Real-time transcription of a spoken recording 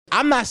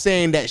I'm not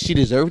saying that she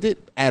deserved it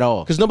at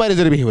all, because nobody's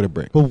gonna be hit with a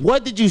brick. But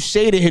what did you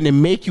say to him to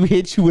make you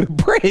hit you with a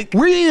brick?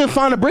 Where you even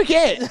find a brick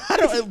at?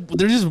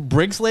 There's just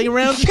bricks laying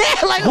around. Yeah,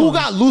 like who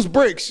got loose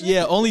bricks?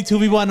 Yeah, only two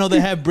people I know that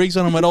have bricks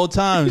on them at all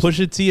times.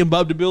 Pusha T and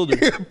Bob the Builder.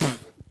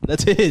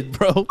 That's it,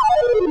 bro.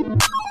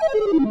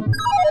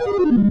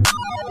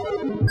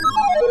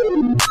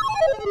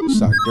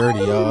 Suck dirty,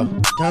 y'all.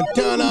 Dun,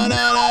 dun, dun,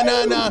 dun,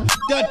 dun, dun,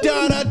 dun,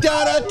 dun,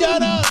 dun,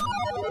 dun, dun.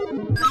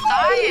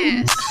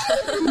 Matthias.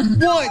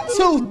 1,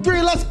 2,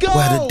 3, let's go.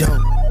 Where the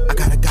dope? I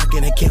got a Glock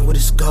in a can with a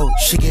scope.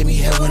 She gave me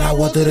head when I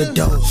walked through the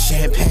door.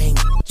 Champagne,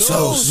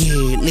 toast.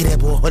 Yeah, leave that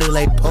boy hoodie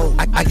like Pope.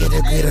 I get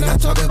the grid and I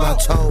talk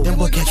about toe. Them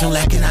boy catch him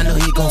lacking, I know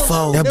he gon'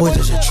 fold. That boy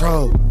just a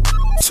troll.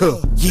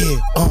 Yeah,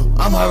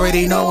 I'm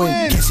already knowing.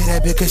 Can't say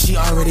that bitch cause she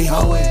already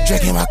hoeing.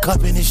 Drinking my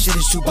cup and this shit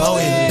is too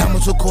blowing.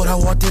 Diamonds too cold, I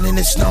walked in and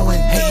it's snowing.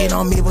 Hating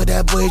on me, but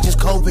that boy is just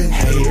coping.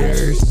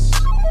 Haters.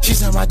 She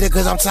said my dick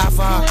cause I'm top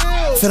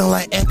 5. Feeling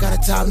like Ant got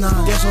a top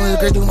 9. That's only the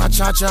great do my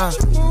cha-cha.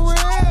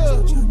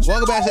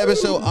 Welcome back to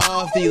episode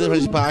of the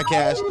Literally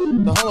Podcast,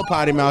 the home of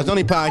Potty Mouth, the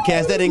only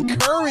podcast that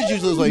encourages you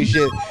to lose like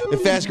shit. The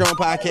fast growing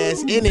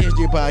podcast in the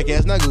history of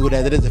podcasts. Not Google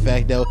that is a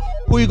fact though.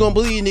 Who you gonna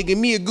believe, nigga?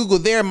 Me or Google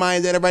their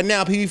minds at it right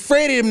now. People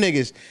afraid of them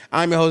niggas.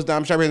 I'm your host,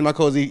 Dom Sharp, and my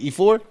co-host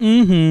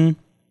E4.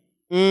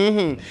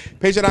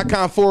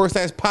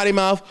 Patreon.com/Potty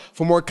Mouth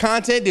for more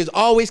content. There's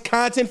always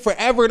content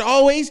forever and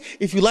always.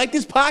 If you like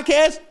this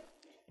podcast,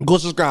 go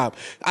subscribe.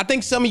 I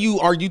think some of you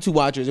are YouTube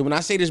watchers, and when I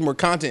say there's more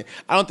content,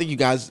 I don't think you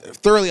guys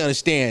thoroughly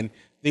understand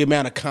the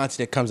amount of content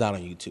that comes out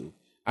on YouTube.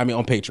 I mean,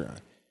 on Patreon.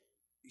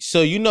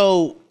 So, you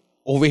know,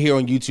 over here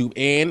on YouTube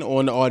and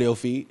on the audio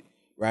feed,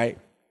 right?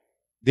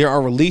 There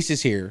are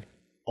releases here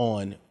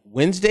on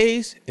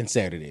Wednesdays and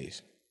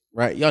Saturdays,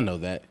 right? Y'all know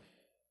that.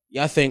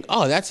 Y'all think,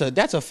 oh, that's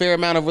a fair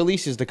amount of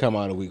releases to come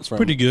out a week from.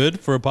 Pretty good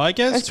for a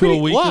podcast. That's 2 pretty,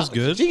 a week wow, is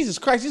good. Jesus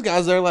Christ, these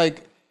guys are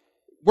like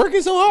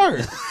working so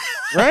hard,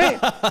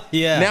 right?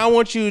 Yeah. Now I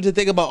want you to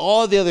think about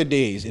all the other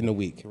days in the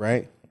week,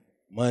 right?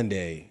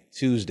 Monday,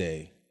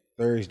 Tuesday,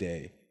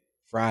 Thursday,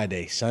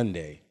 Friday,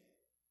 Sunday.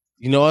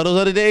 You know all those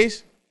other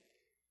days?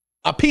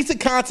 A piece of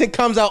content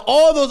comes out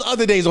all those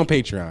other days on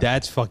Patreon.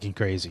 That's fucking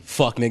crazy.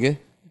 Fuck, nigga.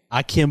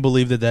 I can't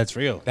believe that that's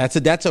real. That's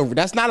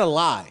not a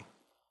lie.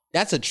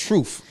 That's a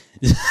truth.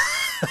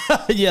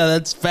 Yeah,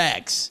 that's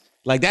facts.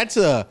 Like that's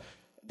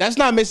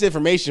not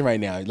misinformation right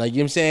now. Like, you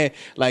know what I'm saying?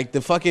 Like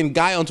the fucking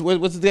guy on Twitter,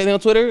 what's his name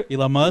on Twitter?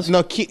 Elon Musk?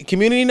 No,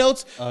 Community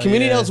Notes.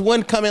 Community yeah. Notes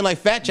wouldn't come in like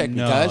fact check me,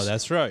 No, guys.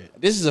 that's right.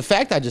 This is a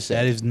fact I just said.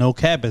 That is no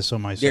cap, as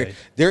some might say.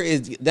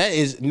 That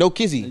is no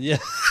kizzy, Yeah.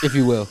 if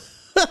you will.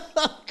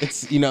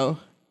 It's, you know,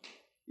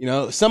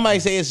 somebody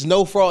say it's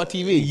no fraud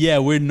TV. Yeah,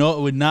 we're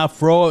not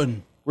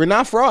frauding. We're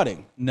not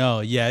frauding. No,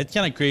 yeah, it's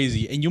kind of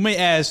crazy. And you may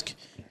ask,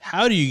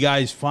 how do you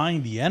guys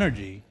find the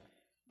energy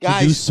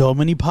Guys, to do so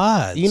many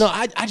pods? you know,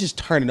 I just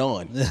turn it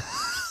on.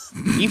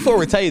 E4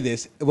 will tell you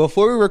this.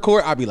 Before we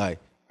record, I'll be like,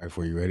 all right,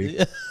 for you ready?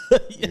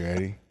 You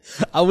ready?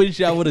 I wish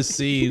I would have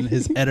seen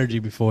his energy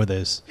before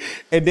this.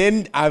 And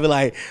then I'll be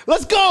like,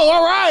 let's go.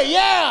 All right,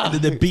 yeah. And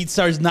then the beat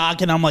starts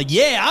knocking. I'm like,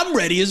 yeah, I'm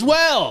ready as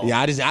well. Yeah,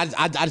 I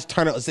just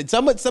turn it.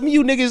 Some of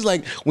you niggas,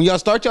 like, when y'all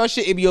start y'all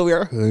shit, it be over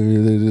here.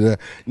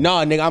 No,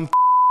 nigga, I'm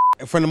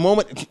from the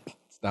moment.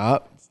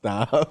 Stop.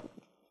 I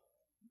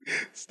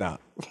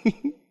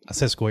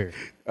said square.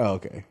 Oh,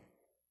 okay.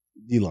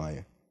 You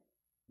lying.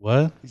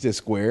 What? You said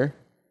square.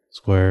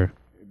 Square.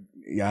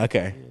 Yeah,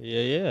 okay.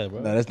 Yeah,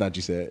 bro. No, that's not what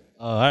you said.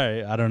 Oh, all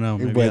right. I don't know.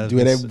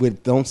 Maybe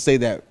But don't say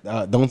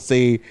that. Don't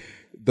say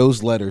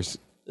those letters.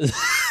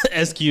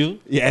 SQ.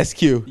 Yeah,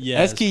 SQ.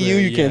 Yeah,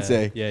 SQU you can't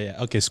say. Yeah.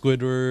 Okay,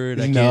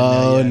 Squidward. I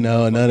No, can't,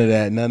 no, none of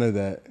that. None of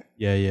that.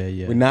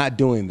 Yeah. We're not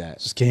doing that.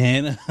 Just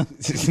can.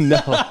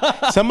 No.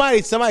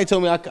 Somebody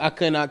told me I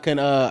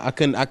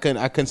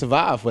couldn't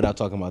survive without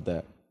talking about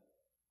that.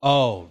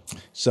 Oh,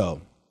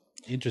 So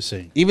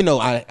interesting. even though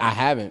I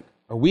haven't,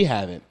 or we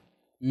haven't,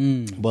 but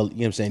you know what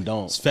I'm saying,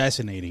 don't. It's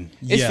fascinating.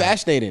 It's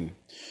fascinating.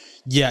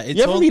 Yeah. It's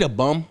You ever meet a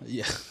bum?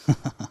 Yeah.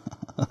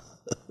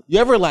 You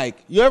ever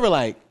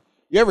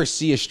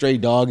see a stray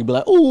dog and be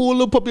like, oh,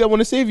 little puppy, I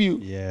want to save you.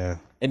 Yeah.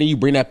 And then you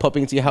bring that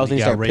puppy into your house and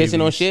you Got start pissing on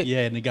rabies. shit.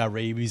 Yeah, and they got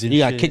rabies and You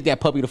shit. gotta kick that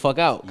puppy the fuck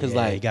out. Cause you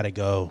like, gotta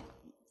go.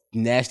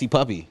 nasty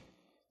puppy.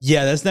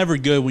 Yeah, that's never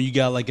good when you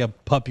got like a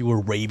puppy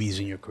with rabies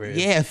in your crib.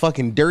 Yeah,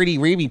 fucking dirty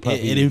rabies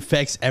puppy. It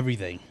infects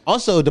everything.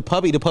 Also, the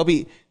puppy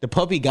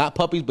got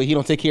puppies, but he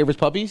don't take care of his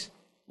puppies.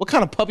 What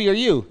kind of puppy are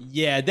you?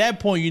 Yeah, at that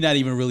point you're not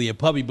even really a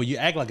puppy, but you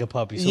act like a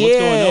puppy. So what's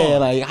going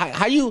on? Like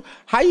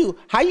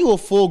how you a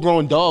full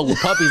grown dog with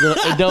puppies and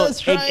don't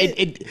That's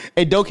right.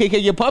 and don't take care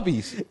of your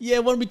puppies? Yeah,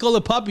 what do we call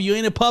a puppy? You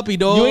ain't a puppy,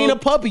 dog. You ain't a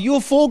puppy. You a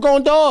full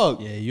grown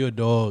dog. Yeah, you a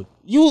dog.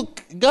 You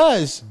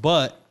guys.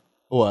 But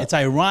What? it's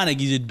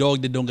ironic he's a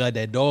dog that don't got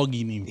that dog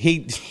in him.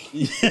 He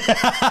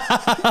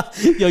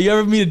Yo, you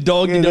ever meet a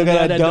dog that don't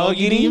got that dog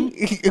in him?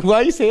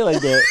 Why you say it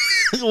like that?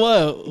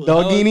 What?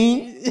 Dog in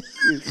him?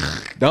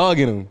 Dog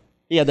in him.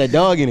 He got that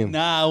dog in him.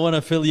 Nah, I want to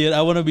affiliate.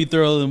 I want to be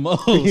thorough the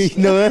most. You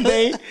know what I'm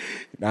saying?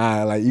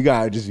 Nah, like you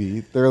gotta just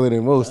be thoroughly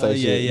than most type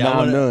shit. Yeah.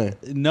 Nah, I'm done.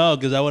 No,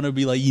 because I want to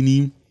be like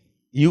Inim.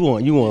 You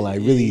want like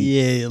really?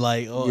 Yeah,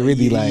 like You're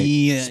really like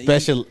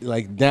special.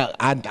 Like now,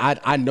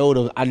 I know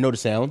the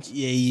sounds.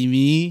 Yeah, you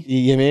mean?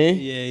 You get me?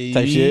 Yeah, you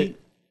type mean?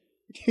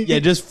 shit. Yeah,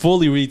 just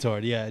fully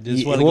retard. Yeah,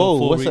 just want to Whoa, go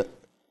full. what's up?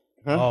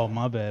 Oh,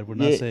 my bad. We're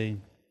not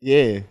saying.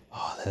 Yeah.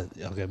 Oh,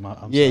 okay. I'm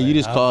sorry. You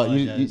just I called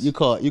apologize.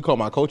 you called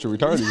my culture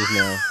retarded just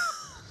now.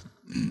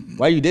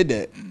 Why you did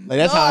that? Like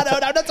that's how. I'm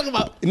not talking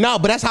about. No,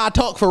 but that's how I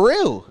talk for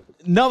real.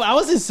 No, I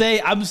wasn't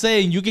saying. I'm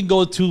saying you can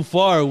go too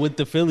far with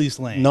the Philly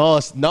slang. No.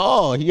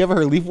 You ever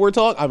heard Leaf Ward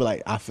talk? I'd be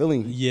like, I feel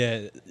him.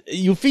 Yeah,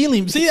 you feel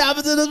him. See,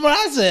 that's what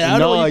I said. I don't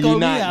know No, what you you're called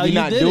me not. out. You're You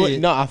not did doing. it.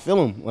 No, I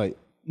feel him. Like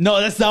No,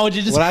 that's not what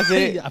you just What I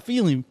said. said? I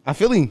feel him. I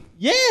feel him.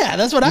 Yeah,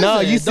 that's what I No,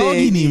 said. you said.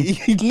 Dogging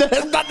him. No,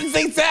 that's not the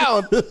same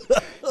sound.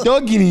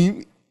 Dogging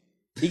him.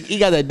 He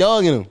got that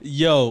dog in him.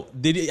 Yo,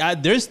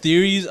 there's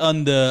theories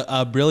on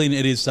the Brilliant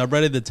Idiot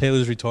subreddit that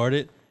Taylor's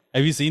retarded.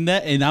 Have you seen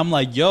that? And I'm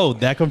like, yo,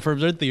 that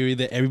confirms our theory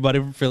that everybody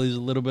from Philly is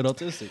a little bit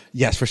autistic.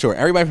 Yes, for sure.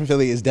 Everybody from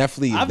Philly is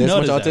definitely I've this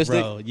much noticed that,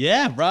 autistic. bro.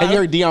 Yeah, bro. Have you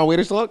heard Deion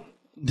Waiters talk?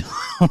 No.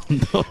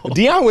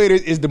 Deion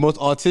Waiters is the most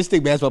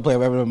autistic basketball player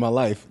I've ever met in my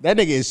life. That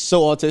nigga is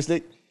so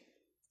autistic.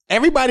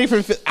 Everybody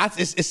from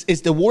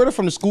it's the water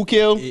from the school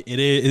kill. It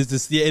is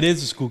a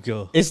school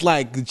kill. It's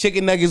like the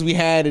chicken nuggets we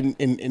had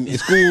in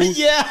school.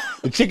 Yeah.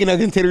 The chicken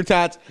nuggets and tater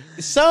tots.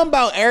 Something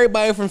about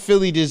everybody from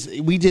Philly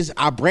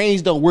our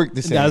brains don't work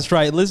the same. That's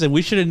right. Listen,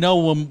 we should have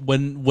known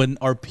when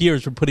our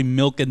peers were putting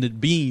milk in the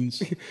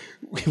beans.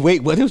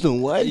 Wait, what? He was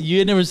doing what? You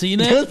had never seen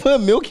He that? was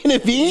putting milk in the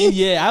beans?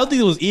 Yeah, I don't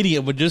think it was eating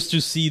it, but just to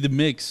see the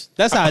mix.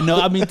 That's how I know.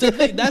 I mean, to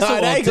think that's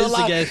some I ain't gonna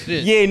autistic lie. ass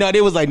shit. Yeah, no, they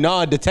was like,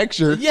 nah, the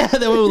texture. Yeah,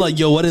 they were like,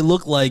 yo, what it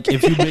look like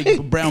if you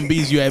make brown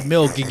beans, you add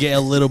milk, it get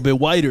a little bit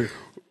whiter.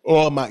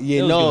 Oh my, yeah,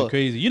 It was no. going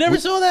crazy. You never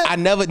saw that? I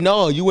never.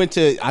 No, you went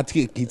to. I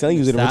keep telling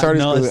you, you was in a Stop, retarded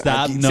no, school.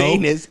 stop, I keep no.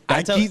 saying this.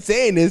 That's I keep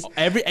saying this.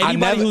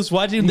 Anybody who's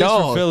watching this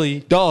from Philly,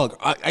 dog.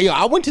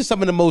 I went to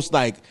some of the most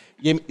like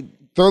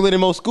thoroughly in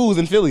most schools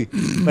in Philly.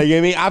 Like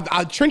you know what I mean,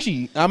 I'm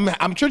trenchy. I'm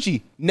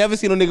trenchy. Never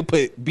seen no nigga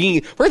put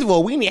beans. First of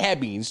all, we didn't have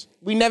beans.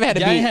 We never had a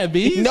Y'all bean. ain't had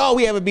beans? No,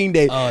 we have a bean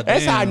day. Oh,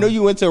 That's how I damn. know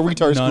you went to a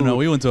retard school. No,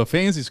 we went to a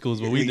fancy school,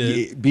 is what we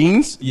did. Yeah,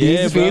 beans. Yeah, beans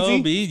is bro.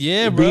 fancy.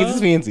 Yeah, bro. Beans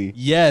is fancy.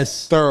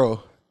 Yes.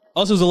 Thorough.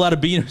 Also, there's a lot of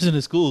beaners in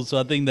the school, so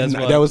I think that's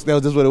why That was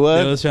just what it they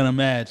was. was trying to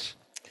match.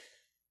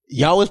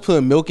 Y'all was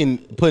putting milk in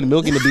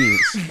the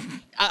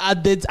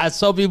beans. I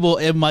saw people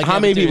in my. How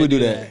many cafeteria people do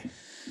that?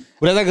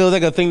 Well, that's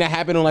like a thing that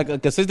happened on like a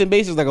consistent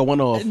basis, like a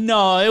one-off.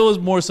 No, it was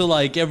more so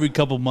like every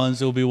couple months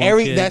there will be one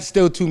kid. That's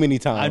still too many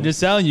times. I'm just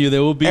telling you,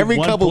 there will be Every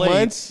one couple plate.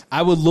 months?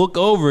 I would look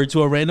over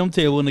to a random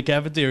table in the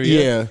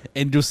cafeteria, Yeah.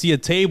 and you'll see a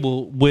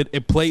table with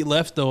a plate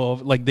left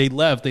of, like they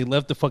left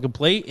the fucking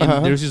plate,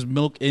 and there's just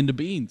milk in the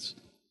beans.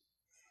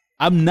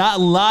 I'm not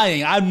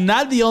lying. I'm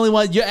not the only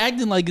one. You're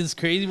acting like it's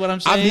crazy what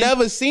I'm saying. I've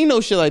never seen no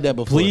shit like that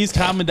before. Please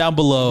comment down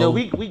below. Yo,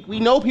 we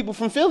know people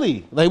from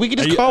Philly. Like we could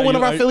just call one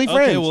of our Philly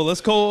friends. Okay, well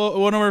let's call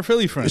one of our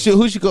Philly friends.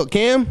 Who should call?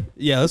 Cam?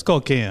 Yeah, let's call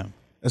Cam.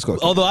 Let's go.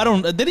 Although I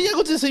don't. Did he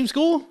go to the same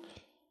school?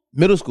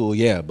 Middle school,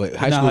 yeah, but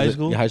high Not school. high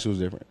school? Yeah, high school is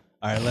different.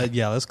 All right,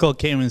 let's call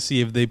Cam and see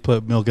if they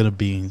put milk in the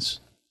beans.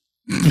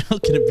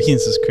 Milk in the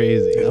beans is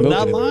crazy. I'm milk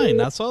not in the lying.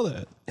 I saw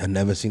that. I've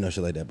never seen no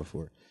shit like that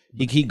before.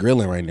 He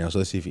grilling right now, so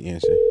let's see if he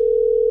answers.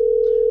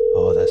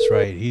 Oh, that's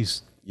right.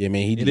 Yeah,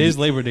 man. It is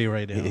Labor Day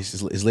right now.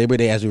 It's Labor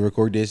Day as we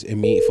record this, and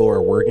me for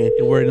are working.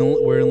 And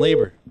we're in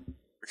labor.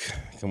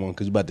 Come on,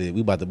 because we about to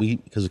we about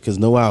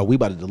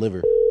to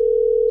deliver.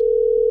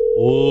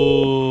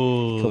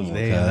 Oh, Come on,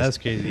 damn, cuz. that's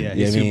crazy. Yeah, Yeah,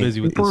 he's I too mean,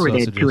 busy with the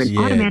forwarded sausages. to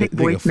an automatic they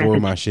can voice forward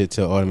message. my shit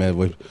to automatic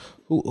voice.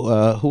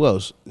 Who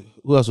else?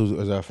 Who else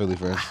was our Philly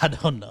friend? I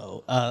don't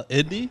know.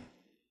 Indy?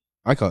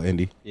 I call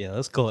Indy. Yeah,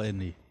 let's call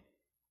Indy.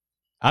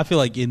 I feel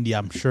like Indy,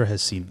 I'm sure,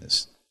 has seen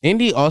this.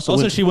 Indy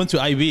also She went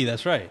to IB.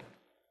 That's right.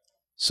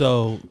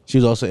 So she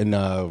was also in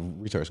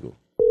retard school.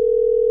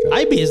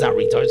 IB is not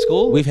retard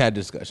school. We've had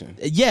discussion.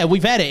 Yeah,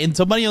 we've had it, and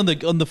somebody on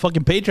the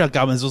fucking Patreon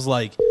comments was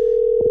like,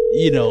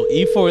 you know,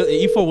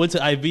 E4 went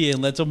to IB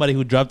and let somebody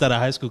who dropped out of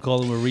high school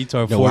call him a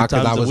retard No, four why?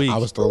 'Cause times a week. I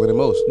was throwing the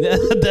most.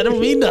 That don't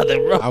mean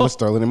nothing, bro. I was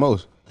throwing the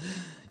most.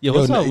 Yo,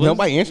 what's Yo, up?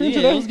 nobody answering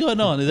today? What's going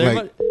on? Is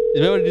Like-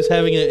 everybody just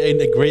having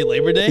a great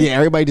Labor Day? Yeah,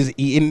 everybody just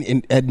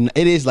eating, and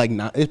it is like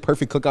it's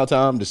perfect cookout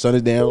time. The sun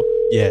is down.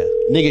 Yeah.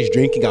 Niggas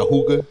drinking, got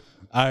hookah.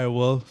 All right,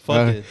 well,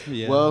 fuck it.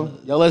 Yeah. Well,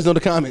 y'all let us know in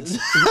the comments.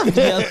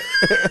 Yeah.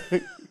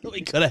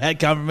 We could have had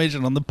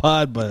confirmation on the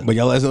pod, but But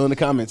y'all let us know in the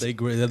comments. they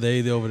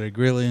over there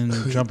grilling,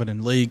 jumping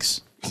in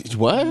lakes.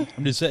 What?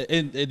 I'm just saying,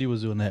 Indy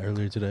was doing that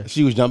earlier today.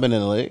 She was jumping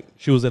in the lake.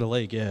 She was at a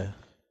lake, yeah.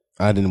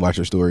 I didn't watch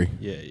her story.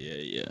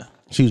 Yeah.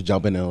 She was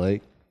jumping in a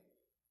lake.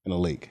 In a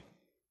lake.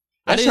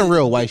 That's didn't- some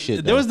real white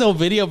shit. There was no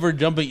video of her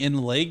jumping in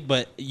the lake,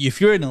 but if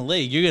you're in the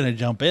lake, you're gonna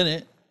jump in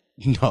it.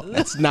 no.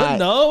 That's not.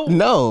 No?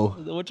 No.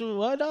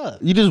 Why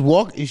not? You just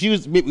walk. She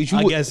was.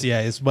 I guess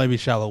it might be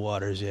shallow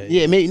waters. Yeah.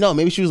 Yeah.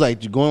 Maybe she was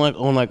like going like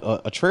on like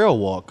a trail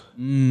walk.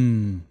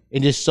 And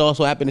just so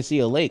happened to see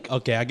a lake.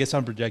 Okay, I guess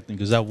I'm projecting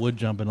because I would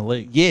jump in a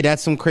lake. Yeah,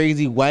 that's some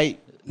crazy white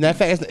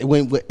Matter of fact,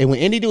 when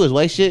Indy do his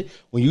white shit,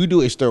 when you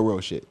do it, it's third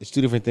world shit. It's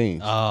two different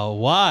things.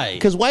 Why?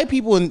 Because white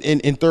people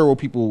and third world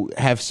people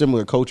have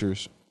similar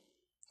cultures.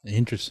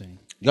 Interesting.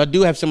 Y'all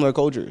do have similar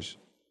cultures.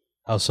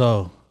 How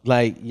so?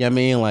 Like, you know what I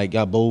mean? Like,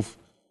 y'all both.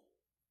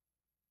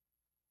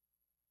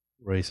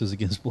 Racist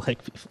against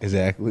black people.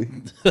 Exactly.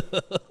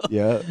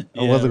 Yeah.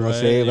 I wasn't going to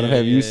say it, but I'm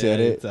having you said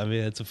it. I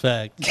mean, it's a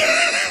fact.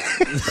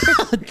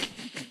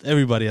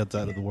 Everybody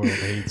outside of the world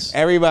hates.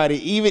 Everybody,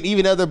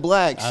 even other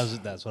blacks.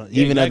 That's what.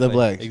 Even exactly, other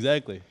blacks.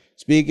 Exactly.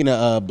 Speaking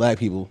of black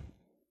people.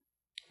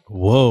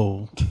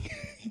 Whoa.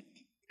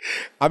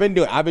 I've been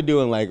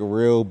doing like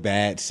real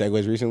bad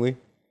segues recently.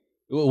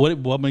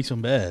 What makes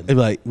them bad? It'd be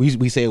like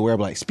we say where I'm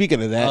like,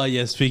 speaking of that. Oh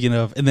yeah, speaking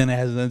of, and then it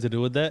has nothing to do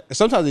with that.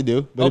 Sometimes they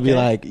do, but it'd be Okay.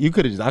 like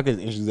I could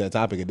introduce that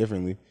topic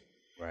differently.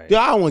 Right. Dude,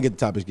 I don't want to get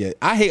the topics yet.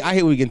 I hate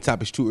when we get the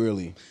topics too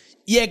early.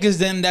 Yeah, because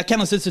then that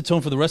kind of sets the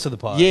tone for the rest of the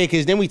pod. Yeah,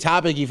 because then we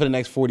topic you for the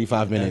next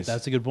 45 minutes.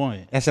 That's a good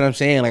point. That's what I'm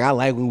saying. Like I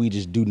like when we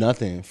just do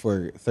nothing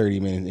for 30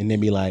 minutes and then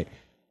be like,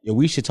 yeah,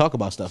 we should talk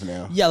about stuff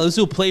now. Yeah, let's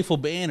do a playful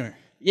banner.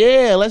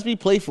 Yeah, let's be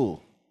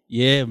playful.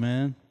 Yeah,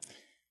 man.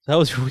 That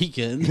was your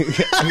weekend.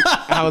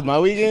 How was my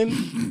weekend?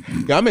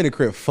 Yeah, I'm in the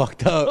crib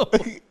fucked up.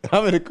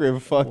 I'm in the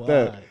crib fucked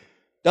up.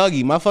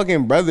 Doggy, my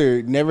fucking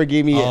brother never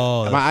gave me.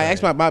 I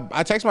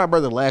texted my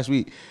brother last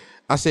week.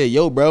 I said,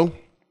 "Yo, bro,"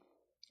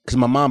 because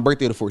my mom's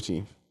birthday the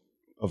 14th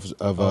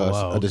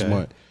of this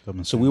month.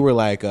 So we were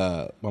like,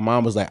 my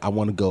mom was like, "I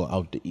want to go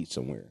out to eat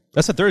somewhere."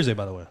 That's a Thursday,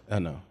 by the way. I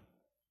know.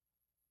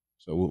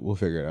 So we'll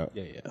figure it out.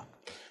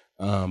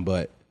 Yeah.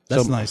 But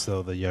That's nice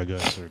though that y'all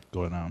guys are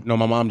going out. no,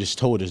 my mom just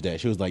told us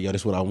that. She was like, "Yo,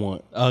 this is what I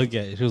want."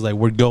 Okay, she was like,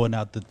 "We're going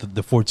out the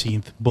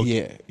 14th book."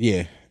 Yeah.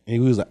 And he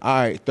was like, "All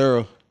right,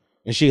 thorough."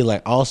 And she was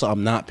like, "Also,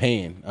 I'm not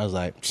paying." I was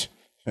like,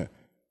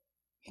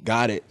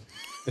 "Got it."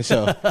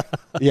 So,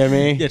 you know what I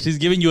mean? Yeah, she's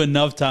giving you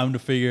enough time to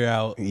figure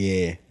out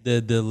Yeah.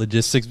 the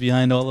logistics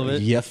behind all of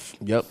it.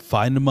 Yep.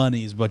 Find the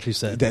money is what she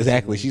said.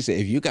 Exactly. She said,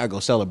 if you gotta go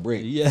sell a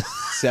brick, Yeah.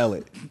 sell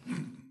it.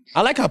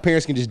 I like how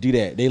parents can just do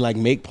that. They like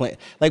make plans.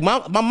 Like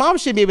my mom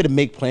should be able to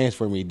make plans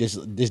for me this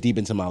deep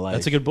into my life.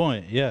 That's a good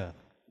point. Yeah.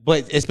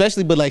 But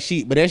then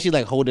she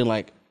like holding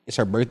like it's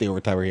her birthday over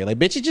top of her head. Like,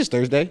 bitch, it's just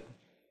Thursday.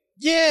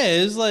 Yeah,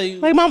 it's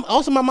like Like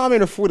my mom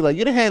in her 40. Like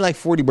you done had like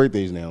 40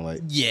 birthdays now. Like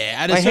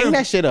yeah. like hang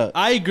that shit up.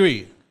 I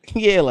agree.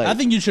 Yeah, like I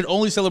think you should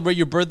only celebrate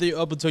your birthday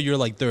up until you're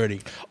like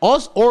 30.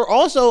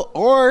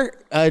 or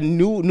a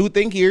new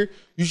thing here.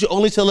 You should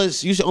only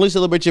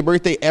celebrate your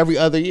birthday every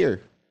other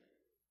year.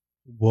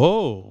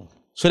 Whoa.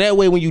 So that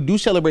way, when you do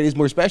celebrate, it's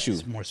more special.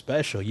 It's more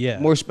special, yeah.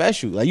 More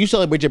special. Like you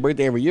celebrate your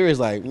birthday every year. It's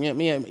like yeah.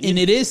 And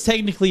it is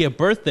technically a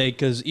birthday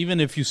because even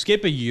if you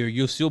skip a year,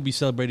 you'll still be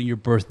celebrating your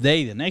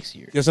birthday the next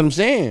year. That's what I'm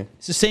saying.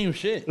 It's the same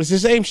shit. It's the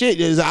same shit.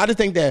 I just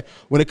think that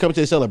when it comes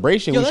to the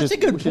celebration, Yo, that's a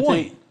good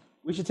point.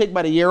 We should take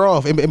about a year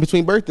off in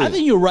between birthdays. I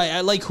think you're right.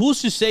 Like,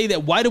 who's to say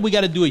that? Why do we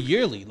got to do it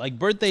yearly? Like,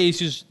 birthday is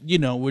just,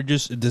 we're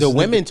just. The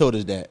women told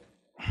us that.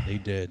 They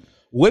did.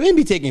 Women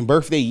be taking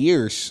birthday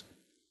years.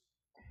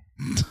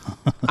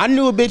 I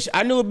knew a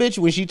bitch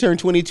when she turned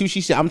 22.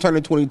 She said, "I'm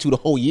turning 22 the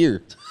whole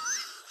year."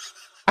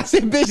 I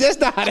said, "Bitch, that's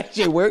not how that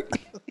shit work."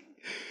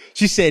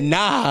 She said,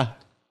 "Nah,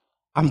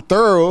 I'm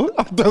thorough.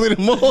 I'm thoroughly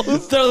the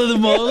most." Thoroughly the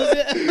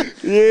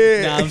most.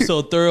 Yeah. Nah, I'm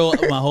so thorough.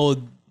 My whole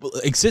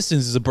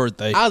existence is a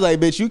birthday. I was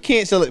like, "Bitch, you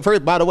can't celebrate."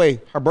 First, by the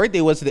way, her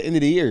birthday was to the end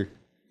of the year.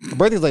 Her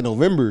birthday's like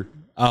November.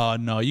 Oh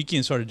no, you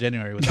can't start in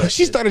January with that.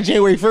 She started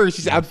January 1st.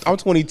 She said, I'm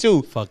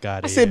 22. Fuck out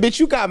of I here. said, "Bitch,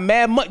 you got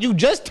mad month. You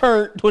just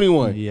turned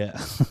 21. Yeah,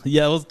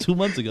 yeah, it was 2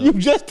 months ago. You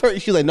just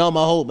turned." She's like,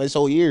 "No, this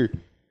whole year."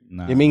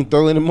 Nah, You mean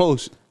thoroughly the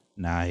most?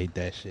 nah, I hate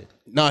that shit.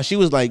 No, she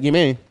was like, "Yeah,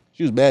 man."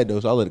 She was bad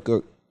though, so I let it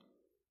cook.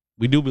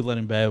 We do be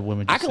letting bad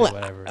women just say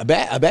whatever. A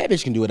bad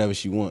bitch can do whatever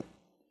she want.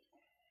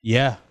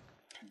 Yeah.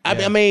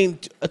 I mean,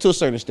 to a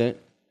certain extent.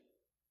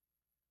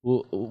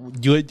 Well,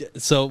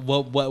 so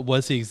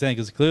what's the extent?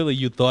 Because clearly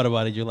you thought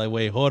about it. You're like,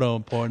 wait, hold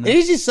on, partner.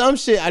 It's just some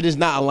shit I just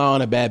not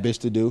allowing a bad bitch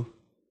to do.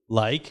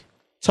 Like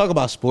Talk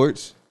about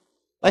sports.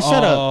 Like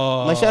shut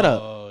up. Like shut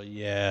up. Oh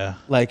yeah.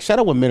 Like shut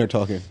up when men are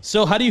talking.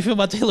 So how do you feel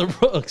about Taylor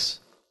Brooks?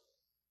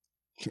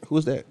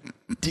 Who's that?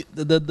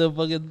 The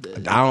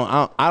fucking.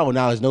 I don't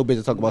know. There's no bitch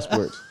to talk about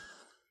sports.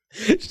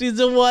 She's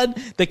the one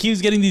that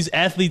keeps getting these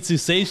athletes to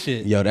say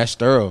shit. Yo, that's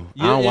thorough.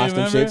 I don't watch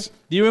them remember? shits.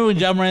 Do you remember when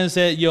John Moran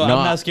said, "Yo, No,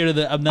 I'm not scared of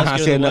the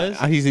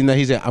West"?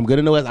 He said, "I'm good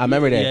in the West." I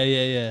remember that.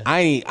 Yeah.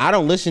 I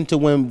don't listen to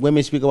when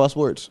women speak about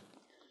sports.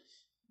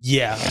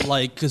 Yeah,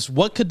 like, because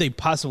what could they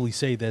possibly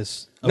say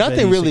that's of Nothing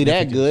any really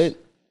that significance?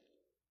 good.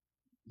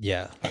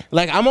 Yeah,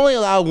 Like I'm only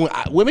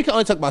allowed women can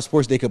only talk about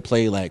sports they could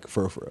play like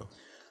for real.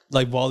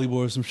 like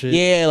volleyball or some shit.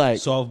 Yeah, like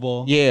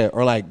softball. Yeah,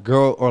 or like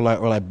girl or like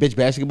bitch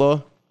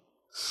basketball.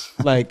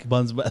 Like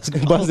Buns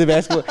basketball. Buns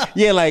basketball.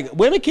 Yeah, like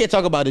women can't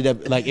talk about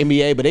it like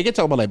NBA, but they can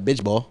talk about like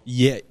bitch ball.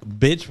 Yeah,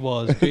 bitch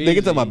ball is crazy. They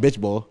can talk about bitch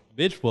ball.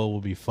 Bitch ball will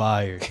be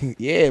fire.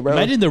 Yeah, bro.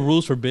 Imagine the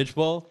rules for bitch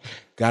ball.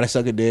 Gotta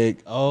suck a dick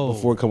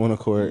before coming on the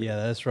court. Yeah,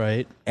 that's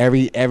right. There are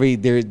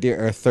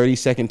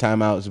 30-second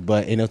timeouts,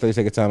 but in those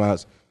 30-second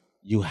timeouts,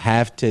 you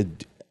have to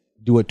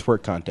do a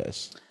twerk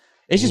contest.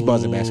 It's just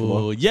buzzing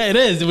basketball. Ooh, yeah, it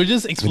is. We're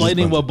just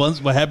explaining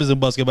what happens in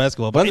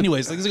basketball. But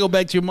anyways, let's go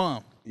back to your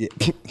mom. Yeah.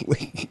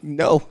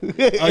 No.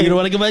 Oh, you don't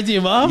want to go back to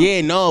your mom? Yeah,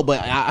 no,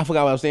 but I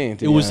forgot what I was saying.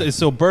 It was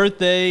so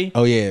birthday.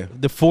 Oh yeah.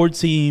 The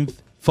 14th.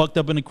 Fucked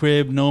up in the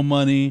crib. No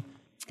money.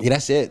 Yeah,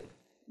 that's it.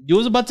 You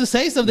was about to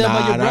say something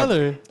about your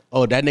brother.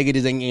 Oh, that nigga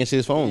just ain't answer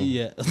his phone.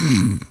 Yeah.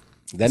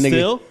 That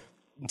nigga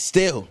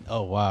still.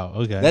 Oh wow.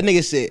 Okay. That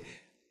nigga said.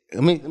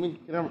 Let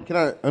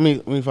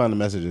me find the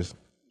messages.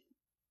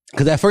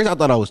 Because at first I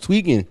thought I was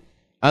tweaking.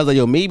 I was like,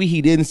 yo, maybe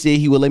he didn't say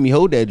he would let me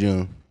hold that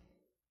joint.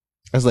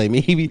 I was like,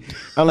 maybe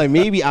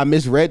I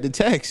misread the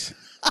text.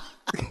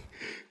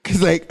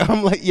 Cause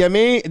I'm like, yeah,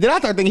 man. Then I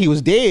started thinking he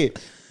was dead.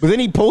 But then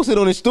he posted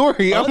on his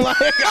story. I'm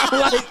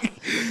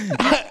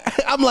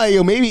like,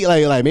 yo, maybe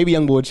maybe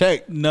young boy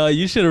check. No,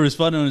 you should have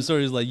responded on the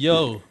story. It's like,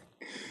 yo,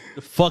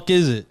 the fuck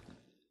is it?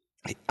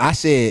 I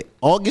said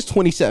August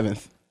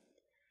 27th.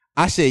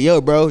 I said, yo,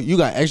 bro, you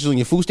got extras on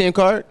your food stamp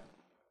card?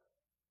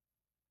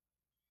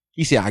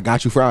 He said, I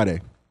got you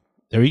Friday.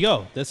 There you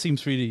go. That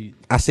seems pretty.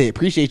 I said,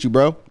 appreciate you,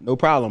 bro. No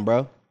problem,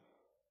 bro.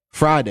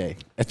 Friday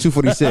at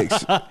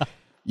 2:46.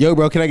 Yo,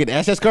 bro, can I get the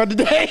access card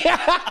today?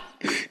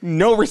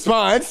 No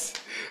response.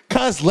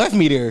 Cuz left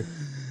me there.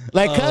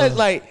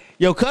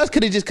 Cuz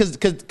could have just cause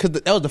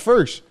that was the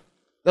first.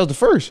 That was the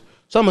first.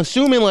 So I'm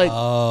assuming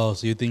oh,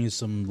 so you're thinking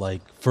some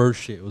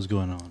first shit was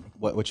going on.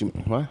 What you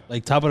mean? What?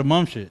 Like top of the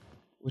month shit.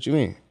 What you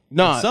mean?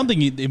 No,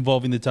 something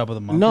involving the top of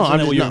the month. No,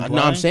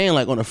 I'm saying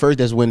on the first,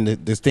 that's when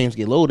the stamps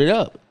get loaded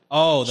up.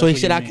 Oh, so he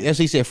said,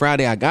 he said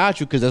Friday I got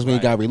you because that's when he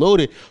got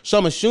reloaded. So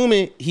I'm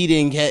assuming he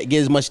didn't get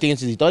as much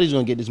stamps as he thought he was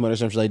gonna get this month or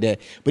something like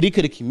that. But he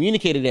could have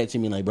communicated that to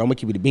me, like, bro, I'm gonna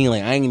keep it being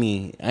like I ain't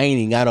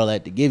even got all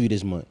that to give you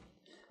this month.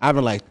 I've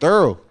been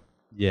thorough,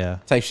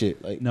 type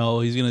shit. Like,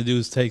 no, he's gonna do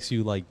is text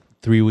you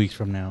 3 weeks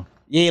from now.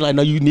 Yeah,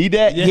 no, you need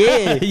that?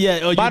 Yeah. Yeah.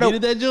 Oh, you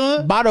needed that,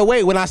 John? By the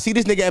way, when I see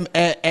this nigga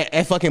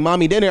at fucking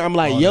mommy dinner, I'm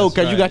like, yo,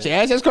 cuz you got your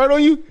access card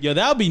on you? Yo,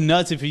 that would be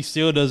nuts if he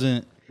still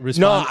doesn't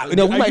respond.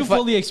 No, are you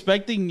fully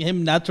expecting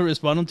him not to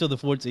respond until the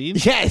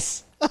 14th?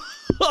 Yes.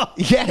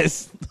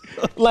 Yes.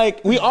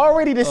 We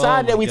already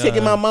decided that we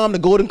taking my mom to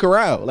Golden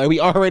Corral. We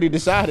already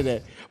decided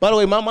that. By the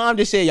way, my mom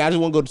just said, I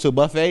just want to go to a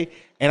buffet.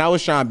 And I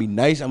was trying to be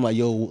nice. I'm like,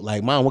 yo,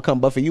 mom, what kind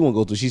of buffet you want to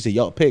go to? She said,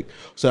 y'all pick.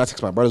 So I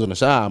text my brothers on the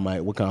side. I'm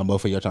like, what kind of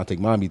buffet y'all trying to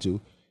take mommy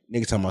to?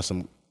 Nigga talking about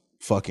some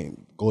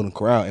fucking Golden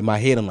Corral. In my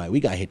head, I'm like,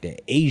 we got to hit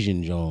that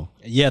Asian joint.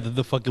 Yeah,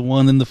 the fucking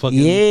one in the fucking...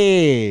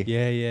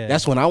 Yeah. Yeah.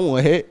 That's when I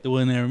want to hit. The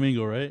one in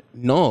Aramingo, right?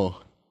 No.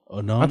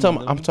 Oh, no? I'm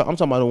talking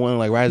about the one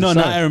Rise No, of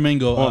not Sun.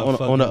 Aramingo.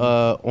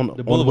 On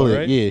the Boulevard,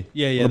 right? Yeah.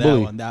 Yeah, that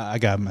one. I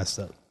got messed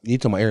up. You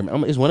talking about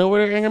Aramingo? Is one over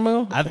there in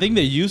Aramingo? I think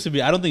there used to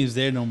be. I don't think it's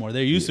there no more.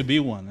 There used to be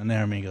one in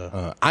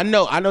Aramingo. I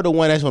know the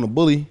one that's on the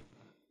Bully.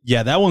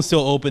 Yeah, that one's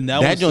still open.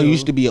 That joint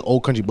used to be an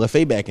old country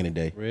buffet back in the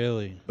day.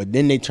 Really? But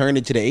then they turned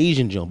it to the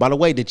Asian joint. By the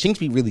way, the Chinks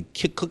be really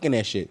cooking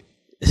that shit.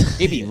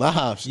 It be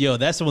live. Yo,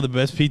 that's some of the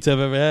best pizza I've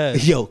ever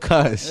had. Yo,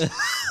 cuz.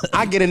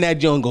 I get in that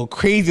joint and go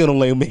crazy on the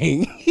lame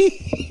man.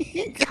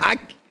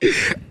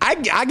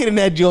 I get in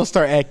that joint and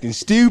start acting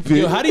stupid.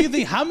 Yo,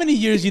 how many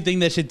years do you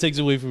think that shit takes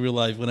away from your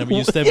life whenever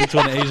you step into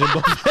an Asian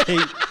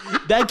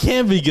buffet? That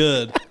can't be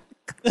good.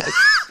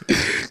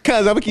 Cuz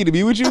I'm gonna keep it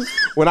be with you.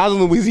 When I was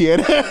in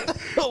Louisiana,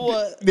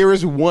 what? There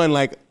was one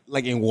like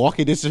in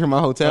walking distance from my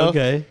hotel.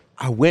 Okay.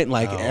 I went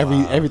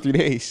every 3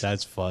 days.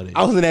 That's funny.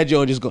 I was in that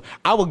joint just go.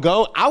 I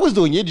was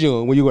doing your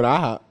joint when you go to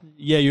IHOP.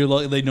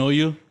 Yeah, they know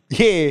you?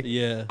 Yeah.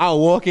 Yeah. I would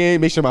walk in,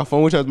 make sure my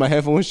phone was charged, my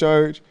headphones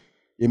charged.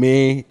 You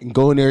mean?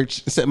 Go in there,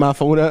 set my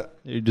phone up.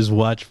 You just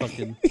watch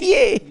fucking...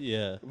 Yeah.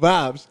 Yeah.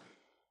 Vibes.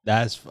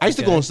 I used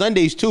to go on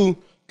Sundays too,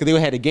 because they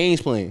would have the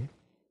games playing.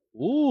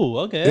 Ooh,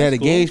 okay. They had the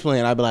games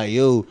playing. I'd be like,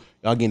 yo,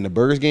 y'all getting the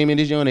Birds game in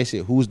this joint? They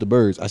said, who's the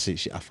Birds? I said,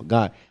 shit, I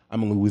forgot.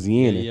 I'm in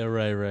Louisiana. Yeah,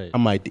 right.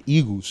 I'm like, the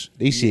Eagles.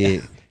 They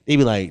said, they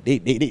be like,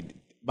 they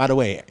by the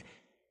way,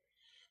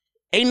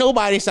 ain't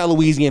nobody in South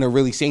Louisiana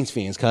really Saints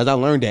fans, because I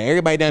learned that.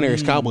 Everybody down there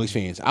is Cowboys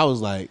fans. I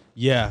was like,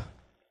 y'all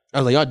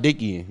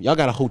dickying. Y'all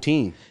got a whole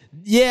team.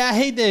 Yeah, I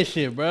hate that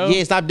shit, bro.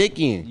 Yeah, stop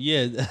dickying.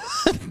 Yeah,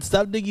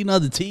 stop dicking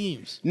other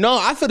teams. No,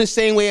 I feel the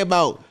same way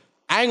about...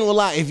 I ain't gonna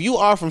lie, if you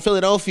are from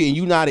Philadelphia and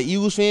you not an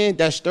Eagles fan,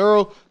 that's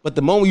thorough. But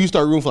the moment you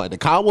start rooting for the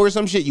Cowboys or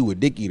some shit, you a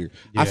dick eater.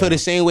 Yeah. I feel the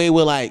same way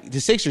with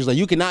the Sixers.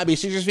 You cannot be a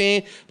Sixers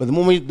fan, but the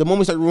moment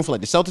you start rooting for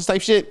the Celtics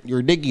type shit, you're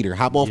a dick eater.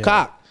 Hop off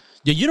cock.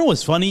 Yeah, you know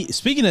what's funny?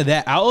 Speaking of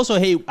that, I also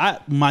hate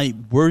my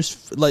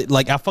worst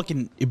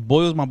it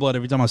boils my blood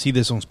every time I see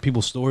this on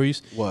people's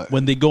stories. What?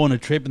 When they go on a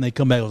trip and they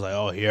come back, I was like,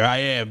 oh, here I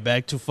am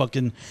back to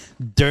fucking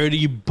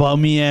dirty,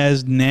 bummy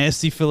ass,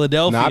 nasty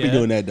Philadelphia. Nah, I be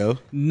doing that though.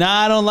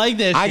 Nah, I don't like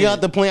that. I shit. get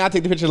out the plane, I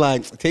take the picture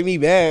take me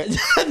back.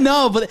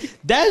 No, but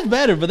that's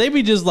better. But they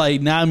be just like,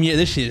 nah,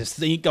 this shit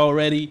stink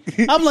already.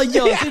 I'm like,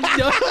 yo,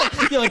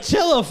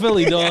 chill out,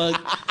 Philly, dog.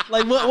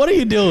 Like, what are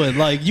you doing?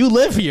 Like, you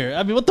live here.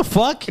 I mean, what the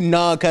fuck?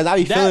 No, because I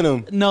be feeling them.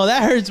 No,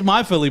 that hurts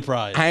my Philly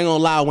pride. I ain't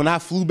gonna lie. When I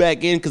flew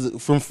back in,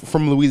 because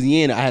from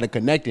Louisiana, I had a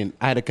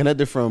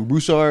connector from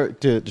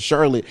Broussard to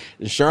Charlotte,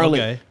 and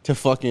Charlotte to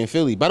fucking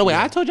Philly. By the way,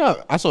 I told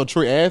y'all I saw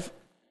Troy Ave.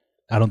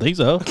 I don't think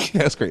so.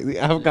 That's crazy.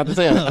 I forgot to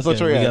say that. That's Okay,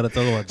 so we true. gotta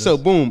talk about this. So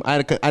boom, I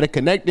had a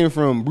connecting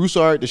from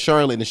Broussard to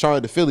Charlotte and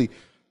Charlotte to Philly.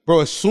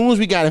 Bro, as soon as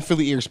we got in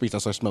Philly airspace, I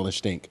started smelling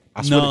stink.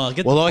 I swear No, to,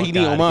 get well, the all fuck he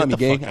need out. on mommy, Get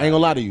the gang. fuck I ain't gonna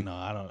out. lie to you. No,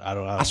 I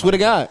don't. I swear to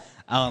God.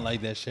 I don't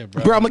like that shit,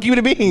 bro. Bro, I'm gonna keep it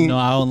a bean. No,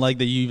 I don't like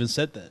that you even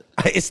said that.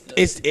 It's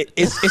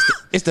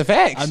the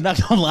facts. I'm not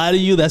gonna lie to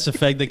you. That's a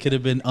fact that could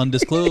have been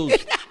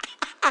undisclosed.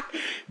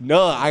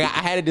 No, I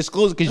had to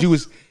disclose it because you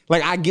was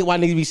like, I get why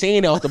niggas be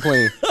saying that off the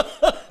plane.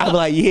 I be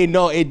like, yeah,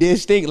 no, it did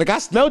stink. Like I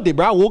smelled it,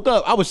 bro. I woke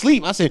up, I was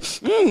asleep. I said,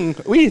 I'm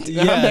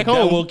back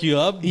home. That woke you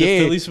up. The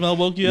Philly smell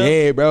woke you up.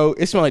 Yeah, bro.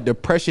 It smelled like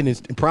depression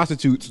and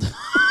prostitutes.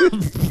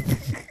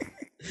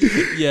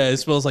 Yeah, it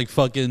smells like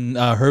fucking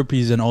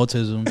herpes and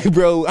autism.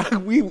 Bro,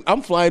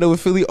 I'm flying over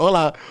Philly. All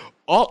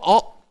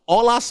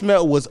I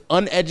smelled was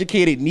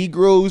uneducated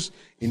Negroes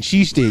and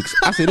cheesesteaks.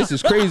 I said, this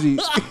is crazy.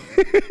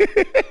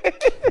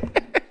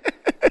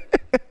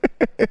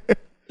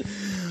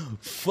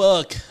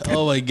 Fuck.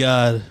 Oh my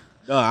god.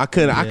 No, I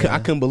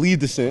couldn't believe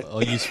the scent.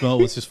 All you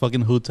smelled was just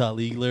fucking Hoota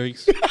League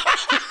lyrics.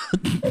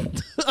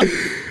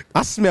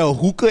 I smell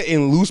hookah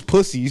and loose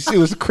pussies. It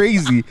was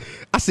crazy.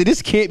 I said,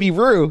 this can't be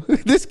real.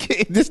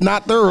 This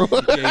not thorough.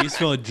 Yeah, you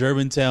smell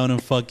Germantown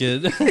and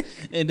fucking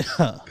and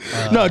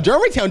No,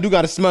 Germantown do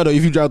got to smell though.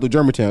 If you drive through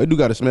Germantown, it do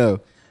got to smell.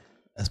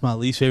 that's my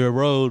least favorite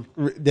road.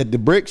 The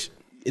bricks.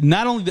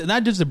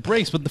 Not just the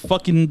brakes, but the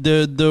fucking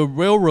the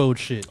railroad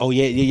shit. Oh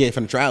yeah,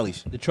 from the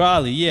trolleys. The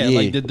trolley, yeah.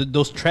 Yeah. Like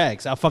those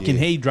tracks. I fucking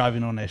hate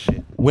driving on that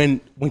shit. When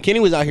Kenny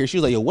was out here, she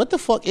was like, yo, what the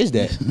fuck is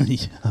that?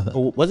 Yeah.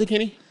 Oh, was it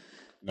Kenny?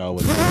 No, it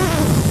wasn't.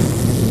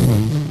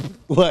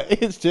 What?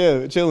 It's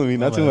chill with me,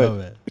 not too My much.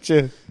 bad.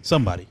 Chill.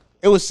 Somebody.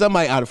 It was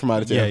somebody from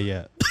out of town.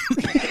 Yeah.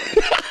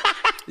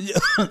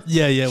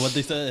 yeah. What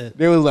they said.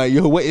 They was like,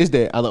 yo, what is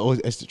that? I was like,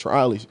 oh, it's the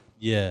trolleys.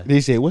 Yeah. They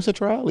said, what's a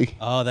trolley?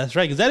 Oh, that's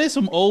right. Because that is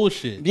some old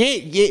shit.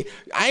 Yeah.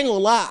 I ain't gonna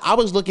lie. I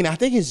was looking. I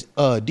think it's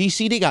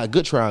DC. They got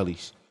good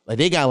trolleys. Like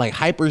they got like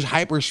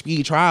hyper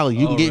speed trolleys.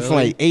 You can get from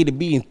really? like A to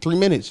B in 3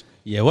 minutes.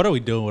 Yeah. What are we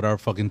doing with our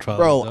fucking trolley?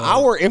 Bro,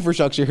 our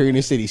infrastructure here in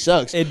the city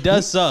sucks. It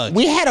does suck.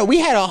 We had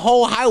a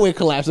whole highway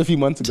collapse a few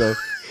months ago,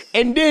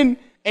 and then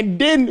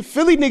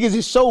Philly niggas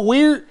is so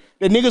weird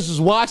that niggas was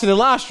watching the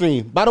live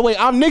stream. By the way,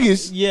 I'm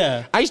niggas.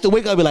 Yeah. I used to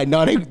wake up and be like,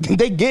 no,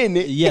 they getting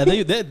it. Yeah,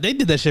 they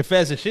did that shit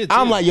fast as shit. Too.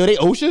 I'm like, yo, they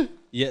OSHA.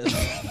 yeah.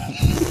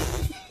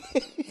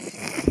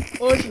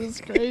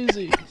 Ocean's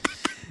crazy.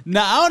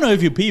 Now I don't know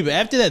if you peep.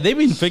 After that, they've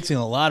been fixing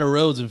a lot of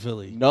roads in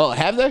Philly. No,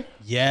 have they?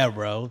 Yeah,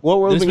 bro. What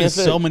roads There's been been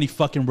getting so fixed? many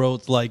fucking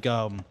roads like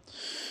around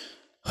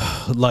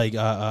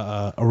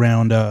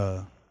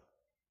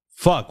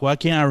fuck. Why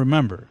can't I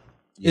remember?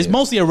 It's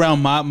mostly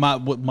around my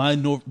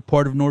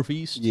part of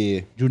Northeast.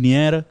 Yeah,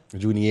 Juniata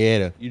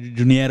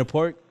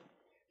Park.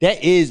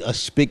 that is a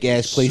spick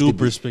ass place. Super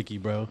to be. spicky,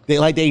 bro.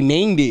 They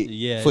named it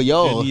Yeah, for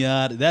y'all.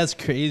 Juniata. That's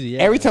crazy.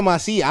 Yeah. Every time I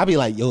see it, I be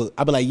like,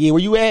 yeah,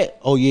 where you at?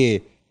 Oh yeah,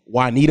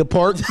 Juanita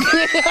Park. Juanita.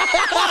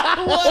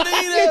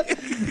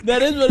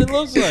 That is what it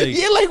looks like.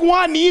 Yeah, like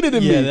Juanita to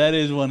me. Yeah, that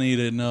is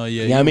Juanita. No,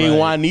 yeah. Yeah, I you're mean right.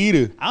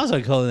 Juanita. I was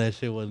like calling that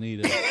shit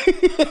Juanita.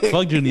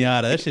 Fuck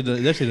Juniata. That shit don't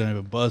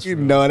even buzz. For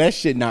No, that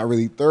shit not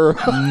really thorough.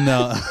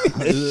 No,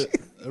 it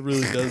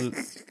really doesn't.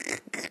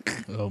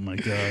 Oh my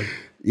god.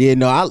 Yeah,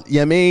 no, I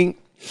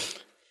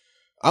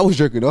was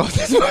jerking off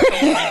this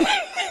morning.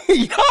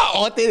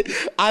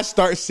 I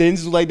start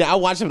sentences like that. I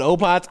watch some of the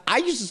O-Pods.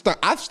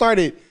 I've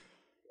started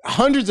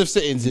hundreds of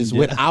sentences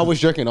when I was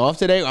jerking off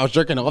today. I was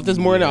jerking off this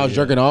morning. I was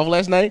jerking off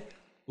last night.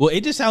 Well,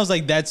 it just sounds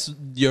like that's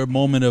your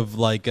moment of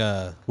like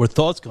where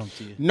thoughts come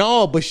to you.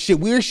 No, but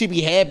weird shit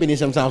be happening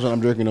sometimes when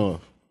I'm jerking off.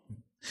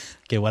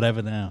 Okay,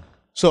 whatever now.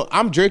 So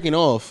I'm jerking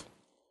off,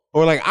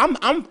 or like I'm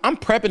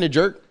prepping to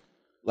jerk.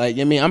 Like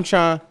I'm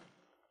trying,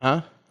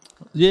 huh?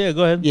 Yeah,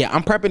 go ahead. Yeah,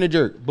 I'm prepping to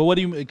jerk. But what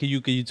do you can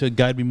you to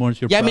guide me more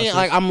into your Yeah, process?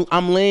 I mean, like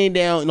I'm laying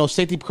down,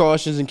 safety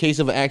precautions in case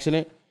of an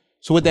accident.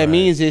 So what that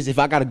means is if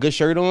I got a good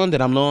shirt on,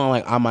 that I'm knowing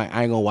like I ain't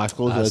gonna wash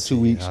clothes for 2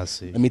 weeks. I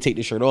see. Let me take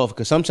the shirt off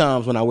because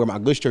sometimes when I wear my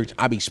good shirts,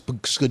 I be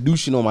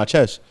skadoosing on my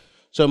chest.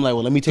 So I'm like,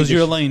 well, let me take. Because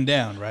you're laying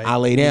down, right? I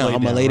lay down.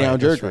 I'm a lay down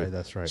jerker.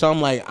 That's right. So I'm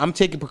like, I'm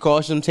taking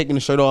precautions. I'm taking the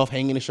shirt off,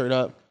 hanging the shirt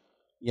up.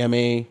 You know what I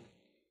mean?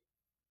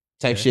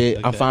 Type shit.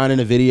 I'm finding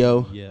a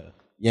video. Yeah. You know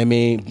what I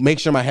mean? Make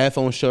sure my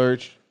headphones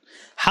charged.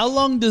 How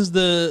long does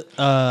the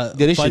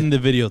this finding shit- the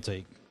video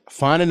take?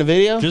 Finding the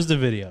video? Just the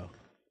video.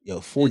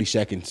 40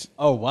 seconds.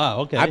 Oh wow.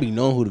 Okay. I be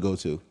knowing who to go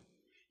to.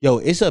 Yo,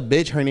 it's a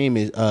bitch. Her name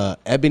is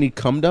Ebony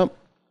Cumdump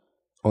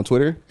on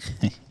Twitter.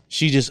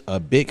 She's just a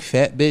big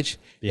fat bitch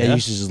that Yeah.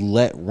 used to just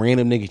let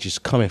random niggas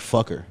just come and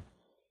fuck her.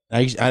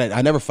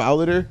 I never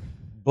followed her,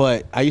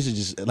 but I used to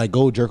just like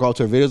go jerk off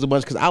to her videos a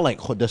bunch because I like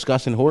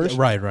discussing horse.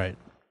 Right.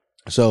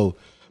 So,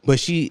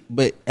 but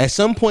at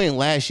some point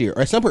last year,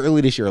 or at some point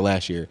early this year or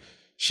last year,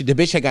 the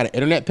bitch had got an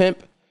internet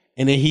pimp,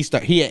 and then he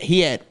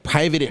had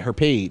privated her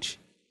page,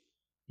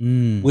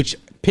 which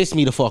pissed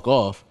me the fuck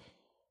off.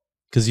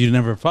 Because you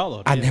never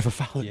followed. I never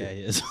followed Yeah.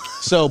 it. Yes.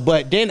 So,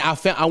 but then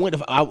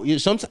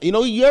sometimes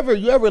you ever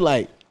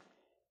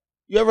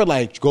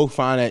go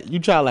find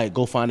that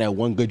go find that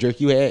one good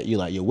jerk you had. You're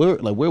like, yo,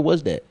 where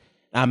was that?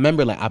 I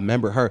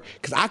remember her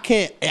because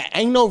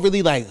ain't no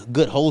really like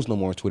good hoes no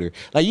more on Twitter.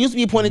 Like used to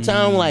be a point in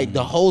time like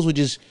the hoes would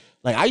just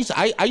like I used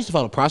to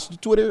follow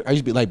prostitute Twitter. I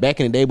used to be like back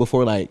in the day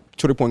before like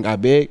Twitter porn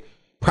got big.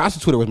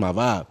 Prostitute Twitter was my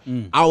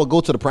vibe. I would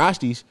go to the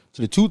prostitutes,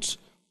 to the toots,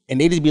 and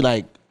they just be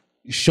like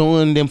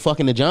showing them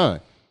fucking the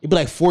John. It'd be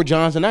like 4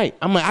 Johns a night.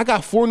 I'm like, I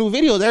got 4 new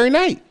videos every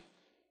night.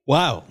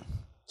 Wow.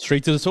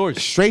 Straight to the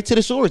source. Straight to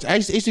the source. I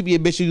used to be a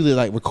bitch who would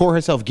like record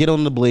herself, get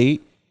on the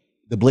blade.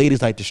 The blade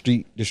is like the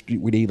street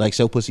where they like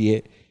sell pussy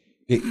at.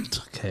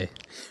 Okay.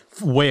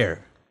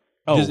 Where?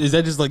 Oh, is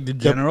that just like the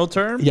general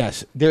term?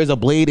 Yes. There's a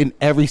blade in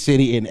every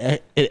city, in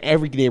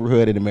every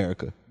neighborhood in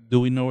America.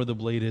 Do we know where the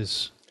blade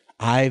is?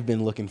 I've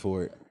been looking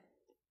for it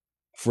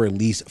for at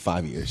least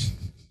 5 years.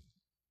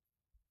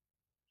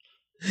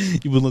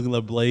 You've been looking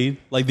at Blade?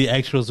 Like the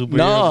actual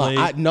superhero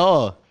Blade?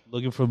 No.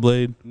 Looking for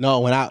Blade? No,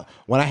 when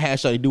I had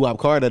Shawty do-wop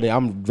car today,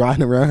 I'm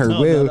driving around her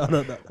wheel,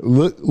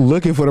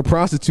 looking for the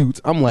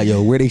prostitutes. I'm like,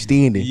 yo, where they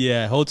standing?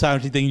 Yeah, whole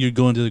time she thinking you're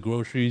going to the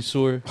grocery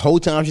store. Whole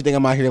time she think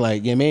I'm out here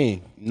like, yeah,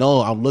 man.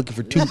 No, I'm looking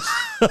for toots.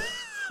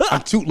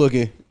 I'm toot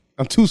looking.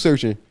 I'm toot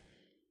searching.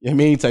 Yeah,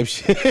 man, type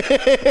shit.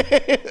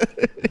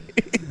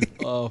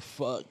 Oh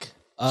fuck.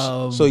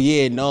 So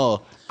yeah,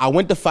 no. I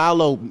went to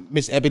follow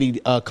Miss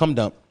Ebony Cum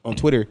Dump on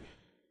Twitter.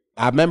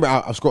 I remember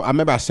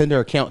I sent her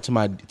account to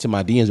my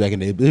DMs back in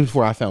the day.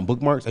 Before I found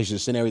bookmarks, I used to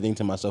send everything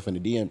to myself in the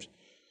DMs.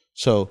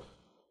 So,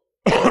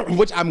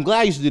 which I'm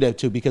glad I used to do that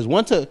too, because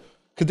the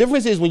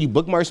difference is when you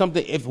bookmark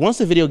something, once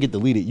the video get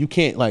deleted, you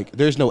can't like,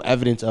 there's no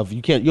evidence of,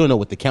 you don't know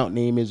what the account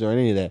name is or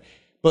any of that.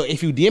 But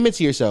if you DM it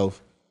to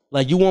yourself,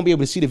 like you won't be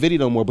able to see the video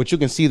no more, but you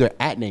can see their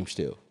 @ name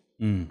still.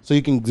 So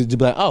you can be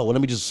like, oh, well,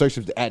 let me just search for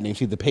the @ name,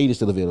 see if the page is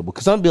still available.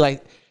 Because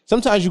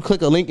sometimes you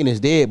click a link and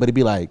it's dead, but it'd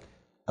be like,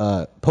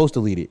 post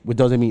deleted, which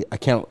doesn't mean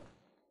account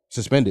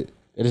suspended.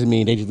 It doesn't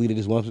mean they just deleted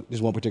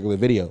this one particular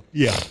video.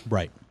 Yeah,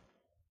 right.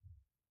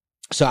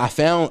 So I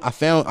found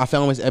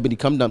Miss Ebony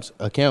Cum Dump's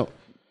account,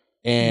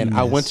 and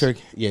I went to her.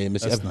 Yeah,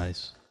 Miss. That's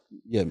nice.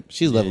 Yeah,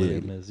 she's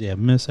lovely. lady.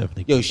 Miss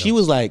Ebony. Yo, she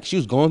was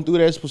going through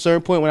that at a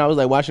certain point when I was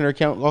like watching her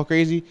account all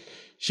crazy.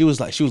 She was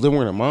living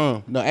with her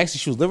mom. No, actually,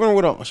 she was living on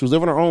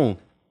her own.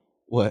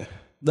 What?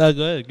 No,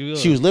 go ahead.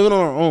 She was living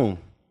on her own,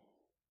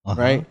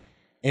 right?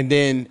 And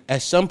then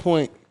at some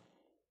point,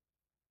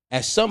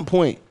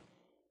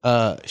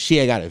 she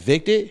had got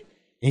evicted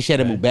and she had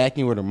to move back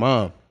in with her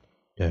mom.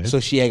 Okay.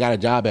 So she had got a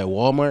job at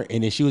Walmart,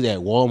 and then she was at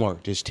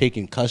Walmart just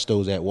taking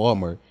custos at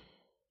Walmart.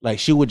 Like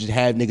she would just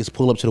have niggas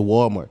pull up to the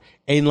Walmart,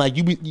 and like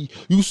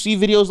you see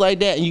videos like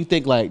that, and you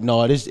think like,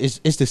 no, it's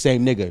the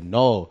same nigga.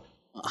 No,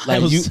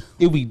 like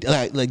it be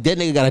like that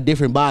nigga got a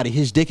different body.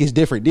 His dick is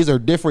different. These are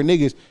different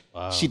niggas.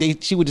 Wow. She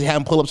would just have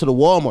him pull up to the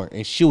Walmart,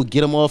 and she would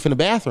get him off in the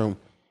bathroom,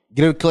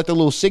 collect a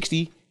little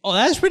 60. Oh,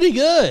 that's pretty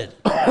good.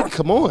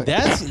 Come on.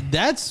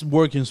 That's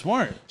working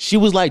smart. She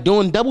was like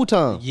doing double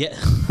time. Yeah,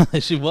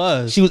 she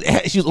was. She was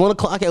on the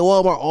clock at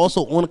Walmart,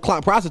 also on the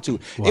clock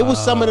prostitute. Wow. It was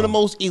some of the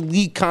most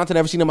elite content I've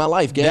ever seen in my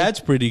life, gang.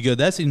 That's pretty good.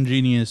 That's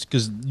ingenious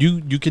because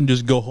you can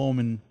just go home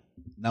and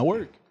not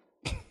work.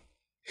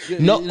 No. You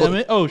know what I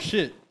mean? Oh,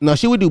 shit. No,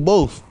 she would do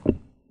both.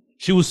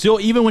 She was still,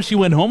 even when she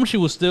went home, she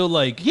was still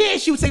like... Yeah,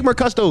 she would take more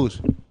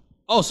custos.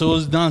 Oh, so it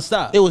was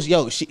nonstop. It was,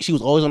 she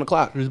was always on the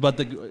clock. It was about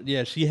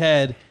she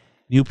had...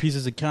 new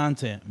pieces of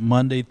content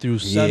Monday through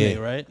Sunday,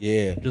 right?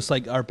 Yeah. Just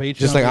like our Patreon.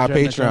 Just like our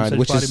Patreon,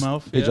 which is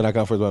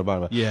patreon.com /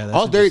 bottom. Yeah.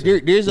 Also,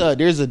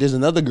 there's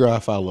another girl I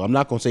follow. I'm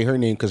not gonna say her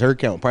name because her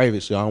account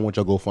private, so I don't want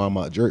y'all to go find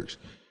my jerks.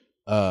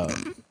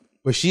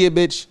 But she a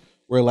bitch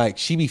where like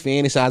she be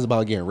fantasizing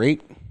about getting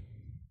raped.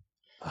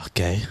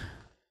 Okay.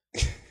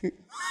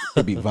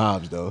 It be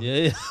vibes though.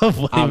 Yeah.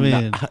 What do you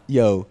mean?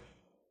 Yo,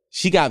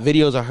 she got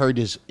videos of her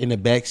just in the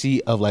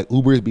backseat of like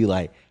Ubers be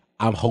like,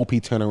 I'm hope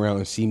he turn around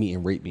and see me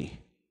and rape me.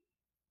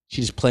 She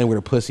just playing with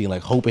her pussy and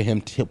like hoping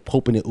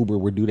the Uber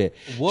would do that.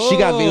 Whoa. She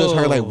got videos of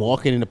her like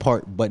walking in the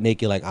park butt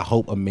naked like, I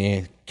hope a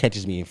man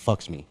catches me and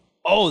fucks me.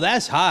 Oh,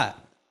 that's hot.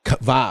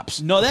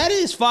 Vibes. No, that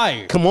is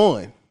fire. Come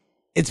on.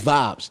 It's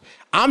vibes.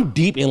 I'm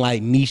deep in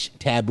like niche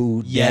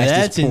taboo. Yeah,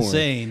 that's porn.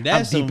 Insane.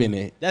 I'm deep in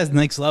it. That's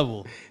next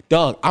level.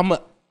 Dog,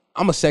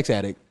 I'm a sex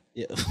addict.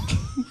 Yeah.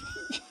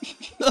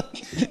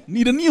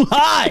 Need a new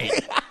high.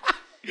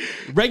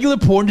 Regular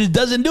porn just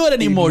doesn't do it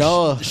anymore.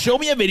 No. Show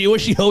me a video where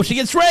she hopes she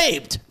gets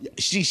raped.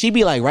 She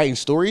be like writing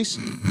stories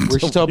where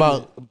she talk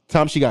about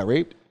time she got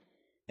raped,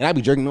 and I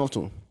be jerking off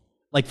to him.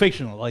 Like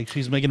fictional, like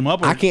she's making them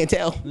up. I can't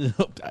tell.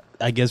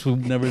 I guess we'll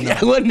never know.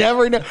 We'll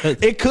never know.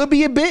 It could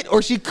be a bit,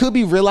 or she could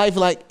be real life.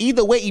 Like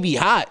either way, it be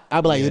hot.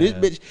 I be like, this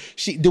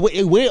bitch. The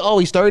way it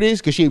always start is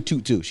because she a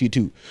toot too. She a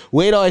toot.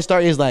 Way it always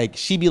start is like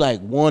she be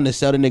like wanting to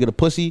sell the nigga the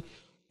pussy,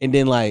 and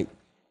then like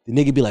the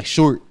nigga be like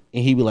short,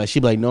 and she be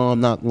like, no, I'm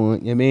not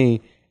going. You know what I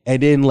mean?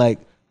 And then like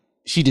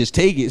she just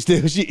take it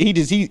still.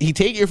 He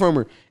take it from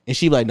her, and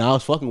she be like, I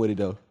was fucking with it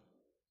though.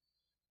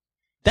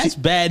 That's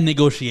bad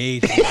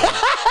negotiation.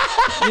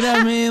 You know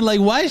what I mean? Like,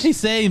 why is she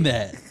saying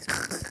that?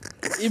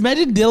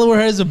 Imagine dealing with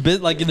her as a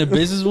bit like in a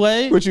business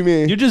way. What you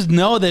mean? You just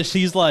know that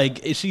she's like,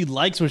 she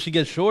likes when she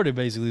gets shorted.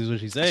 Basically, is what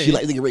she's saying. She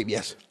likes to get raped.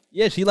 Yes.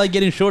 Yeah, she like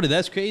getting shorted.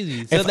 That's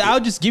crazy. So I'll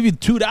just give you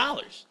 $2.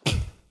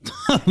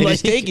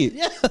 Just take it.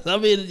 Yeah, I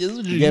mean, this is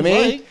what you Yeah,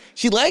 man. like.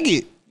 She like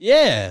it.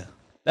 Yeah,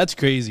 that's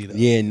crazy though.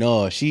 Yeah,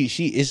 no,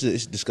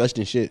 it's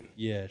disgusting shit.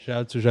 Yeah, shout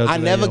out to I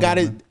never that got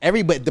young it. woman.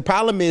 Everybody. The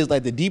problem is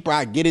like the deeper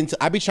I get into,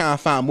 I be trying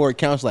to find more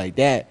accounts like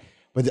that.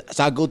 But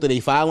so I go through they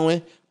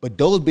following, but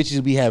those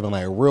bitches be having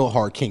like real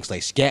hard kinks,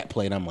 like scat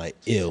play, and I'm like,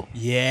 ew.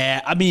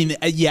 Yeah, I mean,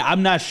 yeah,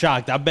 I'm not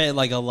shocked. I bet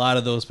like a lot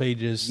of those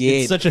pages. Yeah.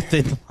 It's such a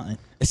thin line.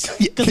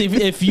 Because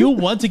if you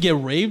want to get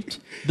raped,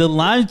 the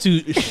line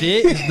to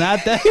shit is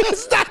not that.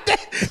 It's not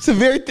that. It's a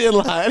very thin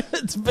line.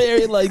 It's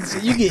very like so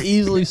you can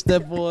easily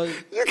step on.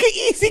 You can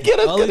easily get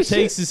All it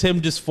takes is him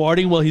just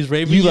farting while he's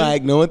raping you. You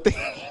like no one thing.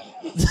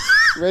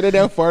 Write it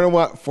down. Farting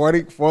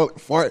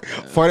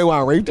while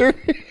I raped her.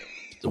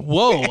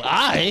 Whoa,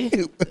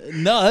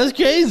 no, that's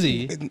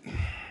crazy.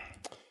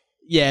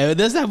 Yeah,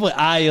 that's not what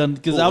I on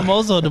because I'm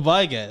also on the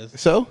podcast.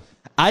 So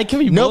I can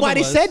be.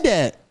 nobody both of us. said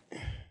that.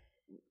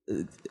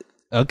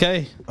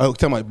 Okay. Oh,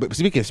 tell me. But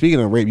speaking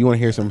of rape, you want to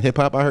hear some hip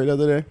hop I heard the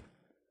other day?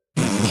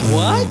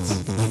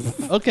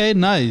 What? Okay,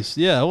 nice.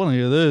 Yeah, I want to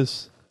hear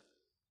this.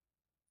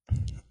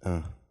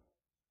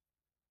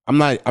 I'm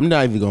not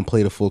even gonna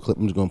play the full clip.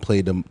 I'm just gonna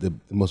play the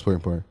most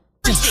important part.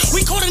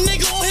 We caught a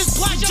nigga on his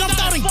block, jumped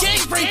out and gang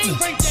raped him.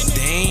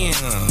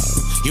 Damn,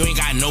 you ain't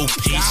got no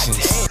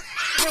patience.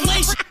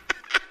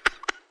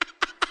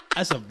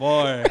 That's a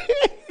bar.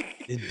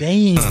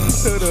 Damn.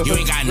 You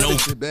ain't got no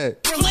Bad.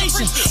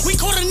 relations. We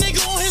caught a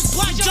nigga on his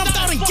block, jumped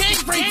out and gang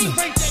raped him.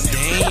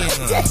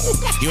 Damn,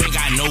 you ain't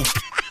got no.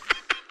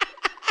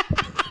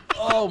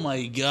 Oh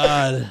my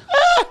god.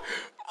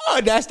 Oh,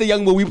 that's the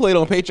young boy we played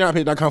on Patreon.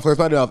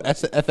 Patreon.com/off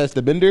FS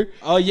the Bender.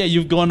 Oh yeah,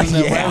 you've gone in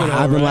that Yeah, rabbit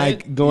hole, I've been right?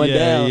 like going Yeah,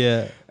 down.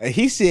 Yeah. And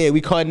he said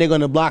we caught a nigga on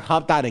the block,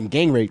 hopped out and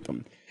gang raped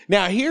him.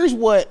 Now here's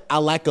what I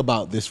like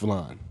about this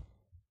line.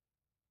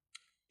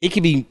 It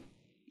can be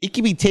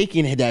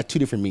taken and have two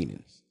different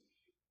meanings.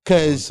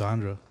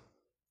 Sandra.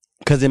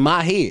 Cause in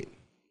my head,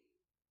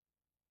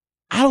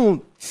 I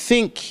don't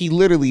think he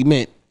literally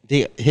meant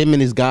him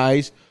and his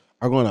guys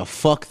are gonna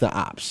fuck the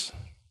ops.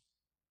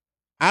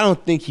 I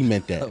don't think he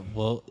meant that.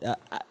 Well,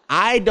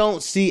 I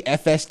don't see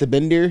FS the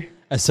Bender.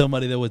 as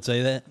somebody that would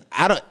say that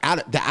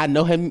I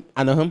know him.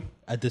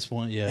 at this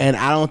point, yeah. And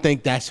I don't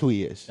think that's who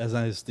he is. That's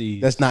not his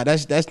Steve. That's not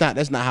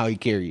how he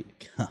carried.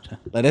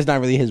 Like that's not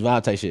really his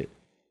vibe type shit.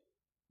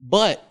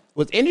 But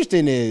what's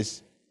interesting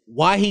is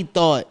why he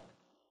thought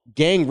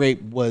gang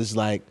rape was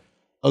like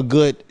a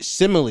good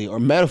simile or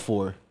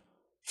metaphor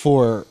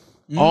for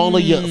all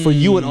of for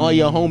you and all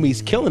your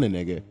homies killing a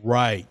nigga.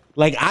 Right.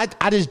 Like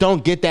I just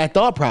don't get that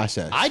thought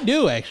process. I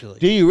do actually.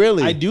 Do you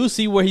really? I do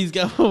see where he's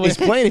going.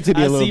 Explain it to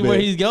me a little I see where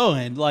bit. he's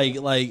going. Like,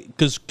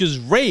 because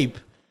rape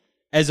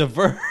as a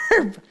verb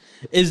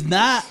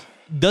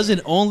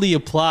doesn't only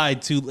apply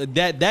to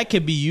that. That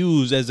can be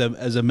used as a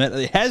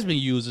it has been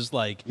used as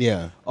like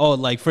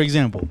like for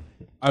example,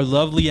 our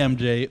lovely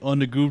MJ on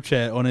the group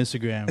chat on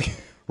Instagram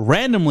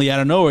randomly out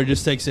of nowhere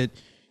just texted,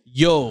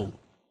 "Yo,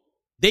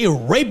 they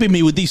raping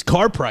me with these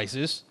car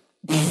prices."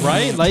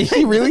 Right? Like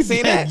He really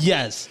say that?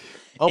 Yes.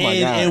 Oh my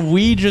God. And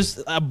we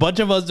just a bunch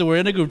of us that were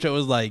in the group chat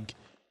was like,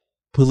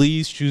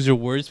 please choose your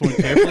words more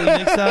carefully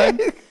next time.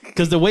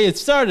 Because the way it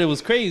started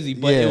was crazy,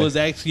 but it was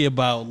actually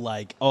about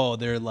like, oh,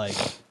 they're like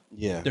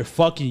they're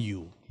fucking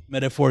you,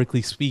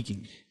 metaphorically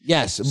speaking.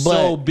 Yes, but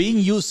So being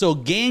used, so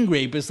gang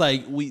rape, it's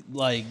like we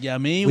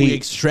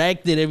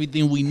extracted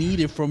everything we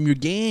needed from your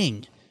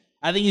gang.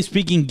 I think he's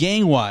speaking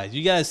gang wise.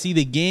 You gotta see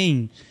the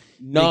gang.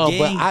 no, the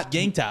but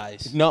gang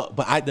ties. no,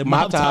 but The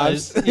mob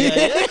ties.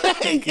 Yeah.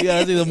 You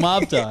gotta see the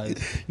mob ties.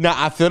 No,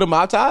 I feel the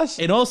mob ties.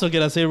 And also,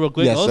 can I say real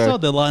quick? Yes, also, sir.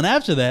 the line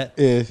after that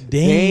Is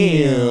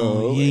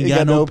damn, you ain't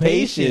got no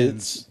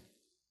patience.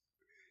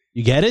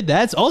 You get it?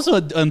 That's also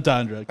an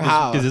entendre.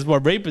 How? Because it's more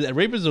rapists.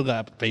 Rapists don't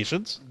got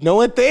patience. No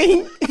one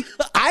thing.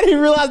 I didn't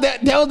realize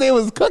that was they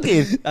was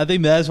cooking. I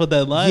think that's what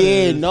that line Yeah,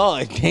 is.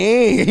 no,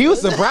 dang, he was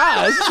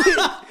surprised.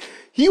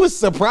 He was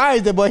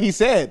surprised at what he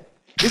said.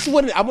 This is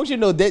what I want you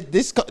to know that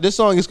this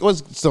song is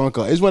what's the song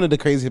called? It's one of the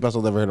craziest hip hop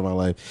songs I've ever heard in my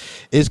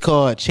life. It's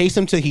called "Chase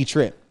Him Till He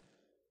Trip."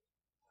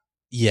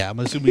 Yeah, I'm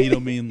assuming you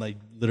don't mean like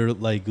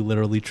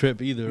literally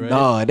trip either, right?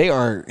 No,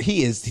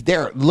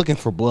 they're looking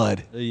for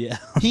blood. Yeah.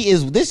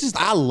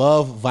 I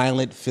love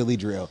violent Philly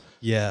drill.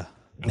 Yeah.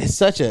 It's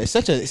such an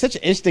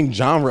interesting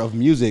genre of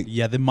music.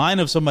 Yeah, the mind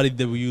of somebody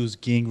that will use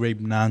gang rape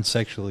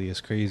non-sexually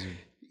is crazy.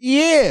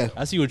 Yeah.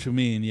 I see what you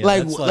mean. Yeah,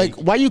 Like that's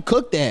why you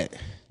cook that?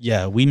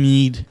 yeah, we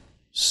need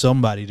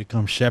somebody to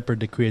come shepherd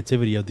the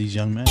creativity of these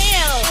young men.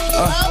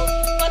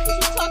 What is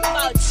you talking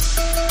about?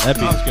 That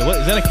beat is good. What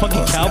is that? A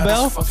fucking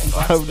cowbell?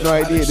 I have no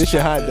idea. This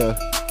shit hot though.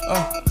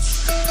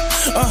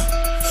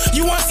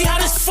 You wanna see how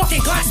this fucking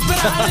glass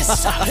spit out of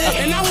this shot?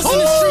 And I was in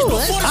the streets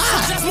before the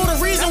shit. That's more the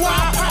reason why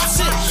I pop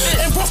shit.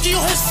 And Broski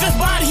on his fifth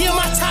body, he in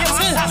my top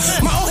 10.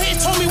 My old head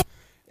told me.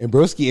 And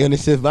Broski on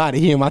his fifth body,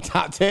 he in my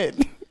top 10.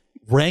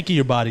 Ranking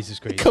your bodies is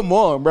crazy. Come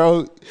on,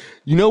 bro.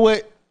 You know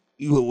what?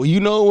 You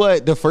know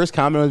what the first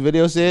comment on the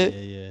video said?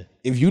 Yeah.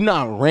 If you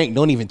not ranked,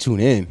 don't even tune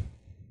in.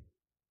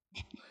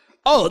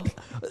 Oh,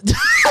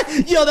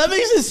 yo, that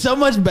makes it so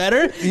much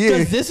better. Because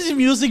Yeah. this is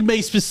music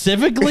made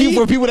specifically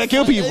For people that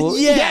kill people.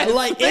 Yeah, Yes.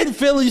 like in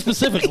Philly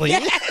specifically.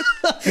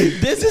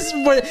 This is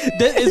for.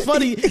 It's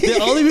funny. The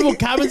only people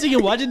commenting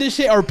and watching this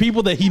shit are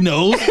people that he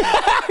knows.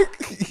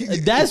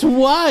 That's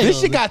wild. This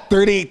shit got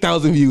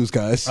 38,000 views,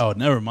 guys. Oh,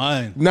 never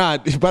mind. Nah,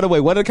 by the way,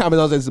 one of the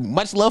comments says,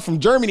 much love from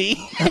Germany.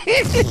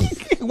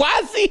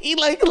 Why is he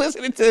like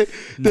listening to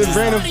the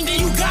random? Then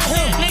you got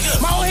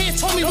him. My old head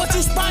told me what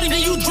you spotting,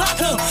 then you drop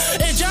him.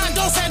 And John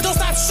Doe said, don't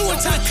stop shooting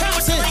to the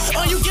cops.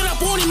 Or you get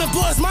up on him and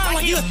blow his mind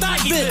like you a thought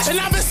bitch. And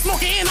I've been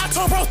smoking and I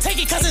told bro,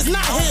 take it cause it's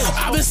not him.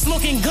 I've been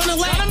smoking gunna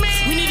leg.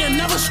 We need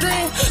another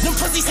string. Them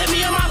pussies hit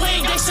me on my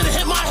leg, they should've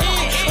hit my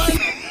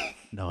head.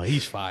 No,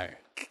 he's fire.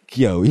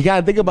 Yo, you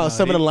gotta think about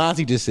some of the lines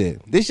he just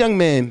said. This young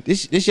man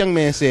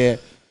said,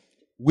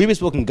 we've been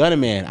smoking Gunna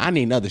Man. I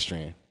need another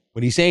strand.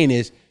 What he's saying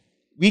is,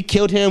 we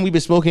killed him. We've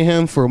been smoking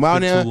him for a while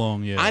Been now. too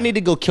long, yeah. I need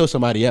to go kill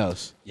somebody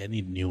else. Yeah, I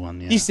need a new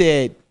one. Yeah. He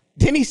said,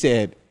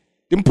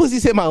 them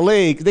pussies hit my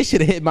legs. They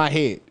should have hit my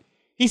head.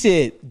 He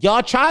said,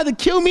 y'all tried to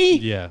kill me.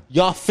 Yeah.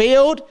 Y'all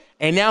failed.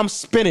 And now I'm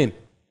spinning.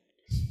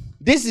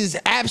 This is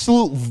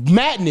absolute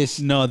madness.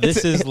 No,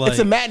 this is like- it's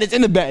a madness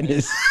in the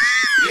madness.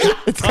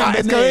 It's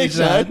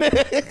Combination.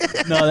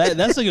 combination. No,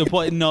 that's a good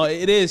point. No,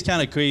 it is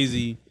kind of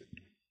crazy.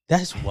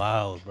 That's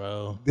wild,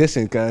 bro.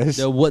 Listen, guys.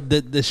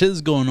 The shit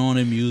that's going on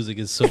in music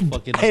is so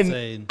fucking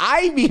insane. And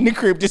I be in the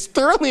crib just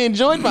thoroughly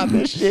enjoyed about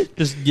this shit.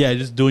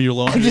 Just doing your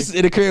laundry. I'm just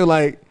in the crib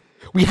like,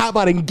 we hop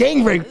out and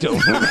gang raped them.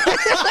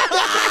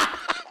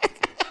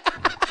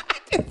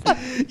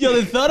 Yo,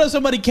 the thought of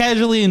somebody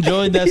casually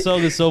enjoying that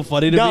song is so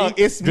funny to Dog,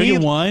 me. it's Drinking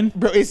me, wine.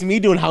 Bro, it's me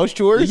doing house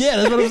chores. Yeah,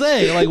 that's what I'm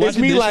saying. Like It's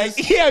watching me dishes.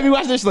 like, yeah, we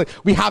watching this like,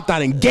 we hopped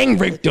out and gang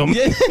raped them.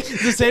 Yeah,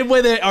 the same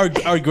way that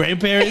our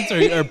grandparents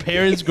or our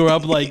parents grew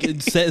up like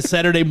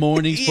Saturday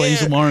mornings playing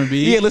some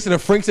R&B. Yeah, listen to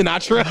Frank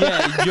Sinatra.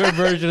 Yeah, your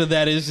version of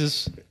that is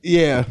just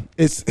Yeah,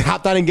 it's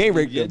hopped out and gang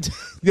raped them.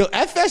 Yo,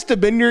 FS the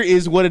Bender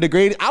is one of the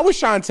greatest. I was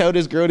trying to tell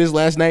this girl this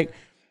last night.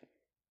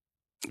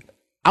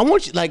 I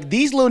want you, like,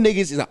 these little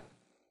niggas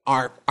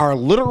are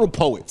literal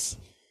poets.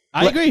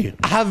 I agree.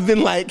 I have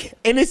been like,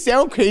 and it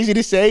sounds crazy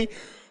to say,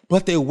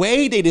 but the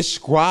way they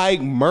describe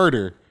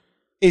murder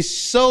is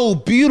so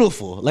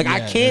beautiful. Like I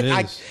Yeah, can't,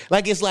 it is.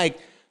 it's like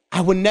I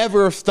would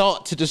never have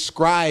thought to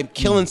describe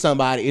killing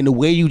somebody in the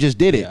way you just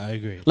did it. Yeah, I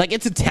agree. Like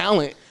it's a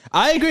talent.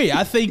 I agree.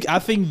 I think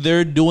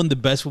they're doing the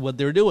best with what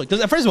they're doing.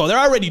 Because first of all, they're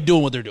already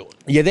doing what they're doing.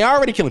 Yeah, they're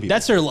already killing people.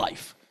 That's their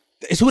life.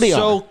 It's who they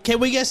So are. can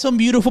we get some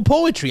beautiful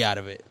poetry out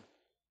of it?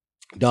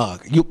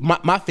 Dog,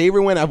 my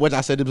favorite one, which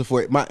I said this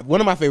before. One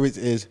of my favorites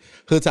is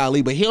Hood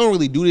Ali, but he don't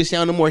really do this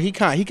sound no more. He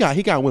kind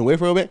of went away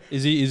for a bit.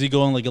 Is he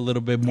going like a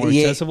little bit more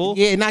Yeah, accessible?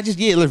 Yeah, not just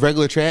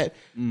regular trap,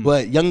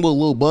 but Young Bull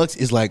Lil Bucks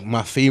is like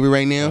my favorite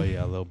right now. Oh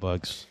yeah, Lil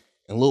Bucks.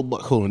 And Lil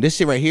Buck, hold on, this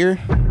shit right here.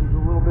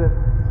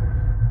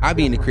 I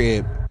be in the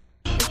crib,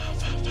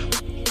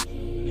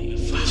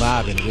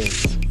 vibing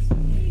with.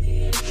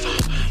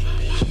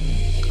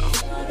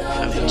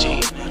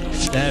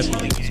 That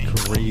beat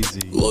is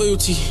crazy.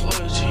 Loyalty.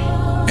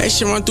 That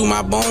shit run through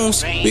my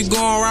bones. We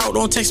going out,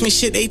 don't text me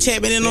shit. They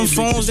tapping in them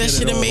phones. That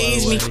shit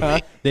amaze me.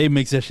 They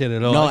mix that shit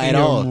at all. No, I can at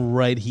hear all. them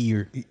right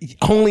here.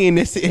 Only in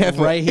this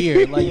Right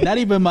here. Like not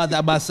even my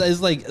side.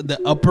 It's like the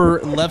upper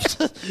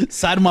left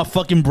side of my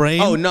fucking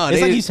brain. Oh, no, It's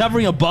they- like he's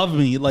hovering above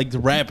me, like the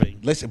rapping.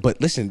 Listen,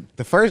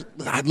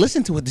 I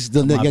listen to what this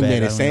young My man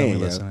bad, is I don't saying. really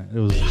Yo. listen. It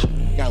was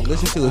You gotta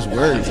listen to his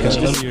words. Cause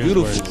Let me it's hear his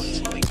beautiful.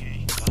 words.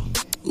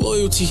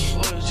 Loyalty.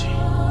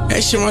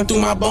 That shit run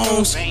through my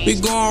bones. We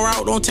going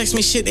out, don't text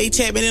me shit. They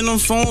tapping in them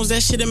phones.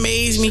 That shit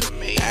amaze me.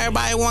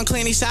 Everybody want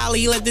claim they solid.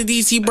 He let the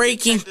DC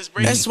breaking.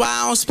 That's why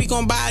I don't speak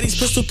on bodies.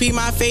 Pistol P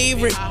my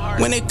favorite.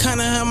 When it come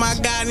to him, I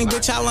got him.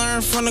 Bitch, I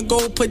learned from the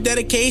goal. Put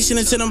dedication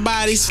into them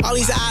bodies. All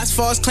these eyes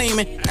false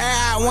claiming.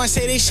 Everybody want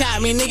say they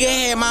shot me. Nigga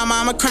had my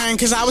mama crying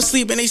cause I was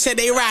sleeping. They said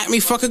they rocked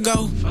me. Fuck a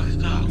go.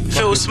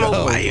 Feel smoke.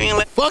 Why you ain't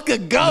let Fuck a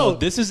No, go.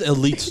 this is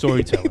elite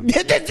storytelling.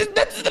 That's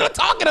what I'm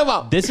talking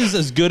about. This is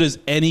as good as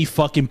any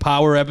fucking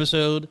Power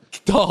episode.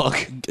 Dog.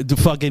 The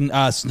fucking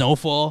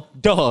Snowfall.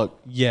 Dog.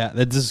 Yeah,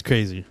 this is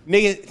crazy.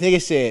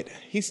 Nigga said,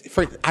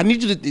 I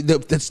need you to,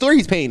 the story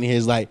he's painting here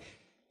is like,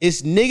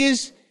 it's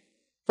niggas.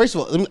 First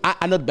of all,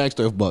 I know the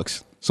backstory of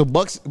Bucks. So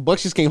Bucks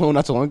just came home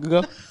not too long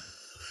ago.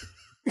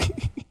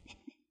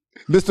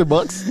 Mr.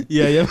 Bucks.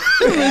 Yeah.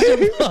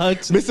 Mr.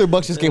 Bucks. Mr.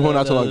 Bucks just came home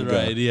not too long ago.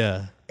 Right,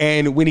 yeah.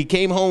 And when he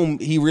came home,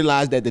 he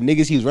realized that the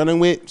niggas he was running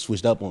with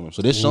switched up on him.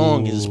 So this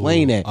song is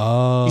explaining that.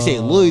 He said,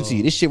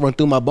 loyalty, this shit run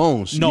through my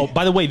bones. No,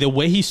 by the way, the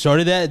way he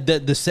started that,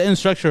 the sentence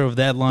structure of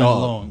that line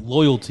alone,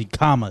 loyalty,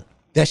 comma.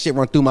 That shit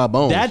run through my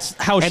bones. That's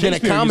how And then the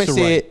Shakespeare comment used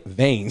to said,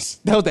 veins.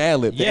 That was the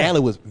ad-lib. The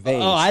ad-lib was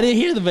veins. Oh, I didn't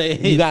hear the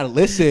vein. You gotta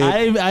listen.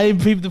 I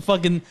peeped the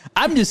fucking.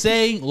 I'm just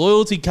saying,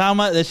 loyalty,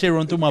 comma. That shit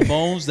run through my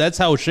bones. That's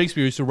how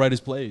Shakespeare used to write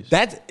his plays.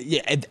 That's,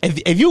 yeah,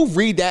 if you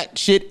read that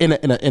shit in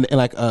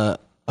like a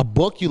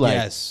book, you like,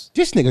 Yes.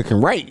 this nigga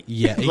can write.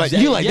 Yeah, Like,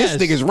 exactly. you like, Yes.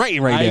 this nigga's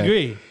writing right I now.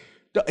 agree.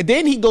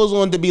 Then he goes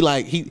on to be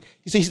like, he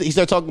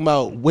started talking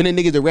about when a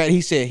nigga's a rat.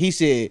 He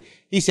said,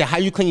 how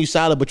you claim you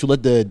solid, but you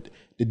let the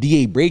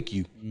DA break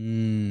you.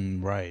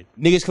 Right.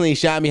 Niggas claim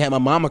shot me, had my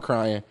mama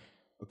crying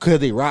because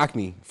they rocked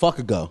me. Fuck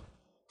a go.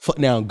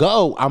 Now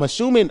go. I'm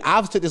assuming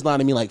I've took this line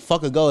to me like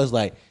fuck a go is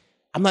like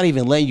I'm not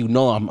even letting you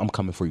know I'm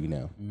coming for you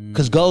now.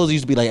 Because goes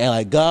used to be like, hey,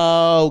 like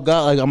go,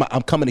 like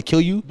I'm coming to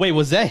kill you. Wait,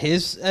 was that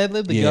his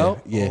ad-lib to Yeah,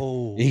 go? yeah.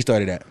 Oh. Yeah, he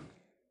started that.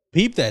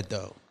 Peep that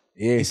though.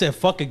 Yeah. He said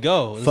fuck a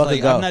go. It's Fuck a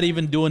like, go. I'm not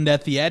even doing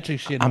that theatric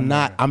shit. I'm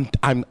no not.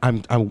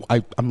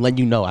 more. I'm letting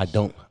you know I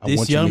don't. I This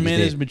want you young niggas man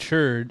dead. is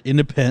matured,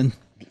 independent.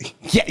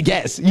 Yeah,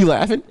 yes. You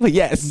laughing? But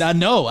yes. I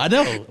know,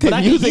 The but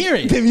I can music- hear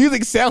it. The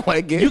music sound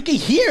like it. You can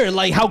hear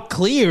like how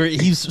clear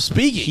he's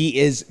speaking. He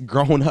is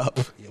grown up.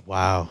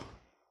 Wow.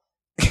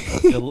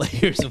 The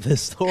layers of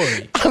this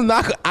story. I'm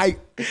not.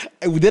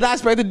 Did I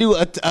expect to do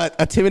a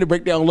 10-minute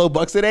breakdown on Lil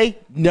Bucks today?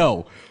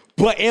 No.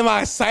 But am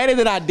I excited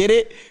that I did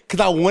it? Because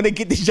I want to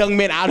get this young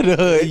man out of the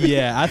hood.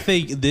 Yeah, I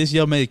think this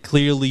young man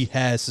clearly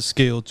has the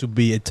skill to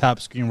be a top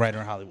screenwriter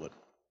in Hollywood.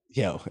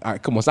 Yo, all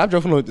right, come on, stop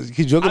joking.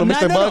 He's joking on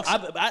Mr. Bucks.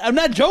 I'm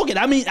not joking.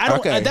 I mean, I don't.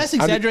 Okay. That's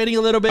exaggerating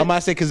a little bit. I might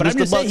say because but I'm Mr.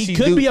 just saying Bucks, he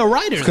could be a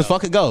writer. Because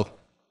fuck it go.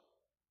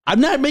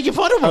 I'm not making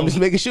fun of him. I'm just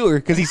making sure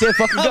because he said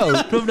fuck it go.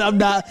 I'm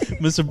not,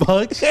 Mr.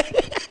 Bucks.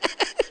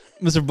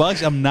 Mr.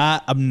 Bucks, I'm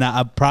not.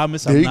 I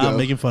promise, There I'm you not go.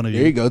 making fun of you.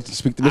 There you go.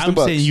 Speak to Mr. I'm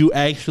Bucks. saying you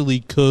actually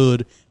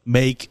could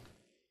make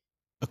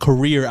a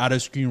career out of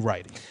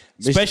screenwriting,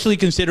 especially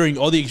considering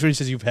all the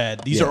experiences you've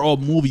had. These Yeah. are all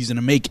movies in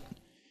the making.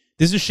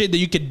 This is shit that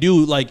you could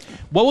do. Like,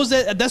 what was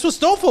that? That's what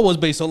Stonefall was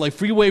based on, like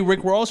Freeway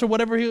Rick Ross or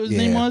whatever his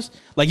name was.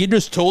 Like, he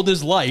just told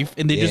his life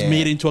and they just Yeah.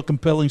 made it into a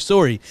compelling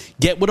story.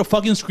 Get with a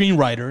fucking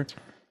screenwriter.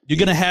 You're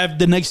gonna have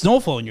the next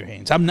Snowfall in your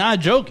hands. I'm not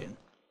joking.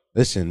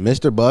 Listen,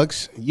 Mr.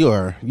 Bucks, you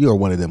are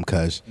one of them,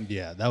 cuz.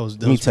 Yeah, that was.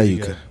 Let me tell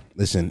you,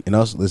 listen, and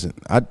also listen.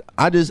 I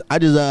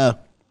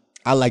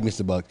like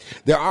Mr. Bucks.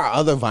 There are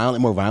other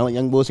more violent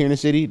young boys here in the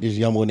city. There's a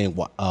young boy named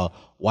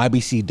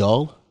YBC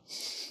Dull.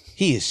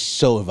 He is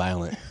so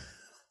violent.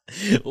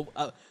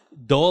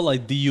 Dull,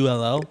 like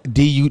DULL.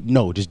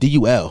 Just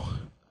DUL.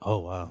 Oh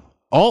wow.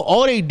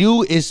 All they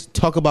do is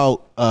talk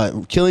about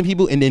killing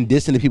people and then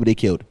dissing the people they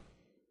killed.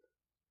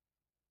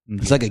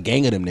 It's like a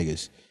gang of them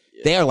niggas.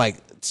 They are like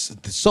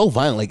so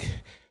violent. Like,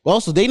 well,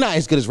 also they not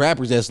as good as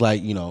rappers as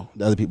like the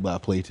other people I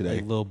played today.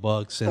 Like Lil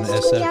Bucks and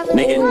SF.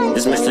 Nigga,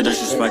 it's Mr.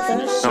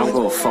 Disrespectful. I don't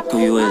give a fuck who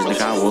you is,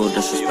 nigga. I will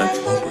disrespect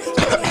you.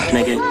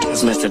 Nigga,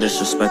 it's Mr.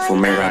 Disrespectful.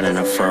 Married in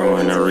a furrow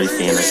and a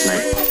reefy and a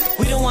snake.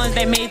 We the ones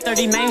that made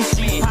 39th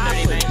Street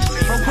popular.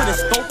 Bro, put a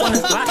scope on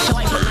his block, shit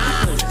like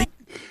binoculars.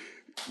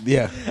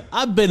 Yeah,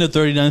 I've been to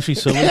 39th Street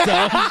so many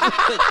times.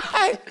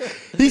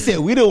 he said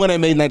we the one that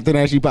made like the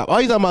National Pop. Oh,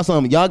 you talking about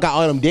something? Y'all got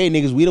all them dead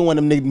niggas. We don't want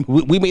them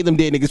niggas. We made them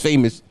dead niggas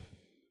famous.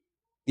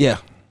 Yeah.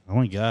 Oh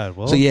my God!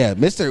 Well, So yeah,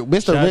 Mr.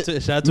 shout out to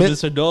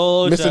Mr.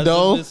 Dole, Mr. shout out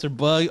Dole. to Mr.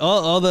 Bug,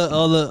 all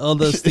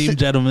the esteemed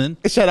gentlemen.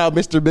 Shout out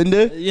Mr.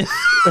 Bender. Yeah.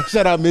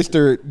 Shout out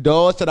Mr.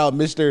 Dole. Shout out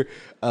Mr.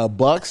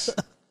 Bucks.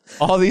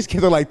 All these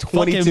kids are like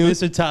Fucking 22.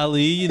 Mr.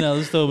 Tali,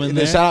 let's throw him in And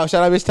there. then shout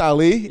out Miss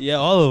Tali. Yeah,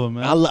 all of them,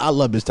 man. I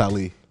love Miss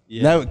Tali.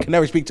 Yeah. Can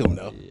never speak to him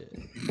though.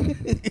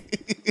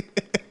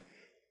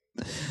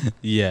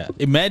 Yeah,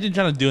 imagine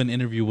trying to do an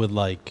interview with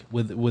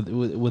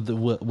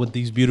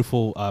these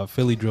beautiful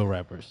Philly drill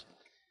rappers.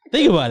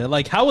 Think about it.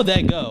 Like, how would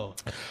that go?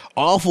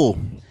 Awful.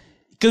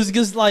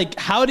 Because like,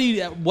 how do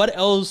you? What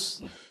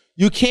else?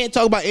 You can't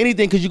talk about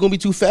anything because you're gonna be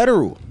too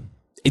federal.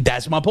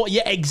 That's my point.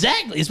 Yeah,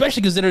 exactly.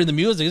 Especially considering the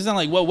music. It's not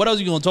like, well, what else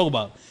are you going to talk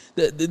about?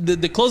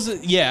 The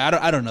closest. Yeah,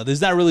 I don't know.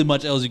 There's not really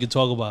much else you can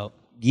talk about.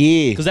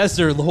 Yeah. Because that's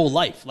their whole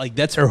life. Like,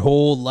 that's her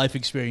whole life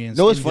experience.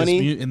 You know what's in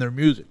funny? in their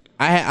music.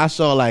 I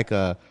saw like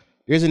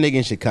there's a nigga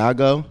in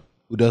Chicago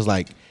who does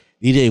like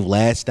DJ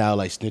Vlad style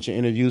like snitching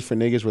interviews for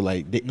niggas where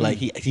like like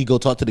he go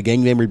talk to the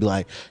gang member and be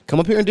like, come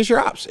up here and dish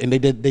your ops, and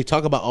they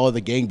talk about all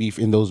the gang beef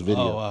in those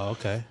videos. Oh, wow,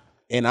 okay.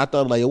 And I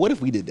thought like, what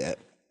if we did that?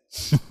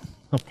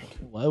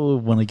 Why would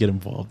we want to get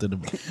involved in it?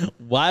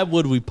 Why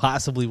would we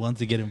possibly want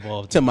to get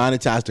involved? To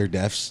monetize their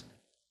deaths.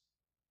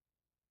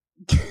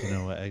 You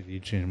know what? Actually, you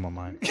changed my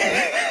mind.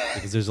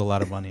 Because there's a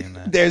lot of money in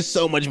that. There's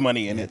so much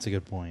money in it. That's a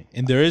good point.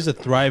 And there is a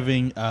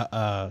thriving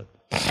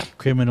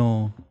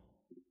criminal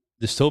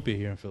dystopia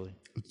here in Philly.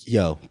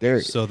 Yo,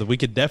 So that we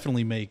could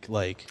definitely make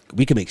like...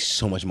 we can make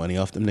so much money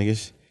off them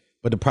niggas.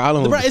 But the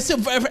problem I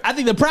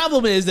think the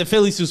problem is that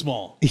Philly's too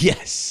small.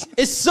 yes.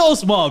 It's so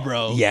small,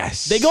 bro.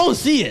 Yes. They gonna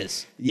see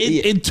us.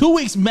 In 2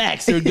 weeks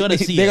max, they're gonna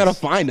see They're us.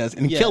 gonna find us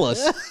and kill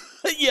us.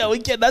 Yeah, we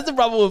can't. That's the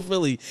problem with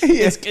Philly.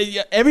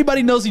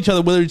 Everybody knows each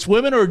other, whether it's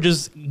women or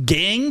just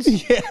gangs.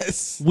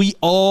 Yes. We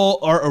all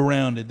are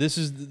around it. This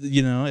is,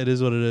 it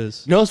is what it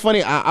is. You know what's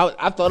funny?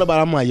 I thought about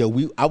it. I'm like,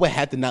 yo, I would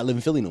have to not live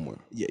in Philly no more.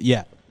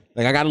 Yeah.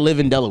 Like I gotta live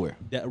in Delaware.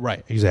 Yeah,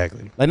 right.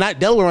 Exactly. Like not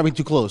Delaware might be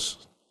too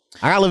close.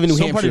 I gotta live in New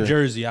Some Hampshire. part of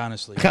Jersey,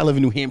 honestly. I gotta live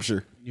in New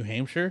Hampshire. New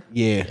Hampshire?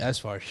 Yeah. That's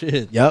far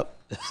shit. Yep.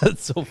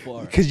 That's so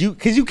far. Cause you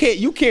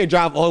can't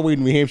drive all the way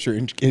to New Hampshire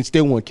and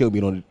still won't kill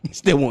me.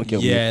 Still won't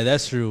kill me. Yeah,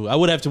 that's true. I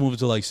would have to move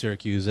to like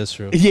Syracuse. That's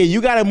true. Yeah,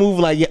 you gotta move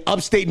like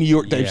upstate New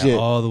York type shit.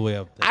 All the way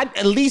up there.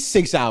 At least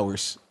 6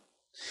 hours.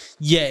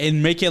 Yeah,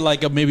 and make it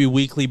like a maybe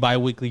weekly,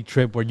 bi-weekly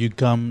trip where you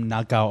come,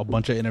 knock out a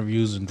bunch of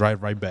interviews, and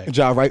drive right back.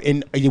 Drive right,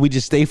 and we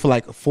just stay for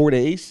like 4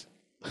 days.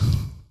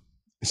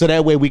 So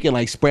that way we can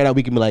like spread out.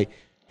 We can be like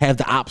have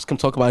the ops come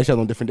talk about each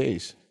other on different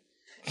days.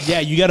 Yeah,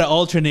 you got to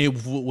alternate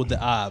with the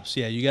ops.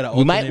 Yeah, you got to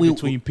alternate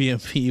between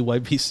PMP and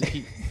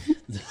YPC.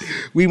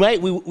 we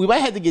might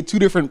have to get 2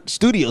 different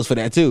studios for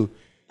that too.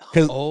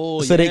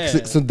 So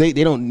they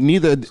don't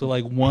neither. So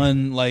like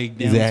one like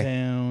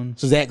downtown.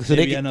 So they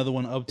get another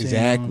one uptown.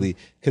 Exactly,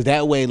 because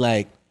that way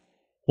like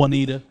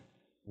Juanita.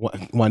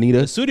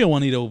 The studio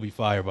Juanita will be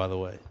fire, by the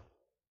way,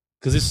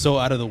 because it's so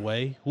out of the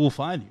way. Who will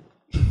find you?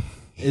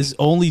 It's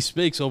only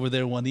Spix over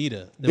there,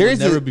 Juanita. That will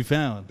never be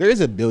found. There is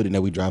a building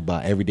that we drive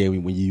by every day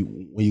when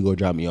you go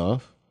drop me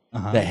off.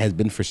 That has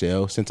been for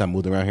sale since I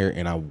moved around here,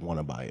 and I want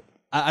to buy it.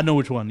 I know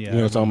which one. Yeah, you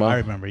know what I'm talking about. I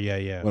remember. Yeah.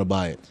 I want to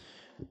buy it.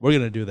 We're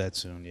gonna do that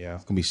soon. Yeah,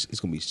 it's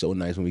gonna be so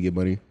nice when we get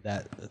money.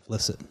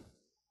 Listen,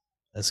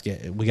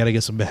 we gotta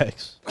get some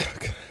bags.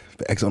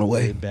 Bags on the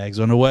way. Bags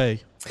on the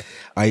way. All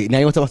right, now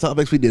you want to talk about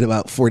topics? We did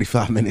about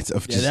 45 minutes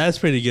of just... Yeah, that's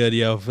pretty good,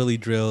 yo. Philly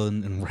drill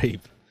and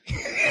rape.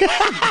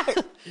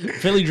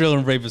 Philly drill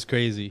and rape is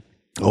crazy.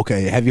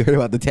 Okay, have you heard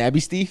about the Tabby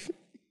Steve?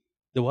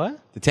 The what?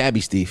 The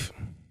Tabby Steve.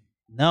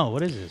 No,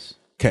 what is this?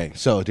 Okay,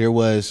 so there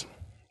was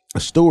a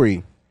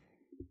story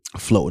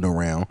floating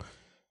around.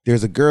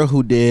 There's a girl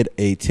who did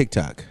a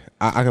TikTok.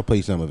 I can play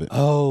you some of it.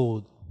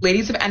 Oh.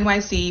 Ladies of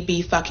NYC,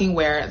 be fucking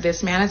aware.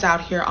 This man is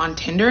out here on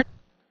Tinder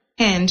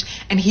and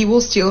he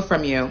will steal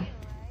from you.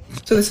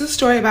 So this is a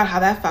story about how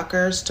that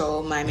fucker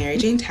stole my Mary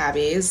Jane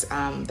Tabbies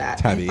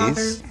that my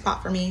father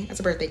bought for me as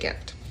a birthday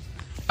gift.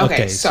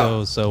 Okay,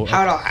 so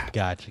how it all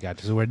happened.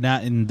 Gotcha. So we're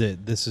not in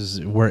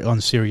we're on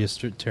serious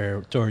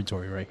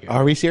territory right here.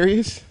 Are we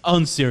serious?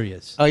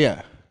 Unserious. Oh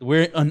yeah.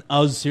 We're in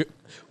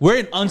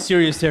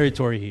unserious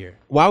territory here.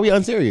 Why are we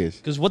unserious?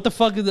 Because what the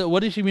fuck what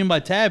does she mean by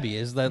tabby?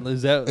 Is that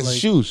it's like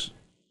shoes?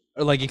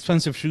 Or like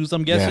expensive shoes,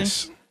 I'm guessing?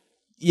 Yes.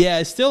 Yeah,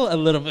 it's still a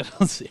little bit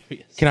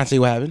unserious. Can I tell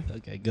you what happened?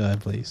 Okay, go ahead,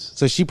 please.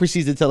 So she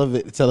proceeds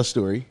to tell a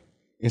story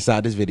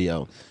inside this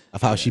video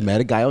of how she met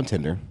a guy on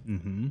Tinder,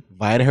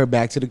 invited him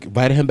back to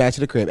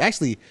the crib.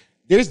 Actually,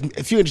 there's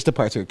a few interesting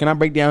parts here. Can I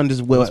break down this?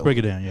 Let's break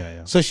it down.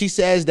 Yeah. So she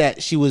says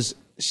that she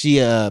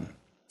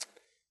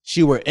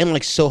were in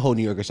like Soho,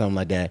 New York, or something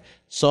like that.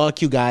 Saw a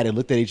cute guy that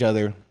looked at each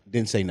other,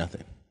 didn't say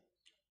nothing.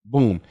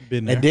 Boom.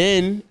 And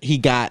then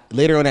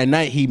later on that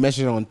night, he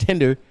messaged her on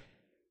Tinder.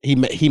 He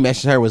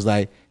messaged her, was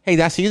like, "Hey,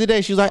 did I see you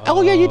today?" She was like,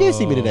 "Oh yeah, you did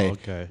see me today."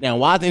 Okay. Now,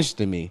 why it's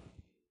interesting to me?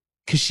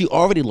 Because she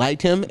already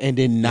liked him and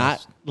did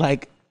not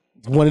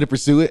wanted to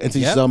pursue it until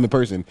she saw him in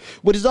person,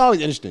 which is always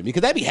interesting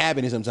because that be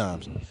happening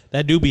sometimes.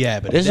 That do be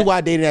happening. This is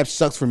why dating apps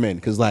sucks for men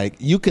because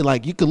you could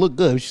look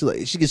good.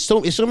 She gets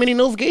so many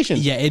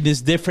notifications. Yeah, it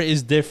is different.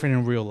 It's different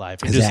in real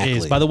life. It just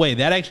is. By the way,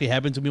 that actually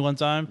happened to me one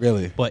time.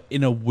 Really? But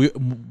in a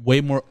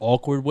way more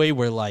awkward way,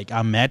 where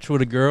I matched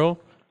with a girl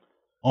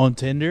on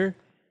Tinder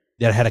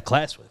that I had a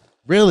class with.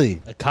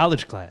 Really? A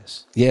college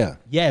class. Yeah.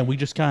 Yeah, and we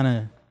just kind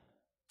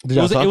of. Did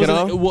y'all talk at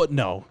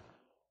all?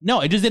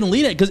 No, it just didn't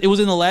lead it because it was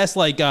in the last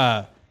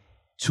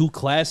 2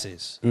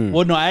 classes.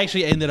 Well, no, I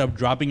actually ended up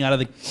dropping out of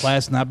the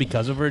class not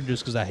because of her,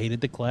 just because I hated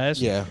the class.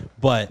 Yeah.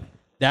 But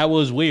that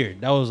was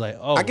weird. That was like,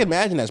 oh, I can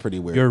imagine that's pretty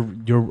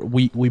weird.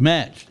 We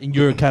matched, and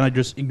you're kind of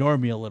just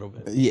ignoring me a little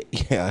bit. Yeah,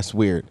 that's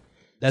weird.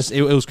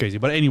 It was crazy.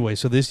 But anyway,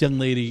 so this young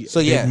lady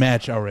did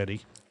match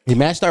already. He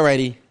matched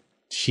already.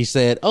 She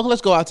said, "Oh,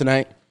 let's go out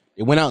tonight."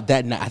 It went out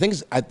that night. I think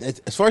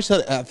as far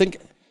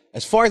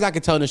as I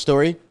could tell in the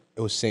story,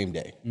 it was same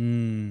day.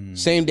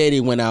 Same day they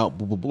went out.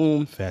 Boom, boom,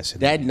 boom.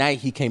 Fascinating. That night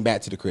he came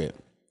back to the crib.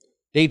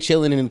 They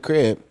chilling in the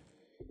crib,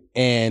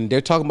 and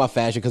they're talking about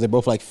fashion because they're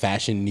both like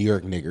fashion New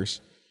York niggers,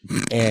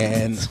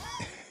 and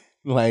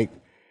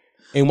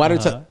and why they're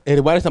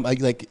talking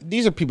like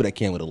these are people that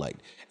Cam would have liked,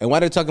 and why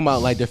they're talking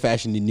about like their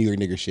fashion New York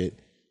nigger shit.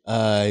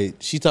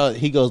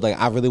 He goes like,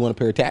 "I really want a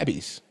pair of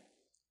tabbies,"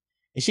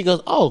 and she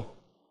goes, "Oh,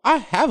 I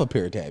have a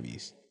pair of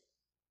tabbies."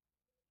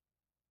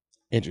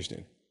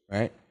 Interesting,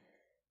 right?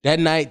 That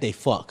night they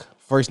fuck.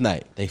 First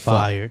night they fuck.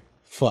 Fire.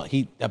 Fuck.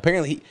 He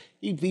apparently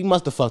he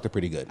must have fucked her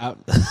pretty good.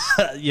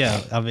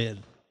 Yeah, I mean,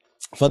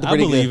 fucked her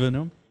pretty good. I believe in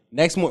him.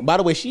 Next morning, by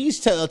the way, she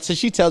tells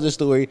the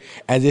story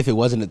as if it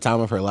wasn't the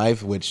time of her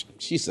life, which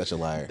she's such a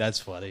liar. That's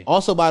funny.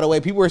 Also, by the way,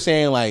 people were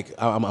saying like,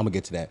 I'm gonna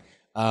get to that.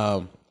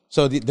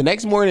 So the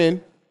next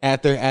morning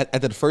after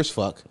the first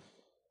fuck,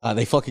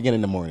 they fuck again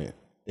in the morning.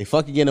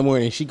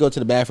 She go to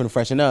the bathroom to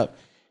freshen up.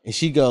 And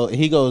he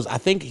goes, I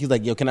think he's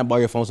like, "Yo, can I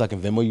borrow your phone so I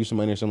can Venmo you some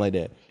money or something like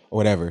that?" Or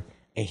whatever.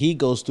 And he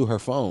goes through her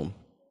phone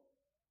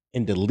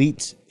and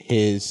deletes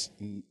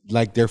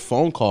their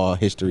phone call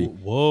history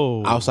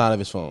outside of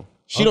his phone.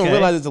 She don't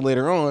realize it until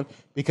later on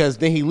because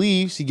then he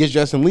leaves, he gets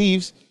dressed and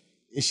leaves,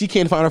 And she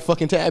can't find her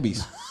fucking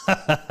tabbies.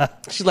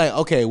 She's like,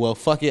 okay, well,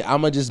 fuck it.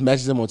 I'm going to just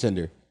message him on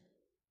Tinder.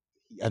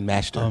 He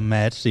unmatched her.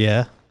 Unmatched,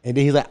 yeah. And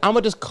then he's like, I'm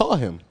going to just call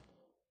him.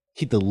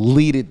 He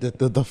deleted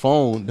the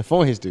phone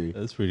history.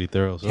 That's pretty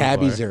thorough. So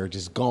Tabbies far. are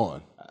just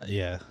gone.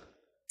 Yeah.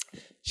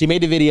 She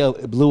made the video.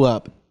 It blew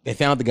up. They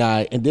found the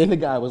guy. And then the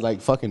guy was like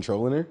fucking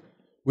trolling her,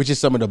 which is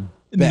some of the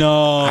best.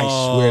 No. I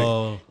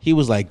swear. He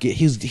was like,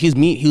 he was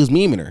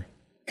memeing her.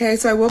 Okay,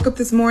 so I woke up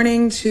this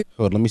morning to...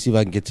 Hold on, let me see if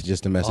I can get to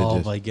just the messages. Oh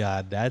my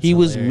God. That's He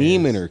was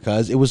hilarious. memeing her,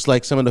 cuz. It was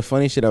like some of the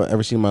funniest shit I've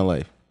ever seen in my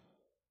life.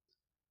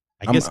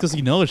 I guess because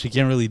he knows she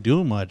can't really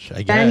do much,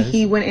 I guess. Then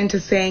he went into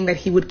saying that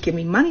he would give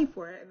me money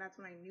for it, and that's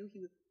when I knew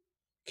he was...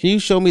 Can you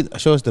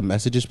show us the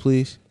messages,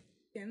 please?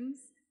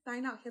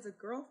 Find out he has a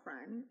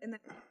girlfriend, and then...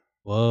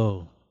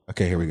 Whoa.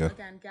 Okay, here we go.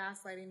 Again,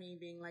 gaslighting me,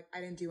 being like, I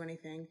didn't do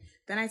anything.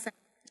 Then I said...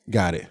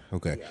 Got it.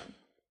 Okay. Yeah.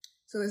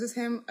 So this is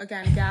him,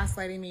 again,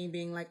 gaslighting me,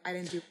 being like, I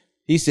didn't do...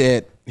 He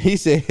texted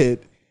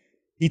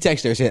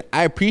her and said,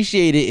 I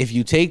appreciate it if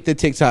you take the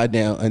TikTok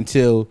down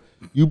until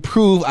you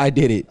prove I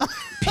did it.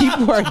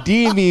 People are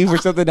DMing me for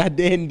something I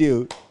didn't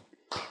do.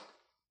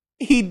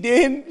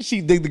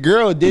 The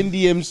girl then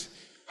DMs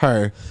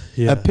her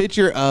a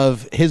picture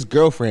of his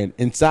girlfriend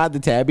inside the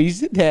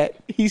tabbies that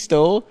he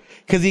stole.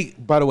 Because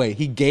by the way,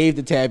 he gave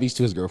the tabbies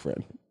to his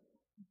girlfriend.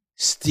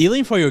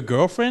 Stealing for your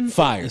girlfriend?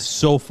 Fire. Is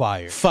so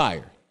fire.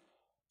 Fire.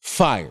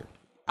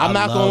 I'm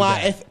not gonna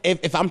lie.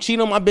 If I'm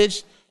cheating on my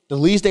bitch, the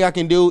least thing I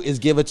can do is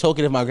give a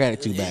token of my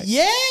gratitude back.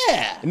 Yeah.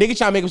 A nigga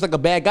trying to make him like a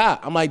bad guy.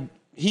 I'm like,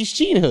 he's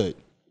cheating hood.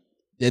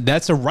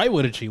 That's the right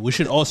way to cheat. We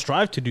should all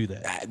strive to do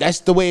that.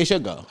 That's the way it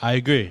should go. I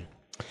agree.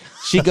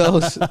 He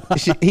goes.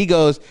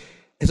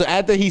 So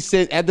after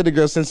the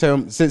girl sends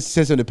him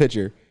the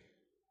picture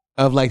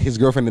of like his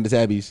girlfriend in the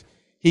tabbies,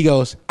 he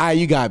goes,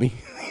 you got me.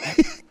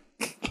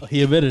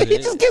 He admitted He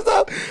it. just gives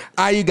up.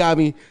 You got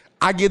me.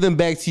 I give them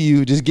back to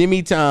you. Just give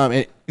me time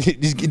and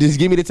just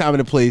give me the time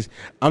and the place.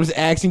 I'm just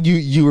asking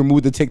you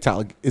remove the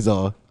TikTok is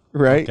all.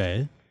 Right?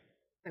 Okay.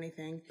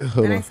 Anything.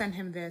 Then I sent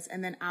him this,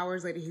 and then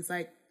hours later he's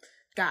like,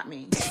 got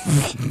me.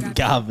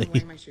 Got me.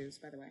 Wearing my shoes,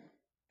 by the way.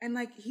 And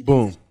like he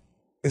boom.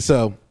 And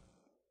so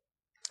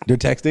they're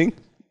texting.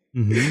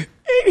 Mm-hmm. And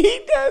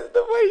he does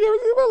the way you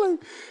ever see my life.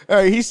 All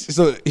right,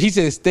 he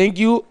says, thank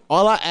you.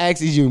 All I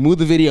ask is you remove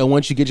the video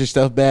once you get your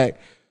stuff back.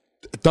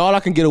 Thought I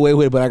can get away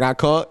with it, but I got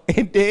caught.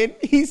 And then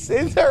he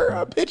sends her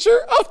a picture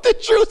of the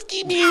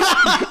Drewski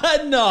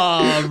meme.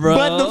 No, bro.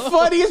 But the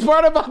funniest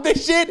part about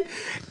this shit,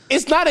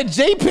 it's not a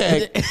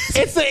JPEG.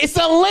 It's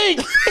a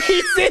link.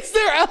 He sends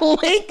her a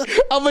link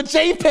of a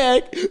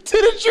JPEG to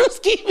the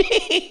Drewski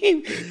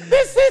meme.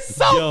 This is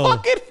so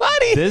fucking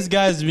funny. This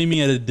guy's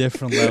memeing at a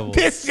different level.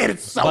 This shit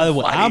is so funny. By the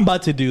way, I'm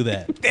about to do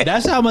that.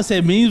 That's how I'm gonna say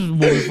memes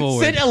moving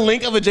forward. Send a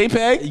link of a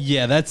JPEG?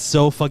 Yeah, that's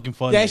so fucking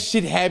funny. That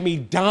shit had me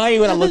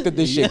dying when I looked at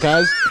this shit,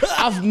 cuz.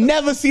 I've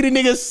never seen a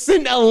nigga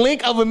send a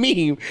link of a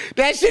meme.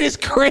 That shit is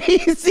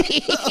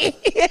crazy.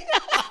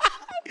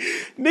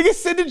 Nigga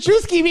send a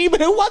Drewski meme, but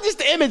it wasn't just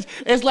the image.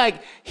 It's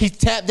like he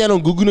tapped down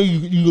on Google.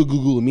 You go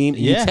Google a meme.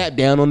 You tap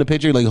down on the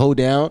picture, like hold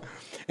down.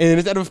 And then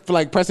instead of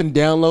like pressing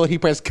download, he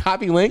pressed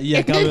copy link.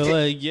 Yeah, copy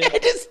link. Yeah.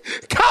 And just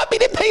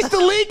copied and pasted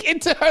the link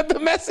into the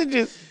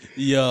messages.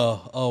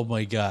 Yo, oh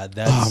my God.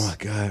 That's, oh my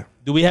God.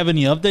 Do we have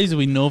any updates? Do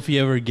we know if he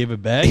ever gave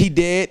it back? He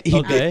did.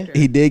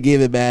 He did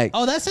give it back.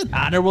 Oh, that's an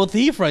honorable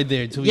thief right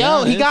there. To be Yo,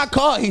 honest. he got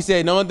caught. He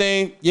said, no one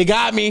thing. You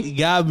got me. You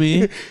got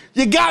me.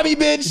 You got me,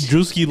 bitch.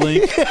 Drewski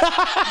link.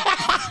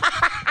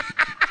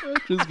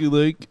 Drewski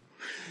link.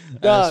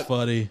 That's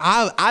funny.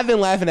 I've been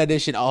laughing at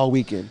this shit all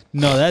weekend.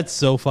 No, that's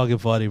so fucking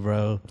funny,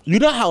 bro. You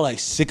know how like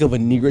sick of a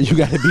Negro you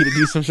gotta be to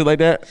do some shit like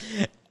that?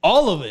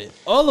 All of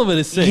it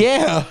is sick.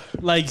 Yeah.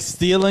 Like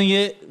stealing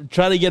it,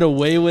 trying to get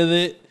away with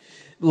it.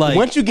 Like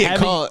once you get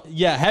caught.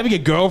 Yeah, having a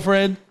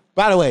girlfriend.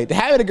 By the way, the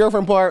having a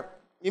girlfriend part,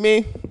 you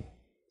mean?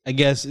 I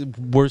guess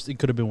worse. It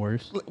could have been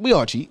worse. We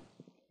all cheat.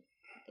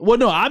 Well,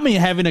 no, I mean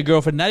having a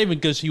girlfriend, not even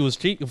because she was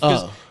cheating.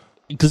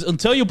 Because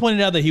until you pointed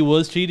out that he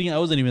was cheating, I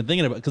wasn't even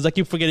thinking about it. Because I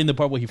keep forgetting the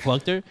part where he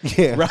fucked her.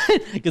 Yeah.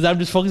 Right? Because I'm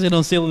just focusing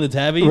on stealing the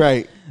tabby.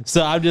 Right.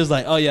 So I'm just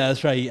like, oh, yeah,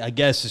 that's right. I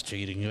guess it's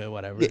cheating.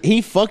 Whatever.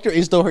 He fucked her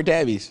and stole her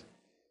tabbies.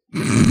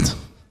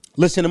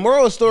 Listen, the moral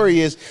of the story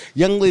is,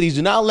 young ladies,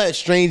 do not let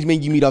strange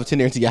men you meet off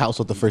Tinder into your house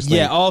with the first link.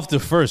 Yeah, off the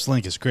first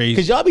link is crazy.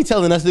 Because y'all be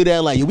telling us to do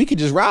that, like, we could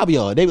just rob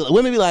y'all.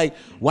 Women be like,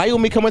 why you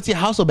want me to come into your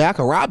house so bad I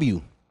can rob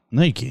you?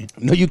 No, you can't.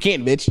 No, you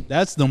can't, bitch.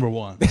 That's number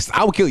one.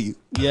 I will kill you.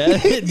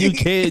 Yeah, you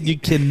can't. You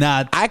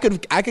cannot. I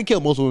could kill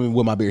most women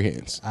with my bare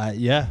hands.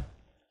 Yeah.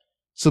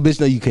 So, bitch,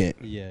 no, you can't.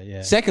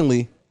 Yeah.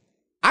 Secondly,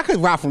 I could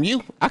rob from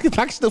you. I could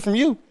steal from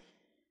you.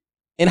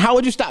 And how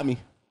would you stop me?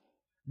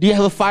 Do you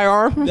have a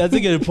firearm? That's a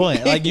good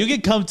point. Like, you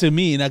can come to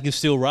me and I can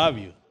still rob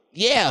you.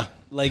 Yeah.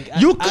 Like,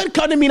 you could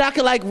come to me and I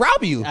could, like,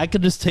 rob you. I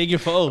could just take your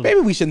phone. Maybe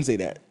we shouldn't say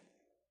that.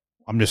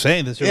 I'm just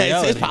saying this is Yeah,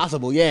 reality. it's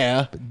possible,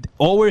 yeah.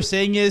 All we're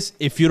saying is,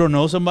 if you don't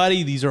know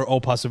somebody, these are all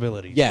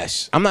possibilities.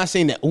 Yes. I'm not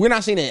saying that. We're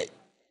not saying that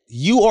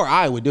you or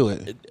I would do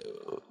it.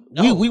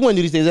 No. We wouldn't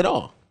do these things at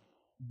all.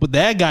 But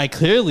that guy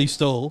clearly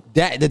stole.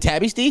 The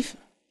tabby thief?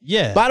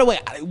 Yeah. By the way,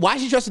 why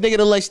should you trust a nigga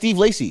to like Steve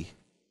Lacy?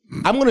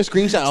 I'm gonna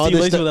screenshot all Steve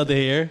this Lacy stuff. without the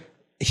hair.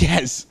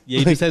 Yes. Yeah,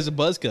 he just has a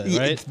buzz cut,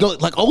 right? No,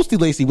 like old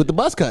Steve Lacy with the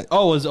buzz cut.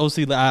 Oh, it was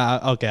OC.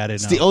 Okay, I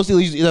didn't know. Old Steve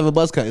Lacy used to have a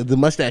buzz cut, the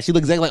mustache. He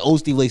looks exactly like old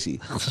Steve Lacy.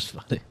 That's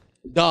funny.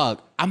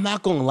 Dog, I'm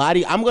not gonna lie to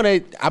you. I'm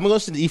gonna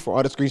send E for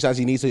all the screenshots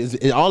he needs.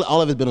 So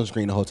all of it's been on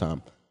screen the whole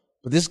time.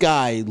 But this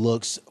guy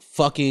looks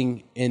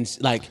fucking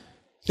like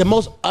the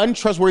most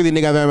untrustworthy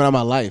nigga I've ever met in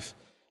my life.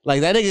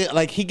 Like that nigga,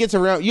 like he gets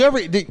around.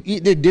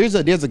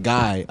 There's a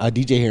guy, a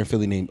DJ here in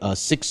Philly named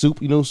Sick Soup.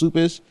 You know who Soup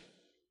is?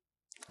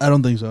 I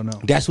don't think so. No.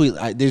 That's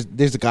what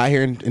there's a guy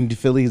here in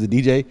Philly. He's a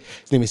DJ.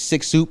 His name is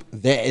Sick Soup.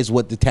 That is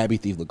what the Tabby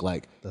thief look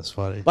like. That's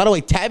funny. By the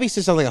way, Tabby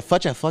sounds like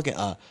a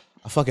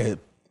fucking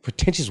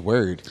pretentious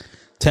word.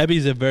 Tabby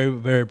is a very,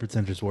 very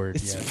pretentious word.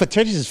 It's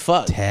pretentious as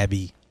fuck.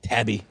 Tabby.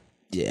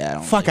 Yeah, I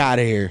don't fuck out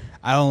of here.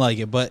 I don't like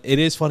it, but it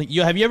is funny.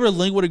 Have you ever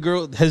linked with a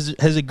girl? Has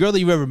a girl that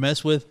you've ever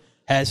messed with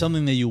had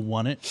something that you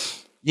wanted?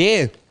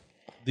 Yeah.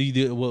 Do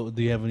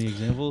you have any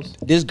examples?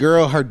 This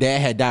girl, her dad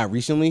had died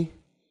recently,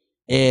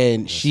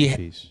 and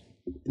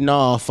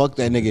no, fuck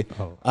that nigga.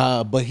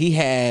 Oh. But he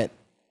had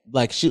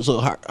like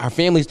her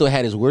family still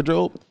had his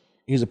wardrobe.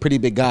 He was a pretty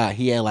big guy.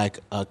 He had like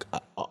a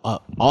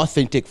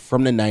authentic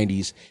from the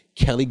 90s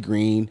Kelly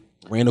Green,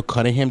 Randall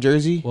Cunningham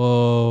jersey.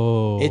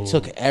 Whoa. It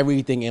took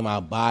everything in my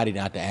body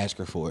not to ask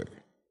her for it.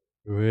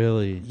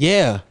 Really?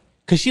 Yeah.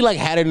 Cause she like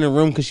had it in the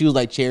room because she was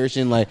like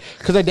cherishing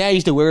cause her dad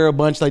used to wear a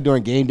bunch like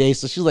during game days,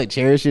 so she was like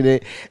cherishing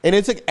it. And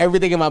it took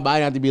everything in my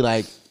body not to be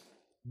like,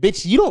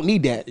 bitch, you don't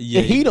need that.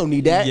 Yeah, he don't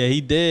need that. Yeah,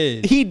 he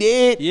did. He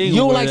did. You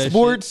don't like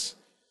sports. Shit.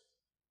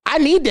 I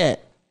need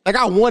that. Like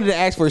I wanted to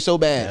ask for it so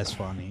bad. That's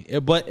funny.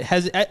 But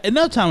has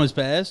enough time has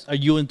passed? Are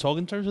you in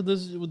talking terms with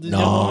this young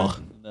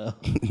woman? No.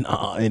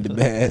 No, in the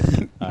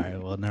bed. All right,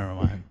 well, never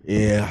mind.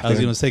 Yeah. I was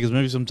gonna say because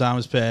maybe some time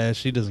has passed.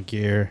 She doesn't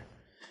care.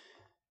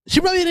 She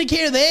probably didn't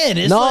care then.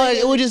 It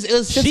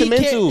was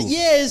sentimental.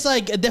 It's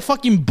like the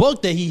fucking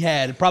book that he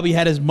had probably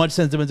had as much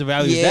sentimental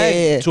value as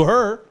that to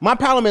her. My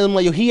problem is, I'm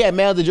like, he had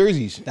mailed the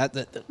jerseys.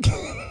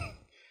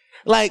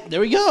 Like, there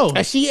we go.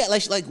 And she had,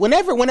 like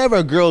whenever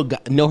a girl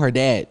know her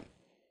dad,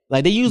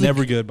 like they usually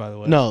never good, by the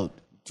way. No,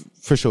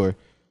 for sure.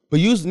 But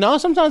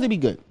sometimes they be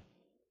good.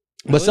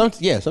 Really? But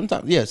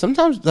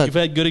sometimes like, you've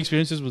had good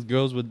experiences with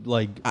girls with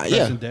like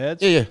Christian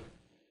dads. Yeah.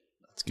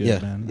 That's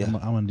good, man. Yeah.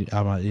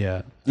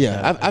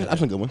 I've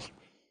seen good ones.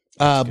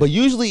 But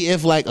usually,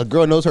 if like a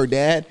girl knows her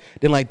dad,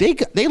 then like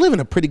they live in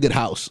a pretty good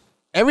house.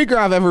 Every girl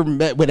I've ever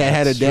met with that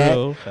had a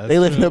dad, they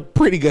live in a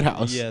pretty good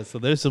house. Yeah, so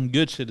there's some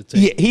good shit to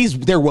take. Yeah,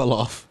 they're well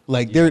off.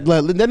 Like they're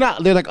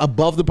like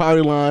above the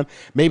poverty line,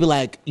 maybe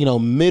like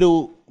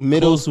middle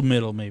close to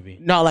middle, maybe.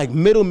 No, like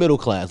middle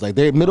class. Like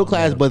they're middle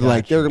class, but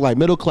like they're like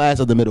middle class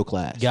of the middle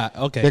class.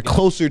 They're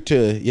closer to,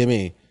 you know what I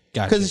mean?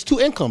 Because it's two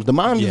incomes. The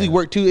mom usually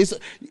work too. It's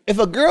if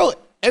a girl,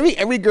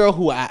 every girl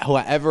who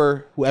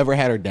ever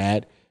had her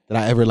dad that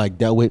I ever like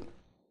dealt with,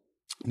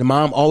 the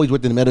mom always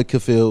worked in the medical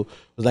field,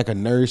 was like a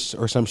nurse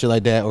or some shit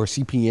like that, or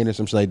CPN or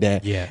some shit like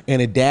that. Yeah.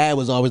 And the dad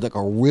was always like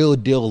a real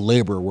deal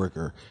labor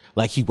worker.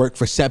 Like he worked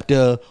for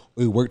SEPTA,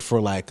 or he worked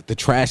for like the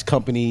trash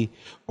company,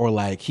 or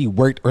like he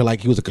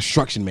was a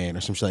construction man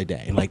or some shit like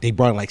that. And like they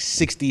brought like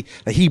 60,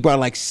 like he brought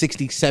like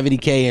 60,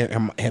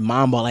 70K, and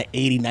mom bought like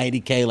 80,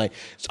 90K. Like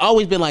it's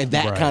always been like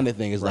that kind of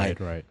thing. It's right.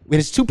 when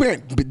it's two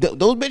parent,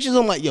 those bitches,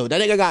 I'm like, yo,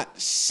 that nigga got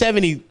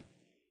 70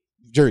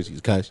 jerseys,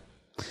 cuz.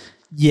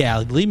 Yeah,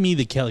 leave me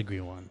the Kelly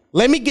Green one.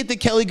 Let me get the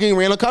Kelly Green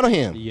Randall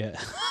Cunningham. Yeah.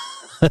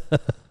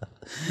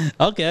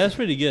 Okay, that's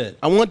pretty good.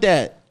 I want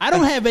that. I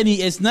don't have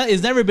any. It's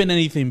never been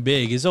anything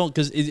big. It's all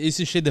because it's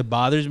the shit that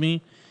bothers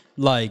me.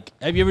 Like,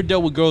 have you ever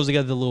dealt with girls that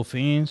got the little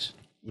fans?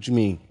 What you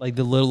mean? Like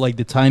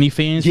the tiny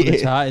fans when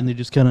it's hot and they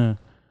just kind of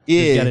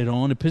got it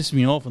on. It pisses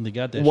me off when they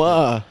got that.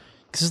 Why? Shit.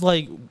 Because it's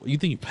like, you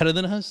think you're better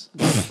than us?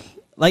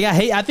 Like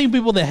I think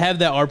people that have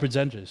that are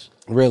pretentious.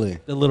 Really?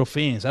 The little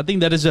fans. I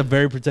think that is a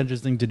very pretentious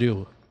thing to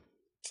do.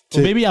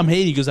 Well, maybe I'm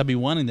hating because I be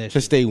wanting that to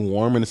shit. Stay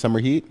warm in the summer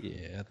heat.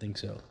 Yeah, I think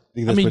so.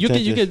 I mean, you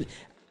could.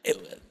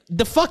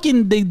 The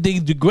fucking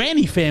the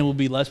granny fan will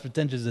be less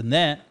pretentious than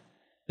that.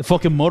 The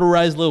fucking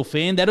motorized little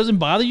fan that doesn't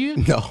bother you?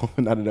 No,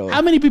 not at all.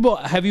 How many people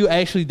have you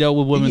actually dealt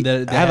with women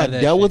that have I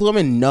dealt with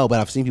women? No, but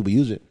I've seen people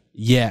use it.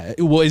 Yeah,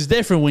 well, it's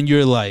different when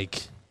you're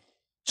like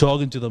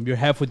talking to them. You're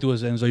halfway through a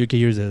sentence, so you can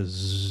hear the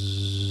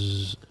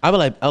zzz. I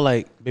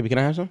like, baby, can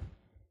I have some?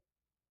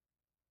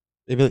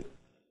 Baby,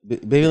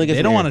 like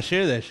they don't want to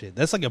share that shit.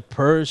 That's like a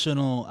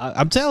personal.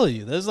 I'm telling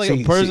you, that's like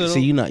a personal.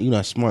 See, you're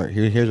not smart.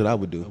 Here's what I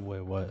would do.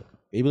 Wait, what?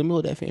 Baby, let me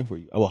hold that fan for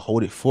you. I will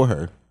hold it for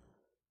her,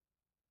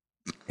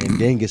 and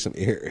then get some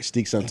air,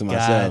 stick something to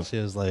myself.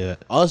 It was like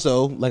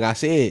also, like I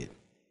said,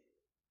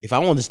 if I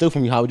wanted to steal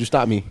from you, how would you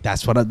stop me?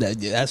 That's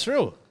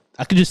true.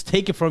 I could just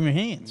take it from your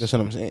hands. That's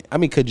what I'm saying. I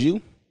mean, could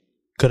you?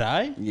 Could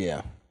I?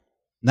 Yeah.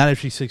 Not if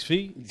she's 6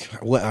 feet.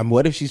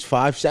 What if she's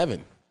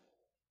 5'7"?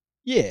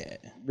 Yeah.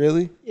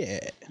 Really? Yeah.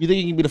 You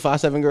think you can be the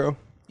 5'7" girl?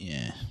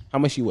 Yeah. How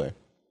much she weigh?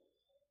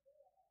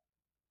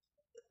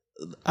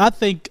 I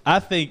think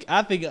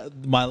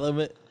my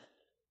limit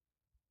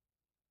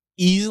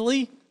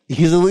easily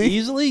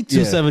Easily?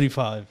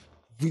 275.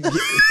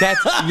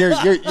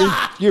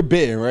 That's you're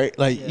bidding, right?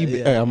 Like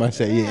I'm gonna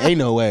say, ain't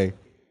no way.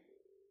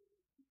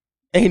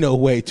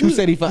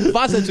 275. If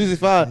I said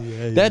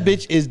 265, that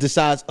bitch is the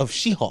size of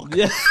She-Hulk.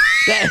 Yeah.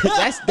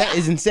 That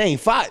is insane.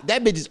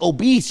 That bitch is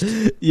obese.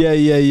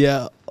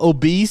 Yeah.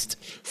 Obese.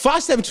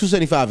 5'7",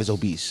 275 is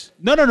obese.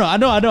 No. I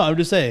know. I'm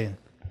just saying.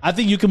 I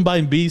think you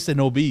combine beast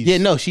and obese. Yeah,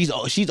 no, she's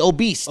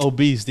obese.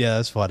 Obese. Yeah,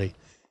 that's funny.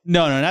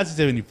 No, not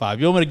 75.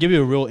 You want me to give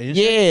you a real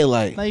answer? Yeah,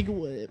 like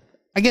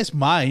I guess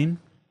mine.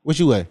 What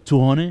you weigh?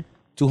 200.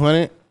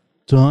 200?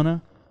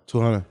 200.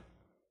 200.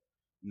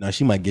 No,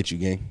 she might get you,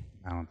 gang.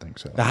 I don't think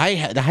so. The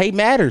height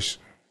matters.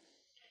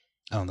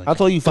 I don't think I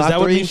told you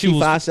 5'3", she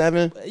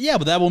 5'7". Yeah,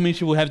 but that would mean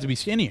she would have to be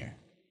skinnier.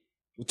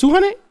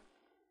 200?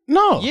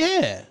 No.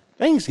 Yeah.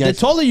 Thanks, the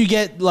taller you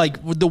get,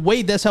 like, with the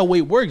weight, that's how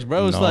weight works,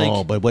 bro. It's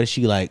no, but what is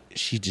she like?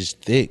 She's just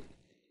thick.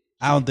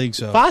 I don't think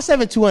so.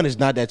 5'7", 200 is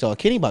not that tall.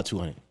 Kenny about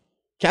 200.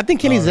 I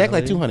think Kenny's exactly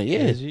like 200. Yeah.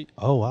 Is he?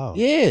 Oh, wow.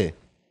 Yeah.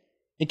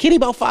 And Kenny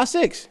about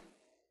 5'6".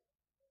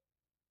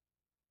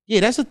 Yeah,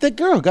 that's a thick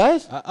girl,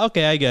 guys.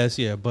 Okay, I guess,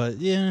 yeah. But,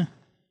 yeah.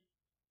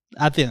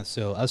 I think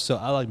so.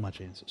 I like my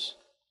chances.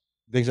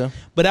 Think so?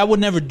 But I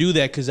would never do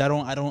that because I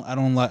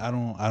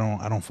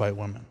don't fight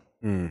women.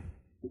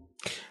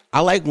 I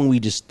like when we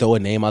just throw a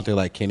name out there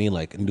like Kenny,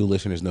 like new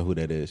listeners know who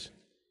that is.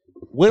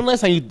 When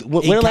last time you?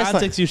 In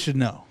context, you should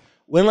know.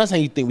 When last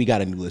time you think we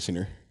got a new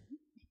listener?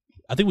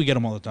 I think we get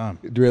them all the time.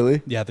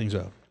 Really? Yeah, I think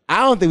so. I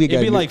don't think we got.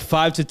 It'd be like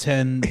 5 to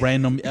 10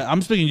 random.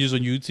 I'm speaking just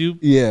on YouTube.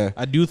 Yeah,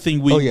 I do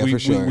think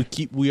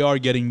we are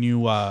getting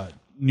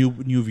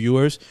new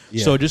viewers.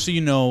 Yeah. So just so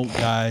you know,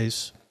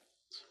 guys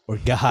or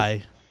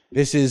guy.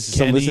 This is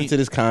Kenny, listen to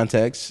this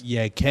context.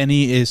 Yeah,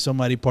 Kenny is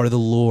somebody part of the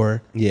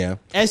lore. Yeah.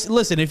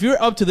 Listen, if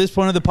you're up to this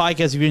point of the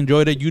podcast, if you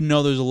enjoyed it, you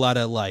know there's a lot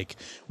of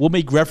we'll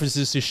make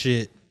references to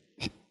shit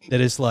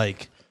that is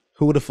like,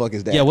 who the fuck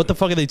is that? Yeah, what the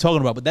fuck are they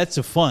talking about? But that's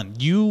the fun.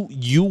 You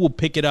will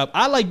pick it up.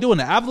 I like doing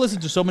that. I've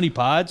listened to so many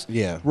pods.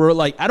 Yeah. Where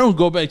I don't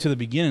go back to the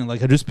beginning. I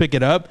just pick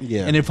it up.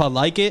 Yeah. And if I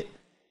like it,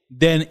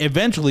 then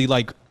eventually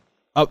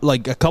a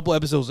couple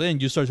episodes in,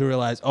 you start to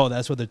realize, oh,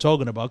 that's what they're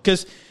talking about.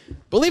 Because,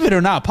 believe it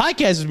or not,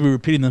 podcasts be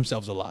repeating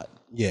themselves a lot.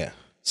 Yeah.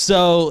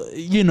 So,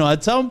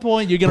 at some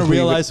point, you're going to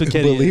realize what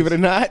Kenny believe is. It or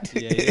not.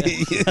 Yeah.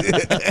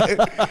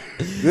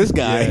 This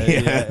guy.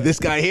 This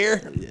guy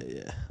here.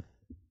 Yeah.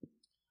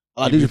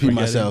 Oh, I do repeat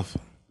myself.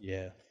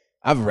 Yeah.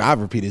 I've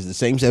repeated the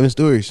same 7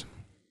 stories.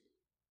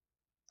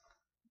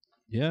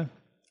 Yeah.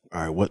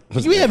 All right, what?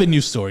 We having new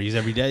stories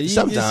every day.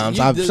 Sometimes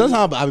I be pulling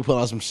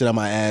out some shit on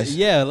my ass.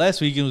 Yeah, last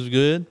week it was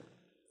good.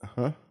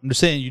 Uh-huh. I'm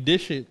just saying, you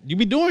did shit. You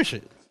be doing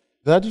shit.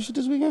 Did I do shit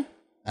this weekend?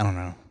 I don't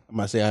know. I'm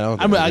gonna say I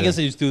don't. I guess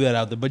I just threw that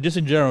out there, but just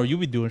in general, you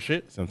be doing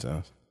shit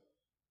sometimes.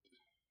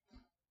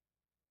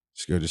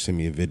 This girl just sent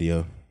me a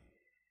video.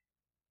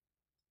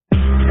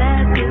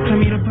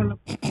 The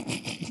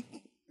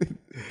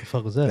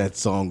fuck was that? That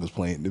song was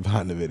playing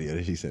behind the video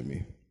that she sent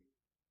me.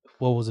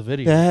 What was the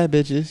video? Yeah,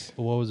 bitches.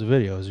 But what was the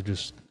video? Is it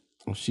just?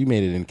 Well, she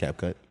made it in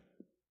CapCut.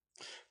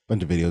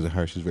 Bunch of videos of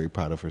her. She's very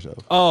proud of herself.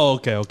 Oh,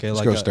 okay.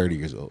 This girl's 30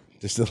 years old.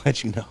 Just to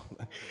let you know.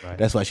 Right.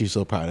 That's why she's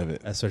so proud of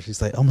it. That's why she's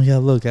like, oh my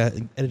God, look,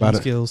 editing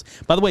skills.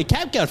 By the way,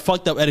 CapCut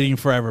fucked up editing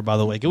forever, by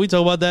the way. Can we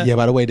talk about that? Yeah,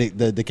 by the way,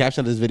 the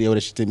caption of this video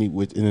that she sent me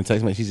in the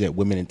text message, she said,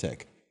 women in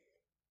tech.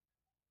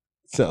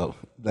 So,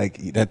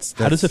 that's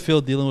how does it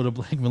feel dealing with a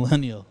black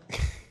millennial?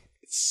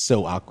 It's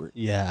so awkward.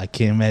 Yeah, I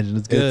can't imagine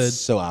it's good. It's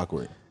so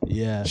awkward.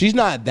 Yeah. She's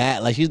not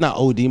that, she's not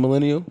OD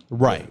millennial.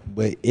 Right.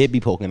 But it be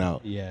poking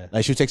out. Yeah.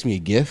 She'll text me a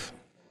GIF.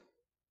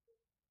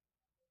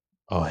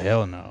 Oh,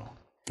 hell no.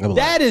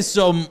 That is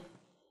some...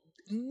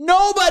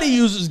 Nobody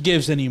uses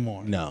GIFs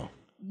anymore. No.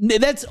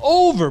 That's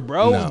over,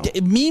 bro. No.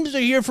 Memes are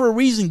here for a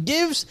reason.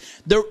 GIFs,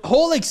 the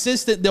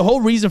whole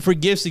reason for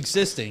GIFs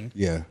existing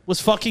was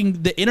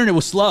fucking the internet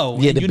was slow.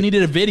 Yeah, you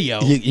needed a video.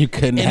 You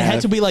couldn't and it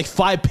had to be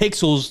 5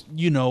 pixels,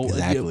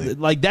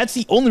 Exactly. That's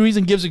the only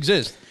reason GIFs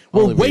exist.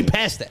 We're way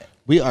past that.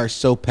 We are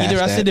so past that.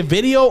 Either I send a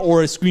video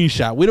or a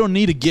screenshot. We don't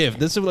need a GIF.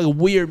 This is a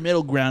weird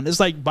middle ground. It's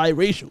like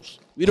biracials.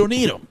 We don't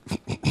need them.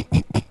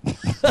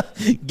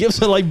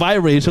 GIFs are like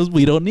biracials.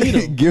 We don't need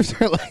them. GIFs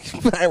are like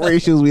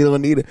biracials. We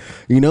don't need it.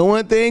 You know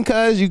one thing,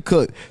 cuz you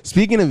could.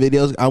 Speaking of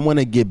videos, I want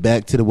to get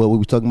back to what we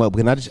were talking about.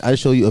 Can I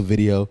just show you a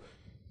video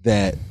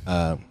that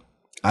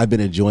I've been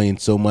enjoying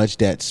so much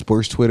that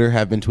sports Twitter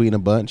have been tweeting a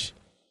bunch.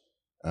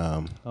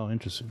 Oh,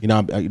 interesting.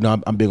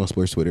 I'm big on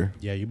sports Twitter.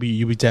 Yeah, you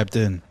be tapped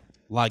in,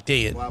 locked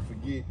in. Before I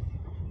forget,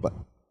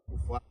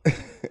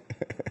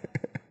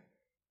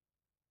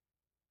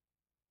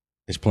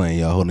 It's playing,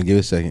 y'all. Hold on, give it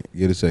a second.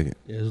 Yeah,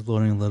 it's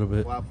loading a little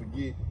bit. Before I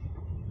forget,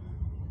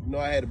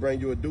 I had to bring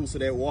you a deuce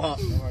of that walk.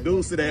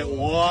 Deuce of that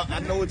walk. I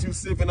know what you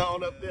sipping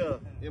on up there.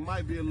 It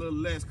might be a little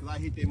less because I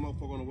hit that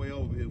motherfucker on the way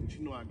over here, but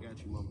you know I got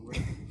you, my boy.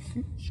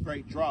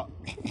 Straight drop.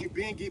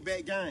 Get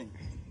back gang.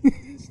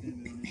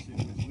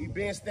 We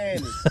been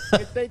standing.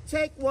 If they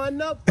take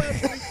one up, we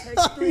take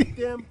 3 of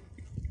them.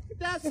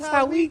 That's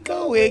how we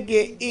go and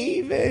get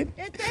even.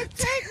 If they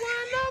take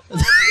one up, we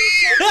take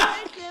 3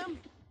 of them.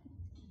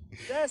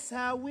 That's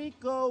how we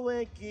go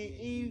and get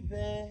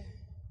even.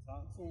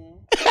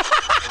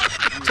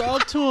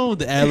 Talk to him with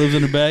the ad-libs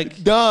in the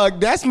back. Dog,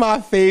 that's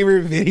my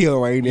favorite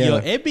video right now. Yo,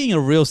 it being a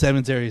real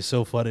cemetery is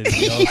so funny to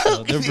me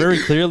also. They're very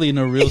clearly in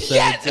a real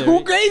cemetery.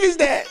 Who grave is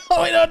that?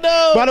 Oh, we don't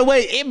know. By the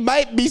way, it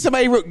might be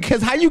somebody,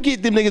 because how you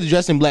get them niggas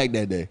dressed in black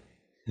that day?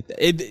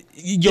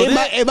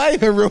 It might have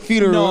been a real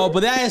funeral. No, but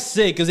that is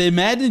sick, because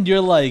imagine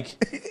you're like,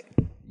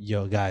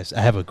 yo, guys,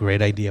 I have a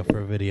great idea for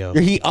a video.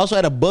 He also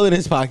had a bullet in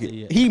his pocket.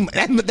 Yeah.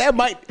 That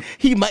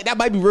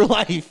might be real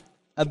life.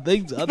 I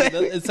think so.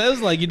 It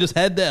sounds like you just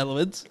had the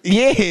elements.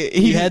 Yeah,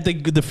 he had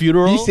the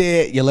funeral. He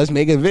said, "Yeah, let's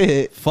make a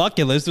vid." Fuck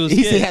it, let's do a He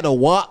skit. said, "Had to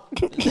walk."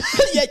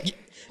 Yeah,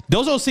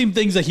 those don't seem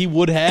things that he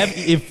would have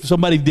if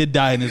somebody did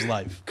die in his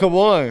life. Come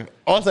on.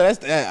 Also, that's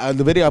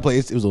the video I played.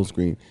 It was on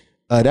screen.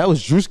 That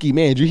was Drewski,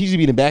 man. He used to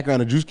be in the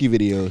background of Drewski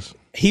videos.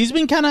 He's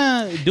been kind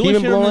of doing.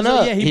 He been blowing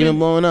up. Yeah, he been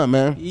blowing up,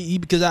 man.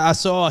 Because I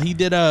saw he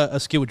did a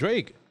skit with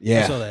Drake.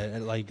 Yeah, I saw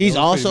that. Like, he's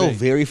that was also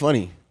very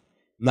funny.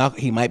 Now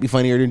he might be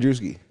funnier than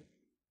Drewski.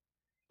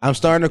 I'm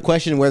starting to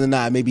question whether or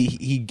not maybe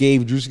he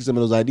gave Drewski some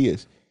of those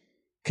ideas.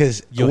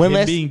 Because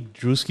when being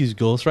Drewski's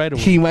ghostwriter,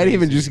 he might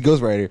even Drewski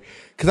ghostwriter.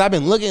 Because I've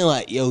been looking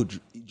like, yo,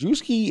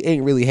 Drewski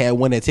ain't really had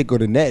one that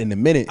tickled the net in a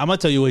minute. I'm gonna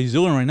tell you what he's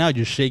doing right now,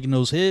 just shaking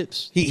those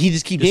hips. He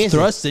just keep dancing,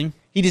 thrusting.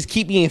 He just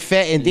keep being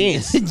fat and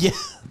dance. Yeah,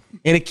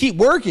 and it keep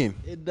working.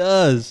 It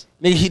does.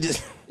 Nigga, he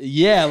just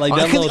like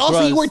that. Little also,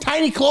 thrust. he wear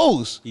tiny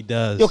clothes. He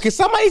does. Yo, can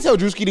somebody tell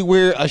Drewski to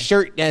wear a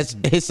shirt that's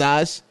his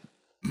size?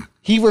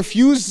 He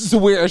refuses to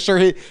wear a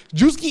shirt.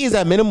 Drewski is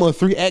at minimum of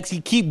 3X.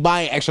 He keep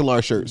buying extra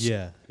large shirts.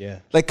 Yeah.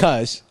 Like,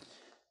 cuz.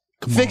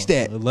 Fix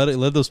that.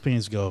 Let those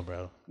pants go,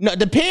 bro. No,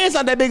 the pants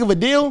not that big of a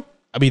deal.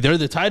 I mean, they're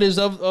the tightest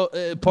of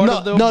part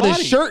of the No, body.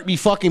 the shirt be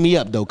fucking me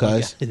up though,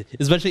 cuz. Yeah.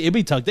 Especially it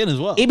be tucked in as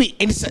well.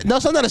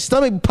 Sometimes the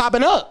stomach be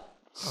popping up.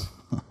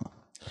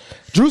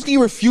 Drewski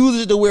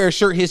refuses to wear a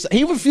shirt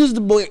he refuses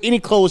to wear any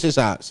clothes his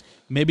size.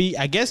 Maybe,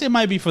 I guess it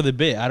might be for the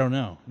bit. I don't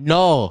know.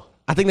 No.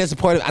 I think that's a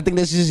part of. I think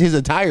that's just his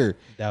attire.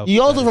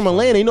 You also that from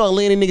Atlanta. You know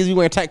Atlanta niggas be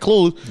wearing tight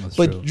clothes. That's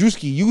but true.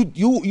 Drewski,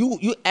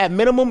 you at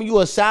minimum you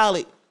a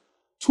solid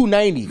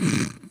 290.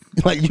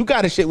 Like you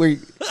got a shit where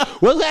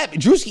what's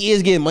happening? Drewski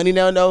is getting money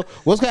now though.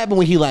 What's gonna happen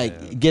when he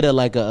get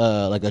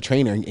a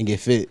trainer and get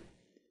fit?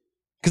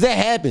 Because that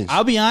happens.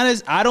 I'll be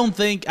honest. I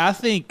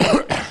think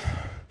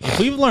if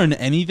we've learned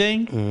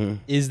anything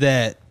is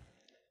that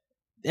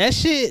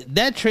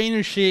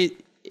trainer shit.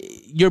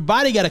 Your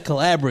body got to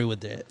collaborate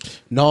with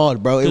that. No,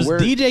 bro. Because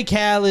DJ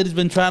Khaled has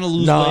been trying to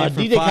lose weight for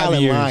DJ 5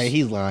 Khaled years. lying.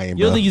 He's lying, bro.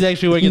 You don't think he's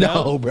actually working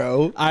out? No,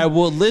 bro. All right,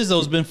 well,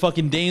 Lizzo's been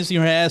fucking dancing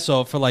her ass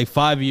off for like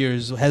 5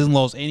 years, hasn't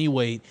lost any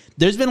weight.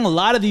 There's been a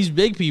lot of these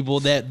big people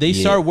that they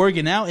start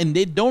working out and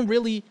they don't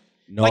really...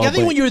 No, I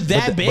think when you're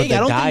that big, I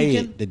don't think you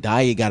can... The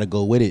diet got to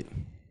go with it.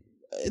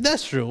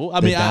 That's true.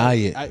 I The mean,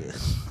 diet.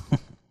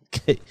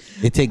 Okay.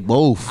 They take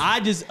both.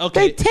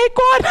 They take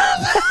one.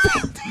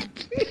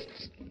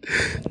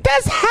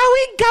 That's how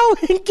we go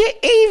and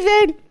get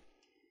even.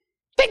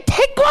 They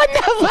take one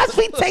of us,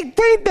 we take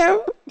three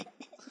though.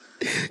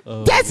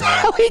 That's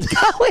how we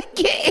go and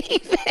get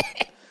even.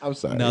 I'm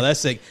sorry. No,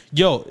 that's sick.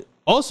 Yo,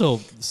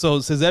 also,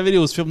 so since that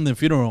video was filmed in the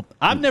funeral,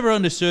 I've never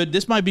understood.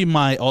 This might be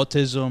my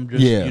autism,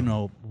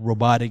 just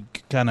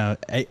robotic kind of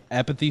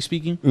apathy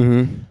speaking.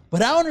 Mm-hmm.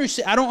 But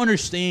I don't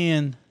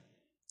understand.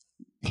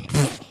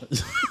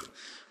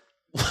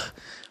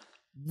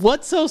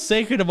 What's so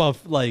sacred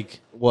about like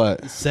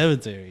what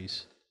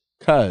cemeteries?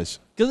 Because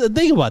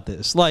think about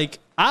this. Like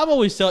I've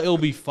always felt it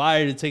would be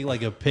fire to take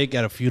like a pic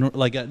at a funeral,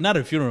 not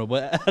a funeral,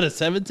 but at a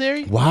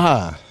cemetery.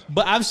 Why?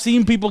 But I've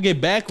seen people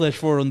get backlash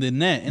for it on the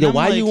net. And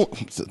why you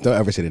don't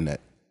ever say the net?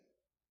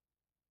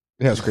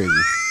 That's crazy.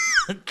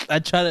 I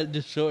try to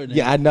just shorten it.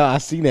 Yeah, I know. I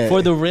seen that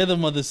for the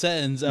rhythm of the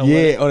sentence. On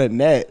the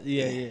net.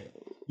 Yeah.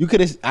 You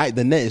could have.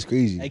 The net is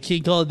crazy. I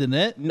can't call it the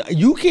net. No,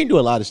 you can't do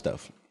a lot of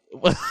stuff.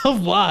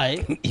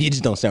 Why? You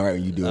just don't sound right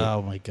when you do it.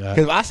 Oh my god!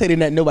 Because if I say the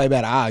net, nobody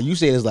better. You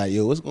say it's like,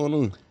 yo, what's going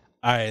on?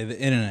 All right, the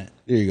internet.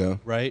 There you go.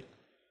 Right.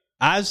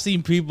 I've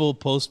seen people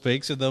post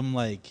pics of them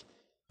like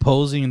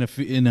posing in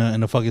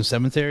a fucking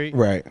cemetery.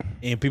 Right.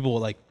 And people will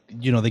like,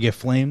 they get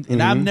flamed,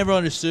 and I've never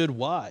understood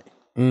why.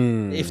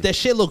 If that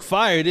shit look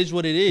fire, it is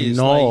what it is.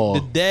 No,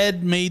 like, the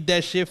dead made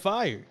that shit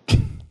fire.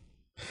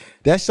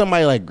 That's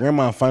somebody like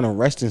grandma's final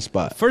resting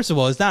spot. First of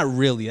all, it's not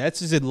really.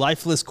 That's just a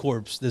lifeless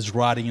corpse that's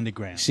rotting in the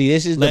ground. See,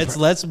 this is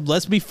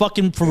let's be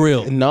fucking for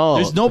real. No,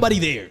 there's nobody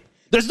there.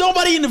 There's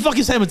nobody in the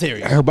fucking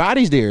cemetery. Her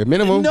body's there,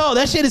 minimum. No,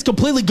 that shit is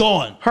completely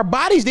gone. Her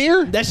body's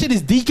there. That shit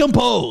is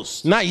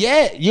decomposed. Not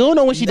yet. You don't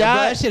know when she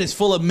died. That shit is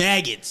full of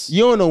maggots.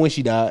 You don't know when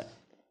she died.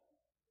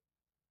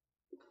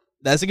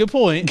 That's a good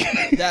point.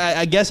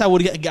 I guess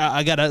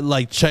I gotta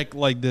like check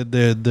like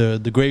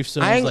the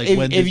gravestones. I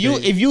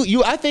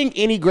think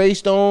any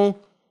gravestone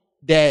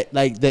that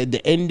like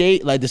the end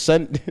date, like the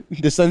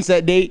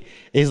sunset date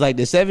is like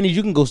the 70s.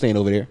 You can go stand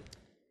over there.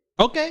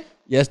 Okay.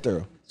 Yes,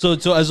 thorough. So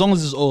as long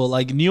as it's old,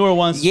 like newer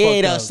ones.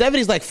 Yeah, the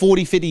 70s like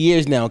 40, 50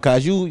 years now.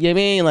 Cause you know what I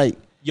mean, like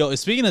Yo,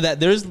 speaking of that,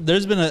 there's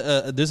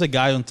been there's a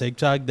guy on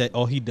TikTok that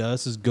all he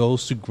does is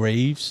goes to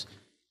graves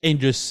and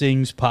just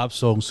sings pop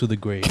songs to the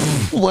grave.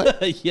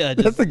 What? Yeah,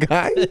 That's a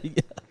guy?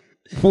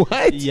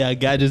 What? Yeah, a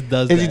guy just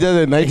does that. Is he does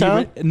it at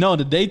nighttime? No, in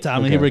the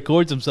daytime, and he Okay.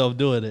 records himself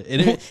doing it.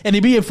 And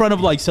he be in front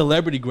of like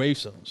celebrity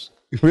gravestones.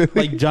 Really?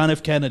 Like John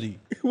F. Kennedy.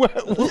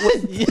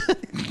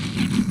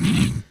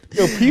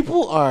 Yo,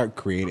 people are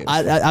creative.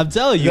 I'm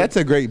telling you. That's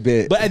a great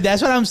bit. But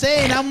that's what I'm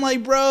saying. I'm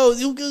like, bro,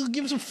 you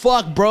give us a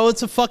fuck, bro.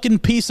 It's a fucking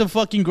piece of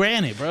fucking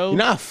granite, bro. You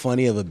know how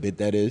funny of a bit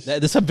that is?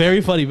 That's a very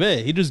funny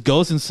bit. He just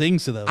goes and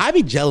sings to them. I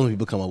be jealous when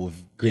people come up with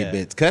great Yeah.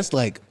 bits. Cause that's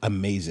like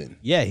amazing.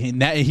 Yeah,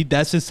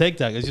 that's his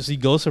TikTok. It's just he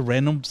goes to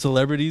random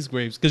celebrities'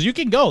 graves. Because you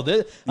can go.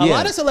 A Yeah.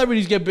 lot of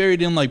celebrities get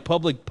buried in like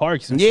public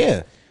parks and Yeah.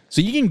 shit.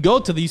 So you can go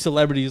to these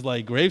celebrities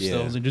like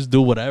gravestones Yeah. and just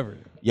do whatever.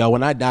 Yo,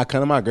 when I die,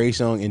 come to my grave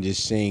song and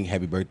just sing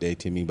 "Happy Birthday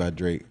to Me" by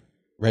Drake.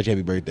 Reg,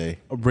 happy birthday.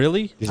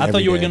 Really? Just I thought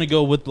every you were day. gonna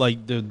go with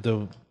like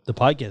the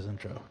podcast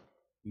intro.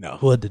 No.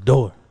 Who at the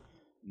door?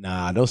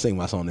 Nah, don't sing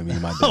my song to me.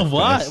 My Oh, death,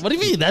 why? cuz What do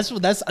you mean? That's them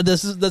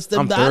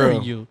I'm honoring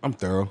thorough. you. I'm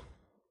thorough.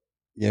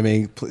 Yeah, I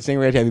mean, sing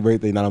Reg happy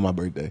birthday, not on my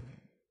birthday.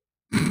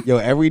 Yo,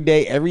 every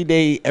day,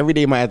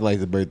 my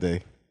afterlife's a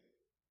birthday.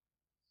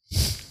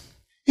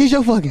 It's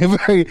your fucking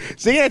birthday.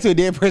 Singing that to a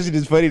dead person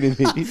is funny to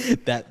me.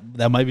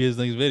 That might be his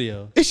next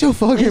video. It's your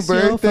fucking It's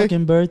birthday. your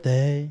fucking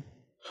birthday.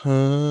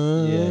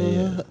 Huh?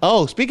 Yeah.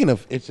 Oh, speaking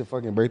of, it's your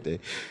fucking birthday.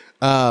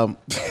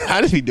 I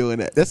just be doing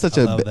that. That's such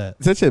I a love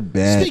that. such a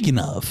bad. Speaking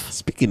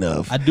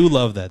of, I I do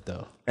love that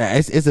though.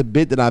 it's a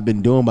bit that I've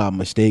been doing by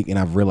mistake, and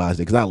I've realized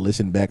it because I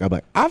listened back. I'm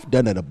like, I've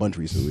done that a bunch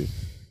recently.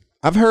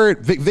 I've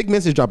heard Vic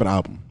Mensa's dropping an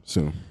album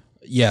soon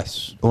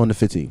Yes. on the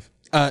 15th.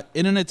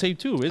 Internet Tape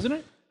 2, isn't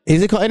it?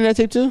 Is it called Internet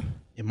Tape 2?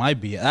 It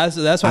might be. That's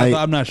what I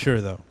thought. I'm not sure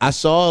though. I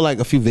saw like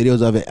a few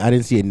videos of it. I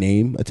didn't see a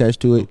name attached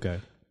to it. Okay.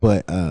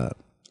 But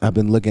I've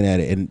been looking at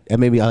it, and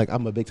maybe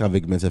I'm a big time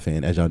Vic Mensa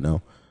fan, as y'all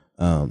know,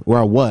 where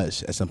I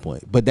was at some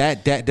point. But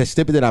that the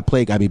snippet that I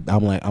played got me.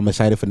 I'm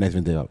excited for the next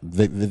video.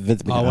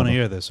 I want to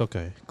hear this.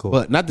 Okay, cool.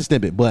 But not the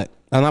snippet. But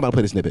I'm not about to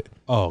play the snippet.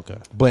 Oh, okay.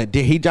 But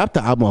he dropped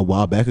the album a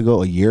while back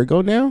ago, a year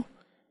ago now,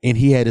 and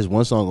he had this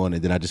one song on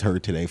it that I just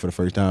heard today for the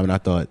first time, and I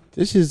thought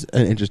this is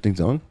an interesting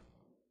song.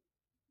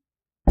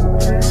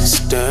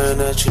 Staring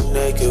at you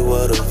naked,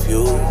 what a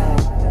view.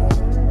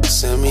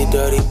 Send me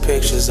dirty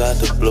pictures out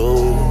the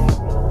blue.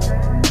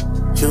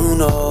 You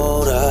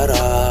know that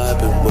I've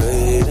been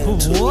waiting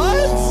too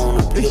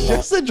long to be It's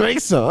just a Drake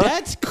song.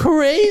 That's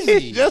crazy.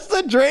 It's just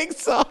a Drake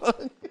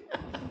song.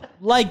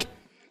 Like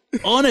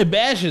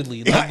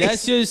unabashedly. Like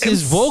that's just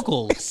his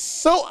vocals.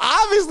 So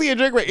obviously a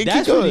Drake record.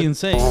 That's really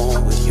insane.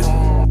 with you.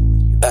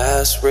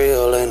 That's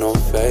real, ain't no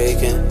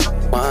faking.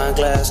 Wine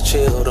glass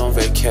chilled on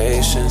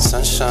vacation.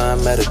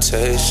 Sunshine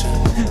meditation.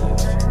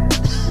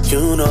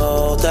 You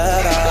know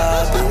that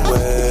I've been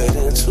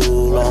waiting too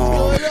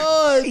long.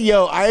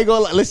 Yo, I ain't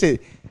gonna lie. Listen,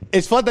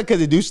 it's fun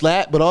because it do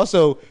slap, but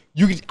also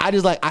I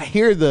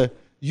hear the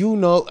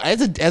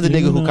as a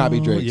nigga who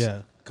copied Drake.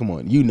 Yeah. Come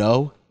on, you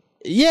know.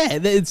 Yeah,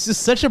 it's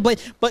just such a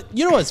But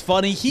you know what's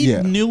funny? He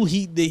Yeah. knew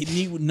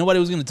nobody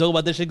was going to talk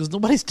about this shit because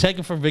nobody's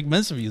checking for Vic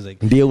Mensa music.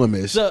 Deal with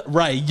this. So,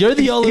 right, you're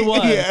the only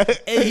one. Yeah.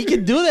 And he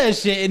can do that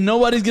shit and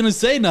nobody's going to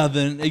say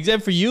nothing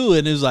except for you.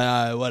 And it's like,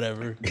 all right,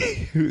 whatever.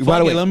 By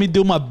the way, let me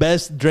do my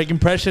best Drake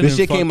impression. this and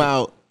shit fuck came it.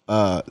 out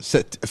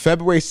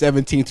February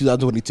 17,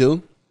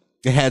 2022.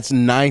 It had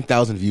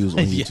 9,000 views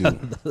on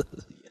YouTube.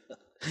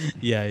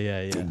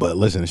 Yeah. But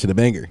listen, it's a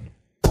banger.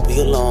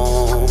 Be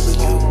alone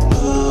with you.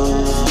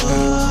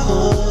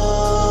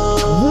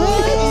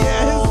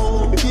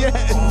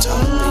 Yes.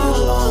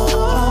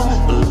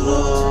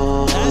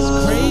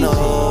 That's crazy.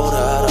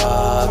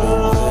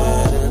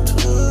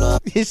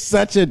 It's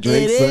such a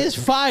Drake It song. is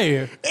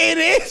fire. It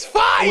is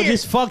fire. Which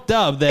is fucked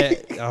up.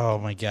 That oh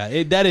my god,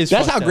 that's That's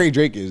fucked how up. great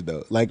Drake is,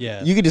 though. Like,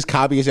 Yeah. you can just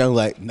copy a song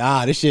like,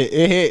 nah, this shit,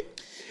 it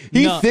hit.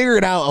 He No.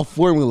 figured out a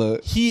formula.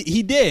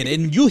 He did,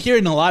 and you hear it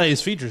in a lot of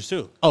his features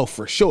too. Oh,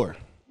 for sure.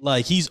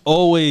 Like he's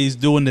always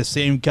doing the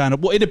same kind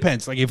of. Well, it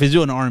depends. Like if he's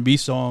doing an R&B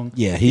song,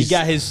 Yeah, he he's-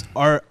 got his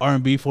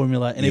R&B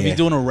formula, and if Yeah. he's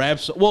doing a rap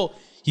song, well,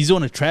 he's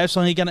doing a trap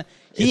song.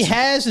 He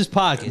has his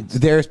pockets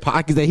There's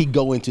pockets that he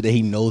go into that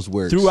he knows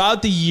works.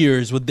 throughout the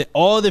years with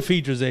all the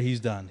features that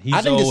he's done. He's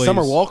I think the always,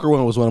 Summer Walker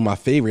one was one of my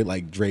favorite.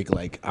 Like Drake,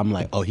 like I'm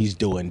like, oh, he's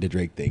doing the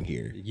Drake thing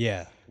here.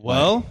 Yeah.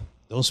 Well,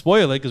 don't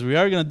spoil it because we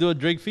are gonna do a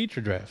Drake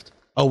feature draft.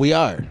 Oh, we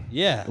are.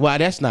 Yeah. Well,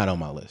 that's not on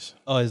my list.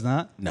 Oh, it's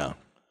not. No.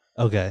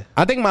 Okay.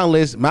 I think my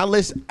list.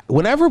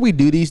 Whenever we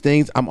do these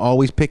things, I'm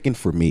always picking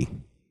for me.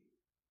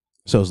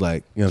 So it's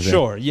like, you know what I'm saying?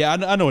 Sure. Yeah,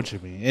 I know what you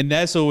mean, and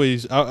that's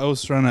always. I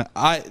was trying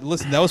to.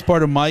 Listen. That was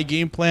part of my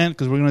game plan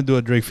because we're gonna do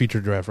a Drake feature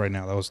draft right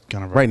now. That was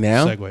kind of a Right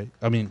now? segue.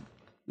 I mean,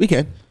 We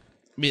can.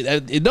 I mean,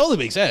 it only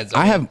makes sense.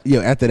 I have,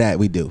 after that,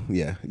 we do.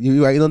 Yeah.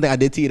 You right? You don't think I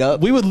did tee it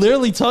up? We were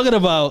literally talking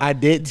about I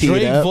did tee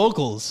Drake it up.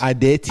 vocals. I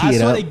did tee I it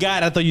swear up. to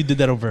God, I thought you did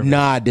that on purpose. No,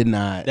 I did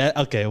not.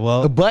 Okay,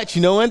 well. But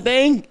you know one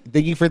thing?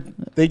 Thank you for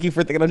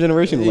thinking of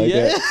Generation like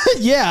that.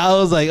 Yeah, I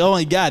was like, oh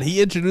my God,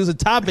 he introduced a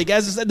topic.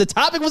 As I said, the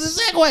topic was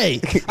a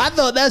segue. I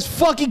thought that's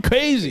fucking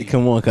crazy.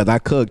 Come on, because I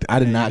cooked. I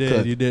did not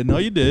cook. You did. No,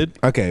 you did.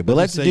 Okay, but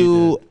let's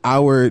do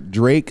our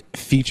Drake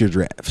feature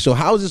draft. So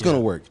how is this going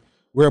to work?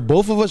 Where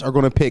both of us are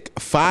going to pick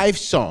 5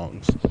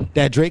 songs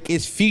that Drake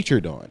is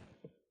featured on.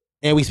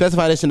 And we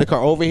specify this in the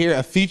car over here.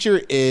 A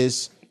feature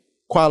is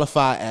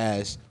qualified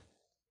as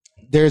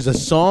there's a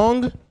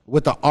song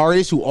with the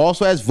artist who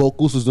also has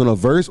vocals, who's doing a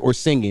verse or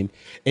singing,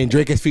 and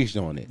Drake is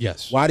featured on it.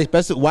 Yes. Why do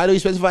we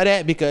specify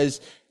that?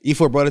 Because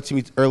E4 brought it to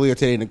me earlier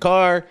today in the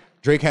car.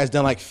 Drake has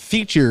done like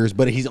features,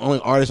 but he's the only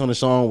artist on the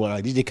song, where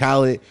like DJ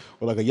Khaled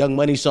or like a Young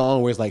Money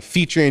song where it's like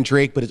featuring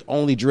Drake, but it's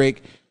only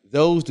Drake.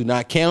 Those do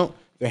not count.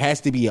 There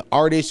has to be an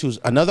artist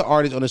another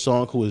artist on the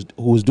song who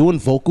is doing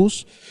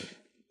vocals,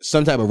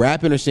 some type of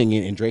rapping or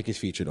singing, and Drake is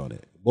featured on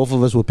it. Both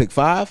of us will pick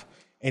 5,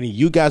 and then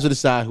you guys will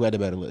decide who had the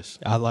better list.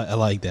 I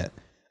like that.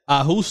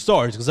 Who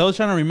starts? Because I was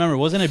trying to remember.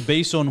 Wasn't it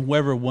based on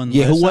whoever won?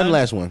 Yeah, last who won time?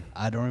 last one?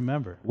 I don't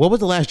remember. What was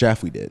the last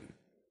draft we did?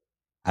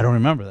 I don't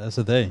remember. That's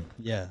the thing.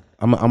 Yeah.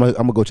 I'm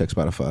gonna go check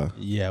Spotify.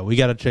 Yeah, we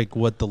gotta check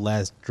what the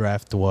last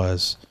draft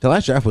was. The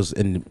last draft was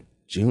in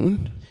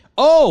June.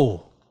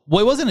 Oh, well,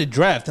 it wasn't a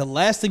draft. The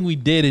last thing we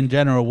did in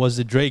general was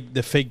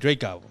the fake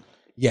Drake album.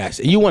 Yes,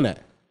 and you won that.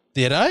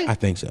 Did I? I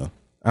think so.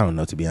 I don't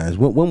know, to be honest.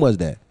 When was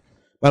that?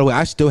 By the way,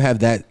 I still have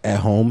that at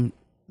home,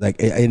 like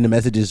in the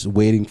messages,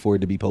 waiting for it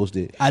to be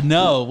posted. I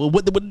know.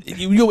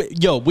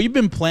 Yo, we've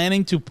been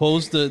planning to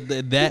post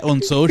that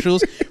on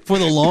socials for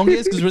the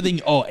longest because we're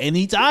thinking,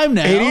 anytime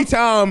now.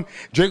 Anytime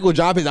Drake will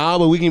drop his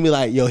album, we can be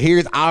like, yo,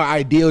 here's our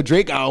ideal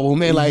Drake album,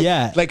 man. Like,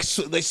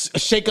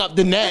 let's shake up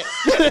the net.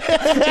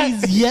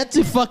 He's yet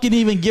to fucking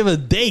even give a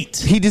date.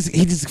 He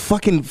just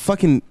fucking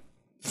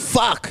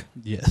fuck.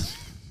 Yeah.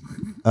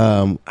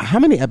 How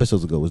many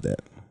episodes ago was that?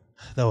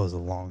 That was a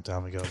long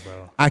time ago,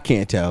 bro. I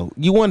can't tell.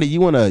 You want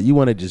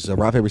to just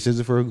rock, paper,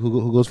 scissors for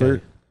who goes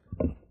first?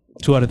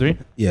 2 out of 3?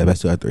 Yeah,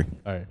 that's 2 out of 3.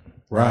 All right.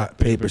 Rock,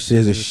 paper,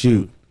 scissors,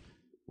 shoot.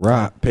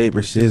 Rock,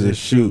 paper, scissors,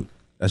 shoot.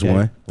 That's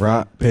one.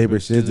 Rock,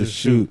 paper, scissors,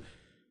 shoot.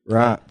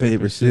 Rock,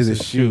 paper,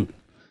 scissors, shoot.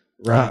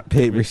 Rock,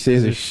 paper,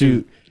 scissors,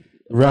 shoot.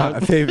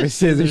 Rock, paper,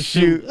 scissors,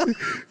 shoot.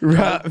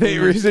 Rock,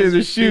 paper,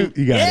 scissors, shoot.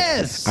 You got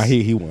it.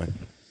 He won.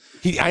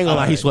 I ain't gonna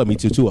lie, he swept me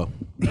too.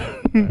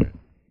 2-0.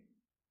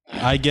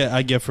 I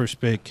get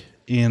first pick,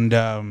 and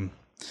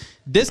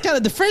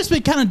the first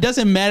pick kind of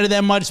doesn't matter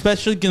that much,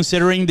 especially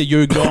considering that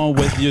you're going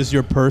with just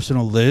your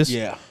personal list.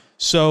 Yeah.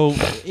 So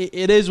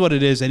it is what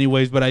it is,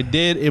 anyways. But I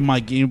did in my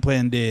game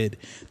plan the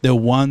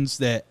ones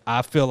that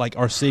I feel like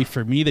are safe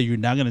for me that you're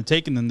not gonna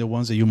take, and then the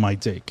ones that you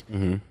might take.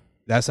 Mm-hmm.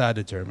 That's how I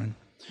determine.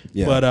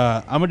 Yeah. But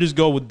I'm gonna just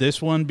go with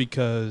this one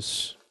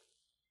because.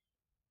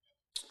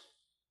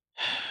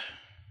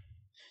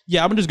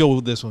 Yeah, I'm gonna just go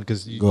with this one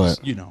because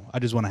I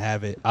just want to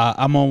have it.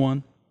 I'm on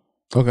one.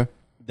 Okay.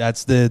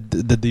 That's the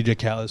DJ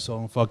Khaled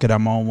song. Fuck it,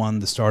 I'm on one.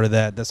 The start of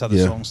that. That's how the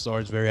song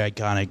starts. Very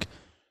iconic.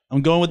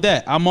 I'm going with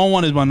that. I'm on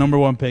one is my number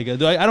 1 pick. I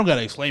don't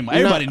gotta explain.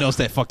 Everybody knows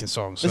that fucking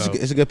song. So.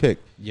 It's a good pick.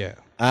 Yeah.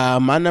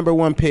 My number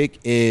 1 pick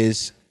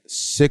is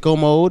Sicko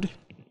Mode.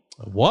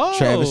 Whoa.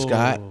 Travis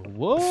Scott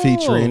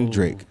featuring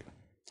Drake.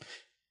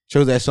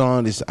 Shows that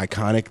song is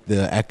iconic.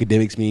 The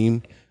academics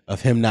meme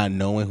of him not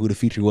knowing who the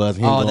feature was.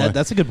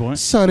 That's a good point.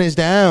 Sun is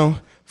down,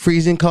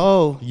 freezing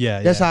cold.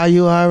 Yeah, that's how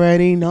you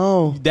already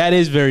know. That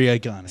is very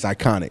iconic. It's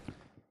iconic.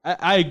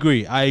 I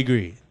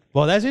agree.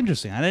 Well, that's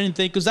interesting. I didn't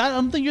think because I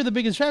don't think you're the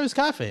biggest Travis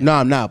Scott fan. No,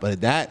 I'm not. But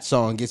that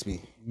song gets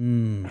me.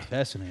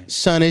 Fascinating.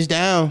 Sun is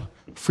down,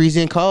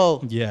 freezing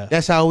cold. Yeah,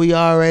 that's how we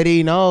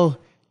already know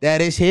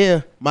that it's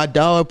here. My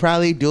dog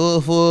probably do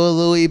it for a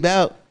Louis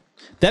belt.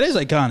 That is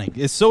iconic.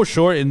 It's so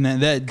short, and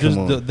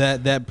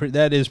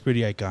that is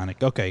pretty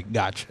iconic. Okay,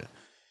 gotcha.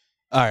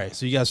 All right,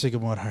 so you guys think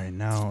about all right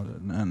now.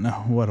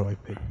 What do I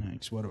pick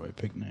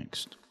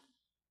next?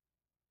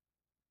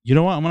 You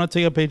know what? I'm gonna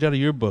take a page out of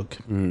your book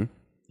and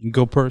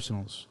go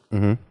personals.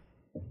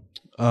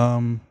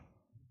 Mm-hmm.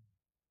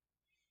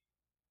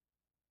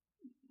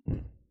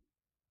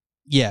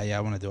 Yeah,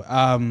 I want to do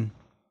it.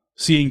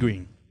 Seeing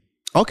Green.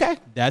 Okay.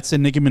 That's a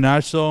Nicki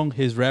Minaj song.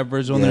 His rap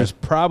verse on there is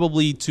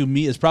probably, to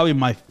me, it's probably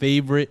my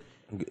favorite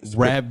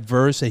rap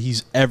verse that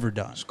he's ever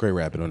done. It's great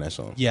rapping on that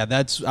song. Yeah,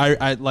 that's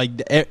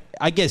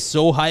I get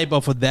so hyped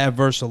off of that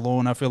verse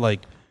alone. I feel like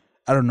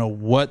I don't know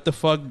what the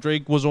fuck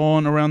Drake was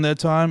on around that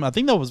time. I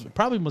think that was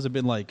probably must have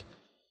been like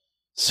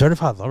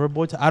Certified Lover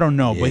Boy. I don't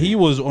know, but he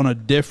was on a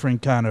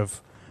different kind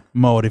of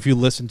mode. If you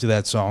listen to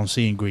that song,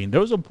 Seeing Green,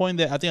 there was a point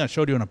that I think I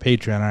showed you on a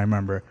Patreon. I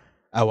remember.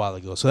 A while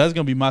ago, so that's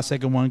gonna be my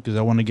second one because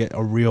I want to get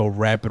a real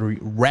rapidy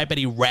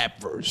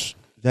rap verse.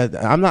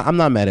 I'm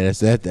not mad at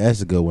that. That's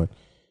a good one.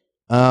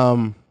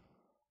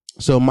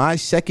 So my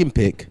second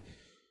pick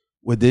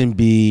would then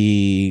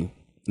be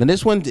now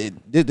this one.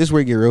 This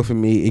where it get real for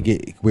me. It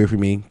get weird for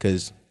me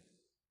because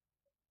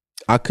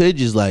I could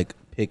just like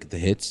pick the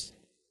hits.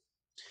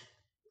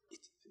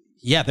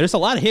 Yeah, there's a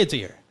lot of hits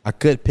here. I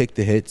could pick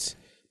the hits,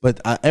 but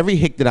every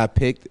hit that I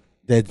picked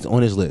that's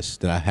on his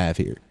list that I have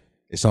here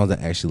is songs I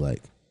actually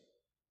like.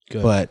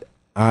 Good. But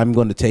I'm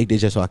going to take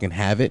this just so I can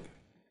have it.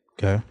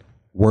 Okay.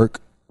 Work,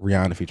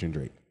 Rihanna featuring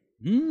Drake.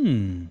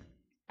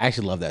 I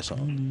actually love that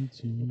song.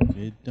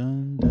 Get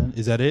done.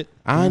 Is that it?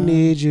 I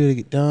need you to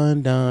get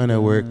done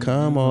at work.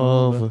 Come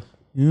over.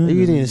 You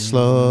need to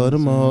slow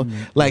them all.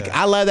 Like,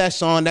 I love that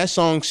song. That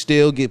song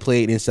still get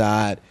played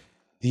inside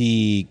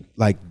the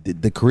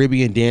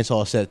Caribbean dance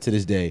hall set to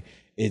this day.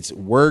 It's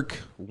Work,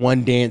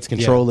 One Dance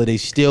Controller. They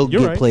still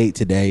get played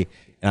today,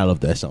 and I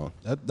love that song.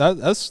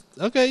 That's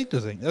okay.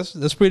 Interesting.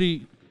 That's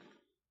pretty,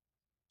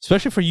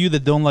 especially for you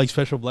that don't like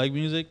special black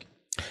music.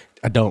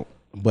 I don't,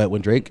 but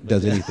when Drake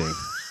does anything,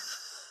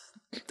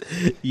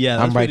 yeah,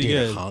 that's I'm right pretty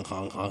there. good. Honk,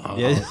 honk, honk, honk,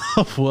 Yeah.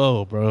 honk.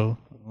 Whoa, bro,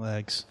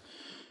 relax.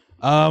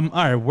 All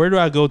right, where do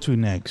I go to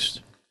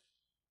next?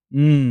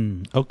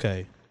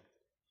 Okay.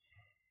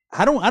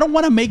 I don't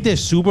want to make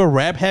this super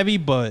rap heavy,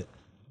 but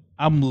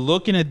I'm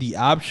looking at the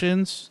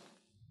options,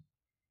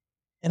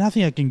 and I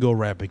think I can go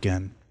rap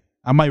again.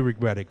 I might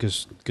regret it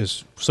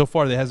because so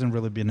far there hasn't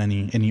really been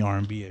any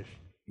R&B ish.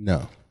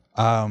 No.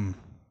 I'm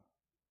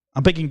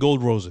picking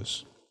Gold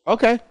Roses.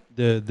 Okay.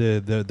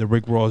 The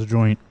Rick Ross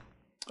joint.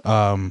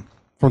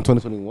 From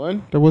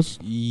 2021, there was.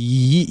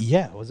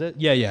 Yeah, was it?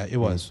 Yeah, it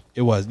was.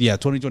 It was. Yeah,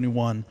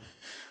 2021.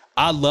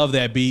 I love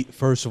that beat.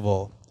 First of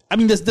all, I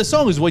mean, the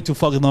song is way too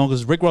fucking long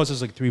because Rick Ross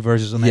has like 3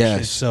 verses on that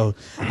shit. So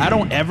I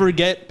don't ever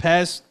get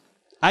past.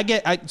 I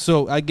get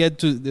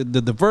to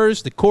the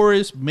verse, the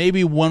chorus,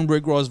 maybe one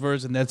Rick Ross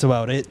verse, and that's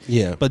about it.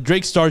 Yeah. But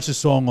Drake starts the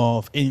song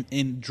off,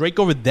 and Drake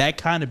over that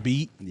kind of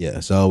beat. Yeah,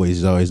 it's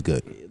always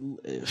good.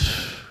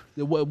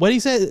 What he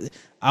said,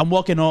 I'm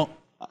walking on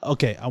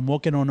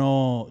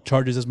all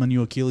charges as my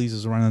new Achilles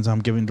is around the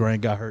time Kevin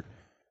Durant got hurt.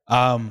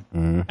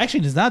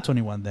 Actually, it's not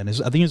 21 then. I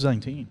think it's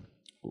 19.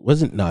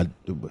 Wasn't not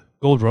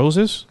Gold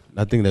Roses?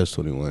 I think that was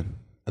 21.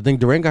 I think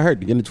Durant got hurt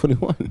beginning of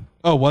 21.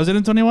 Oh, was it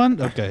in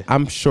 21? Okay.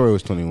 I'm sure it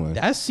was 21.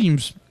 That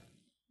seems.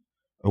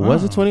 Or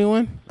was it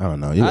 21? I don't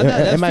know.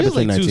 That it might be feels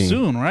like 2019. too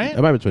soon, right?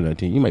 It might be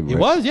 2019. You might be It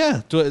right. was,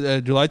 yeah.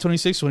 July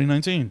 26,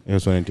 2019. It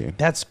was 2019.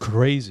 That's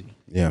crazy.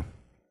 Yeah.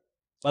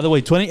 By the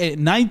way,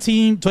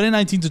 2019 to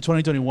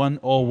 2021,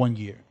 all 1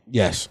 year.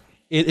 Yes.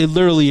 It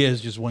literally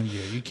is just 1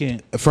 year. You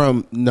can't.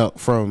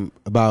 From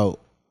about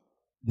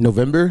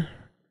November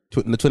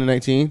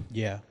 2019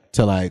 Yeah.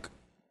 to like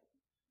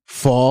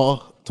fall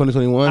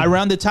 2021.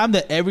 Around the time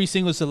that every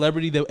single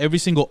celebrity, every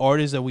single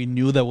artist that we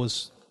knew that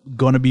was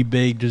going to be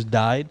big just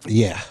died.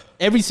 Yeah.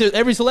 Every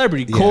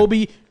celebrity,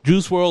 Kobe,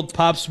 Juice WRLD,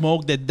 Pop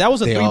Smoke, that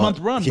was a 3-month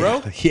run,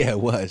 bro. Yeah, it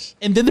was.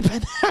 And then the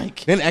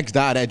pandemic. Then X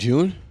died that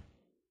June?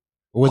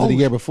 Or was it the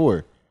year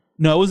before?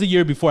 No, it was the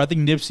year before. I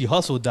think Nipsey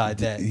Hussle died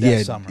that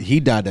summer. He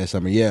died that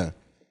summer, yeah.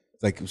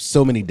 Like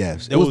so many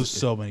deaths. There was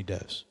so many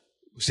deaths.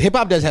 Hip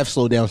hop does have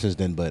slowed down since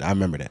then, but I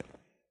remember that.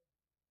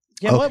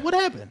 Yeah, Okay. what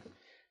happened?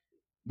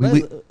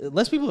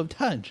 Less people have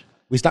died.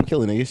 We stopped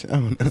killing niggas. I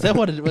don't know. Is that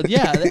what it was?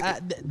 Yeah,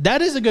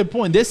 that is a good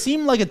point. There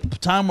seemed like a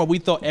time where we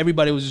thought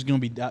everybody was just going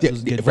to be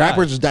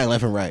rappers just dying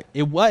left and right.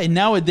 It was, and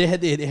now it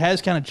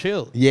has kind of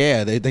chilled.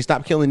 Yeah, they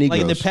stopped killing Negroes.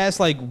 Like in the past,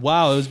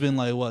 it's been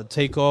like what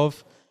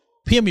Takeoff,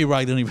 PME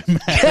Rock don't even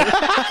matter.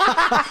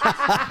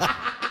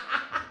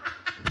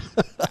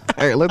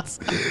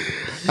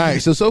 All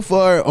right, so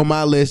far on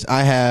my list,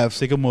 I have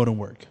Sicko Mode and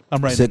Work.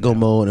 I'm right. Sicko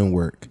Mode and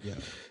Work. Yeah.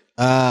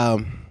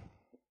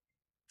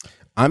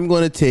 I'm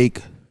going to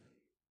take.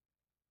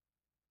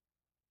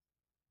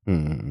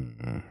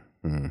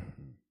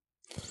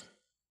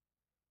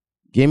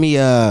 Give me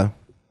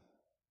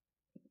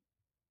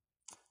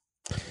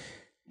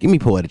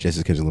Poetic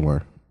Justice, Kendrick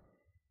Lamar.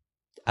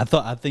 I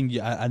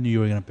knew you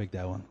were gonna pick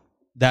that one.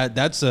 That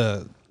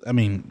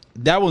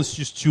was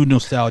just too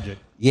nostalgic.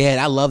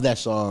 Yeah, I love that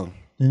song.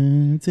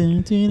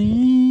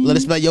 Let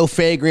us smell your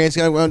fragrance.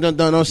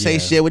 Don't say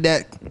shit with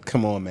that.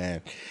 Come on,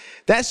 man.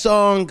 That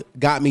song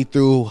got me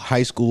through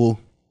high school.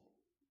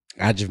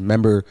 I just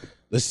remember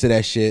listening to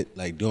that shit,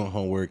 like doing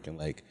homework and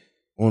like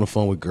on the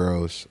phone with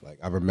girls. Like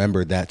I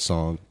remember that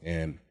song,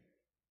 and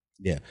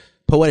yeah,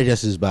 Poetic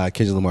Justice by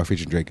Kendrick Lamar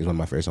featuring Drake is one of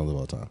my favorite songs of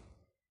all time.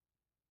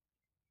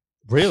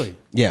 Really?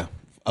 Yeah,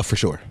 for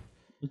sure.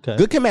 Okay.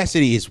 Good Kid, Mad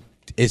City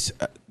is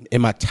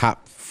in my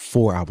top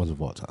 4 albums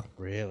of all time.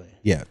 Really?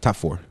 Yeah, top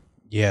 4.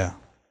 Yeah.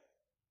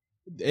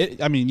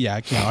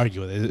 I can't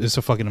argue with it. It's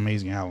a fucking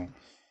amazing album.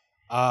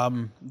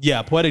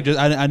 Yeah, Poetic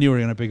Justice. I knew we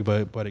were gonna pick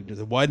Poetic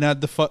Justice. Why not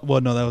the fuck?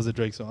 Well, no, that was a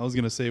Drake song. I was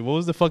gonna say, what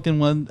was the fucking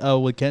one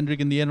with Kendrick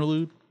in the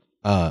interlude?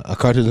 A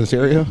Cartoons in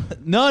Stereo?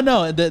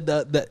 No.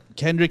 The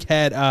Kendrick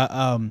had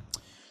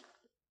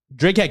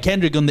Drake had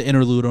Kendrick on the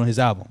interlude on his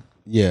album.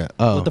 Yeah.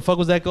 What the fuck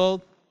was that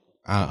called?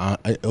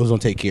 It was on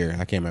Take Care.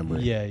 I can't remember.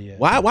 Yeah.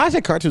 Why is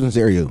that Cartoons in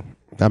Stereo?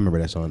 I remember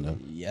that song though.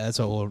 Yeah, that's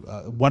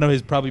one of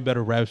his probably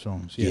better rap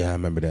songs. Yeah, I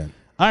remember that.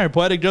 All right,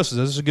 Poetic Justice.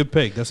 That's a good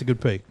pick.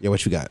 Yeah,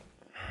 what you got?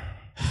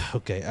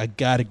 Okay, I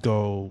gotta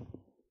go.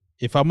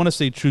 If I'm gonna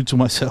stay true to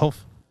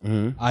myself,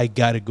 I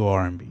gotta go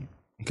R&B.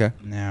 Okay.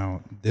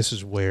 Now, this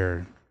is where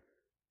it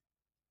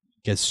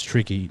gets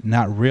tricky.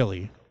 Not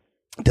really.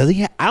 Does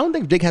he? I don't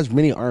think Drake has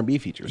many R&B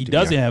features. He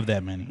doesn't have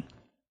that many.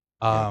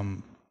 I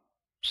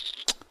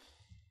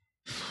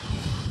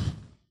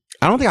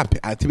don't think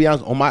to be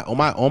honest, on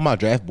my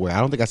draft board, I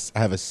don't think I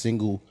have a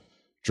single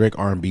Drake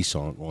R&B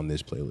song on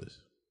this playlist.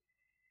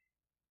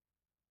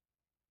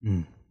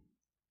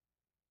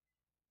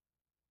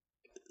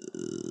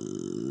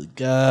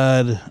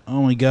 God.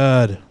 Oh my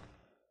God.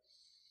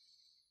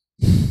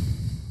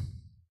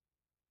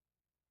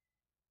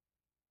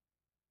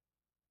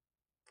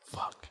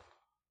 Fuck.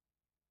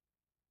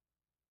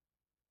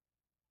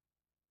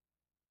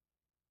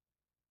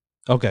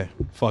 Okay,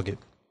 fuck it.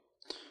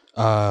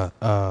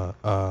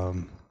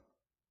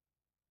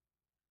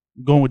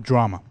 Going with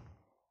Drama.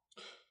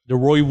 The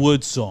Roy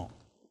Woods song.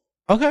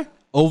 Okay.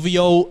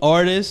 OVO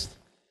artist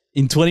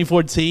in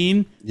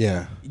 2014.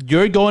 Yeah.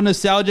 You're going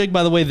nostalgic,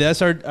 by the way.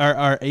 That's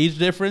our age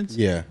difference.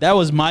 Yeah. That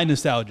was my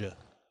nostalgia.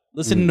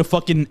 Listening to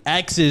fucking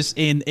Axis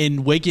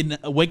and waking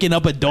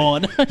up at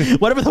dawn.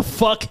 Whatever the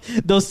fuck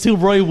those two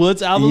Roy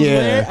Woods albums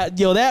were.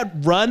 Yo, that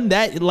run,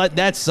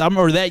 that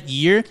summer or that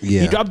year,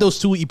 he dropped those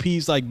two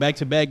EPs like back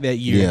to back that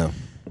year. Yeah.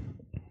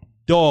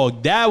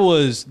 Dog, that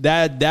was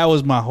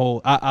my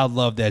whole. I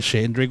love that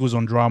shit. And Drake was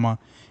on Drama,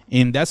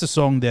 and that's a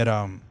song that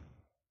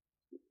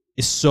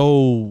is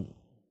so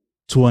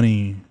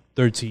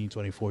 2013,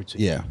 2014.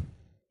 Yeah.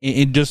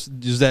 It just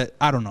that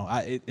I don't know.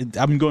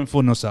 I'm going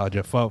full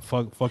nostalgia. Fuck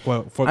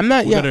I'm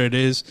not. whatever it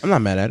is. I'm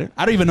not mad at it.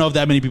 I don't even know if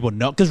that many people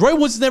know because Roy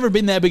Woods never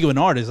been that big of an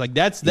artist. Like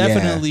that's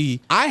definitely. Yeah.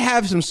 I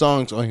have some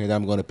songs on here that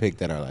I'm going to pick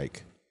that are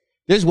like.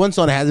 There's one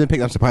song that hasn't been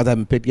picked. I'm surprised I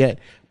haven't picked yet.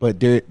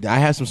 But I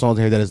have some songs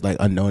here that is like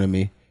unknown to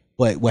me.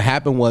 But what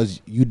happened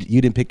was you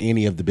didn't pick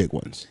any of the big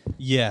ones.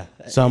 Yeah.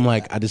 So I'm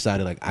like, I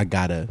decided like I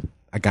gotta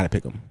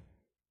pick them.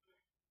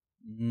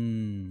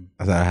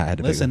 I thought I had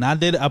to Listen,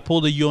 pick them. I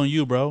pulled a U on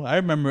you, bro. I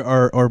remember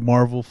our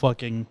Marvel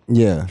fucking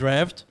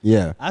draft.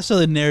 Yeah. I saw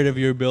the narrative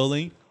you're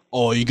building.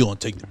 Oh, you're gonna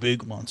take the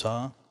big ones,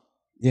 huh?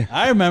 Yeah.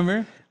 I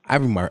remember.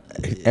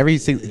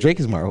 Drake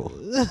is Marvel.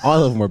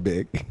 All of them are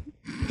big.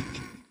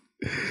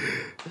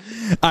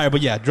 All right,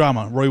 but yeah,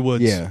 Drama, Roy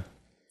Woods. Yeah.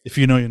 If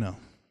you know, you know.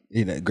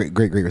 You know,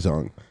 great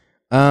song.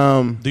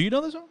 Do you know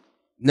this song?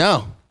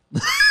 No.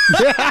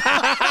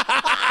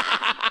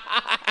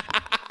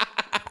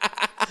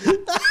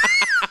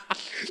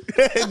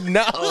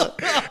 No,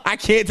 I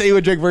can't tell you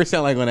what Drake verse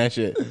sound like on that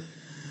shit.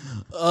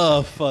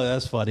 Oh fuck,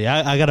 that's funny.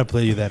 I gotta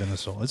play you that in the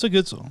song. It's a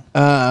good song.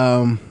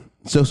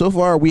 So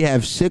far we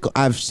have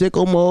I have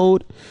Sickle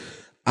Mode,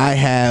 I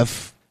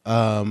have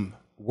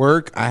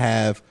Work, I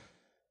have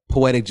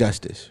Poetic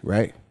Justice,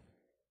 right?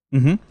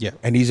 Mm-hmm. Yeah,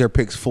 and these are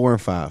picks 4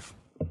 and 5.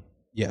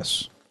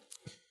 Yes.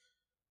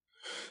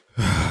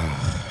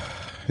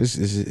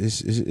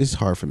 It's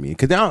hard for me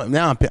because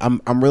now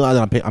I'm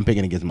realizing I'm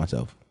picking against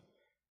myself.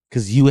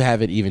 Because you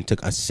haven't even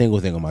took a single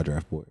thing on my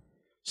draft board.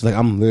 So, like,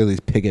 I'm literally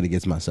picking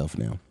against myself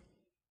now.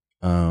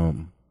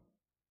 And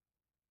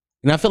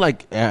I feel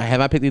like,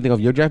 have I picked anything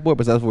off your draft board?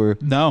 Besides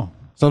no.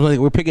 So I'm like,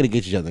 we're picking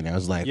against each other now.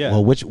 It's like,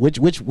 well, which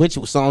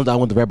songs I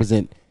want to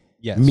represent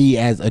me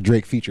as a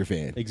Drake feature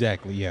fan?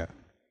 Exactly, yeah.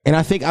 And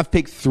I think I've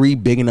picked 3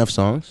 big enough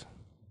songs.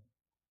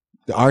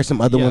 There are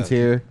some other ones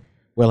here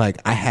where,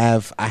 like, I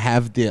have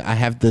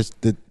this.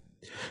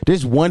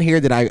 There's one here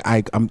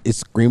that I'm it's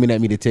screaming at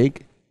me to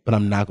take, but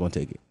I'm not going to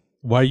take it.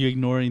 Why are you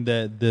ignoring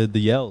the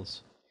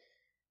yells?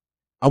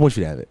 I want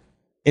you to have it.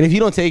 And if you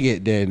don't take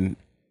it, then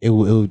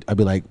I'd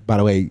be like, by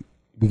the way,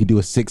 we could do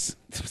a 6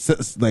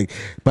 like,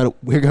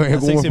 but we're going to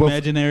 6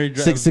 imaginary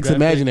six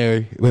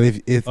imaginary. But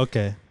if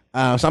okay.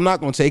 So I'm not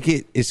going to take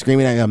it. It's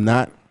screaming at me. I'm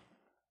not.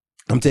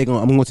 I'm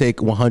going to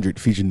take 100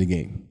 featuring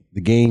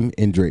the game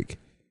and Drake.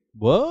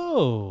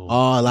 Whoa.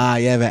 All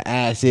I ever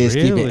ask is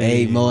keep it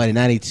 8 more than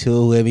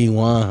 92 with me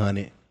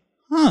 100.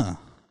 Huh.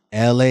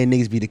 LA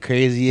niggas be the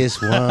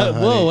craziest one.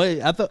 Whoa, wait.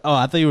 I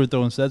thought you were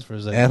throwing sets for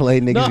a second. LA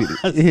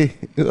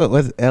niggas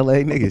what's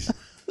LA niggas?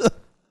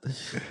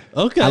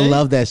 Okay. I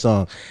love that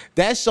song.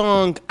 That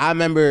song, I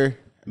remember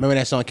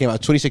that song came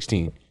out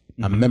 2016.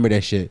 I remember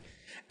that shit.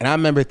 And I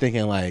remember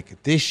thinking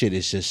like, this shit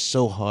is just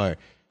so hard.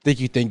 Thank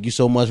you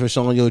so much for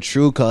showing your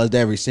true colors to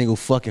every single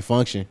fucking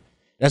function.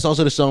 That's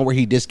also the song where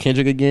he dissed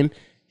Kendrick again.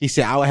 He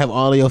said, I would have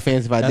all of your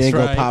fans if I didn't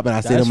go pop and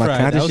I stayed on my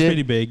content shit. That was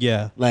pretty big,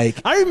 yeah. Like,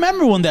 I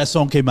remember when that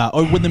song came out,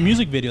 or when the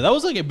music video. That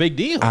was like a big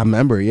deal. I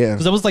remember, yeah.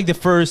 Because that was like the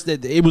first,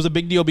 it was a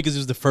big deal because it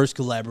was the first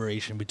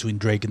collaboration between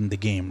Drake and The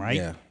Game, right?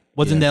 Yeah.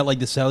 Wasn't that like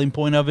the selling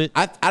point of it?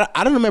 I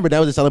don't remember that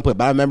was the selling point,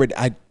 but I remember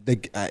I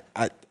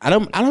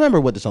don't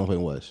remember what the selling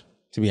point was,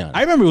 to be honest.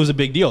 I remember it was a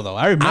big deal though.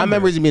 I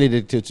remember it being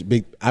a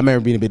big. I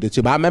remember being a big deal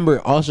too. But I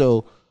remember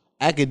also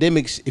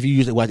Academics. If you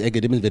used to watch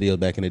Academics videos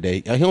back in the day,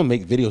 he don't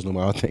make videos no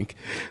more, I don't think.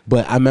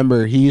 But I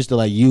remember he used to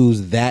like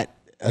use that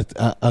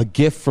a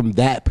gift from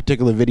that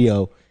particular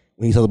video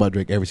when he talked about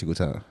Drake every single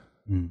time.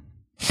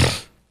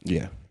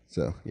 Yeah.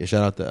 So yeah,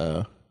 shout out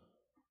to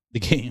The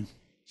Game.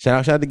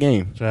 Shout out the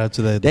Game. Shout out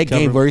to that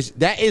Game verse.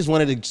 That is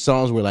one of the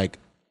songs where like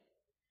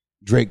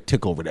Drake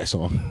took over that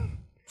song.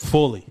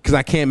 fully. Because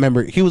I can't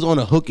remember. He was on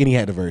a hook and he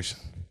had the verse.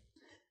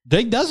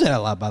 Drake does that a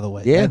lot, by the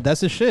way. Yeah.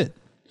 That's his shit.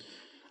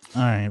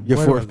 All right. Your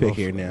where do fourth I go pick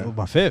here now.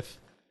 My fifth.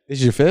 This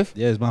is your fifth?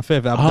 Yeah, it's my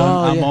fifth.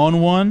 I'm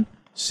on one.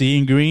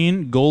 Seeing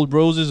Green, Gold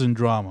Roses, and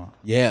Drama.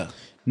 Yeah.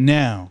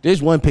 Now,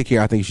 there's one pick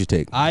here I think you should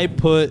take. I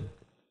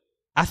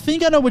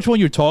think I know which one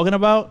you're talking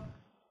about.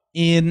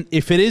 And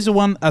if it is the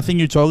one I think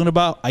you're talking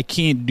about, I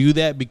can't do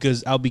that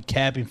because I'll be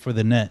capping for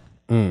the net.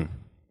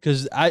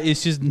 Because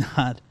it's just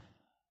not.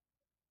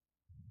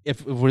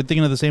 If we're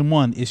thinking of the same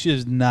one, it's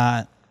just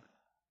not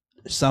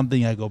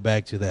something I go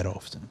back to that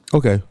often.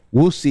 Okay.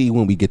 We'll see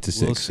when we get to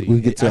 6. We'll see. We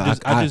get to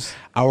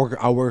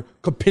our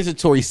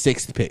compensatory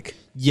 6th pick.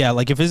 Yeah,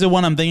 like if it's the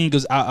one I'm thinking,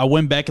 because I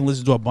went back and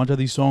listened to a bunch of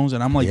these songs,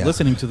 and I'm like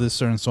listening to this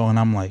certain song, and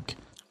I'm like,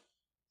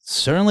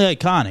 certainly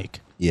iconic.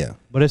 Yeah,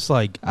 but it's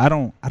like I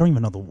don't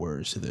even know the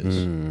words to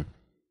this.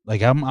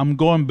 Like I'm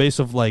going based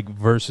off like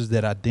verses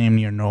that I damn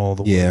near know all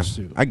the words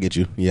to. I get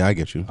you. Yeah, I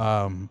get you.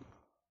 And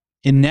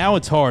now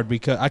it's hard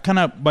because I kind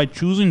of by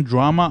choosing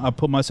Drama, I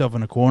put myself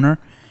in a corner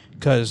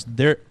because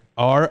there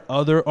are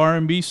other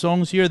R&B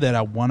songs here that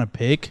I want to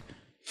pick.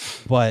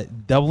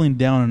 But doubling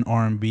down on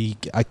R&B,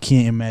 I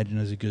can't imagine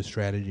as a good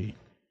strategy.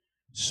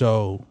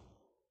 So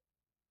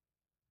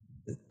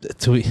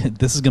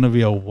this is going to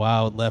be a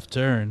wild left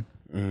turn.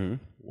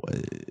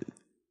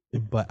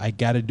 But I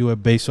got to do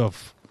it based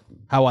off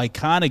how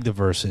iconic the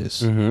verse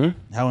is,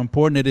 how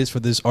important it is for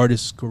this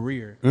artist's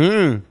career.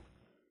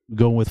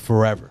 Going with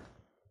Forever.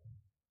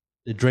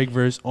 The Drake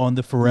verse on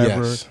the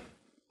Forever. Yes.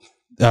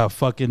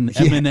 Fucking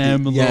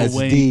Eminem, Lil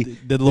Wayne,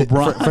 the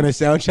LeBron. For the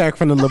soundtrack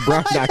from the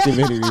LeBron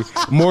documentary.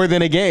 More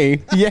Than a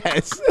Game.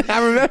 Yes,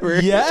 I remember.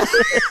 Yeah.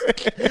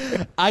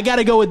 I got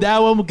to go with that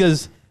one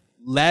because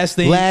last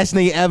name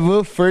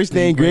ever, first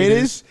name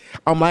greatest.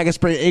 I'm like a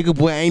sprained ankle,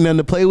 boy, ain't nothing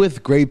to play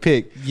with. Great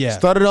pick. Yeah.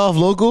 Started off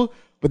local,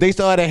 but they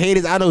started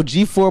haters. I know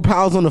G4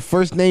 Powers on the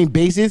first name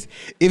basis.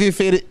 If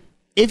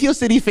your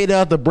city faded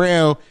out the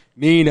brown,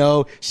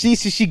 Nino,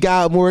 she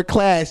got more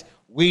class.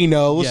 We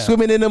know. Yeah.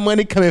 Swimming in the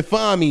money, come and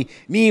find me.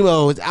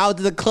 Nemo's out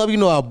to the club, you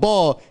know I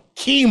ball.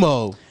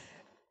 Chemo.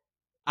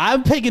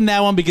 I'm picking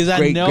that one because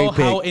I know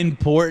how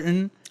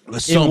important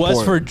it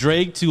was for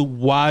Drake to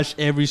wash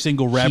every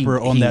single rapper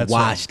on that song.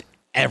 He washed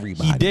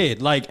everybody. He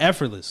did, like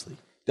effortlessly.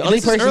 The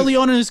only person early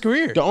on in his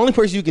career. The only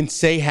person you can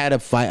say had a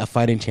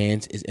fighting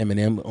chance is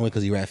Eminem, only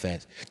because he rap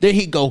fast. There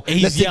he go.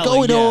 Let's get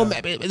going on.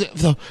 And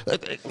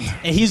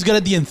he's good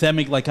at the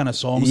anthemic like kind of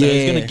songs. Yeah.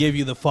 He's gonna give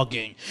you the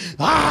fucking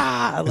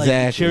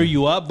cheer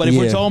you up. But if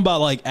we're talking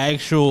about like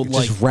actual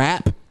just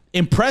rap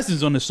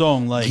impressions on the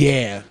song, like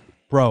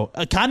bro,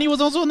 Kanye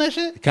was also on that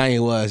shit.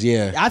 Kanye was,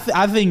 yeah.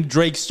 I think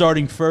Drake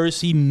starting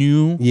first. He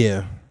knew,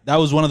 that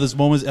was one of those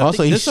moments.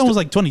 Also, this song was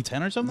like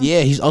 2010 or something.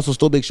 Yeah, he's also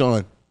still Big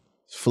Sean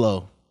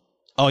flow.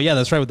 Oh yeah,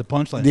 that's right with the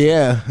punchline.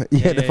 Yeah,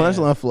 the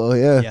punchline flow.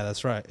 Yeah,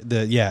 that's right.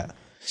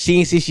 She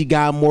ain't see she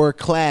got more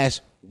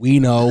class. We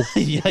know.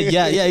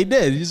 yeah, he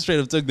did. He straight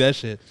up took that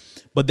shit.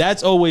 But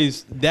that's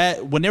always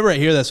that. Whenever I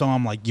hear that song,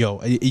 I'm like, yo,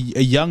 a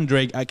young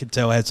Drake, I could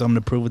tell had something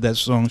to prove with that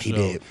song. He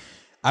did.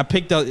 I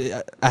picked out.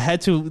 I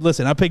had to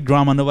listen. I picked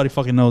Drama. Nobody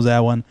fucking knows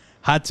that one.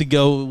 Had to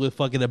go with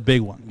fucking a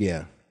big one.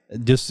 Yeah,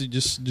 just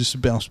to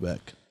bounce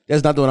back.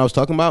 That's not the one I was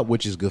talking about,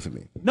 which is good for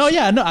me. No,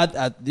 yeah, no,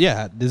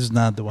 this is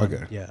not the one.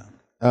 Okay, yeah.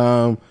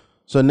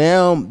 So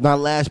now my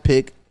last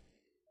pick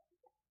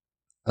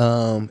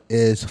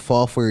is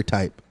Fall For Your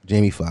Type,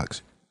 Jamie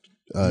Foxx,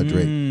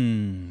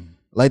 Drake.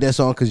 Like that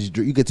song because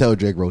you could tell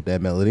Drake wrote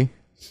that melody.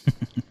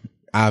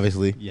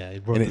 Obviously. Yeah, he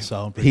wrote the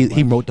song.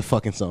 He wrote the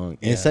fucking song.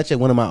 And it's such a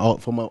one of my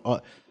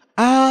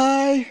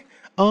I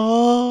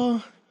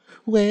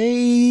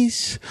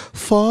always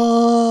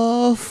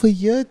fall for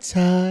your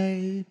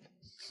type.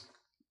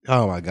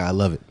 Oh my God, I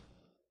love it.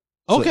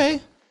 Okay.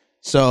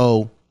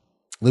 So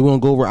we're gonna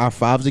go over our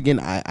fives again.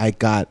 I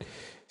got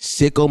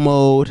Sicko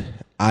Mode.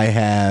 I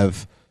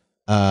have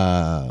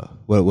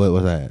what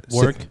was that?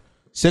 Work.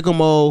 Sicko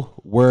Mode,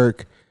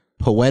 Work,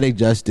 Poetic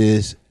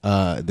Justice,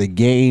 The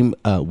Game,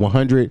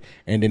 100,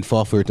 and then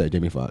Fall For Your Type,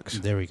 Jamie Foxx.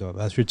 There we go.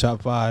 That's your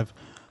top five.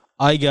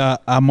 I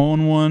got I'm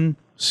on one,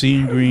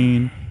 Seeing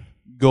Green,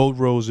 Gold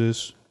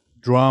Roses,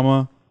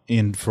 Drama,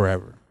 and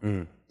Forever.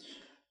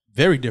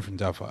 Very different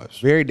top fives.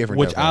 Very different.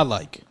 Which I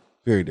like.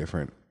 Very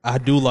different. I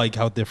do like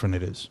how different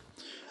it is.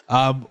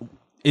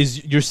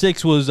 Is your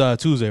 6 was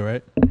Tuesday,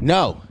 right?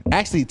 No,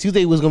 actually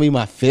Tuesday was gonna be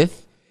my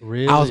 5th.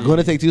 Really? I was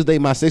gonna take Tuesday.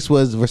 My 6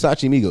 was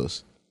Versace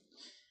Migos.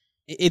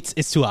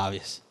 It's too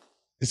obvious.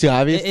 It's too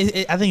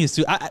obvious. I think it's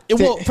too.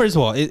 Well, first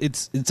of all,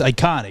 it's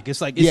iconic. It's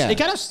like it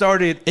kind of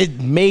started. It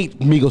made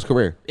Migos'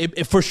 career.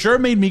 It for sure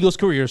made Migos'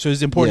 career, so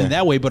it's important in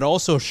that way. But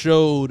also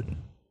showed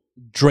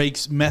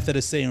Drake's method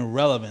of staying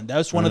relevant. That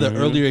was one of the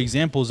earlier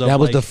examples of that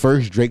was the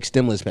first Drake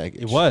stimulus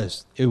package. It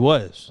was.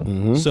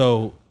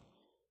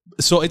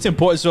 So it's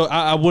important. So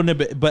I wouldn't have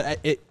been,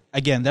 but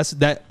again, that's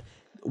that.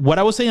 What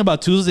I was saying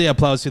about Tuesday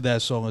applies to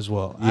that song as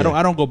well. Yeah.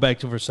 I don't go back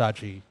to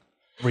Versace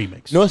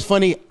remix. No, it's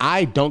funny.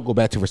 I don't go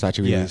back to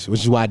Versace remix, which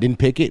is why I didn't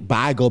pick it. But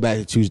I go back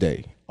to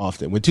Tuesday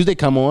often. When Tuesday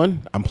come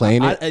on, I'm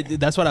playing it.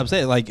 That's what I'm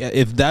saying. Like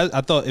if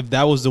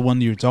that was the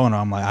one you were talking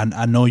about, I'm like,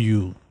 I know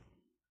you.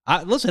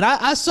 Listen,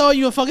 I saw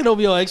you a fucking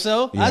OVO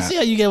XO. I see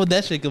how you get when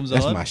that shit comes on.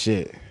 That's my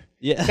shit.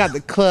 Yeah. Got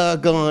the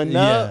club going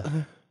up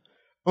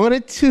on a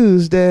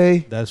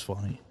Tuesday. That's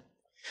funny.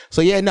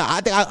 So yeah, no,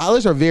 I think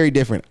others are very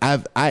different. All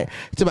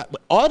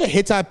the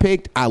hits I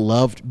picked, I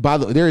loved. By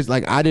the way, there's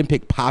like I didn't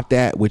pick Pop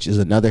That, which is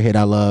another hit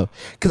I love,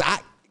 because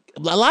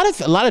a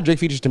lot of Drake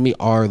features to me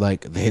are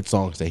like the hit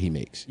songs that he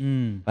makes.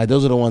 Like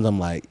those are the ones I'm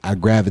like I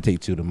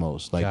gravitate to the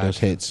most. Like those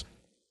hits.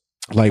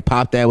 Like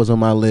Pop That was on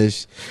my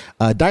list.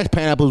 Diced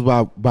Pineapples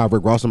by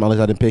Rick Ross on my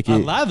list. I didn't pick it. A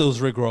lot of those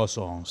Rick Ross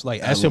songs,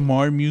 like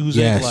SMR music,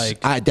 yes,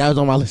 that was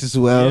on my list as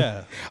well.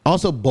 Yeah.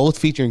 Also, both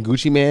featuring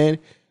Gucci Mane.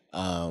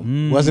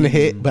 Wasn't a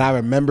hit, but I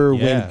remember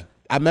when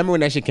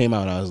that shit came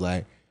out. I was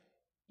like,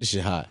 this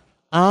shit hot.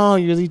 I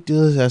don't usually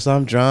do this unless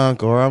I'm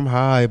drunk or I'm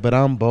high, but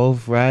I'm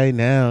both right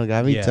now.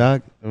 Got me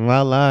talking in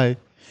my life.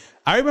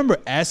 I remember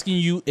asking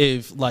you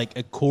if like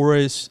a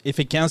chorus, if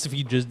it counts if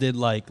you just did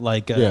like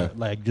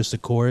just a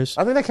chorus.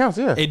 I think that counts,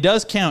 yeah. It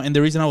does count, and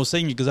the reason I was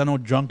saying it because I know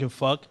Drunk and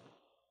Fuck,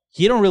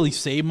 he don't really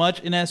say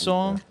much in that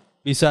song.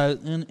 Besides,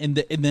 and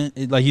then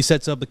like he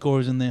sets up the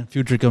chorus, and then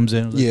Future comes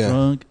in, like,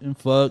 Drunk and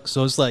Fuck.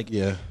 So it's like,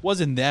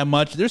 wasn't that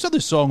much. There's other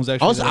songs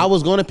actually. I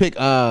was going to pick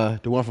the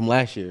one from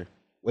last year,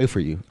 Wait For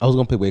You. I was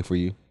going to pick Wait For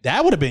You.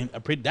 That would have been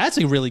that's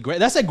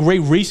a great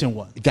recent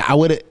one.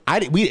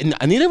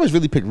 Neither of us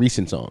really picked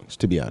recent songs,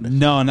 to be honest.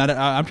 No,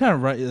 I'm trying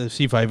to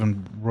see if I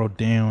even wrote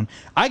down.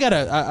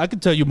 I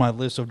could tell you my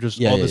list of just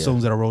all the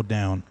songs that I wrote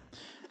down.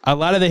 A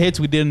lot of the hits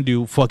we didn't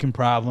do. Fucking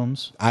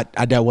Problems.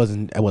 That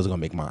wasn't gonna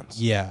make mine.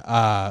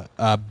 Yeah.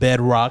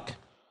 Bedrock.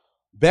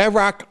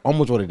 Bedrock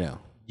almost wrote it down.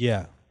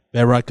 Yeah.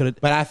 Bedrock could have.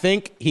 But I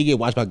think he get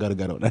watched by Gutter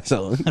Gutter on that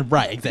song.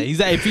 Right.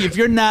 Exactly. If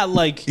you're not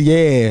like.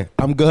 Yeah.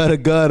 I'm Gutter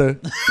Gutter.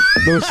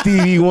 No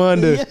Stevie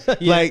Wonder.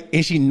 Like,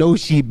 and she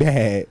knows she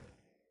bad.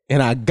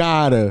 And I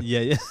got her.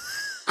 Yeah.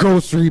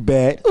 Grocery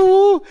bag.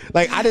 Ooh.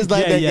 Like, I just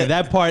like that. Yeah.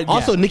 That part.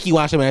 Also, Nicki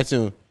watched him in that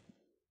tune.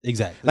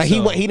 Exactly. Like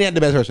he didn't have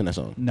the best verse in that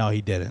song. No,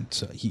 he didn't.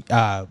 So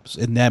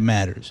and that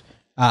matters.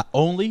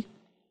 Only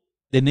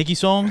the Nicki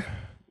song.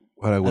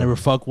 I never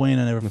fuck Wayne.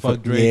 I never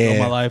fuck Drake all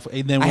my life.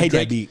 And then I hate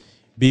Drake, that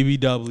beat.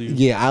 BBW.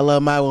 Yeah, I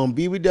love my one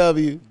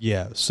BBW.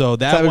 Yeah, so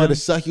that one gonna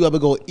suck you up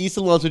and go eat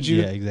some lunch with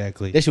you. Yeah,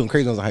 exactly. That shit went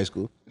crazy when I was in high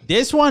school.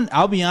 This one,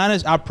 I'll be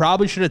honest, I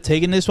probably should have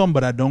taken this one,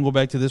 but I don't go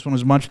back to this one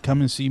as much.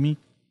 Come and See Me.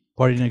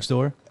 Party Next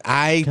Door.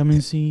 Come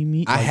and See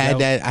Me. I had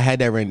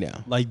that written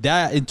down. Like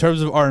that, in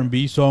terms of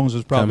R&B songs,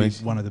 was probably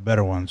one of the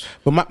better ones.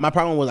 But my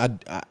problem was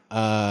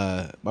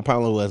my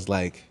problem was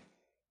like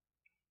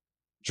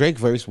Drake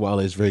verse, while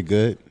it's very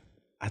good,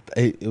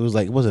 it was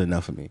like it wasn't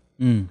enough for me.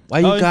 Why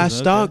you got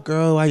stalked,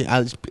 girl?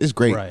 It's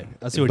great, right?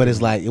 I see what but you it's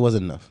mean. like it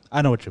wasn't enough.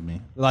 I know what you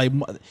mean. Like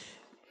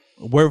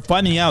we're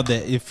finding out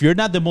that if you're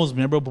not the most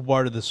memorable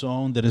part of the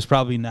song, then it's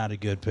probably not a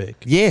good pick.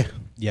 Yeah.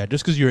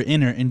 Just because you're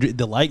in her and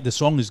the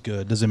song is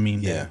good doesn't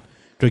mean that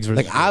Drake's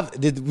verse. Like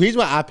the reason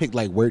why I picked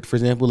like Work, for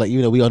example, like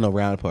we all know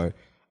Round Part.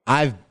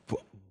 I've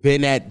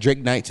been at Drake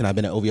nights and I've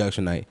been at OVO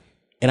Extra night,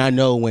 and I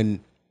know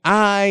when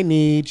I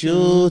need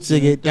you to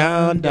get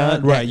down.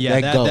 Right?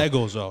 That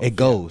goes off. It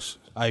goes.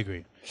 I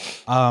agree.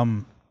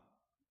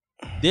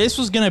 This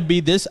was gonna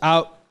be this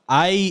out.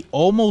 I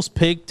almost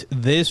picked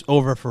this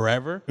over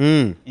Forever,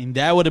 and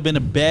that would have been a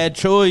bad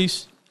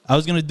choice. I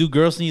was gonna do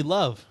Girls Need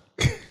Love,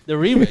 the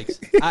remix.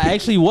 I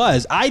actually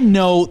was. I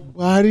know.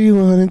 Why do you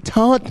want to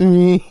talk to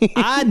me?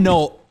 I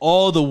know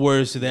all the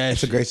words to that.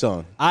 It's a great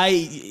song.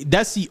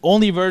 That's the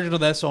only version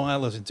of that song I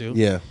listen to.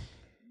 Yeah.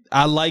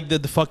 I like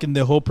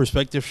the whole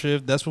perspective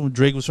shift. That's when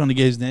Drake was trying to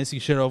get his nasty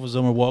shit off of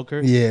Summer Walker.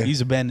 Yeah.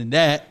 He's abandoned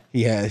that.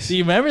 Yes. See,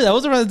 remember that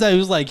was around the time he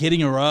was like hitting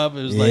her up.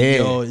 It was like,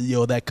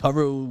 yo, that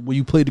cover when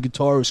you played the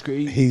guitar was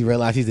great. He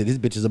realized he said, this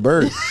bitch is a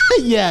bird.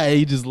 Yeah,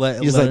 he just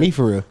let me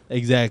for real.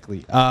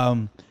 Exactly.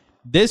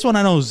 This one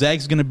I know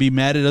Zach's gonna be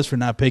mad at us for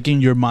not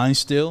picking Your Mind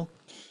Still,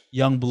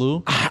 Young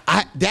Blue.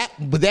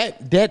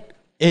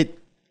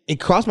 It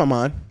crossed my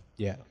mind.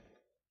 Yeah.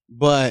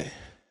 But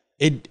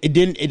it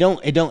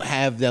don't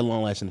have that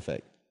long lasting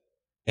effect.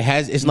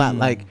 It's not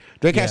like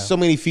Drake has so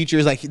many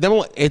features. Like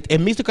it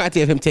meets the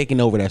criteria of him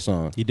taking over that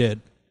song. He did.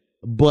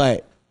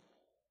 But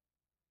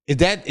is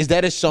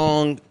that a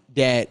song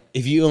that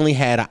if you only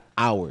had an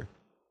hour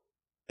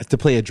to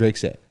play a Drake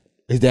set,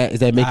 is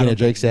that making a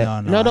Drake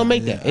set? No, don't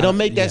make that. It don't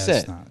make that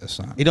set. It's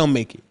not. It don't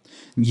make it.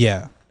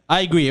 Yeah,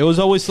 I agree. It was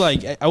always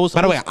like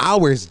By the way, an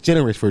hour is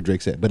generous for a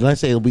Drake set, but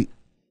let's say it'll be.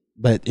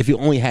 But if you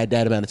only had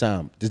that amount of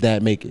time, does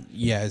that make it?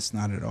 Yeah, it's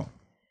not at all.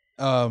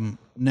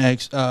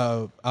 Next,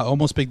 I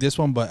almost picked this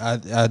one, but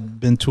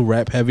I'd been too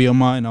rap heavy on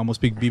mine. I almost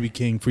picked BB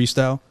King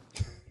Freestyle.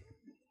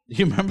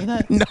 You remember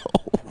that? No.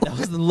 That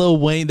was the Lil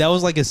Wayne. That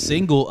was like a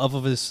single off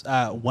of his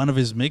one of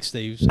his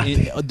mixtapes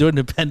during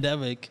the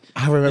pandemic.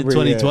 I remember in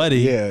 2020.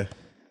 Yeah.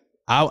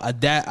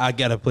 I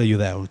gotta play you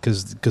that one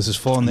because it's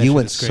falling. You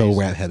went so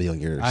rap heavy on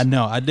yours. I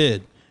know, I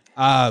did.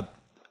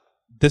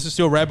 This is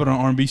still rapping on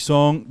R&B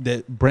song,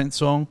 that Brent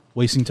song,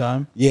 Wasting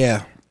Time.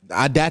 Yeah,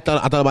 I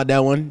thought about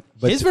that one.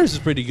 But his verse is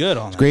pretty good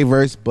on it. Great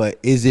verse, but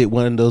is it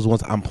one of those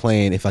ones I'm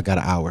playing if I got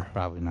an hour?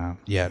 Probably not.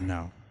 Yeah,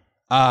 no.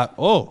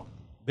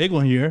 Big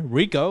one here,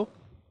 Rico.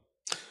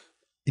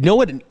 You know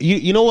what?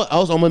 You know what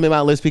else almost made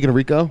my list? Speaking of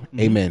Rico,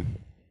 Amen.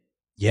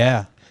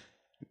 Yeah.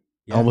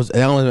 Almost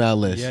made my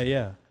list.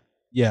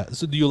 Yeah.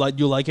 So do you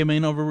like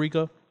Amen over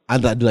Rico? I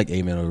do like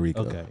Amen over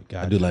Rico. Okay,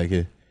 gotcha. I do like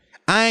it.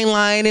 I ain't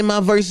lying in my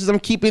verses. I'm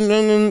keeping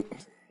them.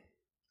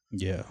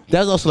 Yeah.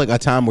 That was also like a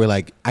time where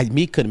like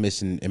Meek couldn't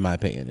miss in my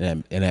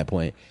opinion in that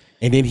point.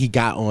 And then he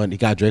got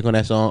Drake on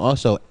that song.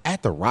 Also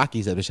at the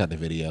Rockies that they shot the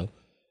video.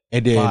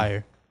 And then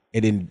Fire.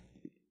 And then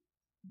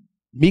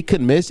Meek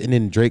couldn't miss, and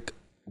then Drake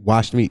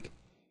washed Meek. It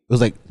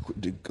was like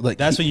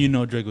that's when you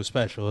know Drake was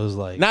special. It was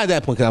like not at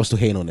that point because I was still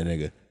hating on the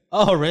nigga.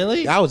 Oh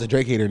really? I was a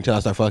Drake hater until I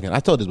started fucking. I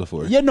told this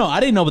before. Yeah, no, I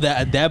didn't know that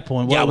at that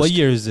point. What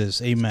year is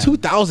this? Amen.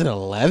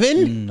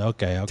 2011.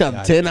 Okay.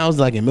 2010. I was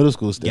like in middle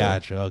school still.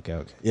 Gotcha.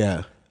 Okay.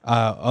 Yeah.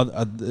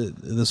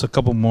 There's a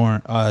couple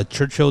more.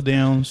 Churchill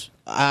Downs.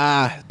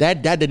 I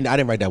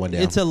didn't write that one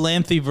down. It's a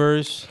lengthy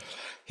verse.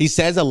 He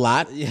says a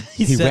lot.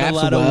 He said raps a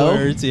lot well. of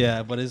words.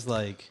 Yeah, but it's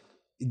like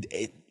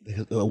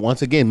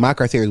once again, my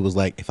criteria was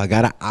like if I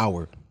got an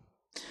hour.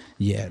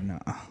 Yeah, no,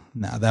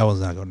 that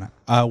was not going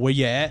to. Where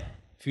you at,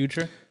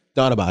 Future?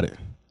 Thought about it.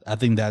 I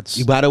think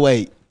that's. By the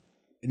way,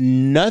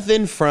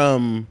 nothing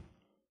from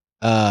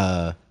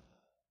either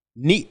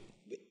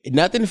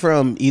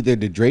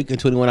the Drake and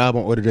 21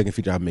 album or the Drake and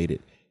Future album made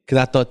it. Because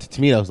I thought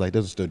to me I was like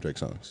those are still Drake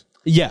songs.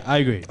 Yeah, I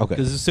agree. Okay,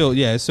 because it's a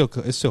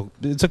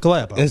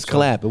collab. It's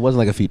collab. It wasn't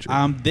like a feature.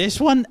 This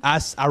one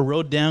I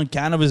wrote down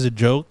kind of as a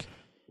joke.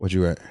 What'd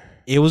you write?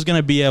 It was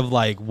gonna be of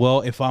like,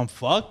 well, if I'm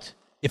fucked,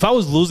 if I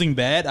was losing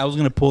bad, I was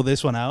gonna pull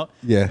this one out.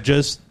 Yeah,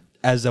 just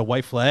as a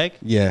white flag.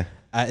 Yeah,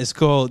 it's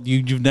called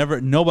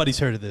nobody's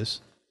heard of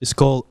this. It's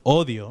called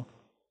Odio.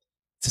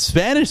 It's a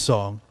Spanish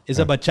song. It's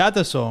a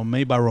bachata song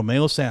made by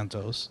Romeo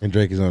Santos. And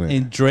Drake is on it.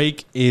 And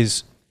Drake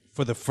is,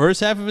 for the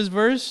first half of his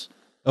verse,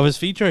 of his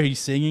feature, he's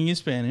singing in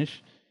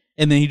Spanish.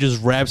 And then he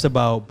just raps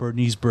about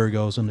Bernice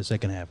Burgos on the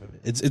second half of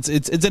it.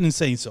 It's an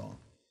insane song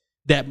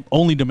that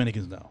only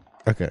Dominicans know.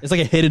 Okay. It's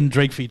like a hidden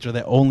Drake feature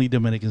that only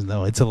Dominicans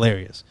know. It's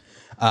hilarious.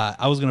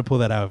 I was going to pull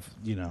that out,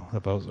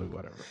 if I was like,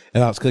 whatever.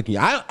 And I was cooking.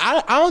 I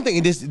don't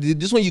think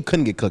this one you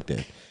couldn't get cooked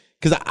in.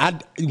 Because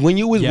when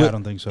you was I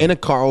don't think so. in a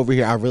car over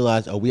here, I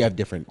realized, we have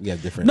different.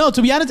 No,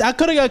 to be honest, I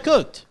could have got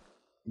cooked.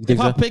 You think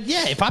so?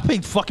 If I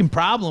picked fucking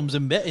Problems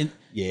and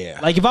yeah,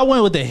 like if I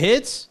went with the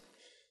hits,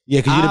 yeah,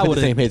 because you'd have picked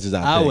the same hits as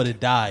I would have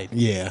died.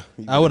 Yeah,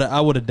 I would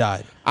have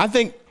died. I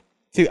think,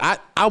 too.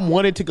 I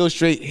wanted to go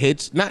straight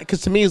hits, not because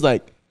to me it's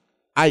like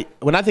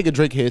when I think of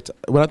Drake hits,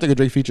 when I think of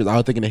Drake features, I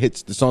was thinking of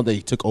hits, the song that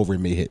he took over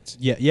and made hits.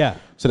 Yeah.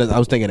 So I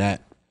was thinking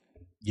that.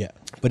 Yeah.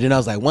 But then I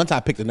was like, once I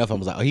picked enough, I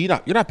was like,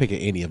 you're not picking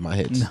any of my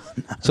hits. No.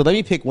 So let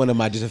me pick one of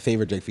my just a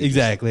favorite Drake features.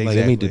 Exactly.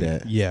 Let me do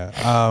that. Yeah.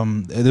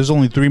 There's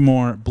only 3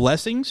 more.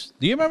 Blessings.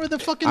 Do you remember the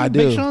fucking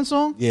Big Sean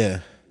song?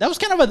 Yeah. That was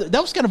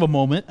kind of a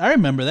moment. I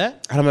remember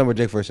that. I don't remember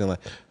Drake first saying like,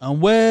 I'm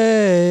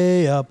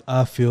way up.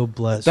 I feel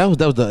blessed. That was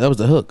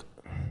the hook.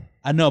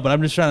 I know, but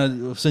I'm just trying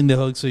to sing the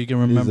hook so you can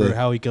remember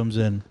how he comes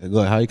in. Go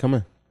ahead, how he come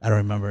in? I don't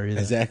remember either.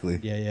 Exactly.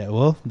 Yeah.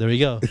 Well, there we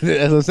go.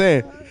 That's what I'm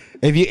saying.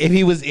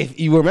 If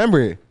you remember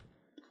it.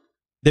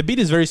 The beat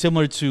is very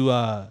similar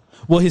to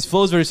his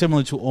flow is very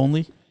similar to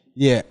Only.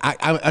 Yeah,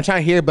 I'm trying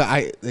to hear, but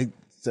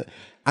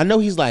I know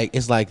he's like,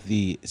 it's like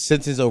the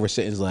sentence over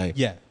sentence, like,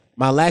 yeah,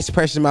 my last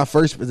impression, my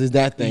first is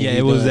that thing. Yeah,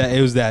 it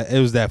was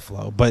that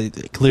flow,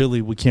 but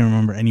clearly we can't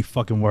remember any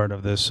fucking word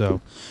of this.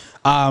 So,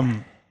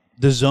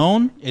 The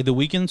Zone, the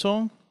Weeknd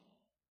song.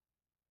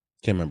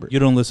 Can't remember. You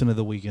don't listen to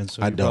The Weeknd,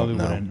 so I you probably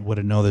know.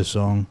 wouldn't know this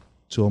song.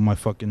 To all my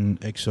fucking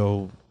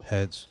EXO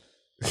heads.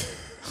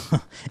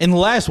 And the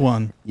last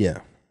one, yeah.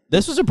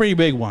 This was a pretty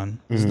big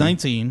one. It was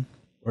 19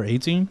 or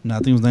 18. No, I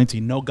think it was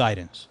 19. No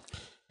Guidance.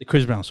 The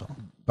Chris Brown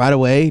song. By the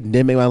way,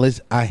 didn't make my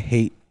list. I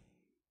hate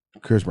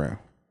Chris Brown.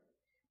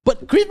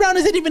 But Chris Brown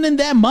isn't even in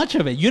that much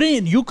of it.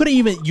 You couldn't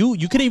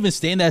even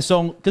stand that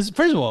song. Because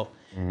first of all,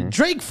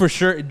 Drake for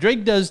sure.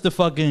 Drake does the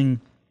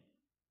fucking.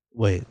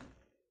 Wait,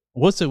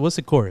 what's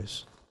the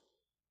chorus?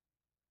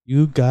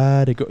 You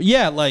gotta go.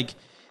 Yeah, like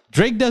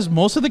Drake does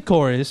most of the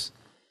chorus.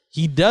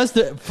 He does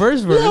the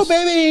first verse. Yo,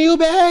 baby, you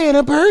banging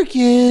a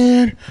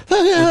Birkin.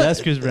 Well, that's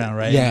Chris Brown,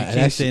 right? Yeah, you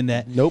can't saying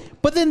that. Nope.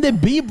 But then the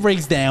beat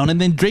breaks down, and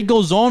then Drake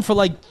goes on for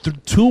like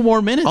 2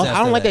 more minutes.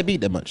 I don't like that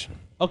beat that much.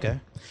 Okay,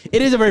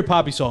 it is a very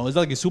poppy song. It's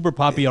like a super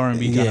poppy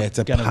R&B. Yeah, it's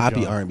a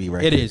poppy R&B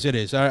record. It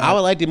is. I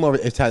would like it more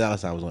if Ty Dolla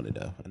 $ign was on it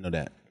though. I know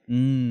that.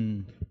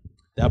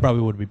 That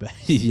probably would be bad.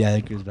 Yeah,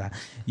 Chris Brown.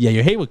 Yeah,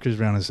 your hate with Chris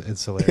Brown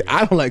is hilarious.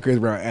 I don't like Chris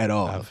Brown at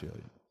all. I feel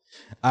you.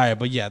 All right,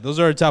 but yeah, those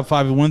are our top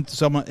 5.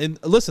 And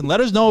listen, let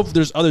us know if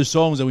there's other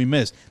songs that we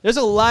missed. There's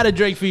a lot of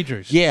Drake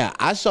features. Yeah,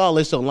 I saw a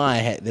list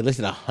online. They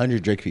listed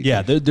 100 Drake features.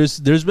 Yeah,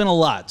 there's been a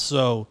lot.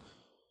 So,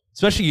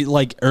 especially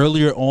like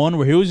earlier on,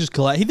 where he was just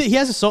collab. He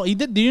has a song.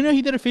 Do you know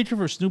he did a feature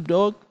for Snoop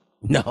Dogg?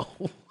 No.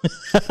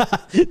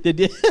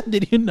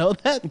 Did you know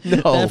that?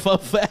 No. That fun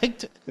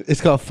fact? It's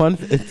called fun.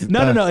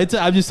 No.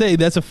 I'm just saying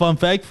that's a fun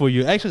fact for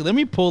you. Actually, let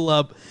me pull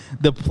up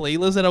the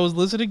playlist that I was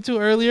listening to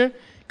earlier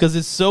because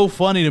it's so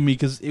funny to me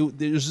because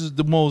this is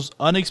the most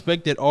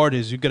unexpected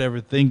artists you could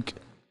ever think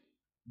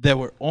that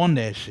were on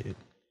that shit.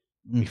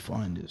 Let me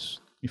find this.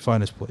 Let me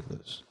find this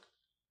playlist.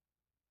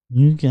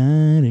 You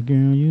got it,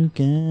 girl. You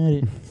got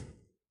it.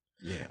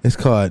 Yeah. It's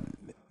called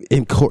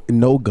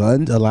No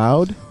Guns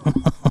Allowed.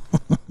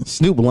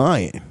 Snoop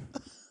Lion.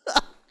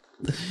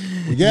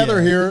 We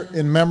gather here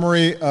in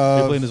memory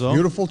of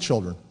beautiful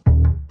children.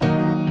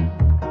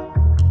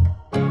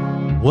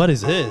 What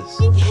is this?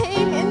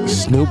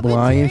 Snoop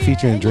Lion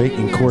featuring Drake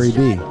and Corey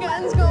B.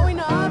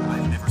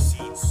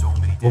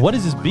 Well, what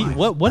is this beat?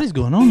 What is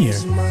going on here?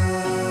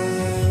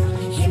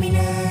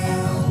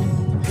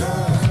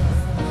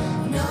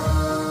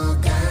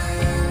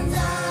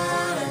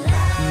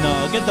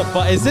 No, get the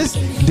fuck. Is this?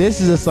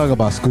 This is a song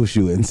about school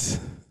shootings.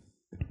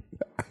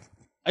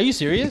 Are you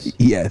serious?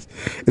 Yes.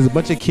 There's a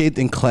bunch of kids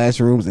in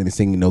classrooms and they're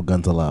singing No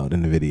Guns Allowed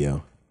in the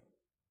video.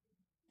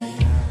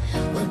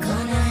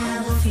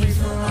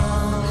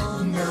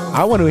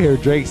 I want to hear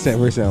Drake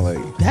sound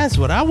like. That's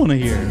what I want to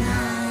hear.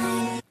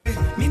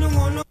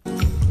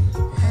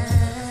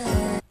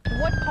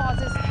 What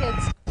causes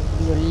kids?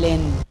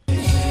 Violin.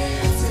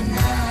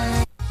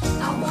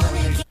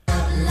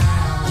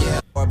 Yeah,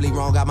 horribly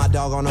wrong. Got my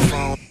dog on the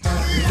phone.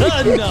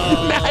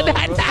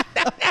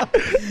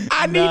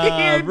 I need to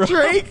hear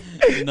Drake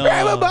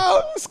rap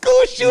about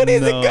school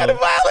shootings and gun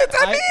violence.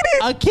 I need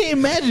it. I can't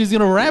imagine he's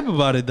gonna rap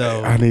about it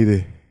though. I need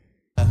it.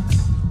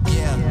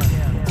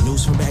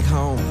 News from back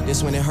home.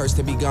 This when it hurts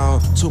to be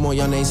gone. 2 more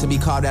young names to be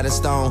carved out of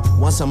stone.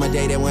 One summer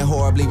day that went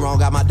horribly wrong.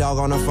 Got my dog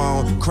on the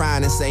phone,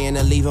 crying and saying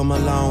to leave him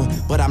alone.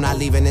 But I'm not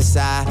leaving this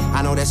side.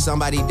 I know that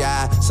somebody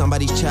died,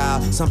 somebody's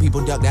child. Some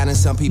people duck down and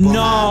some people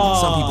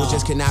hide. Some people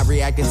just cannot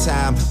react in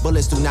time.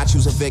 Bullets do not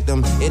choose a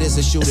victim. It is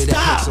a shooter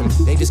that picks them.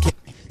 They just can't.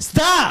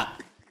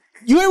 Stop!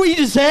 You heard what you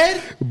just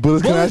said?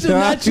 Bullets do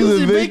not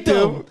choose a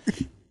victim.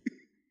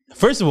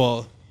 First of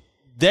all,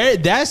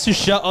 that's to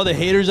shut all the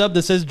haters up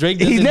that says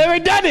Drake He's never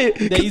done it.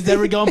 That he's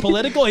never gone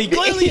political. He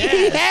clearly has.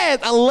 He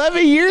has.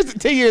 11 years,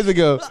 10 years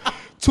ago.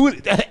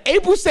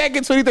 April 2nd,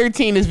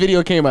 2013, this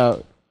video came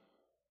out.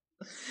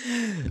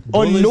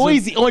 On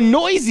Noisy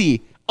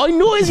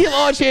of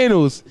all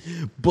channels.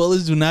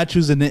 Bullets do not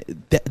choose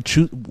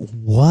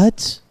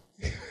what?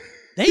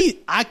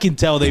 I can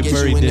tell they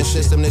buried in the this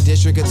system. The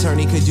district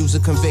attorney could use a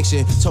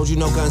conviction. Told you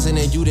no guns and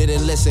then you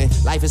didn't listen.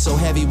 Life is so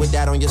heavy with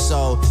that on your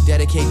soul.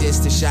 Dedicate this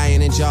to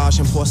Cheyenne and Josh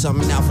and pour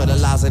something out for the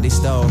lives that they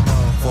stole.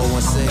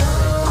 416.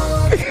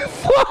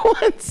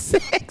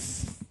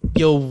 416.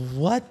 Yo,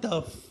 what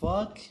the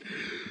fuck?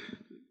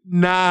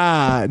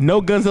 Nah, No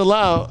Guns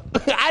Allowed.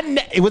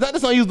 Was that the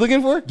song you was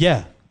looking for?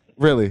 Yeah.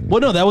 Really? Well,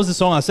 no, that was the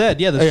song I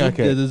said. Yeah,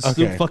 the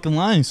Snoop Okay. fucking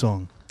Lion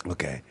song.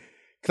 Okay.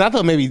 Cause I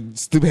thought maybe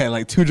Snoop had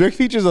like 2 Drake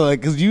features, or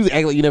like, cause you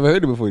act like you never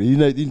heard it before.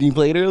 Did you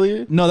play it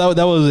earlier? No,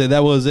 that was it.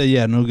 That was it.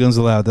 Yeah, No Guns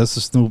Allowed. That's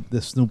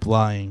the Snoop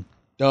lying.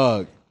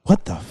 Dog.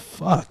 What the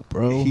fuck,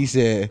 bro? He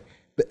said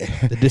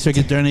the district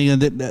attorney.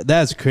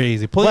 That's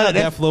crazy. Pull out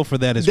that flow for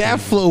that is that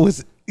crazy. flow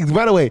was.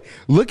 By the way,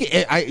 look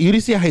at you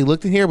didn't see how he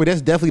looked in here, but that's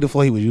definitely the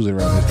flow he was using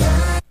around this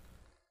time.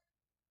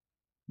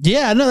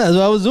 Yeah, I know that's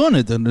why I was doing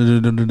it. Look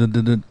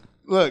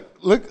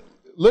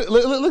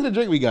at the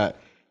Drake we got.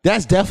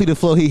 That's definitely the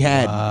flow he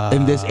had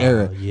in this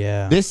era.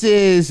 Yeah. This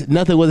is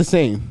Nothing Was the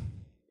Same.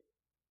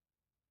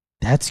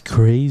 That's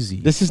crazy.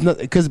 This is not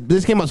because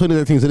this came out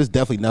 2013, so this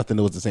definitely Nothing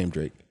Was the Same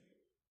Drake.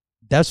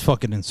 That's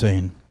fucking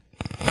insane.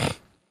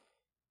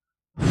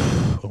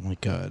 Oh my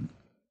god.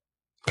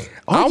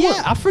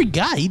 Oh I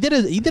forgot. He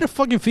did a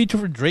fucking feature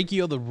for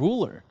Drakeo the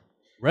Ruler.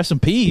 Rest in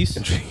peace.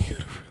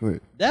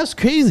 That's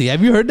crazy.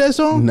 Have you heard that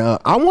song? No,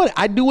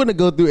 I do want to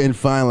go through and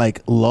find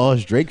like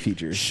lost Drake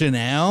features.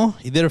 Chanel.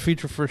 He did a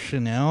feature for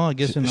Chanel. I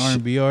guess an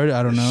R&B art.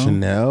 I don't know.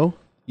 Chanel.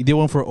 He did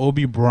one for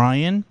Obi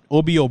O'Brien.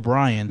 No,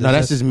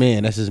 that's his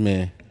man. That's his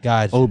man.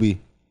 Gotcha.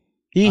 Obi.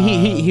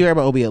 He heard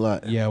about Obi a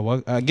lot. Yeah.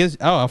 Well, I guess.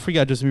 Oh, I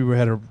forgot. Justin Bieber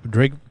had a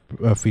Drake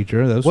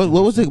feature. That was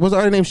what was it? What's the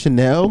artist name?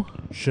 Chanel.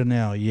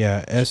 Chanel.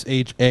 Yeah.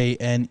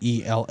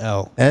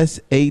 SHANELL.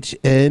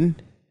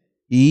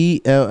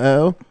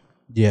 SHNELL.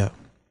 Yeah.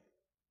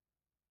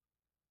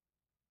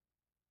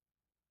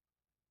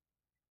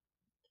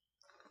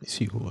 Let's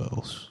see who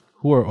else.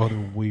 Who are other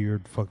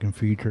weird fucking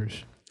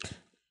features?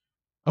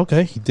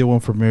 Okay, he did one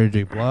for Mary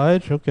J.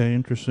 Blige. Okay,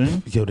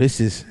 interesting. Yo,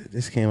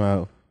 this came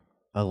out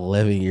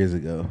 11 years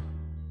ago.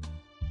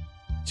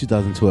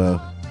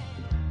 2012.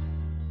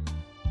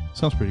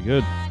 Sounds pretty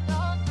good.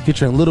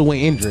 Featuring Lil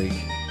Wayne and Drake.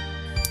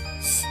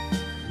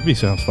 He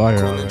sounds fire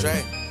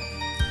already.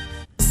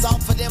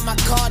 Softer than my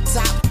car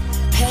top.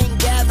 Hang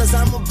gathers,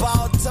 I'm a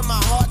ball to my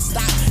heart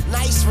stop.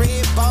 Nice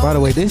red ball. By the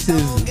way, this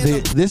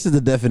is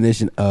the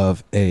definition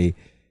of a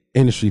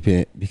industry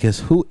pimp, because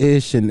who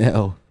is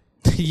Chanel?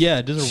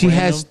 Yeah, just she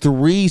has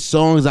 3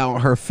 songs out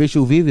on her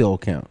official Vimeo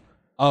account.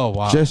 Oh,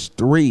 wow. Just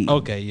 3.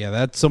 Okay, yeah,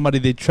 that's somebody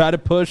they try to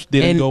push,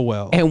 didn't go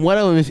well. And one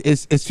of them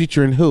is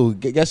featuring who?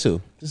 Guess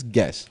who? Just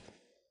guess.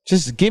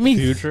 Just give me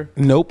Future.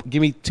 Nope.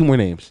 Give me 2 more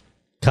names.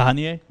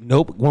 Kanye.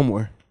 Nope. 1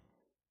 more.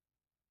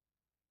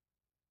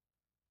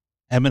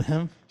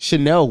 Eminem.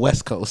 Chanel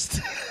West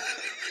Coast.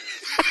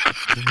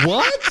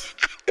 What?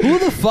 Who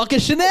the fuck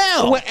is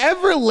Chanel?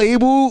 Whatever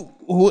label.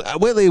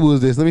 What label is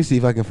this? Let me see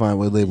if I can find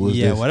what label is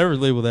this. Yeah, whatever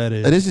label that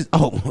is.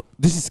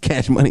 This is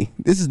Cash Money.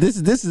 This is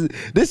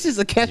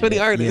a Cash Money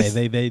artist.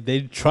 Yeah,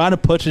 they try to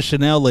push a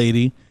Chanel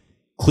lady.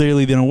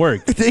 Clearly didn't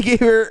work. They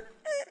gave her.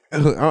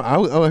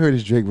 I heard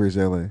this Drake verse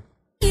LA.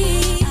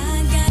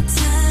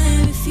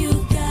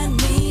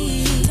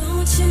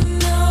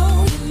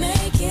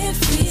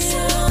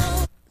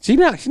 She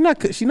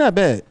not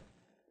bad.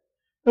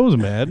 That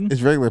wasn't bad.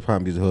 It's regular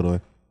pop music. Hold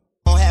on.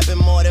 Won't happen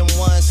more than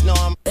once. No,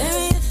 I'm.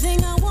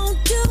 Everything I won't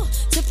do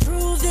to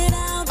prove that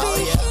I'll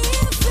be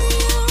here for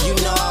you. You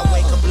know I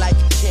wake up like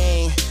a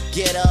king.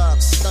 Get up,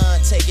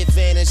 stunt, take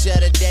advantage of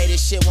the day.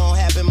 This shit won't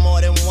happen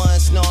more than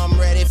once. No, I'm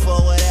ready for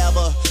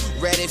whatever.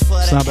 Ready for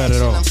the not bad at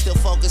action. all. I'm still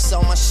focused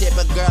on my shit,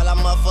 but girl,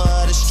 I'm up for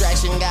a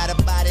distraction. Got a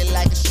body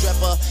like a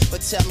stripper,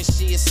 but tell me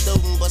she a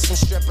student. But some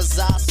strippers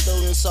are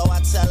students, so I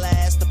tell her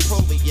ass to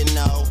prove it, you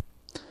know.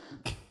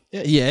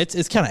 Yeah,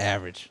 it's kind of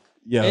average.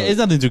 Yo, it's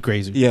nothing too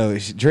crazy. Yo,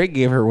 Drake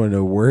gave her one of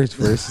the worst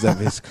verses of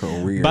his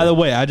career. By the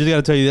way, I just got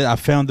to tell you that I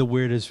found the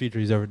weirdest feature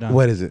he's ever done.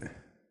 What is it?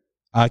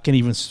 I can't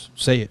even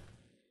say it.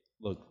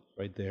 Look,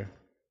 right there.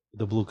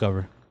 The blue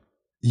cover.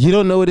 You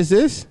don't know what this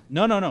is?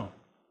 No.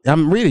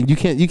 I'm reading. You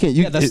can't.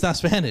 Yeah, that's not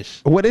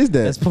Spanish. What is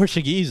that? That's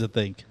Portuguese, I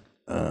think.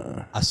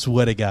 I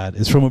swear to God.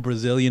 It's from a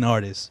Brazilian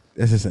artist.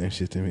 That's the same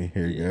shit to me.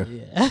 Here you go.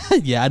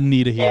 Yeah, I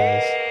need to hear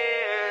this.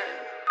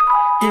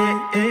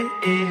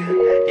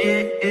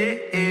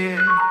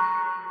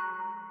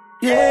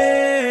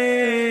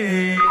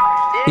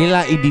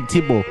 Ila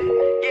Iditibo.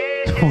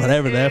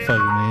 Whatever that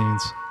fucking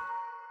means.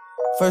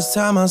 First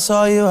time I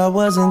saw you, I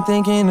wasn't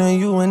thinking of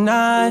you and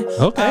I.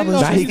 Okay.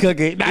 Now he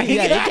cooking. Yeah, he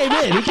came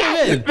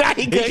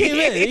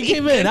in. He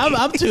came in.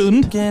 I'm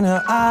tuned. In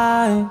her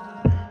eye.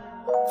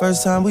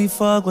 First time we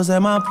fucked was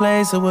at my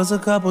place. It was a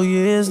couple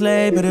years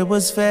late, but it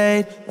was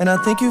fate. And I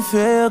think you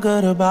feel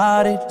good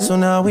about it. So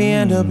now we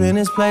end up in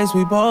this place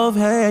we both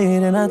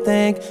hate. And I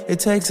think it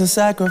takes a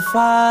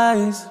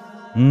sacrifice.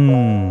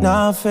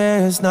 Not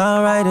fair, it's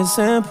not right, it's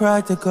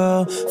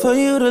impractical for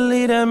you to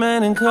leave that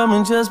man and come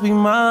and just be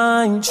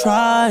mine.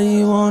 Try,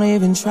 you won't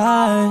even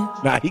try.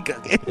 Nah, he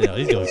cooking. Yeah,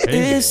 he's going crazy.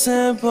 It's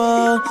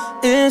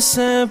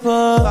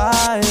simple.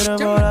 Buy the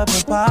roll up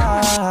a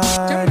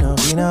pie. No,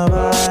 we not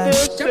buy.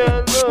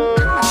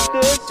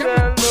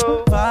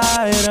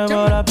 Buy the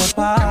roll up a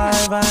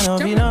pie. No,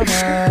 we not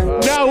buy.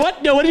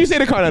 No, what do you say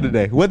to Carter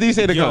today? What do you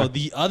say to Carter?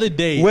 The other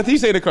day. What do you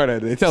say to Carter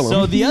today? Tell him.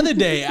 So the other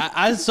day,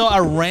 I saw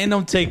a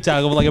random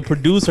TikTok of like a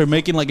producer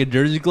making like a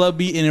Jersey Club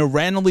beat, and it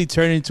randomly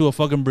turned into a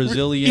fucking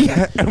Brazilian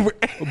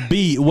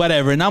beat,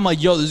 whatever. And I'm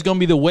like, yo, this is gonna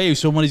be the wave.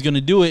 Somebody's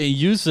gonna do it. And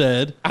you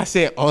said, I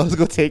said, all it's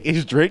gonna take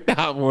is Drake to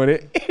hop on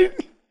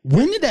it.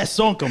 When did that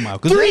song come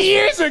out? 3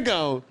 years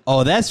ago.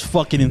 Oh, that's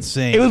fucking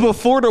insane. It was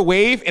before the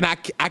wave, and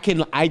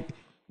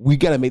we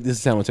gotta make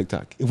this sound on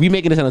TikTok. If we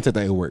make it sound on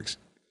TikTok, it works.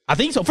 I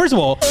think so. First of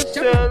all, this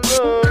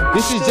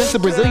is just the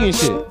Brazilian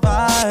shit. Oh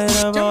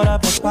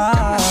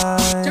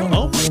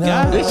my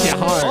God, this shit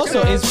hard.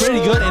 Also, it's pretty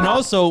good, and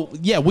also,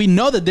 yeah, we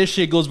know that this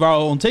shit goes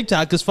viral on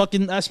TikTok because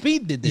fucking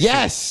Speed did this.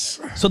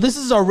 Yes. Shit. So this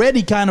is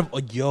already kind of,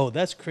 yo,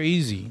 that's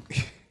crazy.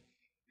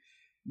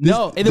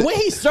 No, and the way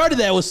he started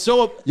that was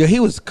so. Yeah, he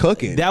was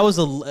cooking. That was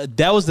the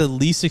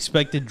least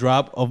expected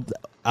drop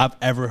I've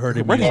ever heard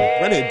it. Run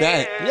it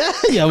back.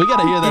 Yeah, we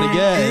gotta hear that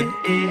again.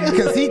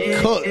 Because he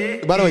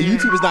cooked. By the way,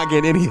 YouTube is not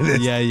getting any of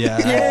this. Yeah.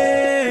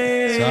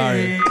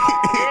 Sorry.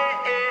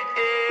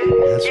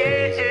 That's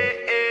crazy.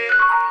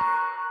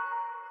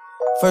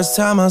 First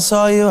time I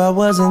saw you, I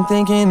wasn't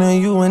thinking of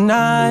you and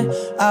I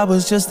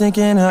was just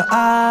thinking of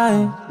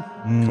I.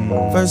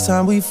 First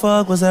time we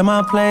fucked was at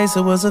my place.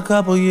 It was a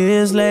couple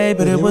years late,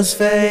 but it was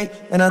fake.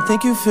 And I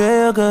think you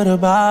feel good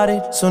about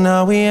it. So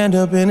now we end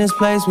up in this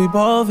place we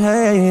both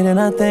hate. And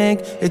I think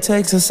it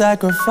takes a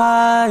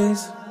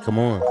sacrifice. Come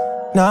on.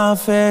 Not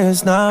fair,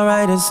 it's not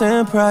right, it's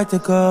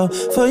impractical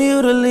for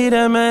you to leave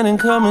that man and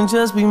come and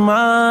just be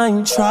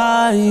mine.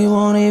 Try, you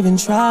won't even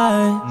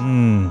try.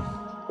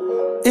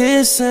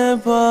 It's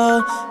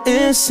simple.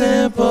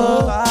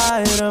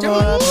 Buy the roll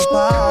up a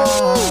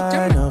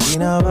pie. No, we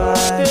not buy.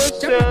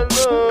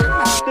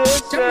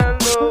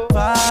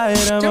 Buy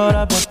the roll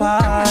up a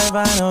pie.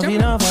 No, we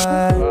not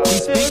buy.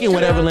 He's speaking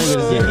whatever language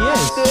it is. He is.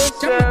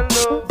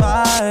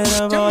 Buy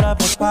the roll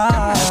up a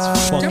pie.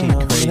 That's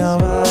fucking crazy.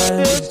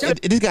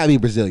 This gotta be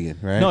Brazilian,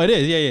 right? No, it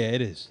is. Yeah,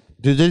 it is.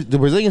 Do the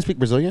Brazilians speak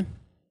Brazilian?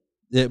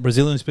 Yeah,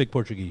 Brazilians speak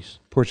Portuguese.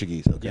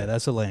 Portuguese, okay. Yeah,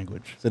 that's a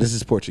language. So this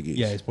is Portuguese.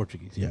 Yeah, it's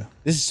Portuguese. Yeah,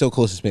 this is so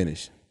close to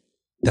Spanish.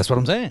 That's what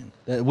I'm saying.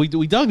 We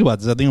talked about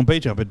this, I think, on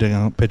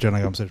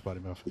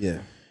Patreon. Yeah.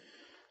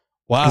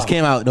 Wow. This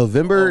came out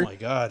November. Oh my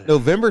God.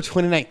 November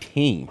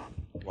 2019.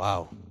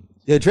 Wow.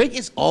 Yeah, Drake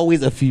is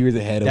always a few years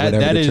ahead of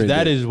whatever the trend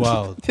that is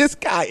wild. This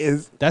guy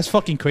is. That's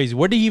fucking crazy.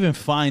 Where do you even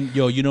find?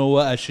 Yo, you know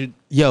what? I should.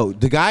 Yo,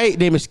 the guy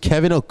name is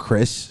Kevin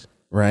O'Chris,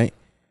 right?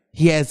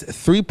 He has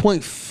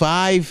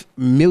 3.5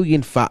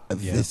 million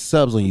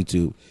subs on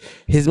YouTube.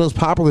 His most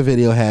popular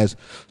video has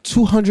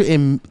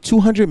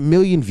 200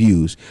 million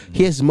views.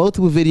 He has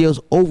multiple videos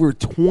over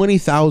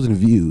 20,000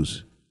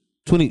 views.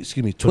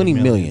 20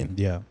 million.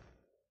 Yeah.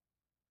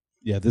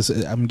 Yeah,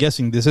 I'm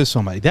guessing this is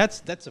somebody.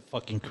 That's a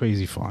fucking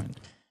crazy find.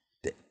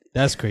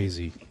 That's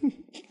crazy.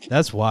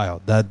 That's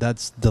wild.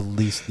 That's the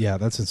least. Yeah,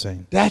 that's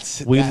insane.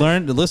 We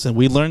learned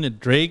that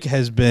Drake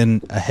has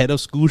been ahead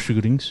of school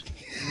shootings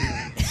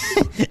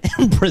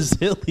and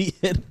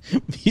Brazilian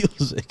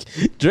music.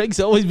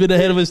 Drake's always been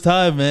ahead of his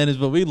time, man, is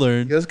what we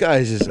learned. This guy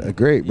is just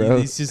great, bro.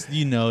 He's just,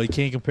 you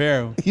can't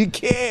compare him. You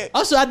can't.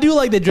 Also, I do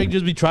like that Drake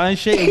just be trying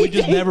shit and we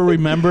just never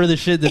remember the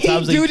shit. The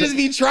times he just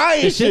be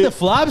trying the shit that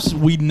flops,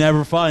 we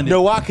never find it.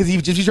 No, why? Because he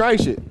just be trying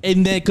shit.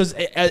 And then, because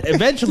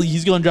eventually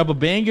he's going to drop a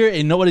banger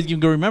and nobody's even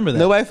going to remember that.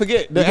 Nobody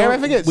forget.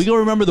 Everybody forgets. We going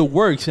to remember the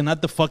works and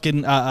not the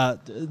fucking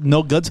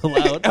No Guts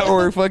Allowed.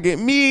 Or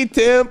fucking Me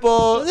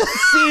Temple,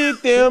 See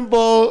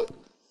Temple.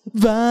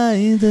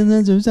 It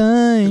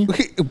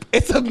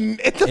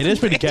is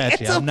pretty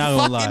catchy. I'm not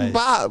gonna lie.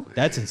 Bob.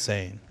 That's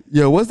insane.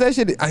 Yo, what's that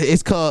shit?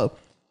 It's called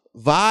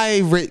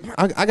Vibe.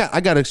 I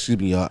gotta excuse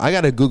me, y'all. I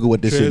gotta Google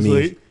what this shit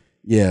means.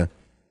 Yeah,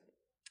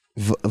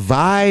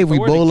 Vibe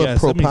Rebola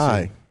Pro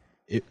Pi.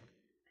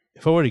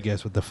 If I were to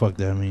guess what the fuck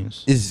that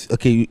means, is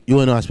okay. You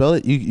wanna know how I spell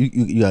it?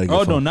 You gotta.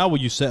 Oh no, not what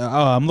you said. Oh,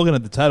 I'm looking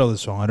at the title of the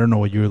song. I don't know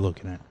what you were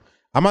looking at.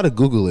 I'm about to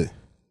Google it.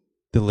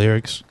 The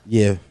lyrics.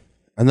 Yeah,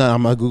 I'm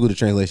gonna Google the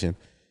translation.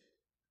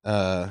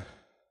 It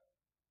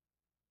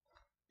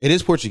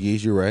is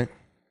Portuguese, you're right.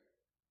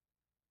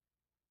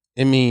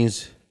 It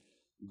means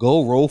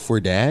go roll for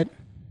dad.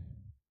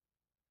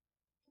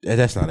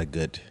 That's not a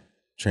good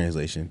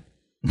translation.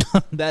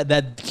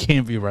 that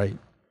can't be right.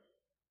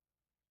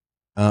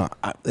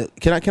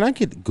 Can I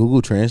get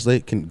Google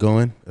Translate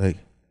going? Like,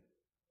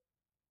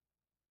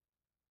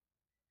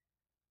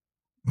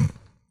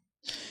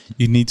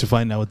 you need to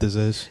find out what this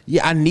is.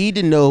 Yeah, I need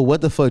to know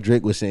what the fuck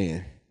Drake was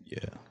saying.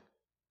 Yeah.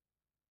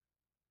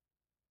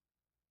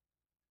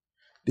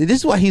 This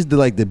is why he's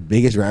the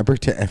biggest rapper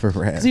to ever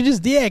rap.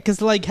 Because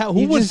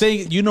who would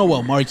think, you know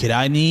what market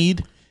I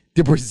need?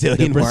 The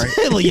Brazilian market.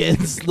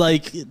 Brazilians.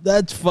 Like,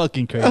 that's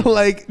fucking crazy.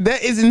 Like,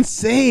 that is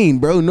insane,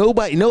 bro. No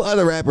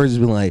other rappers has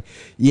been like,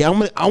 yeah,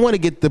 I want to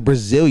get the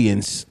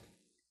Brazilians.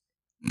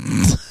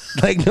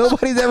 Like,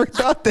 nobody's ever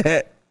thought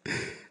that.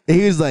 And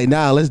he was like,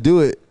 nah, let's do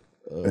it.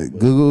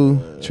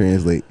 Google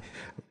Translate.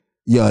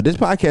 Yo, this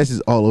podcast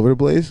is all over the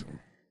place.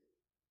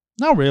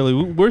 Not really.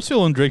 We're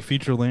still in Drake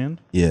feature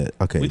land. Yeah.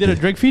 Okay. We did a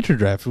Drake feature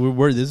draft.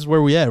 This is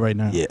where we at right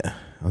now. Yeah.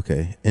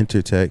 Okay.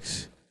 Enter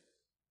text.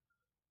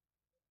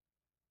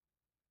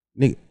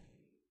 Nigga.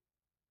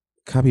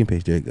 Copy and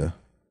paste. There you go.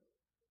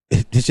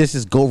 It just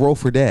says go roll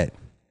for that.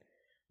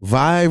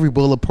 Vibe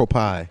Rebola Pro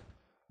Pi.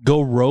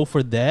 Go roll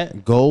for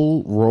that.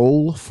 Go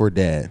roll for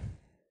that.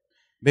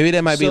 Maybe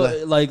that might be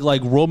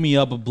like roll me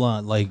up a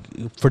blunt, like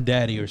for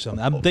daddy or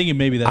something. I'm thinking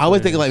maybe that's. I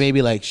was thinking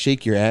maybe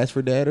shake your ass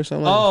for dad or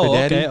something. Oh,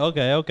 for daddy.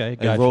 okay.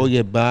 Like roll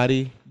your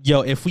body.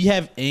 Yo, if we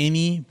have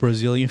any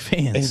Brazilian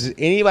fans,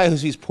 anybody who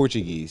speaks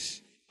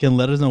Portuguese, can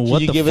let us know what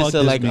the fuck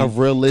this means. a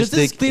realistic.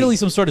 This is clearly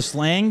some sort of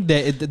slang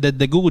that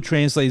the Google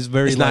Translate is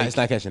very. It's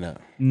not catching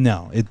up.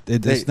 No,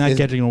 it's not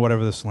catching on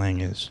whatever the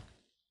slang is.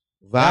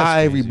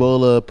 Vibe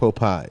Rebola Pro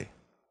Pi.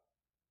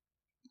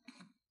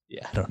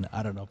 Yeah,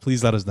 I don't know.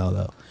 Please let us know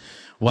though.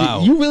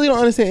 Wow, you really don't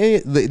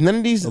understand none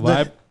of these.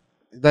 None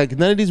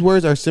of these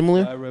words are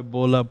similar.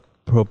 Rebola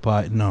Pro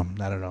Pi. No,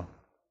 I don't know.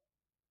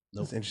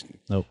 That's interesting.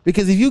 Nope.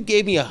 Because if you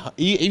gave me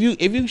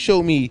if you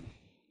showed me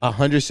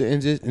 100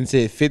 sentences and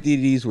said 50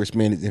 of these were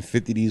Spanish and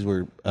 50 of these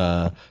were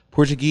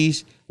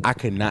Portuguese, I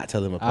could not tell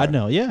them apart. I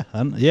know. Yeah,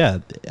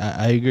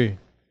 I agree.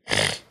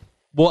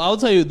 Well, I'll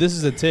tell you. This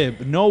is a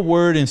tip. No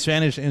word in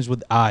Spanish ends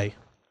with I.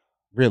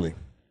 Really?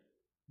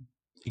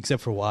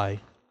 Except for Y.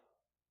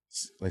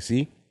 Like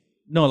C?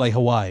 No, like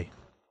Hawaii.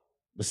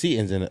 But C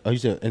ends in you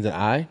said ends in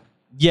I?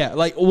 Yeah,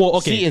 okay.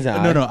 C ends in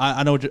I. No,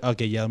 I know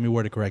okay, yeah, let me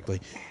word it correctly.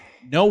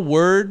 No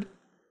word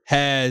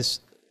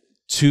has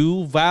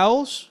two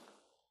vowels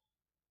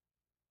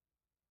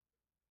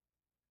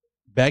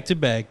back to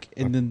back,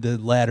 and then the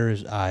latter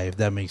is I, if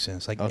that makes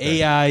sense. Like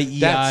A-I,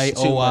 E-I,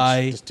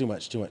 O-I. That's too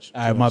much. All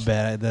right, my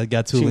bad. That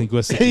got too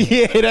linguistic.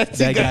 Yeah,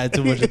 that got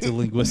too much into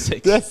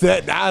linguistics. That's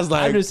that. I was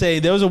like, I'm just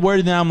saying there was a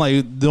word, and I'm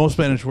like, no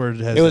Spanish word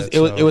has it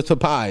was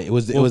papai. It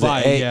was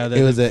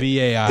a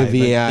V-A-I.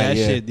 V-A-I. That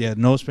shit, yeah.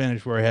 No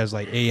Spanish word has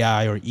like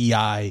A-I or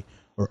E-I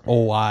or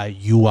O-I,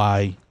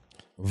 U-I.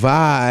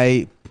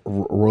 Vibe,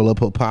 roll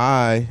up a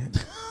pie.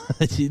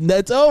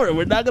 That's over.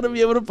 We're not gonna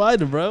be able to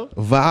find it, bro.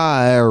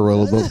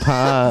 Viral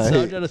pie.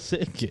 So I'm trying to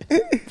sing it.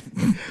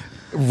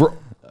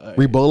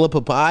 Rebola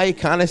Papai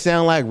kind of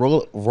sound like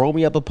roll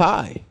me up a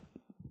pie.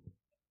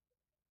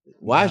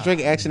 Why is Drake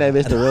asking that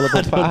bitch to roll up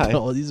a pie?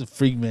 No, he's a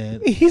freak,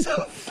 man. He's a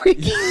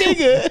freaking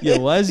nigga. Yeah,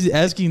 why is he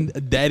asking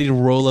daddy to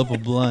roll up a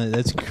blunt?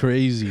 That's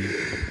crazy.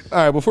 All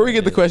right, before we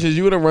get the questions,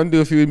 you want to run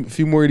through a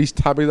few more of these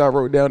topics I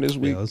wrote down this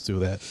week? Yeah, let's do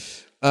that.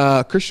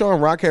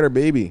 Krishan Rock had her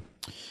baby.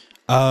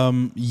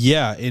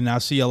 Yeah, and I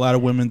see a lot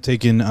of women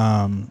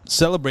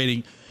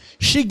celebrating.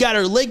 She got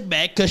her lick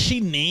back because she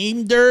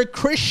named her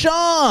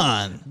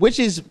Krishan, which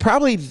is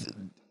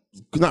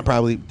not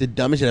probably the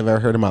dumbest shit I've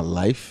ever heard in my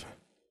life.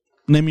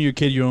 Naming your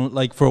kid your own,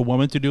 like for a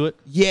woman to do it?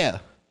 Yeah.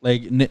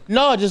 Like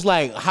no, just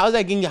like how's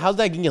that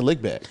getting your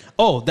lick back?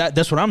 Oh,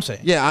 that's what I'm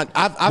saying. Yeah,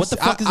 what the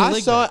fuck is a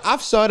lick back? I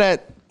saw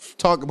that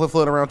talk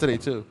floating around today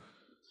too.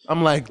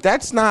 I'm like,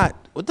 that's not.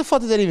 What the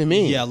fuck does that even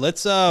mean? Yeah,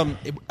 let's. I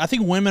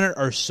think women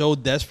are so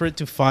desperate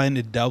to find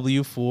a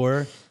W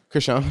for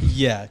Krishan.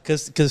 Yeah,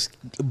 because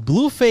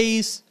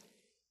Blueface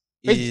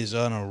is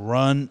on a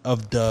run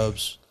of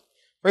dubs.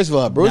 First of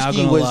all,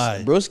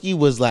 Broski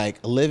was like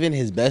living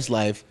his best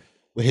life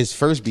with his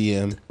first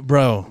BM,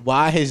 bro.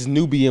 Why his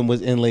new BM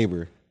was in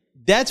labor?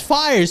 That's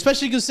fire,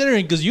 especially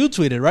considering because you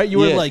tweeted, right? You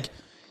were like,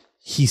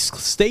 he's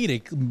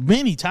stated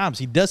many times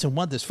he doesn't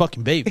want this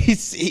fucking baby.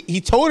 He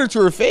told her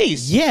to her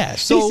face. Yeah,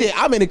 so he said,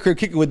 "I'm in the crib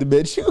kicking with the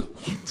bitch."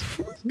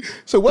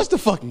 So what's the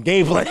fucking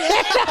game plan?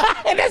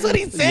 And that's what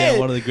he said. Yeah,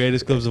 one of the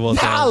greatest clips of all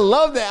time. I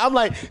love that. I'm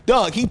like,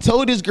 dog. He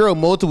told this girl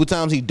multiple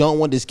times he don't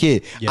want this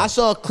kid. Yeah. I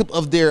saw a clip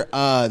of their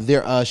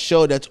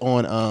show that's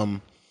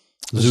on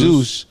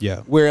Zeus.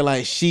 Yeah, where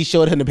like she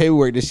showed him the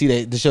paperwork to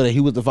show that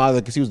he was the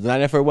father because he was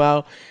denying that for a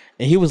while,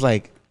 and he was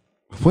like,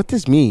 what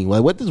does mean?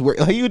 Like, what does work?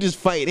 Like, he would just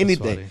fight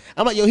anything. Funny.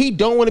 I'm like, yo, he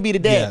don't want to be the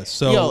dad. Yeah,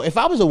 so, yo, if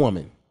I was a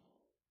woman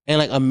and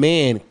like a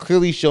man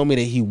clearly showed me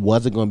that he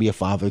wasn't going to be a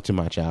father to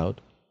my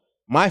child,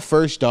 my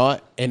first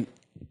thought and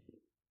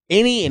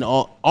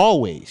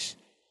always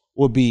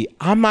would be,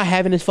 I'm not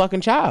having this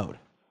fucking child.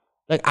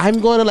 Like,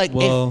 I'm going to like,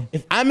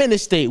 if I'm in a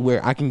state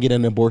where I can get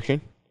an abortion,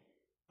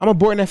 I'm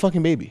aborting that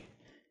fucking baby.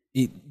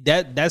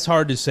 That's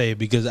hard to say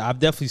because I've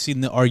definitely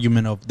seen the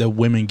argument of that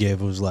women give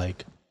was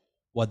like,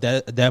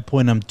 at that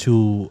point I'm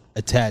too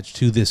attached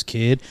to this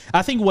kid.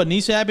 I think what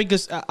needs to happen,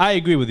 because I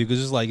agree with you,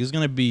 because it's like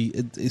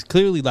it's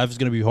clearly life is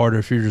gonna be harder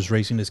if you're just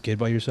raising this kid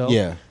by yourself.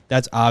 Yeah,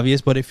 that's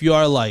obvious. But if you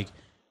are like,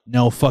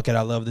 no, fuck it,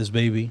 I love this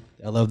baby,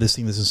 I love this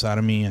thing that's inside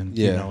of me, and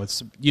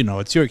it's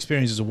your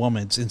experience as a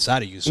woman, it's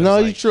inside of you. So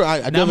no, it's you're true.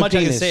 I not much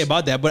I can say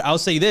about that, but I'll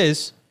say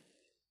this: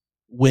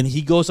 when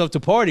he goes up to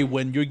party,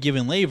 when you're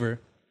giving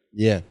labor,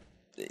 yeah,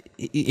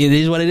 it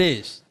is what it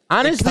is.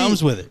 Honestly, it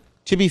comes with it.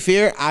 To be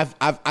fair,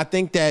 I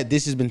think that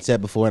this has been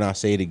said before, and I'll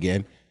say it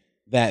again,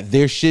 that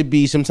there should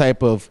be some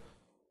type of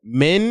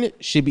men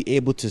should be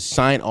able to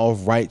sign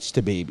off rights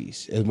to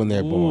babies when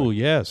they're born. Oh,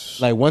 yes.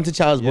 Like once a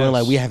child is born,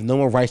 like we have no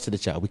more rights to the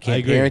child. We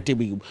can't parent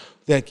it.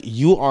 Like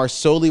you are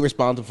solely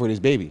responsible for this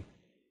baby.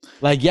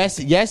 Like yes,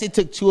 it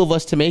took two of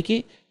us to make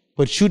it,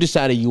 but you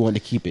decided you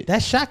wanted to keep it.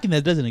 That's shocking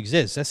that doesn't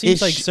exist. That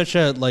seems like such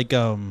a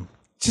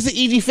it's just an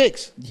easy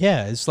fix.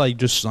 Yeah, it's like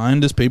just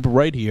sign this paper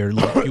right here,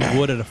 like you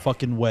would at a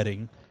fucking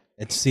wedding.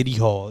 At City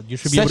Hall, you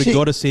should be able to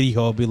go to City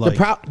Hall and be like.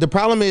 The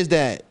problem is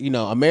that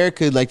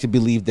America like to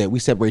believe that we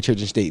separate church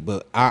and state,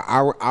 but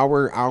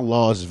our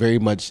laws is very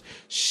much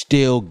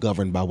still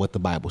governed by what the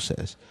Bible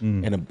says.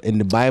 And in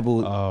the Bible,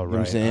 you know what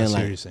I'm saying, I see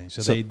what you're saying.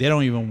 So they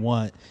don't even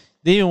want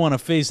to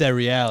face that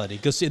reality,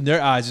 because in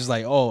their eyes it's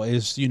like, oh,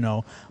 it's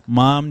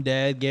mom,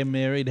 dad get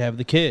married, have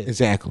the kid.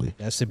 Exactly.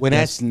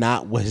 That's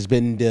not what has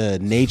been the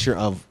nature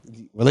of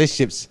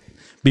relationships.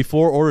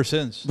 Before or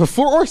since.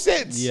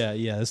 Yeah,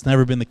 it's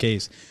never been the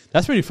case.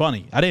 That's pretty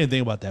funny. I didn't even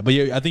think about that, but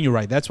I think you're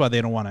right. That's why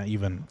they don't want to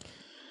even.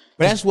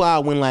 But that's why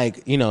when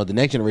the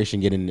next generation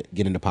get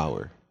into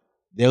power,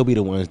 they'll be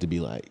the ones to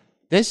be like,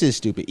 this is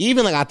stupid.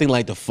 Even I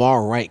think the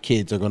far right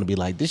kids are going to be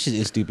like, this shit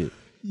is stupid.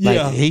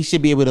 Yeah. Like he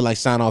should be able to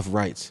sign off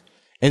rights.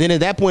 And then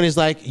at that point, it's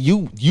like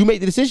you make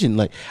the decision.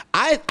 Like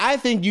I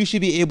think you should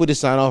be able to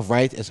sign off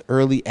rights as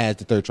early as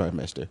the third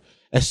trimester.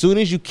 As soon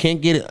as you can't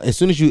get it, as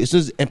soon as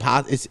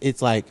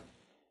it's like.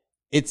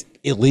 It's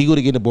illegal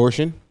to get an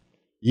abortion,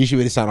 you should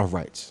be able to sign off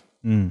rights.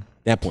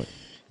 That point.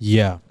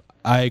 Yeah,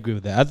 I agree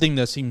with that. I think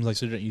that seems like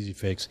such an easy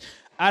fix.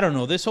 I don't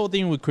know. This whole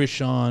thing with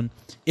Krishan,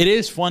 it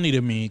is funny to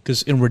me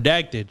because in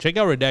Redacted, check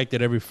out Redacted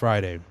every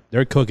Friday.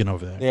 They're cooking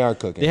over there. They are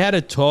cooking. They had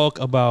a talk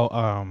about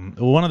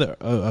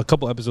a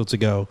couple episodes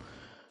ago.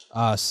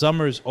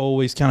 Summer's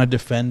always kind of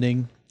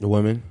defending the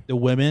women,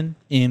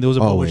 and there was a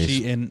moment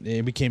and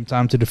it became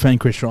time to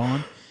defend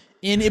Krishan.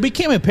 And it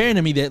became apparent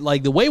to me that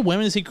the way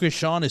women see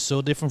Krishan is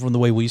so different from the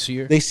way we see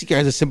her. They see her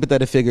as a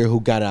sympathetic figure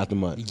who got out the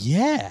mud.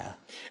 Yeah.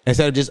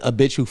 Instead of just a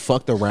bitch who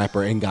fucked a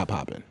rapper and got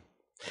popping.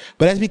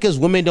 But that's because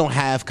women don't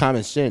have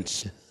common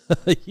sense.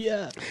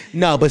 Yeah.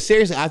 No, but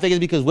seriously, I think it's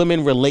because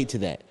women relate to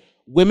that.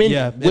 Women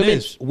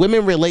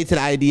relate to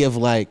the idea of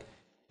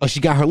she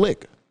got her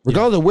lick.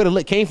 Regardless of where the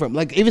lick came from.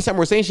 Even something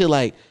we're saying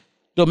shit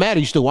don't matter,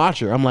 you still watch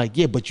her. I'm like,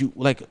 yeah, but you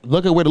look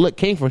at where the lick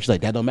came from. She's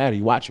like, that don't matter,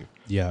 you watch her.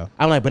 Yeah.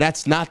 I'm like, but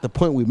that's not the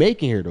point we're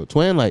making here though,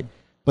 twin.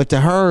 But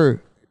to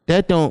her,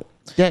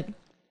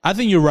 I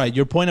think you're right.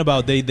 Your point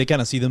about they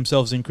kind of see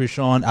themselves in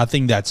Krishan, I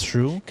think that's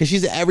true. Because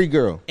she's every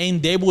girl.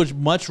 And they would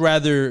much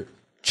rather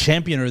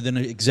champion her than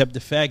accept the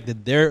fact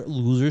that they're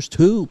losers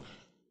too.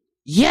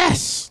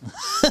 Yes.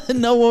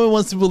 No one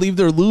wants to believe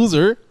they're a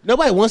loser.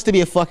 Nobody wants to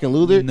be a fucking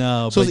loser.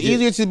 No. So it's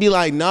easier to be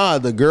like, nah,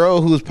 the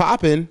girl who's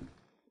popping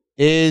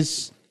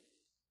is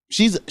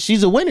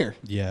she's a winner.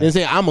 Yeah. Than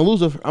say I'm a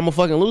loser. I'm a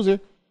fucking loser.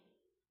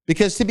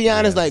 Because to be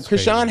honest, like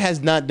Krishan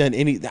has not done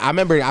any. I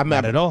remember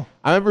Not at all.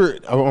 I remember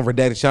on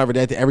Redacted, Sean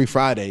Redacted every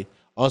Friday.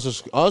 Also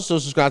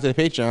subscribe to the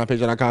Patreon,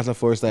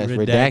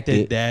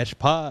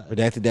 patreon.com/redacted-pod.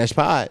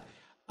 Redacted-pod.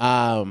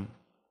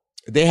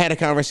 They had a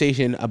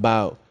conversation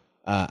about.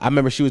 I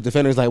remember she was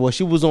defending. Like, well,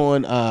 she was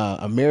on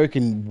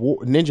American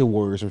Ninja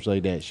Warrior or something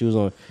like that. She was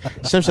on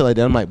some shit like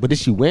that. I'm like, but did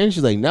she win?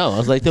 She's like, no. I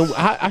was like, then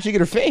how she get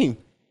her fame?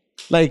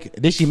 Like,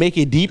 did she make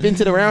it deep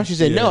into the round? She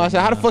said no. I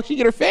said, how the fuck she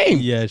get her fame?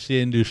 Yeah, she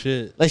didn't do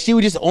shit. Like, she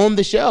was just on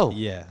the show.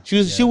 Yeah.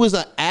 She was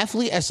an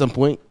athlete at some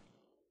point.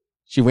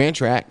 She ran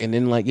track and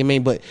then like, I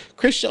mean, but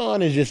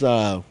Krishan is just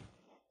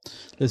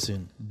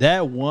listen,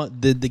 that one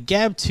the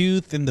gap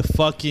tooth and the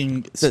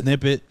fucking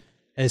snippet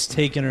has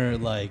taken her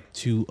like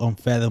to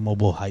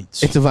unfathomable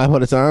heights. It's a vibe all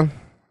the time.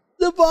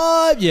 The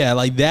vibe. Yeah,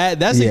 like that.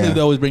 That's the thing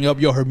they always bring up.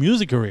 Yo, her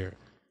music career.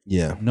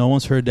 Yeah. No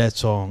one's heard that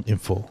song in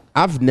full.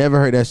 I've never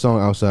heard that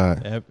song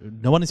outside.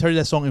 No one has heard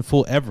that song in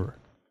full ever.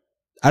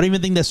 I don't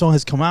even think that song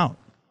has come out.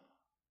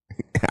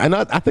 I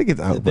think it's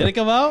out. Did it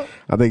come out?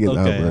 I think it's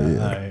out, bro.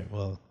 Yeah. All right.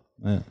 Well,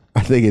 yeah.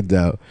 I think it's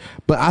out.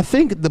 But I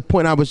think the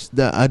point I was,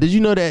 did you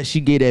know that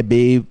she gave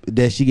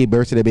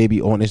birth to that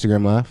baby on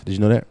Instagram Live? Did you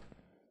know that?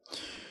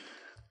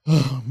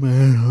 Oh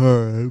man,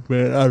 all right,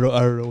 man. I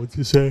don't know what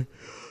to say.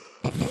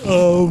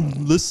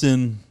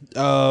 Listen,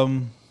 I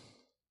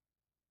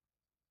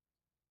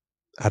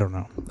don't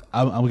know.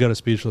 I'm gonna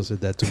speechless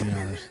at that, to be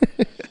honest.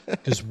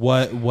 Because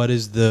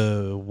what's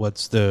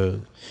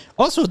the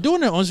also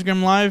doing it on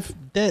Instagram Live?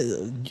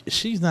 That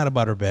she's not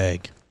about her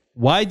bag.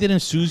 Why didn't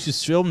Zeus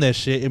just film that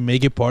shit and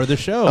make it part of the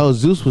show? Oh,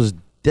 Zeus was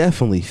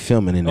definitely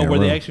filming in there. Were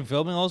room. they actually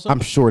filming also? I'm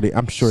sure they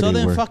So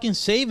then were. fucking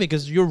save it,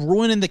 because you're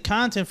ruining the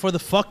content for the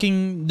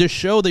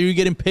show that you're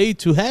getting paid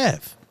to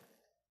have.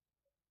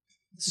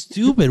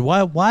 Stupid.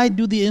 Why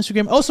do the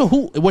Instagram? Also,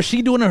 who was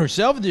she doing it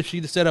herself, or did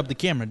she set up the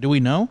camera? Do we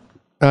know?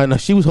 No,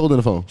 she was holding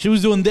the phone. She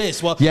was doing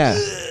this. Well, yeah.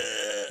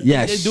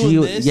 Yes,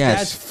 doing this. Yes.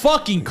 That's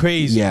fucking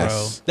crazy,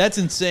 Yes. bro. That's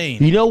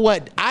insane. You know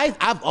what?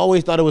 I've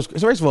always thought it was. So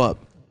first of all,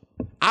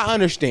 I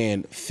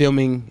understand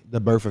filming the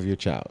birth of your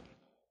child.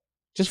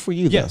 Just for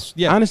you, though. Yes,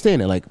 yeah. I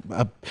understand it. Like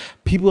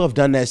people have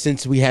done that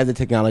since we had the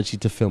technology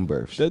to film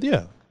births.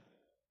 Yeah.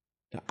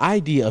 The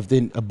idea of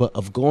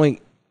going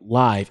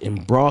live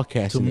and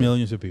broadcasting To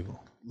millions of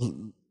people.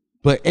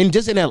 But in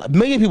that, a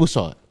million people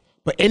saw it.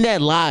 But in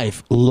that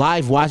live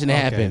watching it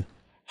happen,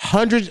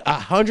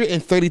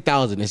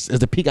 130,000 is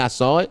the peak I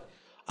saw it.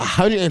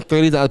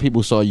 130,000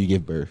 people saw you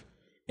give birth,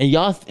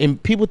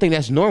 and people think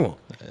that's normal.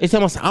 It's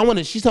talking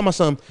about, she's talking about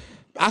something.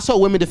 I saw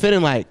women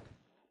defending like,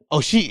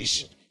 oh,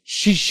 she's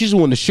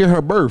wanting to share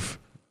her birth.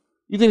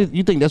 You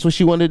think that's what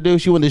she wanted to do?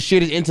 She wanted to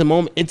share this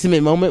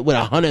intimate moment with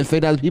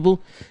 130,000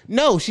 people?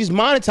 No, she's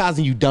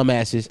monetizing, you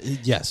dumbasses.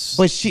 Yes,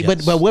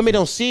 but women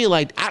don't see it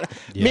like.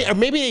 Or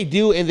maybe they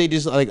do, and they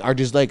just like are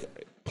just like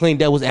playing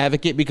devil's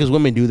advocate, because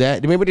women do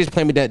that. Maybe they're just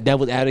playing that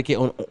devil's advocate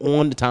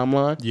on the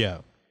timeline. Yeah,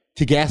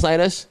 to gaslight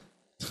us,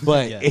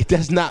 but it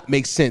does not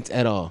make sense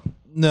at all.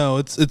 No,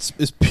 it's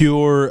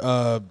pure.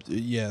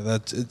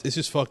 It's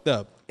just fucked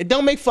up. It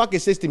don't make fucking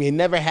sense to me. It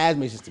never has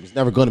made sense to me. It's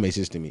never going to make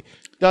sense to me,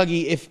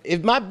 Dougie.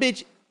 If my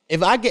bitch,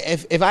 if I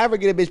ever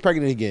get a bitch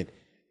pregnant again,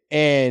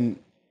 and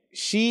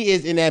she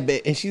is in that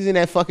bed, and she's in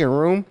that fucking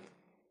room,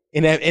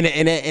 in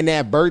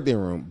that birthing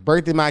room,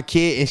 birthing my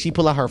kid, and she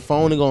pull out her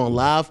phone and go on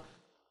live,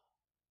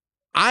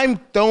 I'm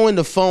throwing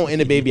the phone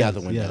and the baby out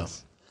the window.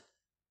 Yes.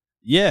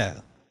 Yeah,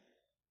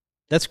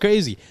 that's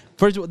crazy.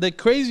 First of all, the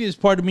craziest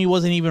part of me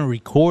wasn't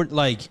even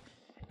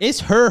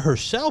it's her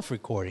herself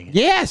recording it.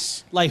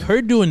 Yes, like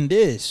her doing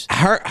this.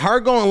 Her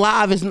going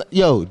live is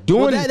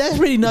doing that's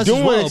pretty nuts.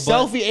 Doing as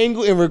well, a selfie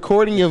angle and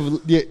recording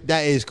of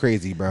that is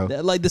crazy, bro.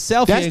 Like the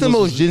selfie. That's the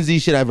most Gen Z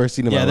shit I've ever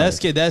seen in my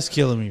life. Yeah, that's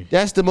killing me.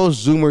 That's the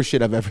most Zoomer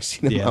shit I've ever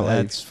seen in my life. Yeah,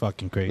 that's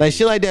fucking crazy. Like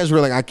shit like that is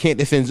where like I can't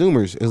defend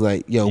Zoomers. It's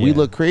like, we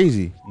look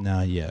crazy.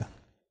 Nah, yeah.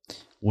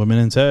 Women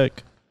in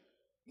tech.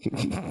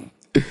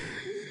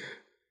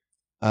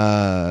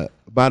 I'm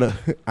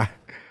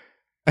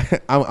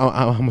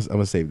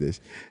gonna save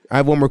this. I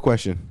have one more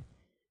question.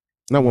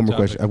 Not one more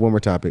question. I have one more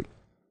topic.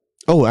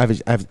 Oh, I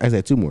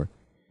had two more.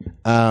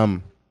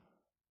 Doja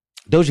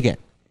Cat.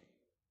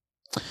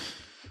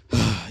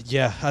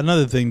 Yeah,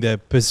 another thing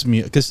that pisses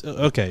me because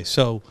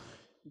so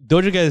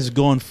Doja Cat is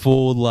going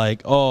full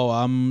like, oh,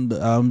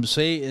 I'm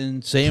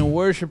Satan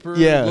worshiper.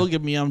 Yeah. Look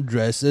at me, I'm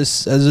dressed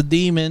as a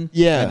demon.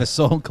 Yeah. And a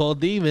song called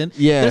Demon.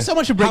 Yeah. There's so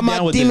much to break How down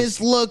my with demons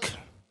this. look.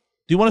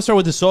 Do you want to start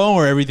with the song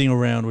or everything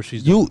around what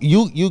she's doing?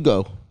 You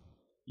go.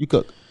 You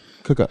cook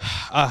up.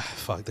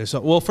 Fuck.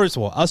 Well, first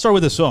of all, I'll start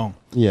with the song.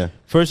 Yeah.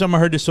 First time I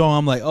heard the song,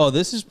 I'm like, oh,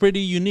 this is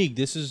pretty unique.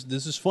 This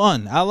is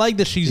fun. I like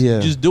that she's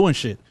just doing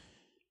shit.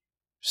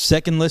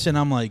 Second listen,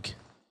 I'm like,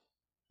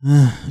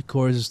 the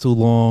chorus is too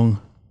long.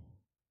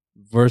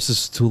 Verse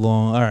is too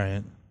long. All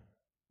right.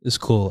 It's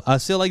cool. I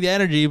still like the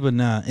energy, but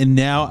nah. And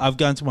now I've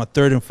gotten to my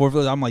third and fourth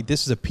listen. I'm like,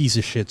 this is a piece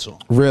of shit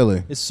song. Really?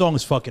 This song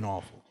is fucking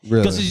awful.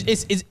 Really? Because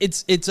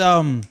it's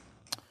a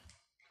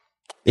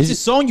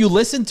song you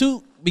listen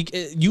to.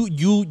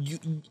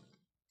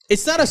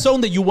 It's not a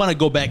song that you want to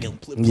go back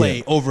and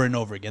play over and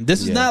over again.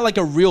 This is not like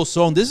a real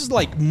song. This is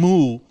like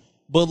Moo,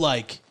 but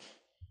like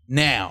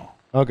now.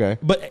 Okay.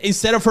 But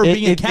instead of her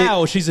being a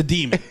cow, she's a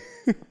demon.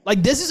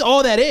 Like this is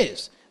all that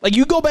is. Like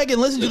you go back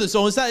and listen to the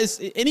song.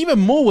 And even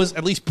Moo was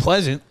at least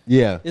pleasant.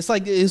 Yeah. It's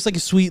like a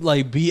sweet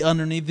like beat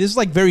underneath. This is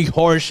like very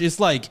harsh. It's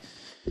like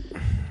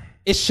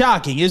it's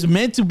shocking. It's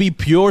meant to be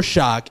pure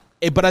shock.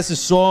 But as a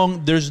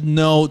song, there's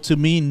no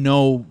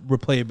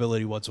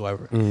replayability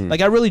whatsoever. Like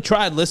I really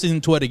tried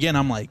listening to it again.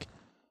 I'm like,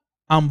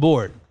 I'm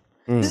bored.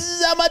 This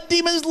is how my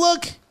demons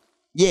look.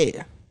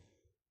 Yeah.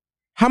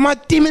 How my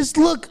demons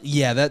look.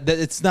 Yeah, that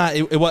it's not.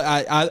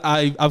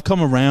 I've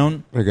come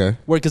around. Okay.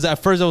 Because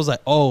at first I was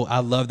like, oh, I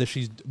love that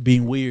she's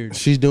being weird.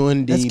 She's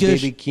doing the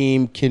Baby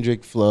Keem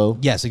Kendrick flow.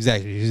 Yes,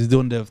 exactly. She's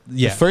doing the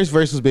The first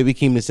verse was Baby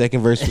Keem. The second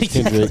verse was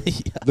Kendrick.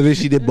 Literally,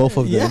 she did both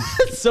of them. Yeah,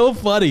 it's so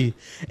funny.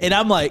 And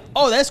I'm like,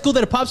 oh, that's cool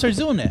that a pop star's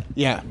doing that.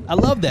 Yeah. I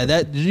love that.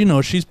 That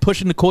she's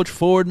pushing the culture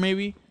forward.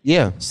 Maybe.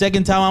 Yeah.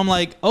 Second time, I'm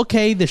like,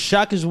 okay, the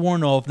shock is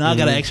worn off. Now I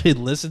gotta actually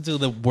listen to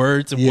the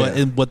words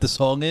and what the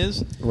song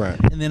is. Right.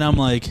 And then I'm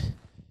like,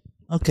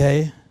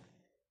 okay,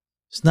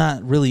 it's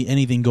not really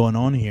anything going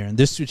on here. And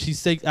this,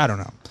 I don't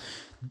know.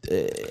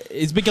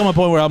 It's become a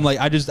point where I'm like,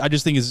 I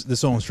just think the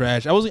song's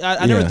trash.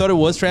 I never thought it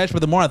was trash,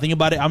 but the more I think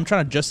about it, I'm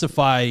trying to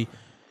justify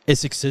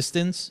its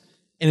existence.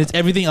 And it's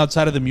everything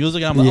outside of the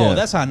music. And I'm like, oh,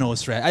 that's how I know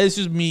it's trash. It's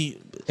just me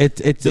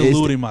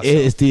deluding myself.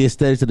 It's the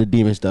aesthetics of the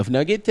demon stuff.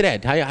 Now get to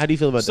that. How do you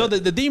feel about that? So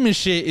the demon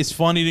shit is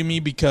funny to me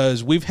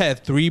because we've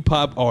had 3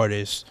 pop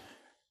artists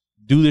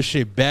do this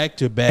shit back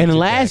to back. And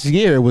last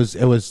year it was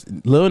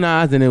Lil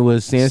Nas and it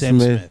was Sam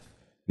Smith.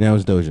 Now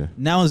it's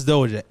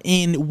Doja.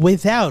 And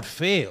without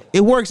fail.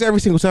 It works every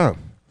single time.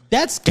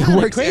 That's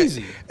kind of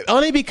crazy.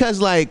 Only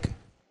because like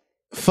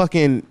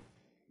fucking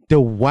the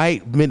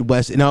white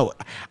Midwest. Now,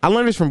 I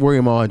learned this from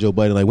William Hall and Joe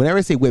Budden. Like, whenever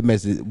I say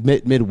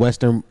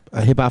Midwestern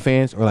hip hop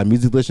fans or like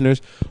music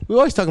listeners, we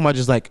always talking about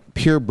just like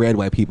purebred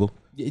white people.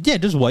 Yeah,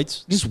 just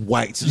whites. Just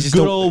whites. Just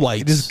good old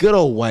whites. Just good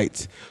old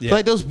whites. Yeah.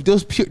 But like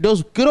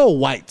those good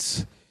old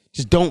whites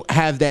just don't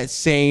have that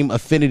same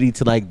affinity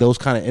to like those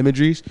kind of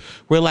imageries.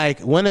 Where like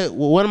one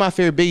of my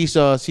favorite Biggie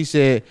songs, he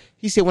said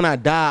when I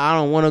die, I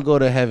don't want to go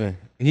to heaven.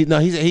 He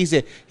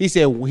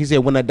said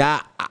when I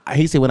die,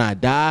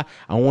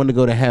 I want to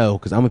go to hell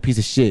because I'm a piece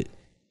of shit.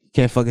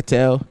 Can't fucking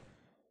tell.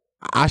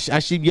 I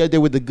should be up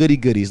there with the goody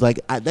goodies. Like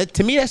that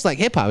to me, that's like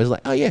hip hop. It's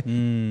like, oh yeah,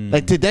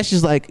 like that's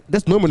just like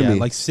that's normal to me.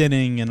 Like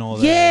sinning and all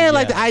that. Yeah,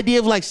 like the idea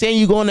of like saying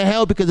you going to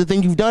hell because the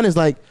thing you've done is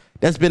like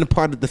that's been a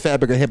part of the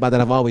fabric of hip hop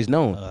that I've always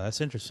known. Oh,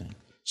 that's interesting.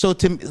 So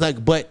to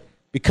like, but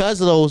because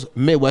of those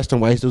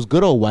Midwestern whites, those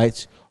good old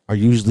whites are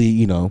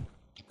usually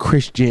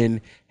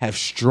Christian, have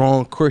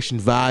strong Christian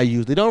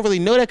values. They don't really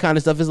know that kind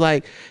of stuff. It's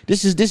like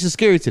this is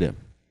scary to them.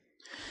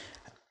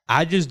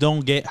 I just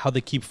don't get how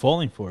they keep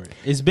falling for it.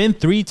 It's been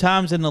 3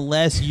 times in the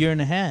last year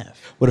and a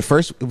half. Well,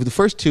 the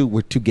first 2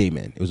 were 2 gay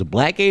men. It was a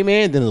black gay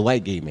man, then a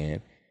white gay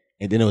man,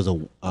 and then it was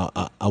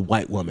a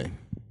white woman.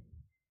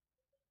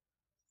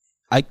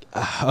 I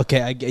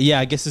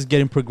guess it's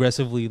getting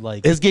progressively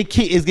like it's get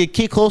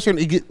closer.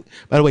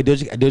 By the way,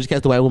 Doja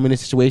Cat's the white woman in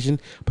this situation,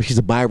 but she's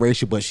a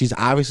biracial. But she's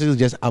obviously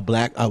just a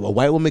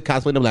white woman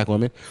cosplaying a black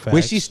woman. Facts.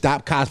 When she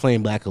stopped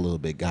cosplaying black a little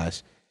bit,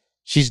 guys,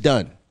 she's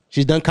done.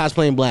 She's done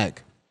cosplaying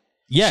black.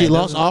 Yeah, she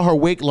lost all her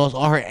wig, lost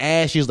all her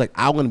ass. She was like,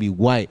 I want to be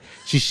white.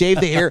 She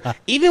shaved the hair.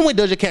 Even when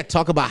Doja Cat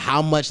talk about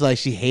how much like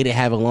she hated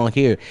having long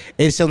hair,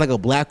 it sounds like a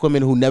black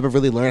woman who never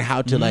really learned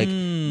how to like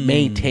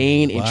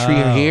maintain and treat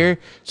her hair.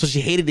 So she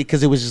hated it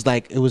because it was just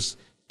like it was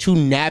too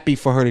nappy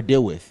for her to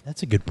deal with.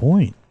 That's a good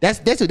point.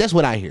 That's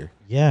what I hear.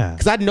 Yeah,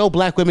 because I know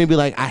black women be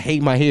like, I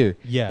hate my hair.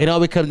 Yeah, it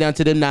always comes down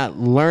to them not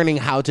learning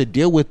how to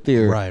deal with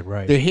their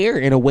their hair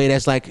in a way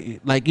that's like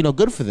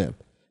good for them.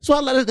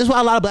 That's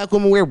why a lot of black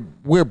women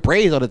wear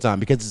braids all the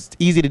time because it's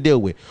easy to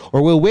deal with,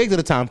 or wear wigs all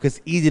the time because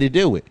it's easy to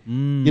deal with. You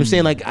know what I'm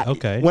saying? Like,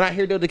 when I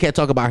hear Doja Cat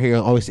talk about hair, it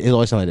always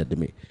sounds like that to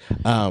me.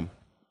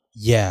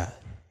 Yeah,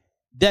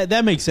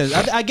 that makes sense.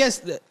 I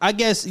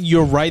guess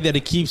you're right that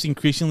it keeps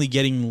increasingly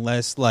getting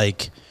less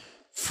like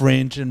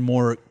fringe and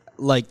more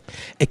like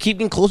it keeps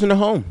getting closer to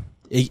home.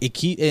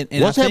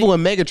 What's happening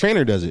when Meghan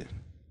Trainor does it?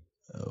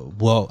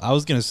 Well, I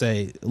was gonna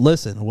say,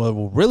 listen, what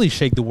will really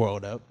shake the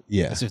world up?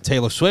 Yeah, is if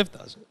Taylor Swift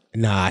does it.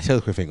 Nah,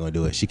 Taylor Swift ain't gonna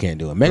do it. She can't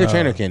do it. Meghan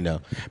Trainor can though.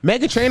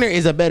 Meghan Trainor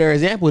is a better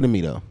example to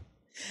me though,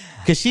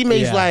 because she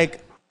makes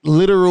like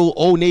literal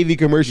Old Navy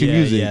commercial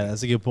music. Yeah,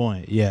 that's a good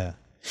point. Yeah.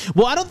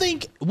 Well, I don't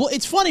think. Well,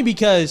 it's funny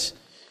because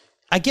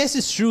I guess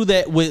it's true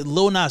that with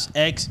Lil Nas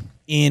X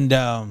and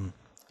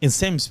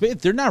Sam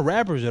Smith, they're not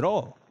rappers at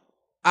all.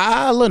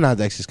 Lil Nas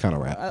X is kind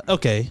of rap.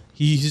 Okay,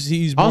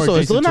 he's more also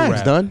is Lil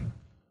Nas done?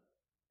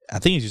 I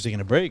think he's just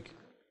taking a break.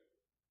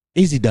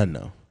 Easy done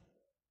though.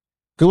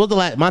 Cause what the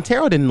last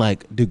Montero didn't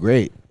like do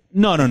great.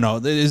 No.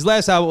 His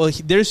last album,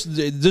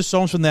 there's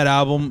songs from that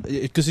album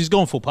because he's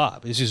going full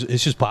pop. It's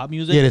just pop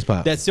music. Yeah, it's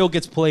pop. That still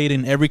gets played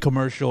in every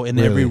commercial in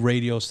every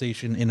radio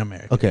station in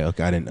America. Okay,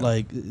 I didn't know.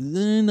 Like,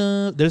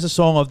 there's a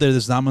song up there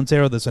that's not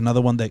Montero. There's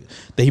another one that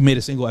he made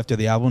a single after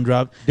the album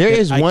dropped.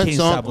 There's one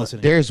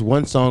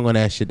song on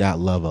that shit that I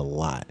love a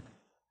lot.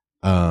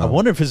 I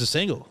wonder if it's a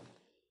single.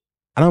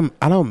 I don't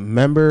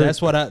remember.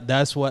 That's what I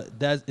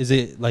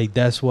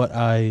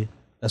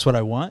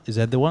want. Is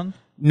that the one?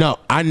 No,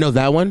 I know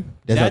that one.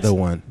 That's not the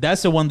one.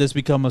 That's the one that's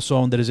become a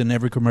song that is in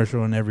every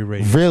commercial and every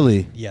radio.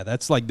 Really? Yeah,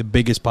 that's like the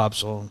biggest pop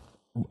song.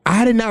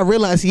 I did not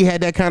realize he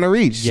had that kind of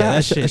reach. Yeah,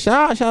 shout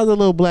out to the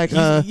little black.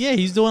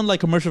 He's doing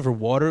like commercial for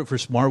water, for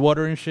Smart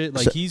Water and shit.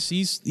 Like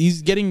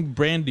he's getting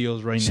brand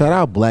deals right now. Shout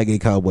out Black Gay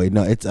Cowboy.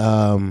 No, it's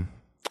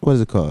what is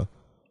it called?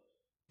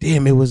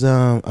 Damn, it was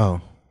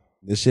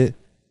this shit.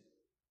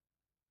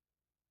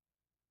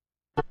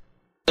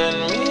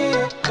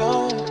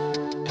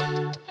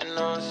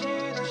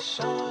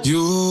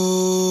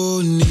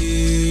 You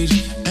need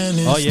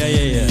anything. Oh yeah.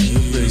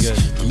 That's pretty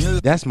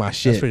good. That's my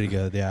shit. That's pretty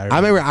good. Yeah, I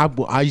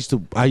remember. I used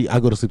to. I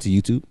go to sleep to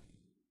YouTube.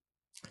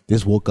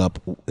 Just woke up.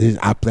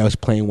 I was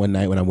playing one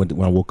night when I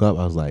woke up.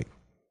 I was like,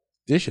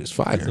 "This shit's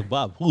fire." That's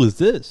Bob. Who is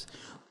this?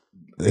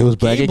 It was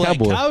Black Gay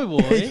Cowboy.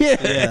 Yeah,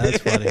 that's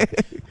funny.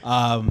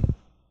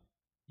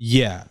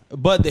 Yeah,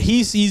 but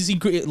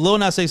Lil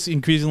Nas X is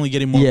increasingly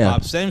getting more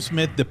pop. Sam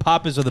Smith, the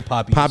pop is of the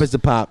pop. Pop is the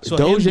pop. So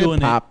Doja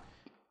pop.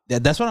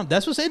 That's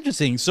what's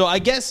interesting. So I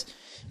guess,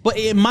 but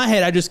in my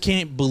head, I just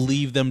can't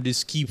believe them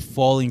just keep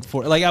falling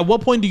for. Like, at what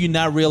point do you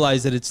not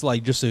realize that it's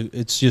like just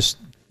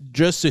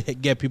to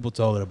get people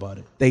talking about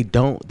it? They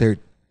don't.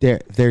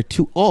 They're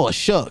too. Oh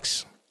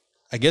shucks.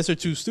 I guess they're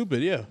too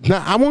stupid. Yeah. No,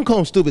 I won't call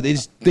them stupid.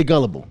 They're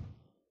gullible.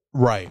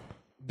 Right.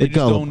 They just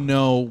don't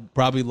know.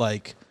 Probably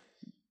like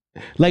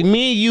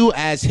me and you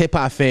as hip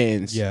hop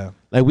fans. Yeah.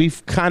 Like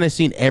we've kind of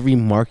seen every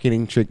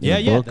marketing trick.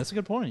 In the book, that's a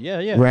good point.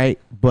 Yeah. Right,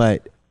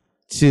 but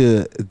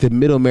to the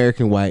middle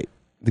American white,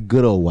 the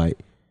good old white,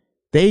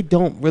 they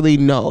don't really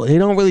know. They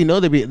don't really know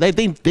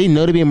they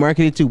know they're being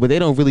marketed to, but they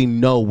don't really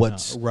know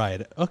what's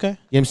right. Okay. You know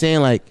what I'm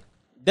saying? Like,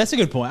 that's a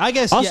good point. I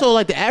guess also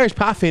like the average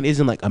pop fan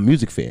isn't like a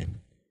music fan.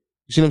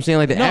 You see what I'm saying?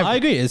 Like I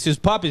agree. It's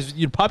just pop is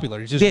popular.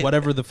 It's just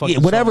whatever the fuck. Yeah,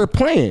 whatever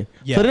playing.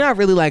 Yeah. So they're not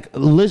really like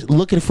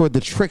looking for the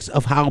tricks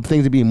of how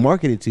things are being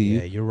marketed to you.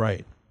 Yeah, you're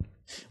right.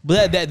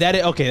 But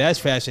that's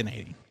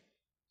fascinating.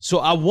 So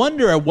I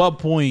wonder at what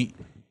point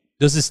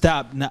does it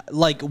stop?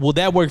 Like, will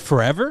that work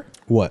forever?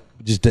 What?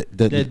 Just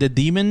the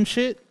demon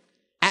shit?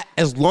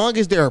 As long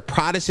as there are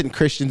Protestant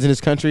Christians in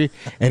this country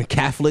and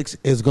Catholics,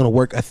 is going to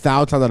work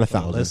 1,000 times out of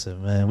 1,000.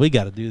 Listen, man, we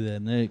got to do that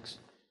next.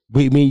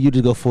 We mean you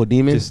to go full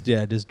demon?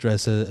 Just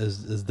dress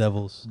as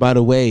devils. By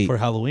the way, for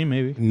Halloween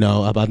maybe.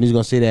 No, I was going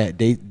to say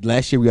that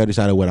last year we already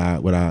decided what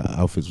our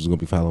outfits was going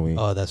to be for Halloween.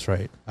 Oh, that's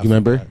right. You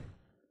remember?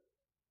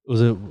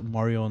 Was it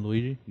Mario and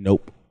Luigi?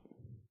 Nope.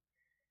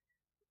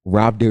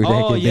 Rob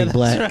Dyrdek and Big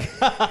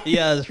Black. Right.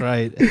 Yeah, that's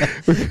right.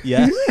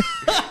 Yeah.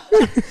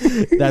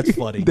 That's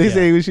funny. They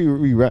say we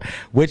should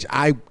which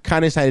I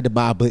kind of decided to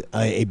buy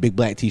a Big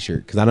Black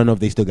t-shirt because I don't know if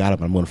they still got it,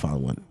 but I'm going to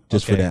find one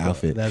just for that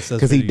outfit.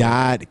 Because he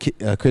died.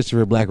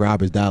 Christopher Black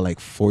Roberts died like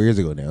 4 years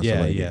ago now.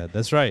 Yeah,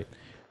 that's right.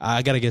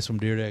 I got to get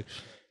some Dyrdeks.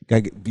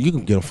 You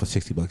can get them for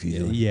 $60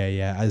 easily.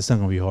 Yeah. It's not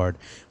going to be hard.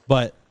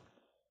 But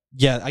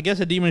yeah, I guess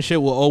the demon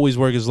shit will always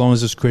work as long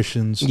as it's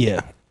Christians.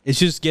 Yeah. It's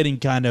just getting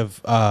kind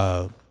of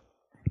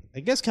I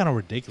guess kind of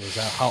ridiculous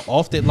how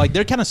often, like,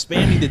 they're kind of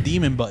spamming the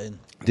demon button.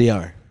 They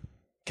are.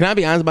 Can I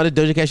be honest about the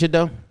Doja Cat shit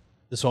though?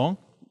 The song?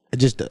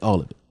 Just all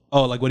of it.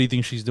 Oh, like what do you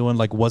think she's doing?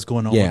 Like what's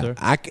going on with her?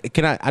 I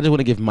just want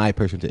to give my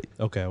personal take.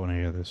 Okay, I want to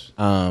hear this.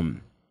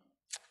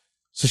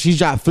 So she's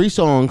dropped 3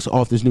 songs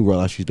off this new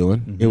rollout she's doing.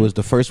 Mm-hmm. It was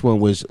the first one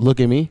was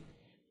Look at Me,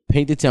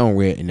 Paint the Town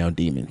Red, and now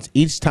Demons.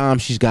 Each time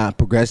she's got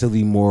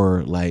progressively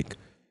more like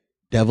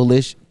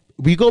devilish.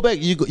 We go back,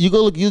 you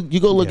go look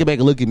back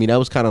and look at me. That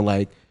was kind of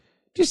like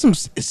there's some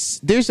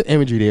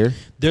imagery there.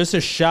 There's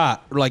a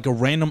shot, like a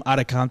random out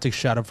of context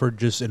shot of her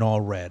just in all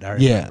red. I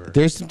remember.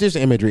 There's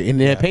imagery, and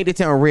then Paint the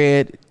Town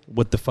Red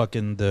with the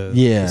fucking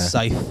the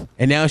scythe,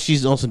 and now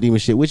she's on some demon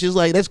shit, which is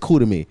like that's cool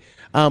to me.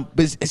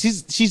 But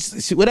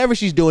she's whatever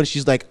she's doing,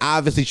 she's like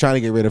obviously trying to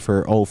get rid of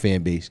her old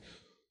fan base,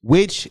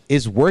 which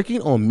is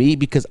working on me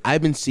because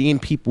I've been seeing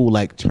people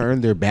like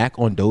turn their back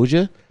on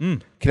Doja.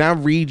 Can I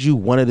read you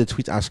one of the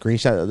tweets I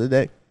screenshot the other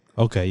day?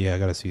 Okay, yeah, I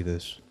gotta see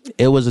this.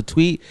 It was a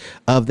tweet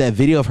of that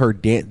video of her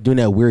doing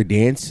that weird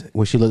dance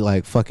where she looked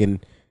like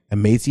fucking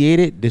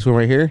emaciated. This one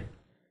right here.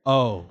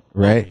 Oh,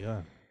 right.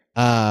 Oh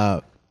my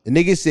God. The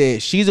nigga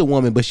said she's a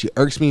woman, but she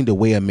irks me the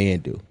way a man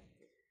do.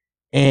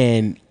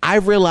 And I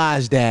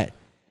realized that.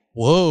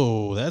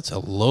 Whoa, that's a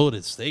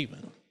loaded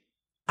statement.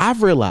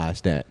 I've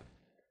realized that.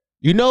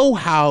 You know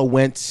how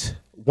once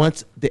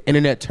the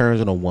internet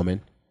turns on a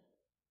woman,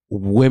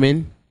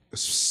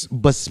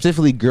 but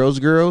specifically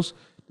girls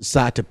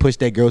decide to push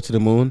that girl to the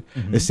moon,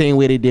 the same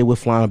way they did with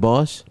Flying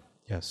Boss.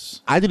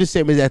 Yes. I do the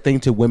same exact thing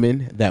to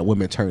women that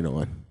women turn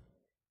on.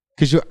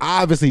 because you're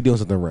obviously doing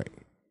something right.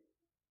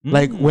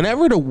 Like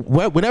whenever the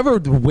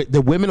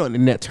women on the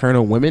internet turn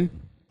on women,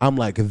 I'm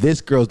like,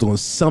 this girl's doing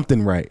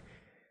something right.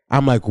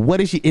 I'm like,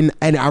 what is she? And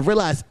I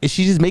realized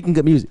she's just making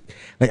good music.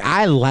 Like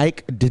I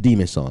like the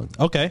Demon song.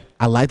 Okay,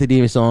 I like the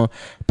Demon song.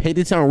 Paint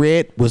the Town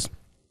Red was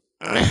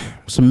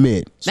some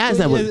mid. That's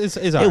not what it's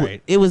all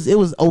right. It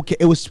was okay.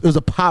 It was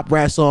a pop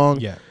rap song.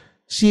 Yeah,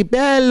 she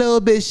bad a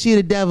little bit. She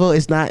the devil.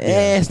 It's not.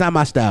 It's not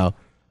my style.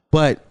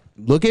 But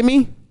look at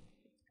me.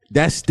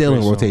 That's still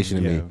in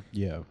rotation to me.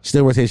 Yeah.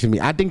 Still rotation to me.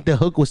 I think the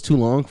hook was too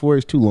long for it.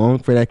 It's too long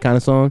for that kind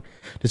of song.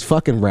 Just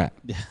fucking rap.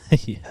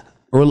 Yeah.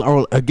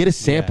 Or get a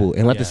sample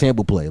and let the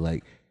sample play.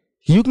 Like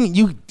you're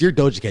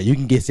Doja Cat. You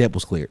can get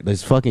samples cleared.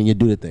 Let's fucking you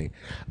do the thing.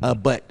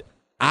 But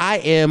I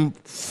am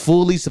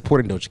fully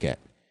supporting Doja Cat.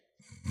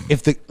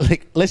 If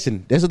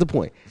listen, this is the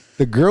point.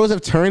 The girls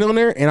have turned on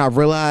her and I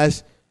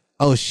realized,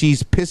 oh,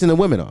 she's pissing the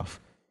women off.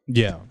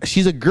 Yeah.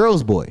 She's a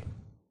girl's boy.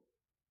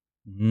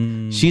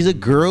 She's a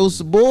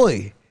girl's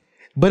boy.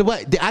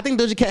 But I think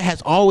Doja Cat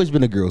has always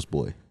been a girl's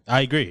boy. I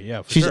agree.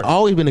 Yeah, she's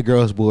always been a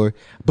girl's boy,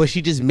 but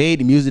she just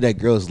made the music that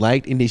girls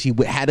liked, and then she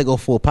had to go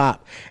full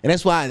pop. And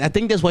that's why I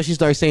think that's why she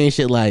started saying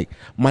shit like,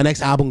 "My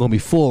next album gonna be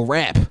full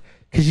rap,"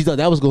 because she thought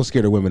that was gonna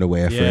scare the women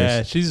away at first.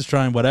 Yeah, she's just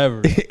trying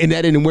whatever, and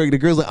that didn't work. The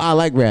girls like, "Oh, I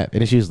like rap,"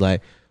 and then she was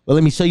like, "Well,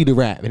 let me show you the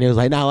rap," and it was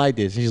like, "No, I like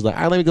this." And she's like,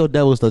 "All right, let me go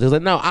double stuff." She was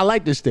like, "No, I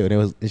like this still,"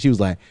 and she was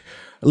like,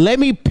 let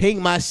me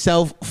paint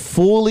myself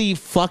fully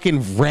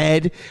fucking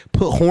red,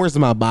 put horns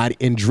in my body,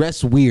 and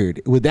dress weird.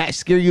 Would that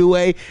scare you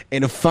away?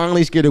 And it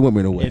finally scared the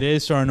women away. It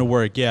is starting to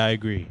work. Yeah, I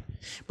agree.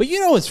 But you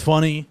know what's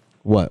funny?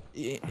 What?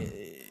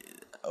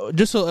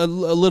 Just a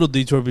little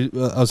detour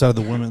outside of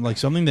the women. Like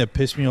something that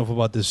pissed me off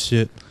about this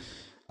shit.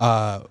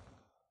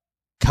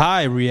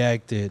 Kai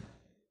reacted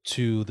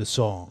to the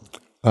song.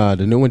 The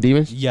new one,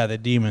 Demons? Yeah, the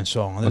Demon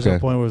song. There's a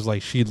point where it was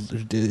like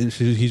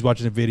he's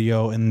watching the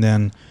video and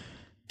then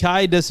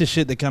Kai does this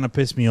shit that kind of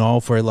pissed me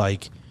off where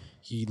like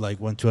he like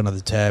went to another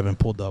tab and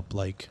pulled up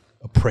like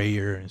a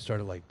prayer and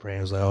started like praying.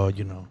 I was like, oh,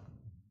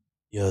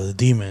 the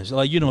demons,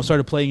 like,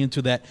 started playing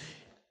into that.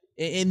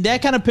 And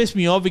that kind of pissed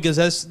me off because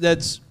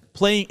that's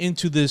playing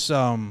into this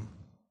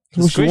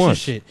Christian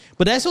shit.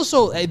 But that's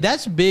also,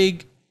 that's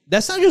big.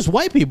 That's not just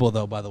white people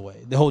though, by the way,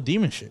 the whole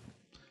demon shit.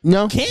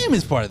 No. Cam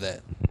is part of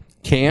that.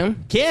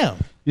 Cam?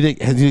 You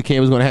think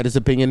Cam was going to have this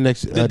opinion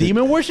next? The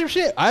demon worship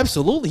shit?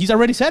 Absolutely. He's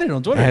already said it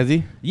on Twitter. Has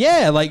he?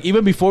 Yeah, like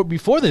even before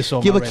this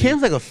song. Yeah, but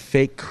Cam's like a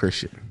fake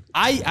Christian.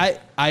 I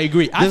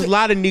agree. There's a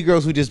lot of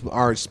Negroes who just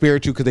are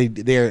spiritual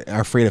because they're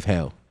afraid of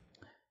hell.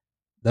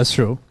 That's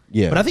true.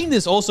 Yeah. But I think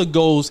this also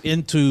goes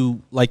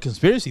into like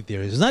conspiracy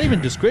theories. It's not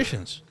even just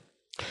Christians.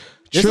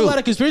 There's a lot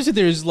of conspiracy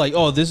theories like,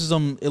 oh, this is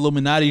some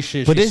Illuminati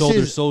shit. But she this sold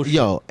her is, soul shit.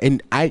 yo,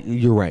 and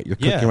you're right. You're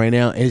cooking right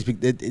now. And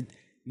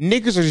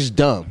niggas are just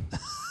dumb.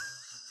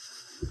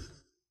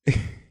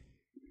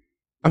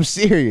 I'm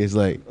serious.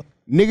 Like,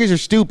 niggas are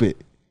stupid.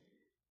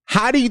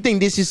 How do you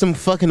think this is some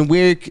fucking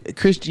weird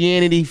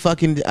Christianity,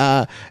 fucking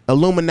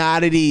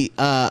Illuminati,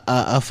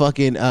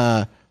 fucking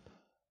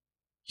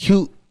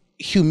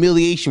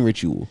humiliation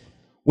ritual?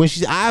 When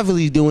she's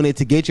obviously doing it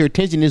to get your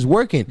attention, is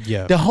working.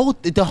 Yeah. The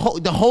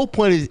whole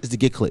point is to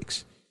get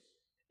clicks.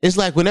 It's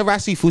like whenever I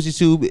see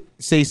FouseyTube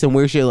say some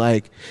weird shit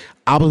like,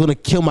 I was gonna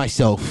kill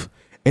myself,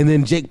 and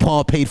then Jake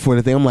Paul paid for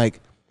the thing. I'm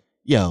like,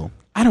 yo,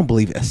 I don't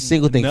believe a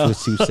single thing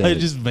FouseyTube said.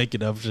 Just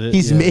making up shit.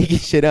 He's making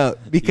shit up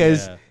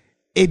because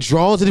it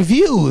draws the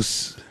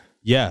views.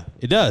 Yeah,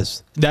 it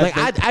does.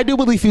 I do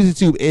believe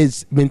FouseyTube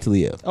is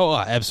mentally ill. Oh,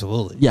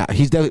 absolutely. Yeah,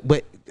 he's definitely.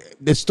 But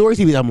the stories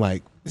I'm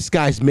like, this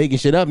guy's making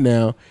shit up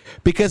now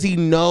because he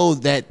knows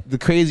that the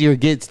crazier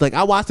it gets. Like,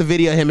 I watched a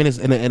video of him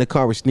in a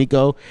car with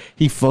Sneeko.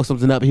 He fucked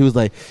something up. He was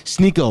like,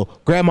 Sneeko,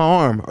 grab my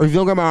arm. Or if you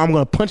don't grab my arm, I'm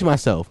going to punch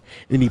myself.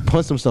 And then he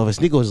punched himself. And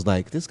Sneeko was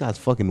like, this guy's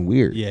fucking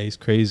weird. Yeah, he's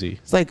crazy.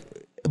 It's like,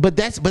 but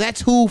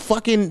that's who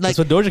fucking, like. That's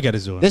what Doja Cat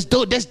is doing. That's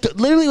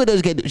literally what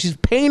Doja Cat does. She's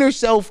painting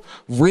herself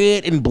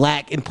red and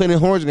black and putting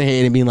horns in her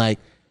head and being like,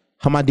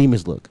 how my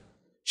demons look.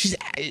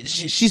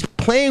 She's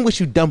playing with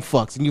you dumb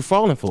fucks and you're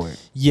falling for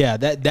it. Yeah,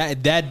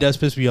 that does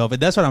piss me off.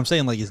 And that's what I'm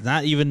saying. Like, it's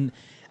not even,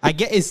 I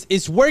get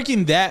it's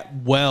working that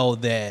well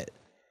that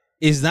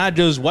it's not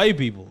just white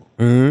people.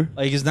 Mm-hmm.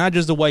 Like, it's not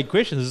just the white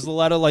Christians. There's a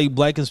lot of like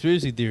black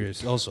conspiracy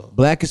theorists also.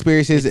 Black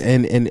conspiracies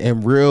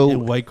and real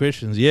and white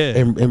Christians, yeah,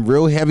 and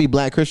real heavy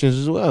black Christians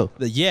as well.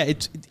 Yeah,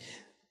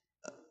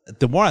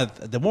 the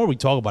more we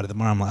talk about it, the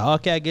more I'm like,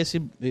 okay, I guess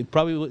it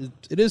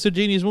is a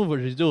genius move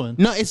what she's doing.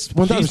 No, it's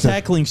 100%. She's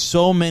tackling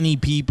so many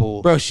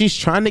people, bro. She's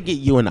trying to get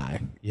you and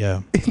I.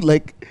 Yeah,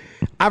 like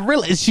I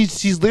realize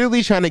she's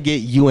literally trying to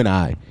get you and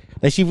I.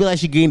 Like, she realized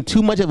she gained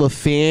too much of a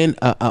fan,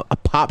 a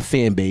pop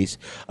fan base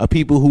of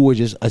people who were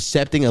just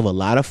accepting of a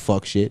lot of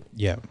fuck shit.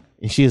 Yeah,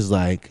 and she's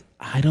like,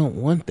 I don't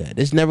want that.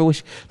 This never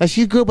was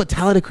she grew up a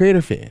Tyler the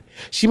Creator fan.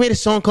 She made a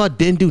song called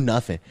Didn't Do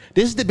Nothing.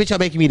 This is the bitch I'm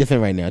making me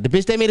defend right now. The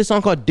bitch that made a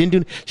song called Didn't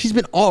Do. She's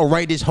been all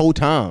right this whole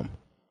time.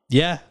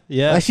 Yeah.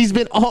 Like, she's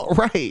been all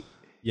right.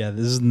 Yeah,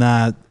 this is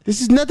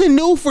nothing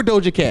new for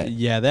Doja Cat.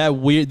 Yeah,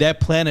 that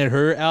Planet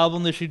Her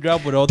album that she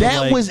dropped with all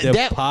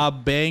the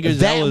pop bangers.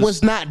 That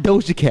was not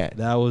Doja Cat.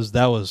 That was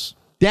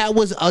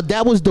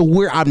the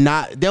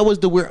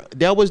weird.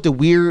 That was the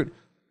weird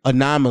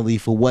anomaly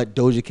for what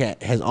Doja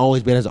Cat has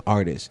always been as an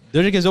artist.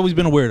 Doja Cat's always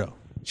been a weirdo.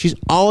 She's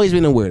always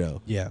been a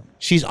weirdo. Yeah.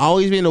 She's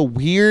always been a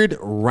weird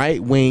right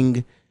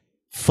wing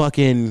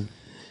fucking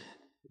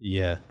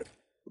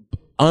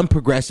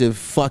unprogressive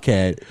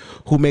fuckhead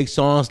who makes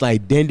songs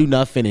like Didn't Do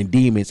Nothing and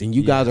Demons, and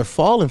you guys are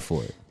falling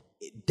for it.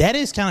 That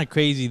is kind of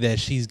crazy that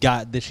she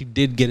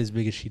did get as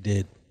big as she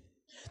did.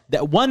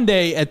 That one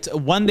day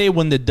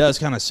when the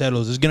dust kind of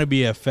settles, there's gonna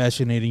be a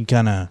fascinating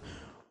kind of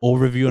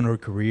overview on her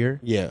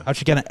career. Yeah. How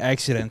she kind of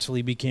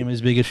accidentally became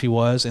as big as she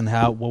was, and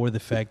what were the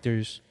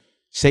factors.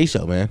 Say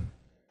so, man.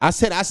 I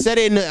said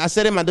it in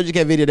my Doja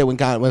Cat video that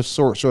went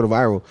sort of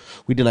viral.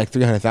 We did like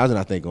 300,000,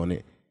 I think, on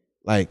it.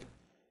 Like,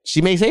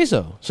 she may say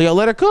so. So y'all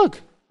let her cook.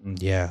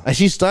 Yeah. And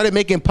she started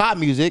making pop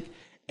music,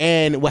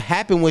 and what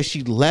happened was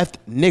she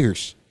left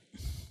niggers.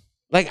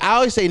 Like, I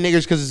always say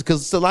niggers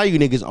because a lot of you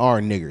niggas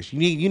are niggers.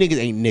 You niggas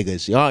ain't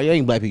niggas. Y'all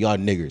ain't black people, y'all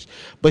niggers.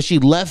 But she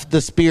left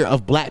the spirit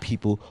of black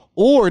people,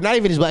 or not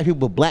even just black people,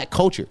 but black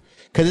culture.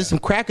 Because there's some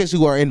crackers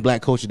who are in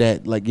black culture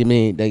that, like, you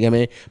mean.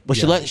 But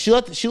she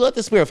let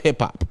the spirit of hip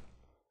hop.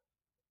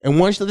 And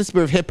once you let the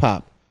spirit of hip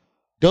hop,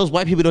 those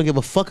white people don't give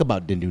a fuck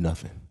about Didn't Do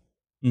Nothing.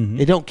 Mm-hmm.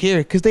 They don't care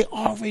because they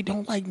already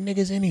don't like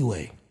niggas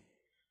anyway.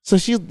 So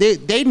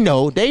they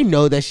know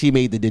that she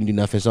made the Didn't Do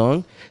Nothing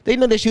song. They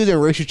know that she was in a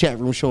racial chat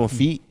room showing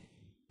feet.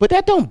 But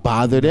that don't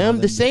bother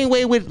them. The same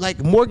way with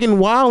like Morgan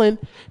Wallen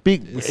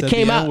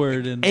came out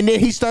and then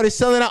he started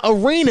selling out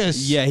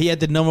arenas. Yeah, he had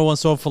the #1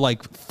 song for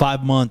like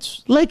 5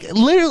 months. Like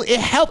literally, it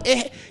helped.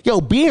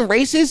 Being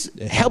racist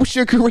helps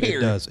your career.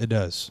 It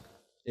does.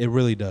 It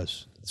really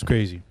does. It's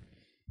crazy.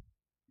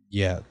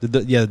 Yeah,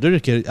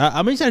 Doja Cat.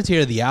 I'm excited to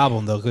hear the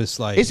album though, because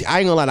like I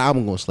ain't gonna lie, the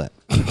album gonna slap.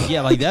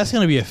 Yeah, like that's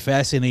gonna be a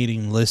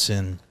fascinating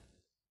listen.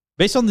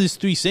 Based on these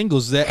 3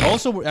 singles that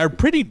also are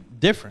pretty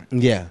different.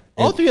 Yeah.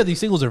 All 3 of these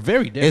singles are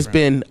very different. It's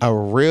been a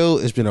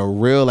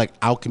real like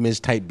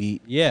Alchemist type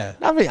beat. Yeah.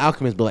 Not very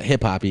Alchemist, but like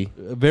hip hoppy.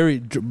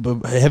 Very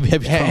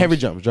heavy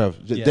drums.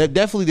 Yeah.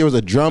 Definitely there was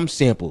a drum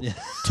sample.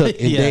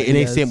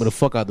 They sampled the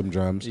fuck out them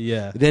drums.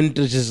 Yeah. Then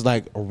there's just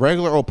like a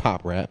regular old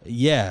pop rap.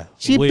 Yeah.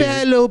 She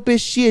bad little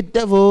bitch, she a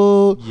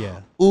devil.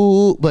 Yeah.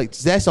 Ooh, but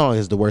that song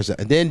is the worst.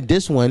 And then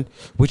this one,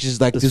 which is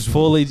like this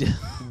fully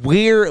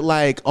weird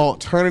like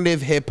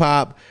alternative hip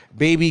hop,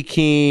 Baby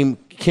Keem,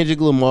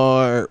 Kendrick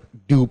Lamar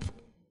dupe,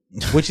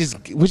 which is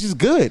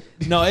good.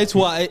 No, it's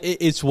wild.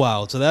 It's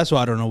wild. So that's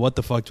why I don't know what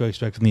the fuck to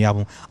expect from the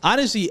album.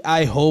 Honestly,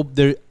 I hope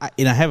and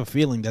I have a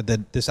feeling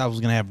that this album's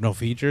gonna have no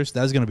features.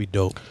 That's gonna be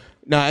dope.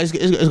 Nah, it's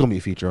gonna be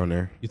a feature on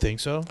there. You think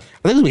so? I think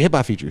it's gonna be hip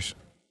hop features.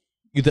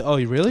 Oh,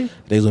 you really? I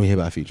think it's gonna be hip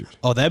hop features.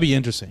 Oh, that'd be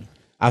interesting.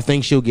 I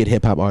think she'll get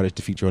hip hop artists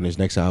to feature on this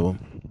next album.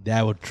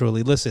 That would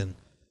truly listen.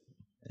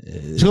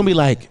 It's gonna be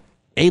like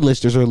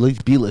A-listers or at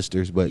least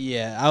B-listers, but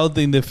yeah, I don't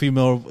think the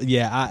female.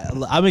 Yeah,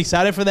 I'm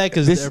excited for that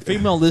because their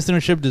female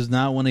listenership does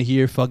not want to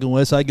hear fucking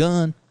West Side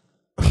Gun.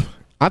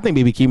 I think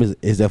Baby Keem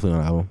is definitely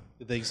on the album.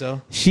 You think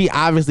so? She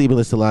obviously been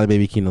listening to a lot of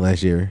Baby Keem the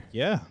last year.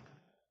 Yeah,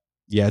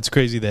 it's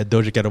crazy that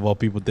Doja Cat of all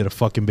people did a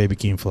fucking Baby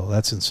Keem flow.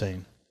 That's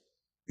insane.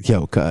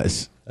 Yo,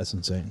 cuz that's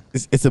insane.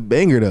 It's a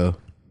banger though.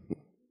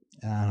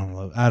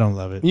 I don't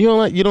love it. You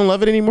don't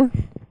love it anymore?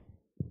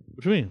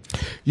 What do you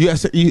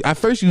mean? At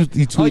first you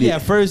tweeted. Oh yeah,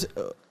 at first.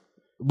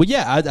 But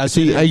yeah, I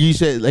see. You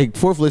said like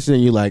fourth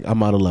listening, you're like,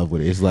 I'm out of love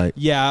with it. It's like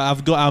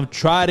I've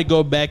tried to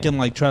go back and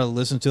like try to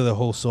listen to the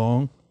whole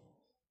song,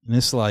 and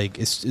it's like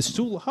it's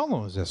too. How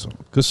long is that song?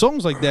 Because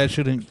songs like that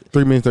shouldn't.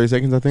 3 minutes 30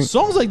 seconds, I think.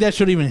 Songs like that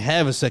shouldn't even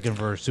have a second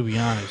verse. To be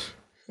honest,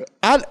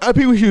 I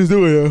think what she was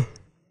doing.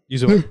 You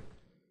said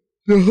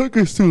the hook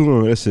is too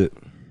long. That's it.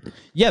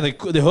 Yeah,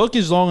 the hook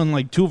is long and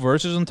like 2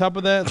 verses on top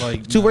of that.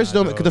 Like 2 verses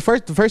don't because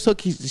the first hook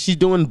she's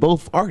doing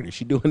both artists.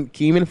 She's doing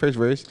Keem in the first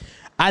verse.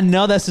 I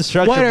know that's the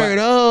structure. What are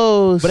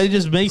those? But it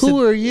just makes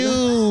Who are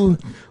you?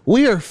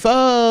 We are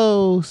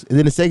foes. And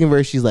then the second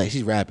verse,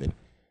 she's rapping.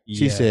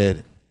 She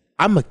said,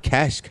 "I'm a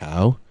cash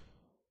cow."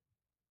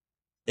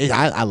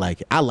 I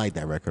like it. I like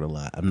that record a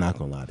lot. I'm not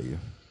gonna lie to you.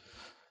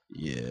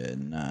 Yeah,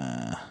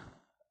 nah,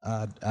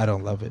 I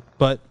don't love it.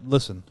 But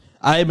listen.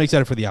 I am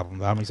excited for the album.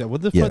 I'm excited.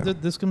 What the fuck?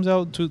 This comes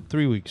out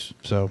 3 weeks.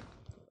 So,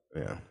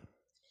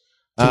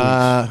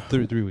 yeah.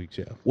 3 weeks.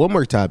 Yeah. One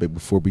more topic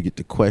before we get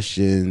to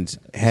questions.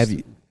 Have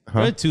you?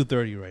 We're at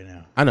 2:30 right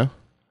now. I know.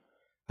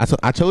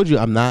 I told you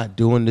I'm not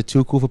doing the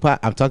too cool for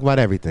pot. I'm talking about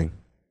everything.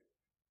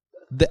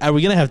 Are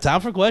we gonna have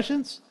time for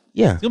questions?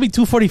 Yeah. It's gonna be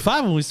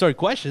 2:45 when we start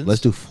questions.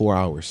 Let's do 4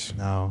 hours.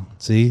 No.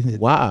 See?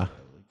 Why?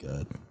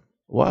 Good.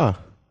 Why?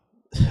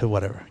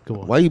 Whatever. Go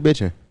on. Why are you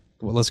bitching?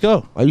 Well, let's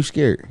go. Why are you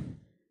scared?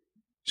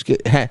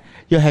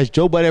 Has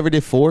Joe Budden ever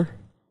did 4?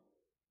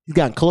 He's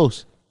gotten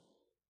close.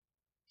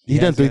 He's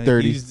done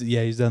 3:30.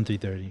 He's done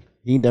 3:30.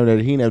 He ain't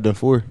never done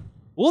 4.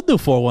 We'll do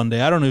 4 one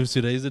day. I don't know if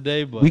today's the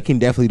day, but we can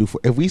definitely do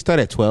 4. If we start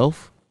at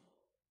 12,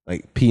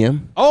 like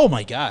PM. Oh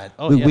my god!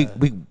 Oh we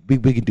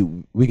can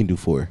do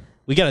 4.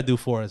 We gotta do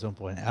 4 at some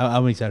point.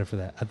 I'm excited for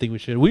that. I think we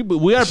should. We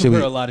gotta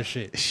prepare a lot of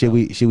shit. Should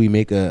we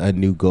make a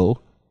new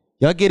goal?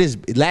 Y'all get his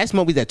last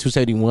month we was at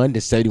 271.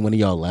 The 71 of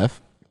y'all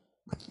left.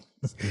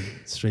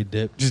 Straight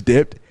dip. Just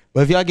dipped.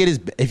 But if y'all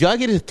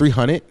get his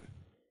 300,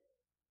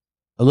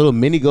 a little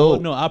mini goal. Oh,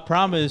 no, I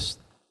promise.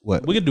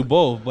 What? We can do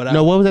both. But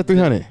what was that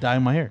 300? Dye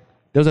my hair.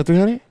 That was at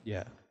 300?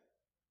 Yeah.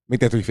 Make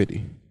that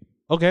 350.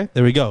 Okay,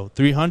 there we go.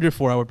 300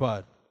 4-hour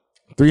pod.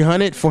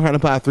 300, 400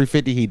 pod,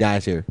 350. He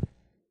dies here.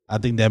 I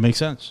think that makes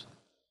sense.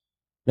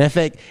 Matter of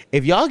fact,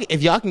 if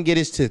y'all can get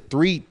us to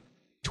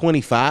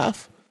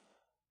 325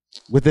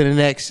 within the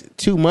next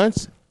 2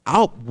 months,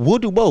 we'll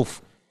do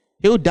both.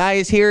 He'll dye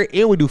his hair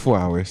and we'll do 4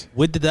 hours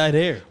with the dyed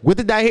hair. With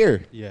the dyed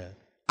hair, yeah.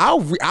 I'll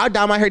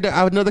dye my hair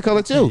another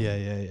color too.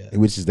 Yeah.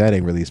 Which is that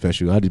ain't really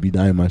special. I'll just be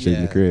dyeing my shit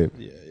in the crib.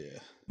 Yeah.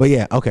 But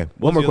yeah, okay.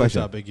 One more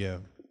question. Topic, yeah.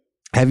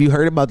 Have you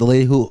heard about the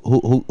lady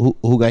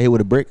who got hit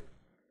with a brick?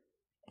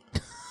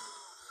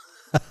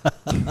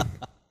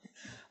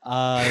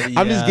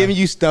 I'm just giving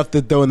you stuff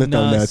to throw in the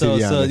thumbnail. To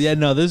be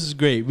honest. This is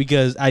great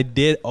because I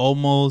did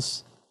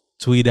almost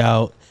tweet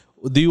out.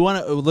 Do you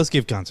want to? Let's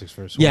give context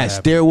first. Yes,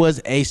 there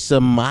was a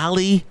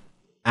Somali.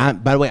 By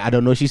the way, I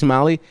don't know if she's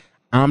Somali.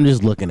 I'm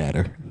just looking at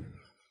her.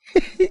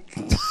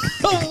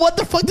 What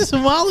the fuck do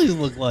Somalis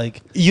look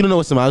like? You don't know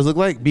what Somalis look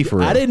like? Be for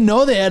real. I didn't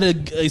know they had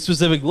a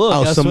specific look.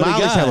 Oh,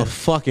 Somalis have a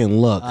fucking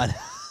look. I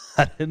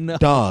didn't know.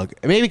 Dog.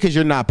 Maybe because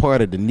you're not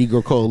part of the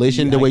Negro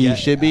Coalition the way you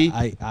should be.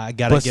 I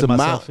gotta get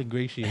myself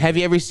ingratiated. Have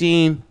you ever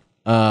seen?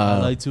 I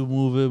like to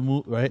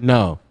move, right?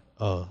 No.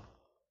 Oh.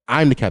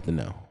 I'm the captain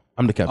now.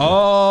 I'm the captain.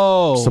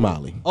 Oh.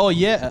 Somali. Oh,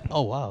 yeah.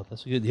 Oh, wow.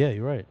 That's good. Yeah,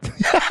 you're right.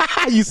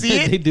 You see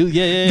it? They do.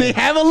 Yeah. They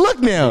have a look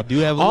now. They do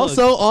have a look.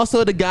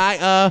 Also, the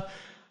guy,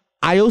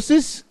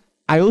 Iosis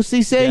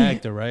say. The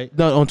actor, right?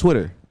 No, on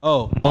Twitter.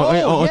 On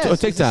TikTok.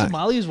 Is he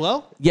Somali as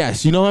well?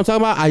 Yes. You know what I'm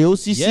talking about?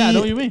 IOCC. Yeah, I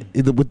know what you mean.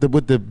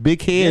 With the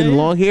big head and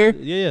long hair.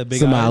 Yeah, big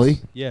Somali.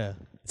 eyes. Yeah.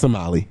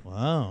 Somali.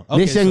 Wow.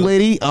 This young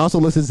lady also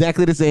looks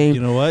exactly the same.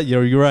 You know what?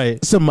 You're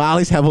right.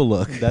 Somalis have a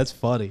look. That's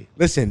funny.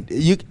 Listen,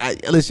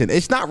 listen.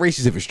 It's not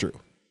racist if it's true.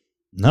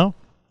 No.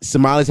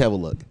 Somalis have a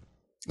look.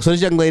 So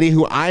this young lady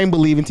who I am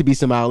believing to be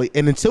Somali,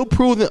 and until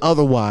proven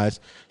otherwise,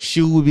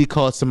 she would be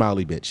called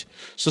Somali bitch.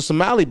 So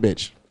Somali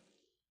bitch,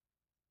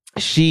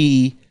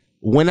 she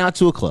went out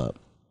to a club,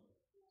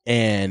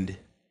 and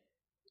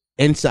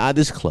inside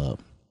this club,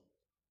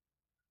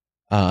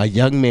 a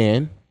young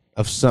man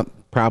of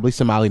probably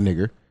Somali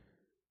nigger,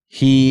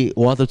 he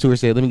walked up to her and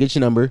said, "Let me get your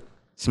number."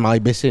 Somali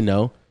bitch said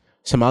no.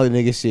 Somali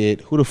nigga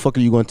said, "Who the fuck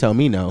are you gonna tell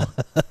me no?"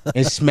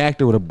 and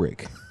smacked her with a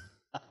brick.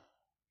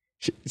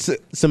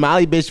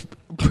 Somali bitch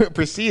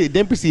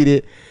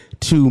proceeded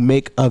to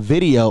make a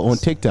video on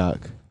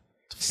TikTok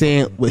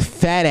saying with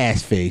fat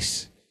ass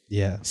face,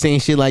 saying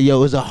shit like, "Yo,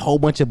 there's a whole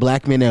bunch of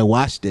black men that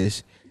watch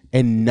this,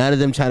 and none of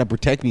them try to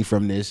protect me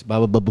from this."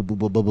 Blah blah blah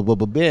blah blah blah blah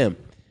blah. Bam!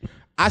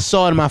 I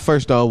saw it, and my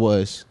first thought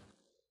was,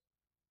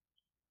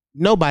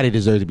 nobody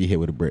deserves to be hit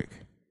with a brick.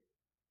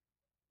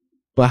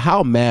 But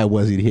how mad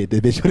was he to hit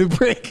the bitch with a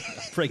brick?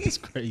 Brick is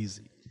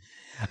crazy.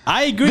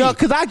 I agree. No,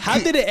 how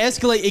did it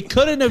escalate? It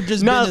couldn't have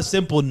just been a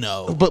simple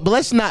no. But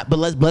let's not victim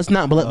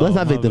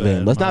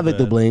blame. Let's not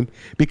victim blame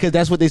because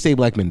that's what they say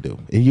black men do.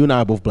 And you and I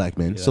are both black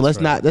men, so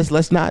let's not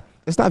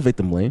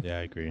victim blame. Yeah,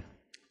 I agree.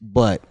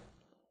 But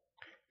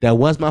that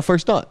was my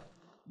first thought.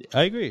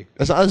 I agree.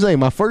 That's what I was saying.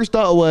 My first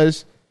thought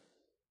was,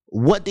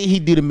 what did he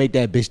do to make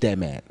that bitch that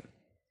mad?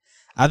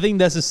 I think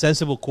that's a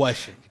sensible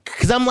question.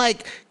 Because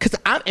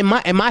I'm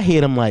in my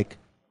head, I'm like,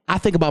 I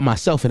think about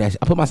myself in that.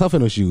 I put myself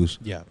in those shoes.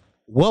 Yeah.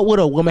 What would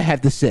a woman have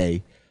to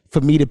say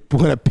for me to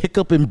want to pick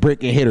up and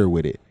brick and hit her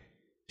with it?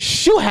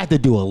 She'll have to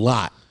do a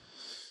lot.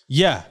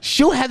 Yeah.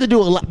 She'll have to do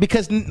a lot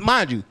because,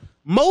 mind you,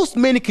 most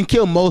men can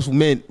kill most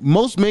men.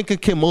 Most men can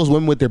kill most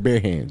women with their bare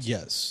hands.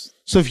 Yes.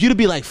 So if you to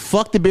be like,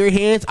 fuck the bare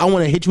hands, I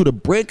want to hit you with a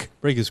brick.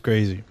 Brick is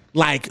crazy.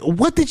 Like,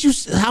 what did you?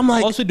 I'm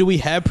like. Also, do we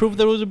have proof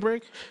there was a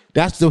brick?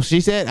 That's what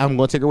she said. I'm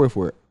going to take her word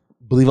for it.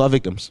 Believe all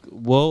victims.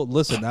 Well,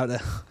 listen,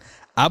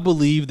 I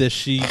believe that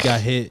she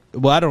got hit.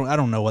 Well, I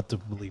don't know what to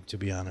believe, to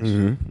be honest.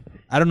 Mm-hmm.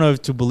 I don't know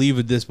if to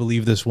believe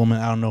this woman.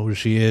 I don't know who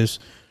she is.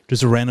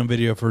 Just a random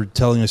video of her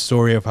telling a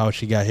story of how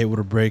she got hit with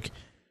a brick.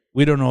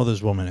 We don't know who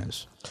this woman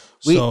is.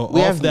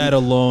 Off that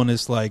alone,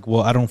 it's like,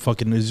 well, I don't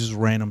fucking. It's just a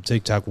random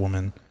TikTok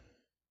woman.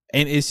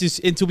 And it's just,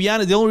 and to be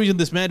honest, the only reason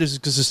this matters is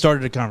because it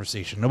started a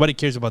conversation. Nobody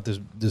cares about this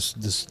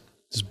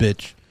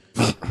bitch.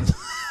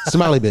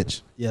 Somali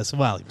bitch. Yeah,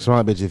 Somali.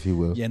 Somali bitch, if you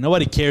will. Yeah,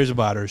 nobody cares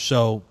about her.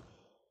 So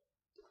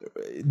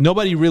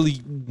nobody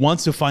really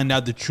wants to find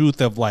out the truth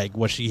of like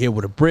what she hit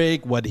with a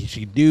brick, what did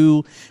she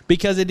do?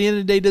 Because at the end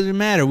of the day, it doesn't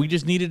matter. We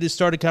just needed to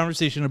start a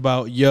conversation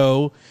about,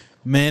 yo,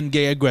 men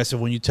get aggressive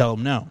when you tell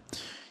them no.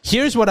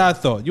 Here's what I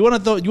thought. You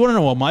want to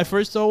know what my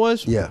first thought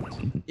was? Yeah.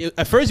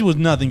 At first, it was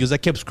nothing because I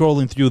kept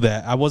scrolling through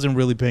that. I wasn't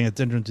really paying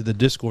attention to the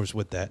discourse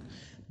with that.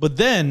 But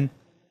then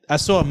I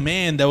saw a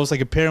man that was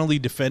like apparently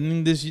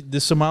defending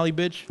this Somali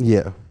bitch.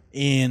 Yeah.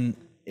 And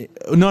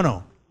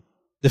no.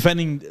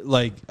 defending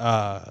like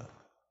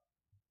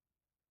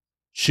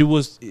she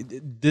was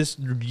this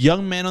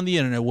young man on the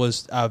internet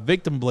was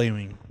victim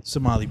blaming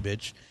Somali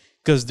bitch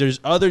because there's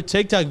other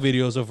TikTok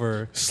videos of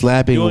her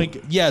slapping,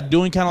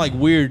 doing kind of like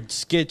weird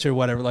skits or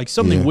whatever, like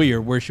something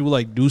weird where she would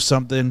like do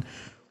something,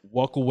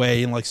 walk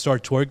away and like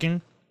start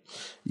twerking.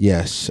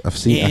 Yes, I've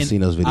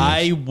seen those videos.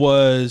 I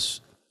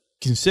was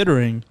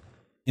considering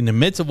in the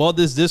midst of all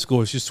this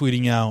discourse, just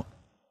tweeting out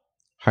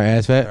her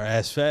ass fat. Her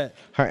ass fat.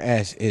 Her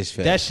ass is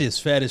fat. That shit's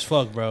fat as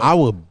fuck, bro. I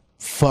would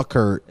fuck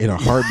her in a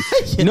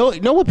heartbeat. You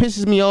know what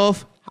pisses me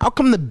off? How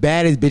come the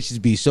baddest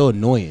bitches be so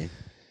annoying?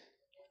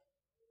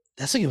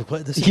 That's a good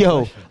question.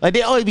 Yo, like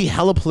they always be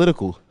hella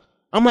political.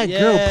 I'm like,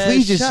 girl,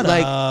 please just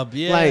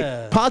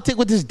like politic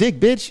with this dick,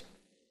 bitch.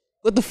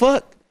 What the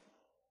fuck?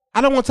 I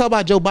don't want to talk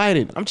about Joe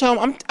Biden. I'm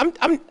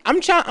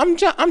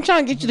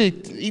trying to get you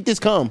to eat this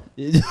cum.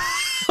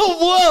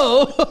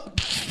 Whoa.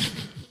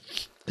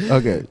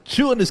 Okay.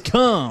 Chewing this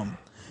cum.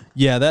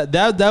 Yeah,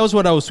 that was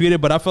what I was tweeting,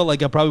 but I felt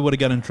like I probably would have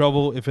got in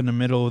trouble if in the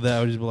middle of that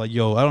I would just be like,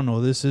 yo, I don't know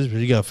what this is, but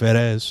you got a fat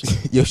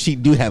ass. Yo, she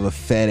do have a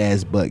fat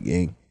ass butt,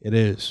 gang. It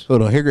is.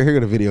 Hold on, here go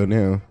the video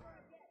now.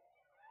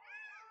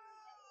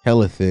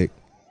 Hella thick.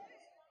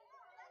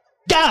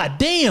 God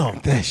damn.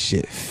 That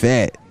shit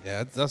fat.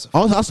 Yeah, that's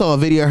I saw a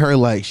video of her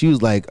like she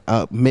was like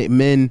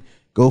men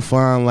go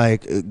find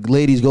like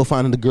ladies go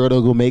find the girl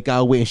to go make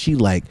out with, and she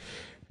like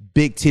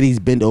big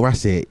titties bend over. I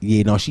said,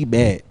 yeah, no, she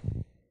bad.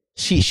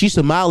 She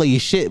Somali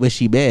as shit, but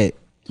she bad.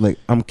 Like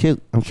I'm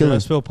killing. Should I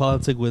spell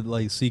politic with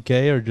like CK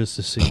or just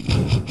a C?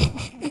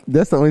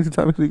 That's the only two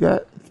topics we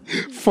got.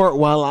 Fort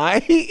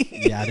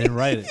Walleye. Yeah, I didn't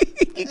write it.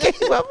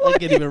 I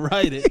can't even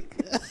write it.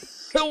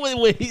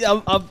 Wait,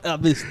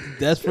 I'm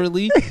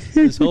desperately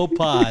this whole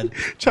pod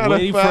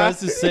waiting for us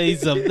to say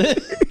something.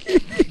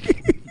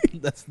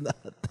 That's not.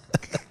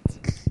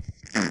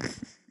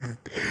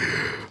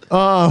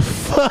 Oh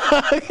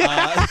fuck!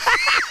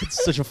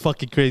 It's such a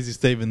fucking crazy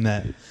statement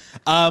that.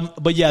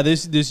 But yeah,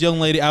 this young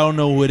lady, I don't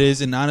know who it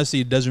is, and honestly,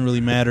 it doesn't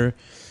really matter.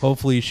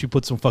 Hopefully, she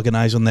put some fucking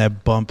eyes on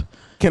that bump.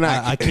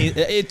 I can't.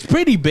 It's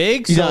pretty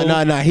big. So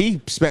no.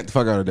 He smacked the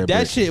fuck out of that.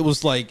 That shit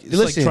was like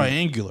like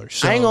triangular.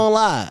 So. I ain't gonna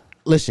lie.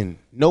 Listen,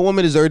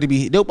 nobody deserves to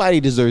be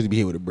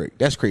hit with a brick.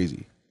 That's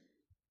crazy.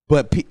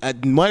 But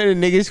one of the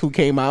niggas who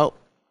came out,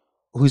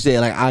 who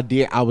said like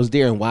I was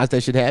there and watched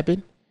that shit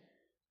happen.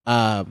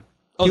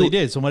 They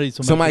did. Somebody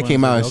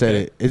came out and said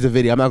it. It's a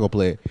video. I'm not gonna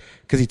play it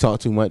because he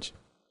talked too much.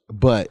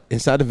 But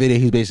inside the video,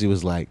 he basically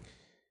was like,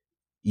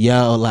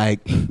 "Yo,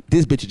 like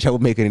this bitch a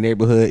troublemaker in the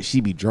neighborhood.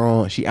 She be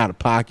drawn. She out of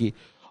pocket."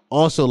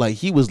 Also, like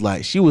she was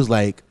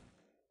like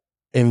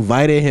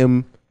invited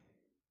him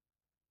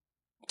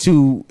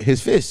to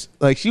his fist.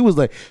 Like she was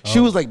like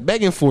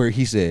begging for it,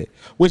 he said.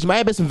 Which might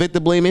have been some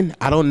victim blaming.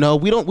 I don't know.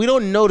 We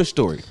don't know the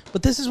story.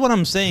 But this is what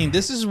I'm saying.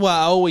 This is why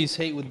I always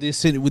hate when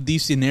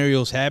these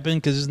scenarios happen,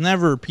 because it's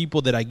never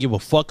people that I give a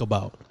fuck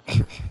about.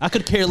 I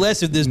could care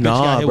less if this bitch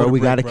got hit with a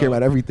brick, we gotta care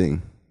about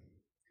everything.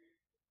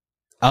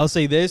 I'll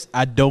say this,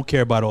 I don't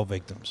care about all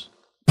victims.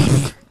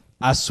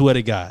 I swear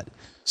to God.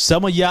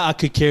 Some of y'all I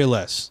could care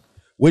less.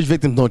 Which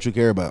victims don't you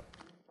care about?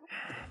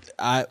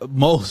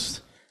 Most.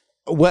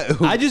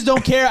 What? I just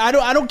don't care. I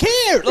don't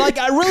care. Like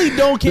I really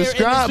don't care.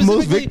 Describe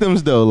most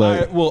victims though. Like,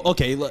 right, well,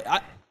 okay. Look,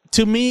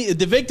 to me,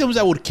 the victims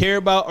I would care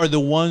about are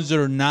the ones that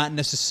are not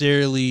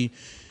necessarily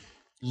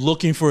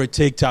looking for a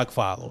TikTok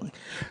following.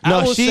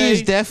 No, she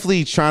is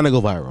definitely trying to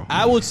go viral.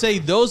 I would say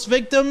those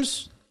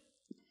victims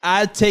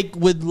I take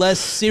with less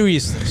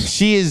seriousness.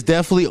 She is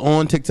definitely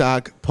on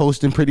TikTok,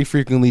 posting pretty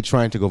frequently,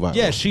 trying to go viral.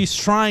 Yeah, she's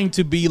trying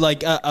to be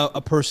like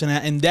a person,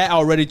 and that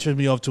already turns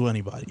me off to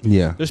anybody.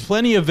 Yeah, there's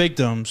plenty of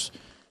victims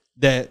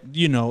that,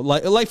 you know,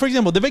 like for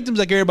example, the victims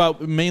I care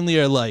about mainly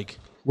are like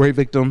rape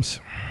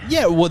victims.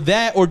 Yeah, well,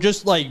 that or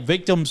just like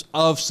victims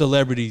of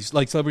celebrities.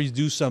 Like celebrities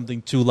do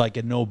something to like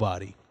a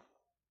nobody.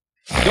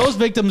 Those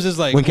victims is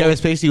like when Kevin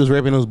Spacey was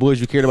raping those boys,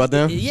 you cared about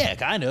them? Yeah,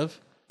 kind of.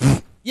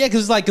 Yeah,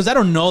 because I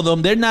don't know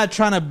them. They're not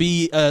trying to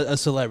be a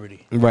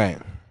celebrity. Right.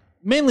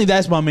 Mainly,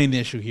 that's my main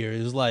issue here.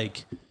 Is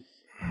like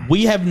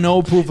we have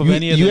no proof of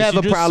any of this. You have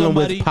a problem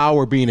with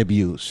power being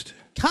abused.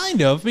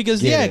 Kind of,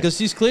 because because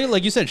she's clear,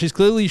 like you said, she's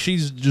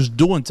just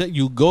doing.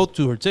 You go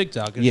to her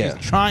TikTok and she's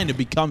trying to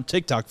become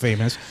TikTok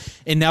famous,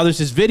 and now there's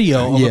this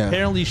video of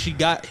apparently she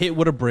got hit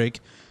with a brick.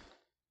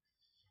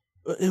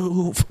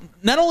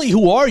 Not only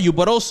who are you,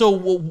 but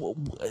also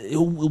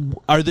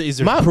is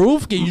there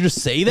proof? Can you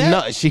just say that?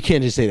 No, she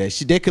can't just say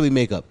that. There could be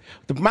makeup.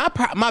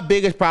 My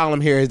biggest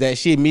problem here is that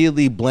she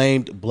immediately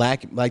blamed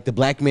the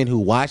black men who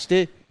watched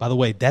it. By the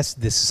way, this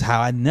is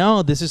how I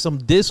know this is some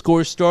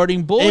discourse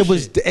starting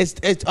bullshit.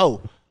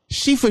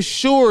 She for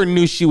sure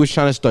knew she was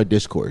trying to start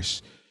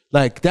discourse.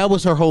 Like that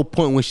was her whole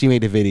point when she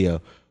made the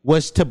video,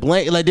 was to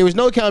blame. Like there was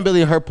no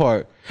accountability on her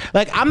part.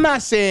 Like I'm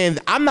not saying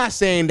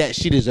that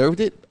she deserved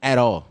it at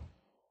all.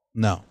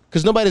 No,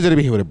 because nobody's gonna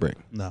be hit with a brick.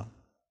 No.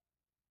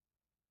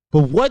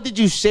 But what did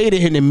you say to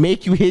him to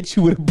make you hit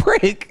you with a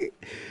brick?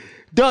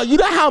 Dog, you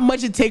know how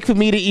much it takes for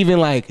me to even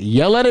like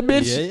yell at a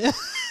bitch? Yeah.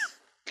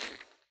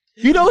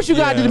 You know what you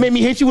got to do to make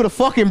me hit you with a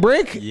fucking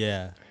brick?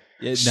 Yeah.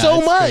 So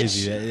it's much.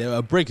 Crazy.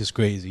 A brick is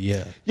crazy.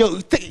 Yeah. Yo,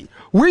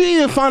 where you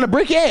even find a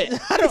brick at?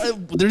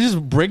 There's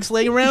just bricks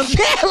laying around.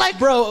 Yeah, like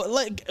bro,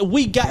 like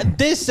we got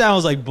this.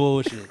 Sounds like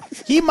bullshit.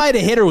 He might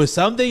have hit her with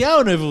something. I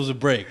don't know if it was a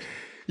brick.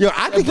 Yo,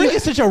 I think a brick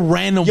is such a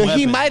random. Yo, weapon.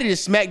 he might have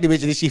just smacked the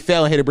bitch and then she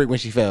fell and hit a brick when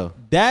she fell.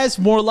 That's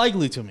more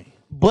likely to me.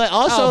 But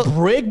also, a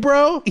brick,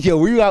 bro. Yo,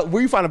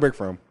 where you find a brick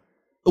from?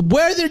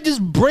 Where there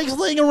just bricks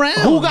laying around?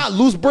 Who got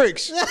loose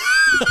bricks?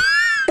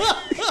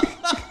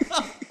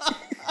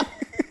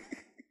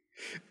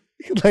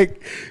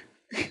 Like,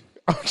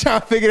 I'm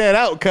trying to figure that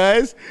out,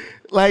 cuz.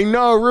 Like,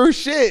 no, real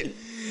shit.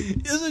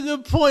 That's a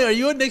good point. Are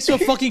you next to a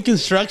fucking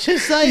construction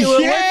site?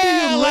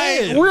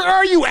 Where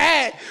are you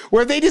at?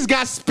 Where they just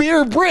got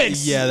spear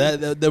bricks? Yeah,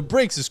 the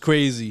bricks is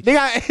crazy. They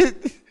got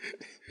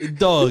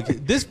dog.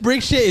 This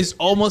brick shit is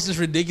almost as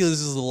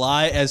ridiculous as a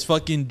lie as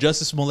fucking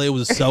Justice Smollett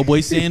was a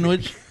Subway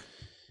sandwich.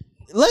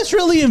 Let's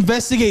really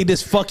investigate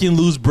this fucking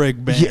loose brick,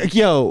 man.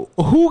 Yo,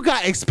 who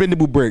got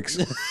expendable bricks?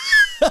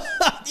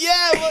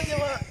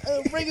 Yeah,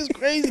 brick is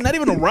crazy. Not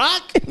even a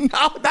rock? No,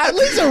 not at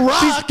least a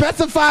rock. She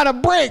specified a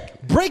brick.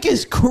 Brick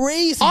is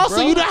crazy. Also,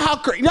 bro. you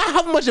know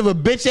how much of a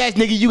bitch ass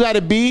nigga you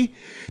gotta be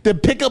to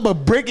pick up a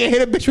brick and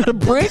hit a bitch with a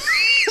brick?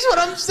 That's what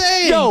I'm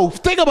saying. Yo,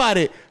 think about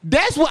it.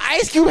 That's what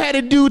Ice Cube had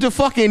to do to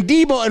fucking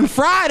Debo and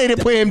Friday to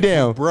put him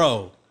down.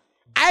 Bro.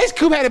 Ice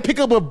Cube had to pick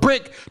up a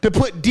brick to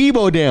put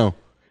Debo down.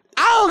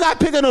 I don't got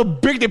to pick up no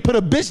brick to put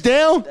a bitch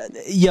down.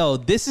 Yo,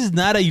 this is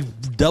not a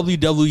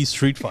WWE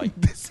street fight.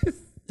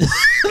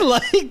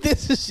 Like,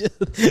 this is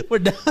just,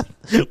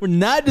 we're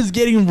not just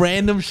getting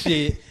random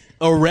shit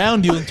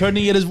around you and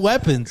turning it as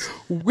weapons.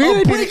 A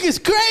brick is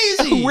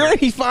crazy. Where did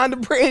he find the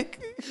brick?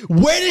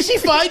 Where did she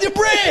find the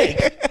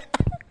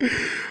brick?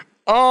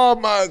 Oh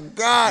my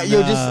God.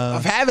 Yo,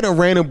 just having a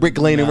random brick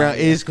laying around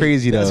is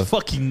crazy though. That's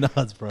fucking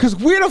nuts, bro. Because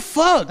where the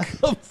fuck?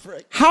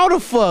 How the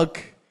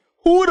fuck?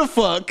 Who the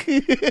fuck?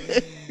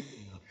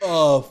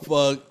 Oh,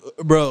 fuck.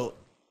 Bro.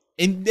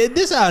 And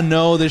this I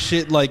know this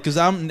shit, like, because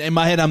I'm in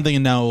my head, I'm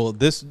thinking now, well,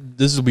 this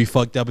will be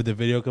fucked up if the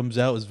video comes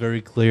out. It's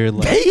very clear,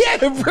 like,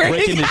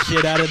 breaking the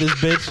shit out of this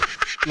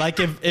bitch. Like,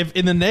 if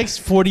in the next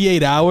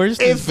 48 hours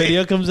this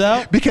video comes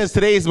out, because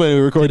today is when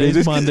we record today's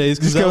this. Monday,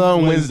 This comes out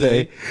on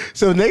Wednesday.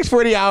 So next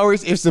 40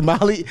 hours, if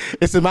Somali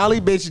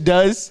bitch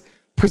does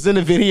present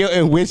a video,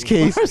 in which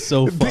case we're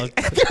so fucked.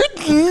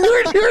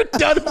 You're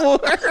done for.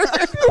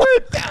 We're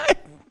done.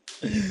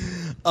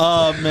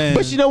 Oh man!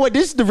 But you know what?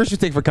 This is the risk you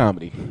take for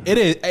comedy. It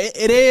is.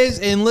 It is.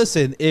 And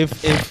listen,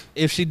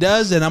 if she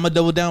does, then I'm gonna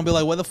double down and be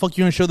like, "Why the fuck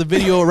you gonna show the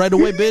video right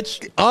away,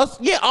 bitch?"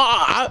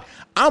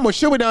 I'm gonna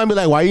show it down and be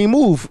like, "Why you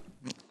move?"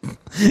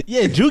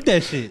 Yeah, juke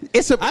that shit.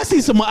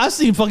 I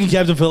seen fucking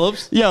Captain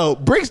Phillips. Yo,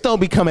 bricks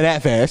don't be coming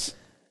that fast.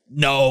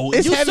 No,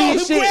 it's you heavy saw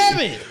as him shit. grab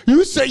it.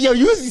 You said, yo,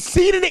 you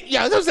see the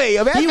yo. I'm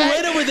saying, he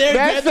went over there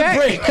and grabbed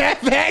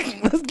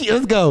the brick.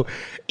 Let's go.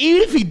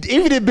 Even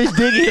if the bitch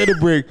did hit the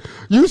brick,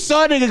 you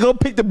saw a nigga go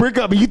pick the brick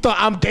up and you thought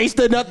I'm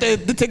gangster enough to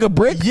take a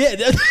brick?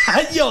 Yeah,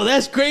 yo,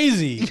 that's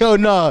crazy. Yo,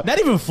 no. Not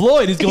even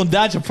Floyd is gonna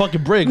dodge a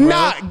fucking brick, bro.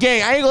 Nah,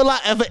 gang, I ain't gonna lie.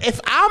 If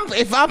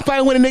I'm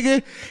fighting with a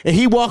nigga and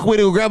he walk with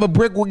it and grab a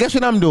brick, well, guess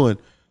what I'm doing?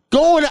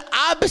 Go in the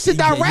opposite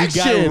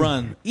direction. You gotta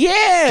run.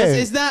 Yeah.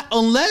 It's not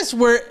unless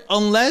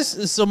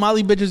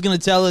Somali bitch is gonna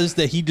tell us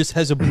that he just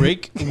has a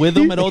brick with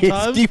him at all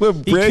times. He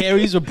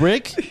carries a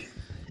brick.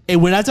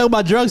 And we're not talking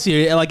about drugs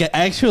here, like an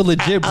actual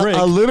legit brick.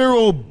 A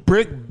literal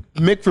brick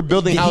made for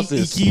building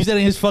houses. He keeps that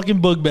in his fucking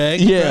book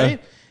bag. Yeah.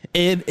 Right?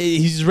 And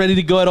he's ready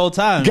to go at all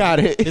times. Got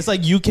it. It's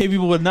like UK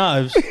people with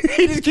knives.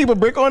 He just keep a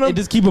brick on him? They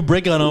just keep a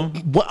brick on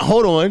him. What?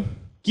 Hold on.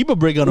 Keep a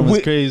brick on him.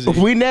 It's crazy.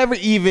 We never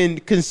even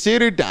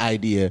considered the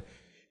idea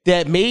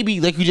that maybe,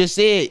 like you just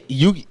said,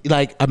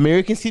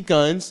 Americans keep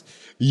guns,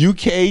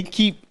 UK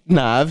keep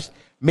knives,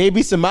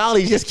 maybe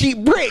Somalis just keep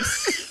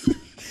bricks.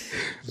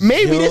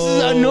 Maybe this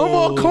is a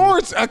normal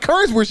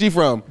occurrence where she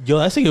from. Yo,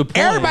 that's a good point.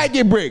 Everybody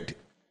get bricked.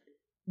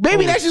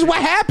 Maybe that's just what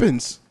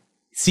happens.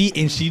 See,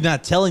 and she's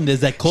not telling us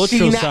that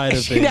cultural side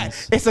of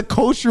things. It's a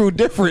cultural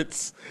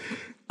difference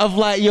of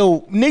like,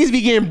 yo, niggas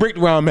be getting bricked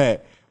where I'm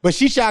at. But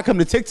she try to come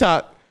to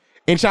TikTok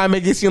and try to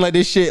make it seem like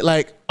this shit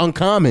like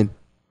uncommon.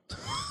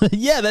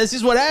 Yeah, that's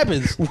just what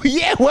happens.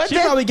 Yeah, what? She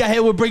probably got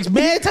hit with bricks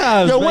mad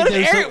times. Yo, what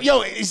if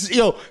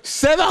yo,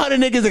 700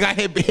 niggas that got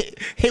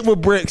hit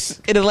with bricks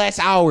in the last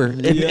hour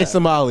in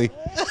Somali.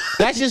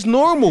 That's just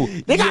normal.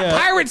 They got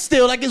pirates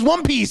still, like it's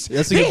One Piece.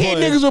 That's a they good hit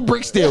point. niggas with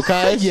bricks still,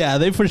 guys. Yeah,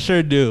 they for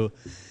sure do.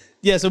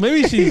 Yeah, so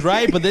maybe she's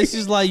right, but this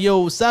is like,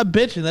 yo, stop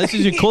bitching. That's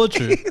just your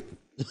culture.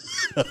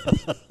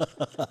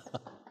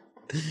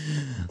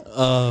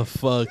 Oh,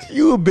 fuck.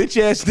 You a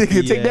bitch ass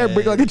nigga. Take that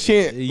brick like a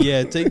champ.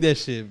 Yeah, take that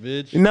shit,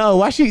 bitch. No,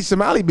 why she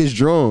Somali bitch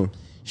drawn?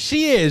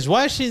 She is.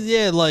 Why is she?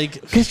 Yeah,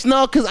 like Cause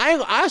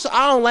I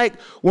don't like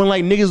when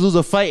like niggas lose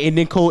a fight and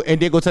then go tell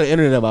the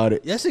internet about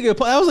it. that's a good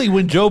point. That was like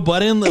when Joe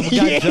Budden got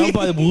jumped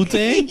by the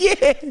Wu-Tang.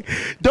 Yeah,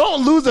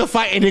 don't lose a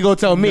fight and then go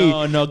tell me.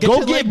 No,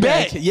 go get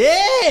back.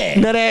 Yeah,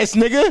 Nut ass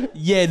nigga.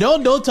 yeah.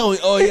 Don't tell me.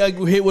 Oh yeah, I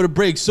hit with a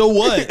brick. So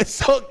what?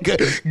 So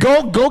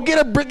go get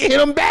a brick and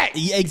hit him back.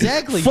 Yeah,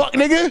 exactly. Fuck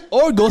nigga.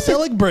 Or go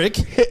sell a brick,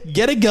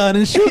 get a gun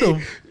and shoot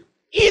him.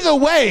 Either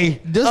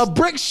way, a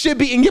brick should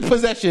be in your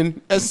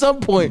possession at some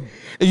point.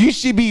 You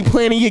should be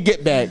planning your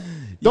get back.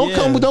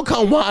 Don't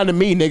come whine to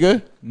me,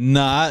 nigga.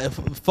 Nah,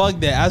 fuck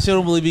that. I still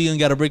don't believe he even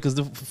got a break because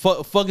the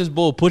fuck is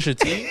bull Pusha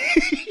T.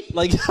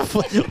 Like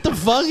what the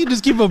fuck? You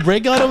just keep a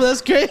break on him?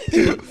 That's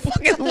crazy.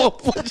 Fucking bull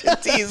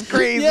Pusha T is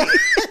crazy.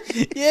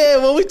 Yeah,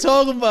 what we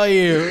talking about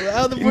here?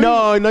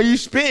 No, you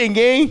spitting,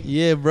 gang.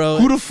 Yeah, bro.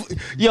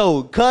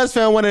 Yo, Cuz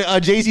found one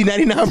of Jay-Z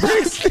 99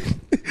 bricks.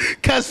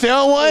 Cuz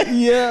found one?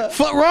 Yeah.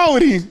 Fuck wrong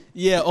with him?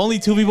 Yeah, only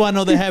two people I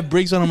know that have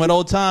bricks on them at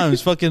all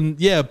times. Fucking,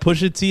 yeah,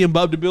 Pusha T and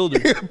Bob the Builder.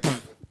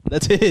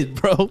 That's it,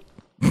 bro.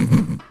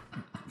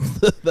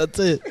 That's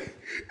it.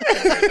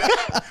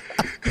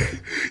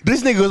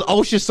 This nigga was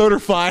OSHA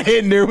certified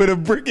hitting there with a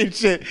brick and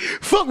shit.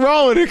 Fuck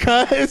wrong with it,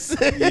 cuz?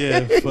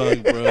 Yeah,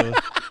 fuck, bro.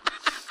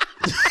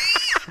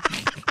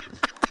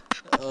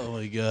 Oh,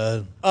 my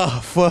God. Oh,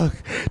 fuck.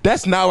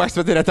 That's not where I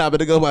expected that topic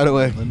to go, by the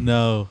way.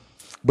 No.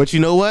 But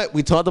you know what?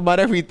 We talked about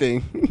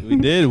everything. We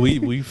did.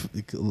 We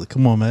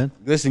come on, man.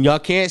 Listen, y'all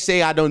can't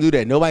say I don't do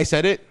that. Nobody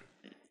said it.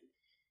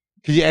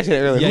 Because you asked it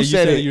earlier. Yeah, Who you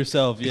said it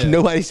yourself. Yeah.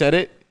 Nobody said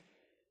it.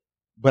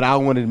 But I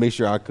wanted to make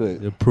sure I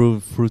could.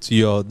 Prove to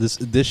y'all. This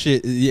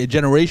shit,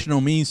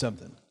 generational means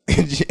something.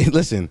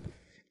 Listen,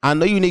 I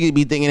know you niggas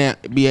be thinking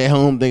that, be at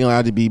home thinking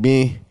allowed to be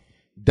me.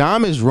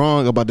 Dom is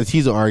wrong about the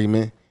Teasel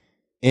argument.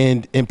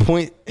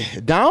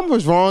 Dom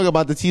was wrong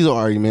about the Teasel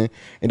argument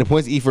and the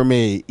points E4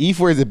 made.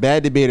 E4 is a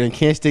bad debater and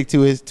can't stick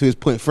to his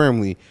point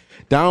firmly.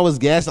 Dom was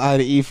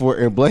gaslighted E4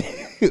 and blame.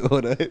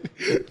 Hold on.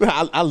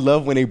 I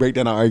love when they break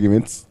down our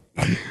arguments.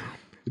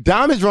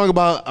 Dom is wrong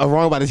about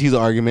the Teasel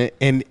argument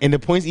and the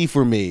points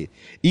E4 made.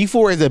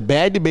 E4 is a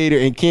bad debater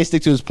and can't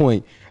stick to his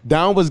point.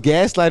 Dom was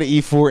gaslighted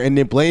E4 and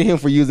then blamed him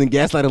for using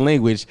gaslighting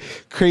language.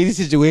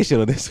 Crazy situation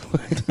on this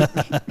one.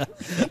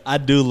 I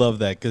do love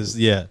that because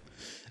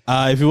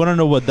if you want to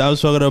know what Dom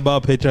was talking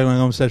about,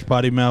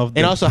 patreon.com/pottymouth.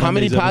 And also, how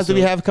many pods do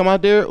we have come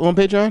out there on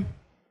Patreon?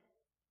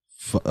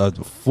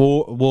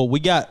 4. Well, we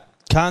got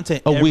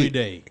content every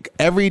day.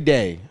 Every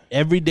day.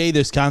 Every day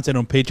there's content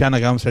on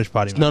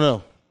patreon.com/pottymouth.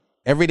 No.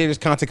 Every day there's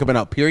content coming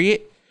out,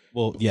 period.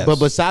 Well, yes. But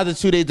besides the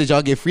 2 days that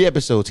y'all get free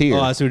episodes here.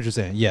 Oh, I see what you're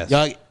saying. Yes.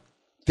 Y'all,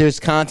 there's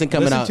content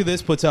coming out. Listen to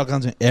this puts out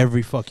content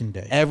every fucking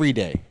day. Every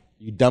day.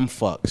 You dumb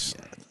fucks.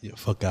 Yeah,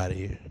 fuck out of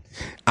here.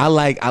 I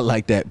like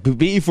that. But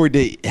B4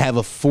 did have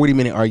a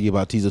 40-minute argue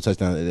about Teasel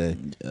touchdown today.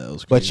 Yeah, that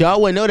was crazy. But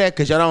y'all wouldn't know that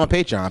because y'all not on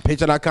Patreon.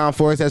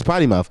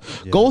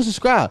 Patreon.com/pottymouth. Yeah. Go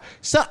subscribe.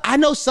 So I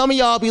know some of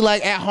y'all be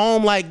like at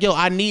home like, yo,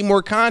 I need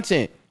more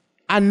content.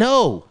 I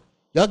know.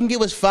 Y'all can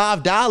give us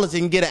 $5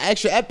 and get an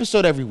extra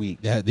episode every week.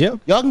 Yeah.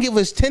 Y'all can give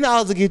us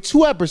 $10 to get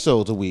 2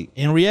 episodes a week.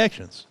 In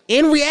reactions.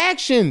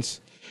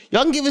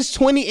 Y'all can give us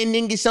 $20 and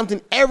then get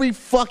something every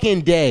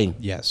fucking day.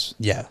 Yes.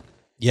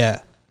 Yeah.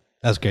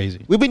 That's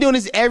crazy. We've been doing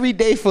this every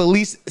day for at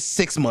least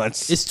 6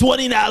 months. It's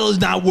 $20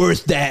 not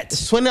worth that.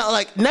 It's $20.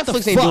 Like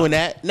Netflix ain't doing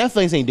that.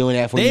 Netflix ain't doing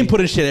that for you. They ain't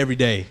putting shit every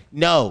day.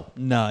 No,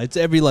 it's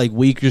every like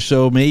week or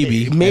so,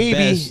 maybe.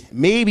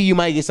 Maybe you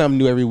might get something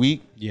new every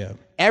week. Yeah.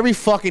 Every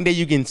fucking day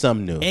you getting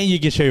something new. And you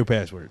can share your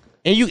password.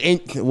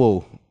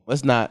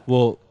 Let's not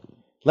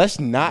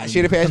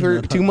share the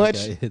password too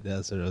much. Okay.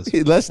 That's what I was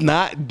Let's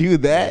not do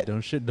that.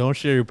 Yeah, don't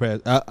share your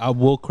password. I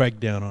will crack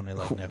down on it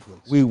like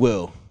Netflix. We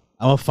will.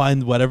 I'm gonna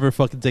find whatever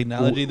fucking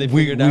technology they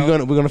figured out.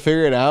 We're gonna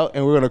figure it out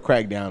and we're gonna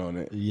crack down on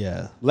it.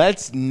 Yeah.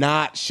 Let's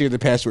not share the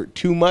password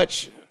too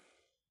much.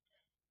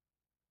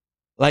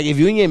 Like if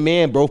you and your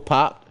man both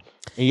popped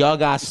and y'all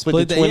got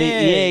split the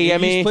 20. I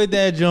mean, split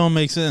that joint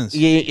makes sense.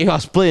 Yeah, y'all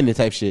splitting the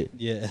type shit.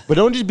 Yeah. But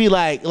don't just be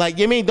like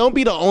you mean don't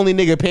be the only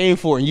nigga paying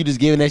for it and you just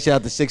giving that shit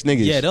out to 6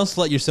 niggas. Yeah, don't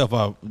slut yourself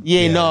out.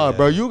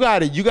 Bro. You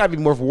gotta be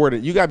more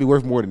rewarded. You gotta be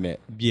worth more than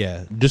that.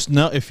 Yeah. Just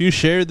know if you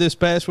share this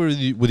password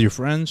with your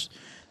friends,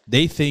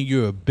 they think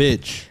you're a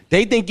bitch.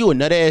 They think you a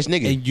nut ass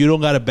nigga. And you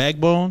don't got a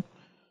backbone.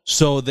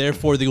 So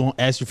therefore they're gonna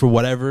ask you for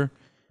whatever.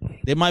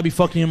 They might be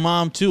fucking your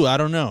mom too. I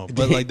don't know.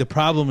 But like the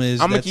problem is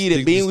I'm gonna keep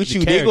it being with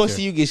you. They gonna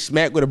see you get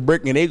smacked with a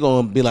brick and they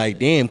gonna be like,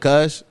 damn,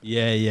 cuz.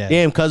 Yeah.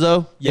 Damn,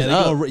 cuzzo. They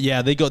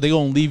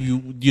gonna leave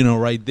you,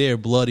 right there,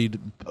 bloody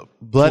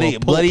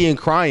and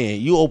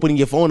crying. You opening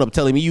your phone up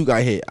telling me you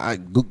got hit.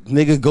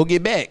 Nigga, go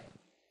get back.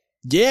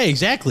 Yeah,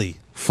 exactly.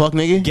 Fuck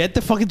nigga. Get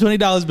the fucking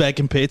 $20 back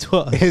and pay it to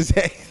us.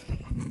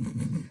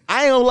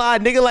 I ain't gonna lie,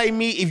 nigga like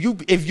me, if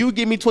you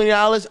give me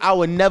 $20, I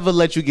would never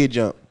let you get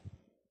jumped.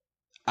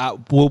 I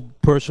will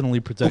personally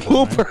protect you.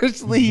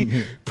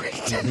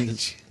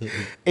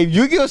 If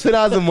you give us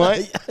 $2 a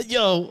month,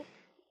 yo,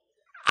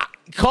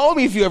 call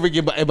me if you ever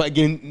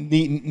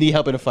need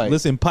help in a fight.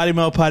 Listen, potty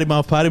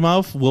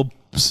mouth. We'll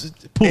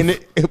And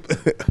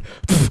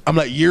I'm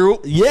like, you.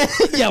 Yeah,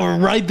 we're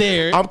right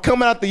there. I'm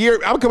coming out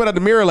the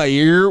mirror like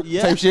you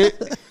type shit.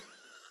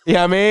 You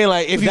know what I mean?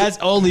 Like that's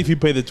only if you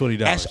pay the $20.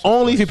 That's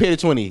only if you pay the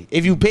 20.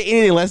 If you pay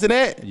anything less than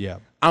that, yeah,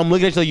 I'm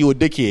looking at you like you a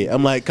dickhead.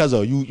 I'm like,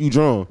 cuzzo, you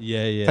drunk.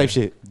 Yeah. Type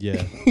shit.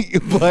 Yeah.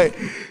 But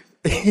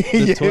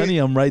the 20,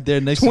 I'm right there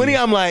next 20, to you.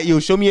 I'm like, yo,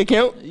 show me your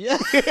account. Yeah.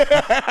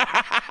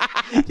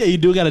 Yeah, you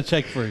do gotta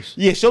check first.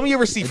 Yeah, show me your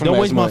receipt from Don't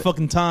last waste month. my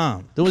fucking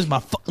time. Don't waste my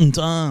fucking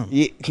time.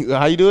 Yeah,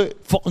 how you do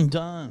it? Fucking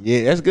time.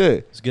 Yeah, that's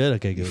good. It's good.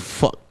 Okay, good.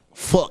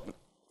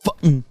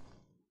 Fucking.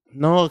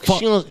 No,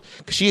 cause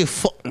she a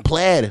fucking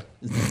plaid.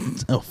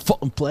 Oh,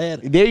 fucking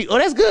plaid. There you. Oh,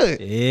 that's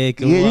good. Yeah,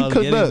 come you on,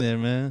 cooked get up. in there,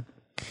 man.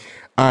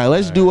 All right,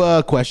 let's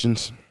do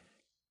questions.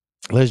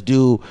 Let's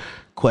do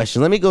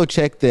questions. Let me go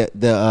check the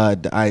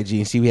IG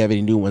and see if we have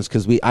any new ones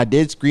because I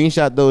did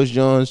screenshot those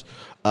Jones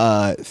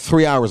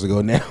 3 hours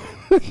ago now.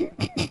 Do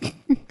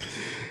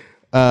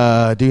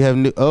you have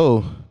new?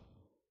 Oh,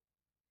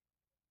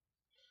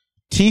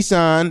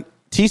 T-Son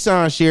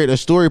shared a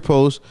story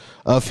post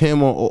of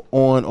him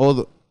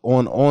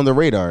on the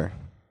radar.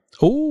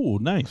 Oh,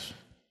 nice.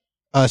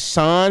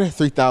 Son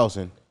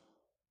 3000.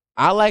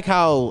 I like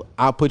how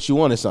I put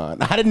you on a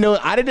Son. I didn't know.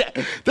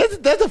 That's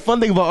the fun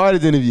thing about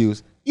artist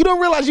interviews. You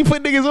don't realize you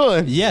put niggas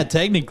on. Yeah,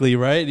 technically,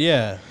 right?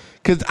 Yeah.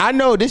 Because I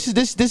know this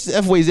is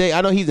F-Way Zay. I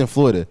know he's in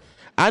Florida.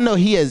 I know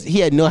he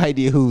had no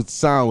idea who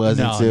Son was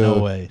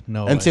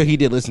until he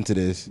did listen to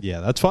this. Yeah,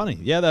 that's funny.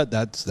 Yeah,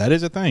 that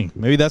is a thing.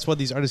 Maybe that's why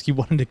these artists keep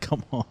wanting to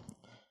come on.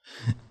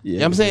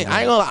 Yeah, I'm saying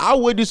I ain't gonna lie, I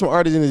would do some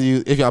artist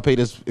interviews if y'all pay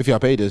this.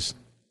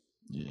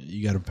 Yeah,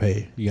 you gotta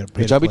pay.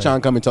 But y'all be trying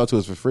to come and talk to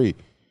us for free.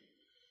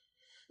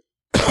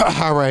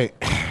 All right.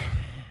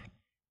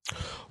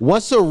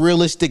 What's a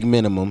realistic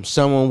minimum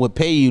someone would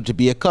pay you to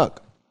be a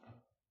cuck?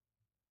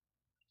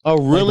 A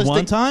realistic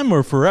one time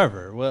or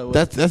forever? What?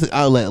 That's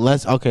outlet.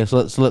 Let's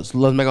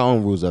make our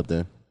own rules up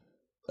there.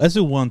 Let's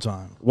do one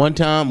time. One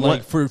time,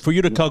 like for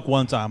you to cuck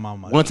one time, how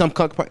much? One time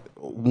cuck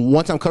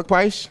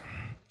price.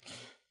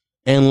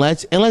 And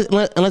let's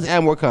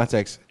add more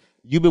context.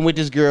 You've been with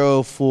this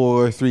girl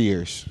for 3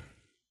 years.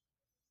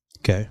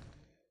 Okay.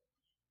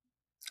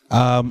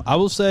 I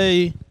will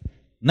say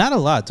not a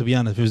lot, to be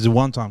honest. If it was the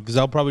one time, because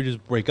I'll probably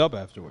just break up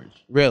afterwards.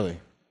 Really?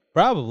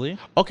 Probably.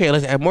 Okay,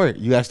 let's add more.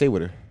 You gotta stay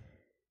with her.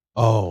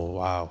 Oh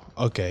wow.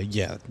 Okay,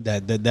 yeah.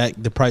 That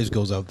the price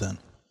goes up then.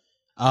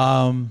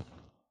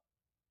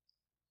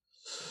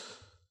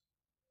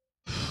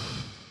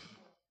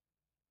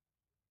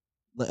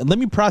 Let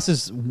me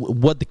process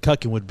what the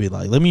cucking would be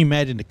like. Let me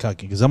imagine the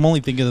cucking because I'm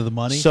only thinking of the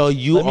money. So let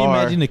me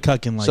imagine the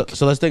cucking like.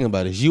 So let's think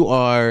about it.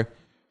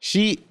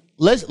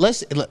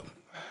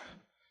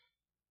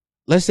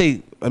 Let's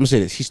say, let me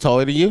say this. He's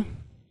taller than you.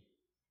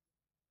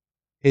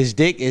 His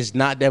dick is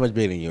not that much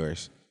bigger than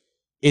yours.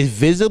 It's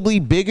visibly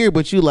bigger,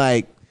 but you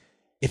like,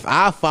 if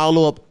I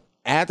follow up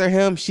after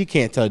him, she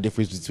can't tell the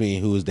difference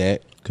between who is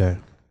that. Okay.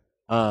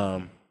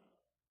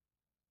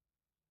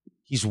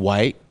 He's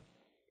white.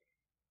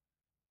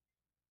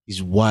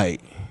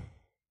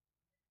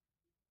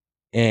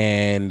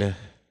 And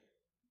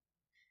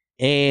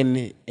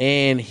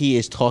he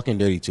is talking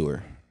dirty to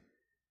her.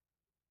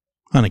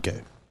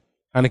 100K.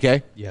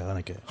 100K? Yeah,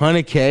 100K.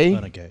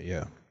 100K? 100K,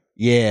 yeah.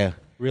 Yeah.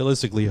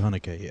 Realistically,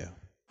 100K, yeah.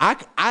 I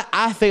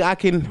think I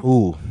can.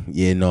 Ooh,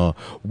 yeah, no.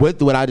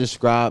 With what I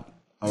described,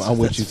 I'm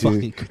with you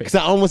too. Because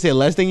I almost said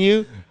less than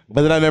you,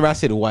 but then I remember I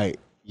said white.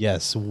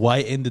 Yes,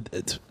 white in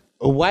the.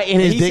 White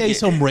in his dick. Did he say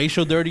some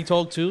racial dirty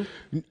talk too?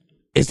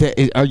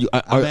 Are you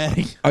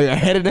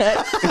ahead of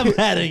that? I'm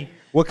adding.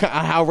 What kind?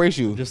 How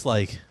racial? Just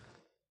like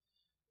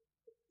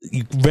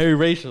very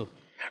racial.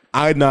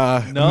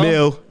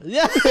 No.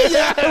 Yeah,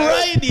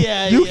 right.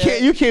 Yeah, you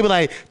can't be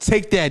like,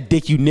 take that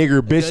dick, you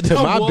nigger bitch, to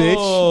my bitch.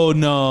 Oh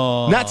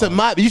no, not to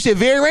my. You said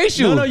very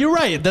racial. No, you're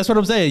right. That's what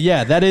I'm saying.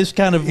 Yeah, that is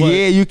kind of.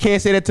 Yeah, you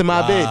can't say that to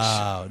my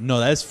bitch. No,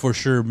 that's for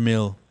sure.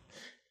 Millie,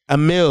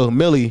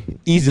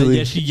 easily.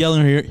 Yeah, she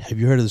yelling here. Have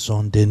you heard of the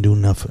song "Didn't Do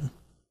Nothing"?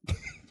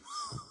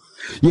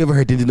 You ever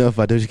heard "Didn't Do Nothing"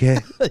 by Doja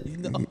Cat?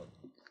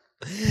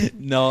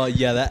 No,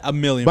 yeah, that a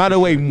million. By the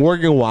way,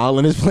 Morgan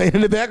Wallen is playing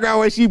in the background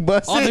when she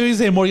busted. Oh, I thought you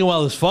saying Morgan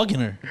Wallen is fucking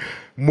her.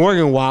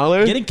 Morgan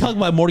Wallen getting cucked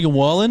by Morgan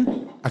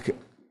Wallen.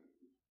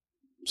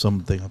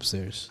 Something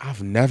upstairs.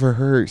 I've never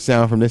heard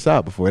sound from this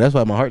out before. That's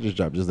why my heart just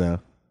dropped just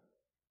now.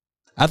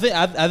 I think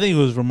it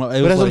was from.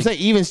 But that's what I'm saying.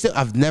 Even still,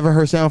 I've never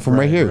heard sound from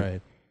right here.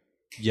 Right.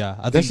 Yeah,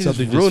 I think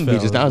something just ruined me.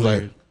 Just now, I was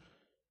like,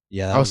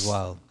 yeah, that was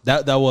wild.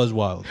 That was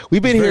wild.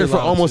 We've been here for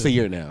almost a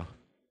year now.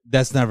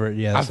 That's never.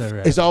 Yeah, that's never.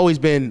 It's always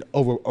been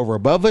over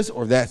above us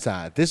or that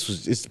side.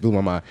 This blew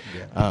my mind.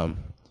 Yeah.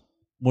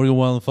 Morgan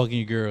Wallen fucking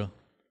your girl.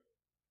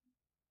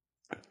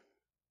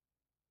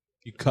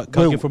 You cut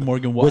it from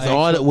Morgan Wallen. With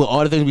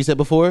all the things we said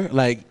before,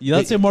 like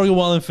let's say Morgan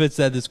Wallen fits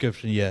that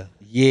description. Yeah.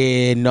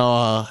 Yeah,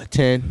 no,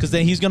 10. Because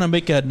then he's gonna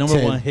make a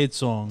number 1 hit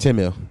song. 10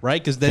 mil.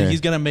 Right? Because then 10. he's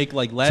gonna make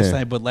like Last 10.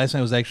 Night, but Last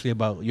Night was actually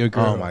about your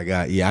girl. Oh my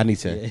god, yeah, I need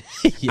 10.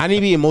 Yeah. I need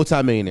to be a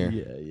multi-millionaire.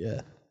 Yeah.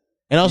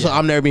 And also,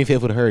 I'm never being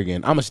faithful to her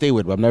again. I'm gonna stay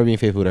with her, but I'm never being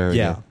faithful to her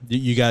again.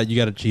 You got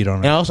to cheat on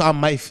her. And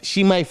also,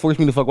 she might force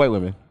me to fuck white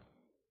women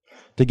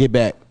to get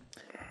back.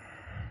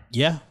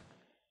 Yeah,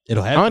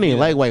 it'll happen. I don't even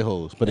like white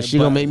hoes, but if she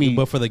gonna make me.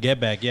 But for the get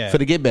back, yeah. For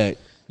the get back,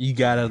 you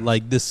gotta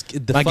like this.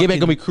 My get back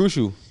gonna be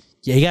crucial.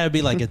 Yeah, you gotta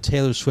be like a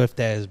Taylor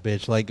Swift ass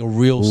bitch, like a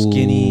real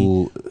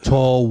skinny,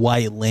 tall,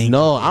 white, lanky.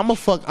 No, I'm a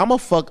fuck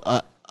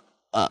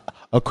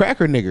a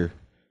cracker nigger,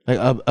 like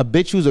a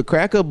bitch who's a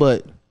cracker,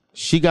 but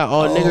she got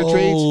all nigger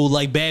traits. Oh,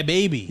 like Bad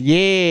Baby.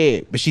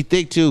 Yeah, but she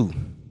thick too.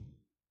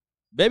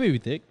 Bad Baby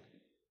thick.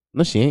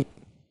 No, she ain't.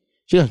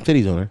 She got some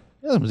titties on her.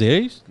 Yeah, some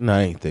titties. No,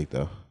 I ain't thick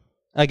though.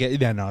 I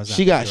get. Yeah, no, it's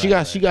not.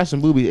 She got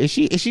some boobies.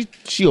 Is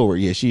she over?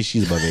 Yeah,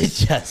 she's above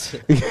it. Yes.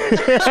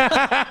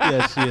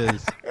 Yes, she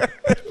is.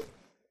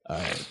 All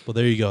right. Well,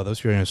 there you go.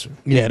 That's your answer.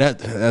 Yeah, that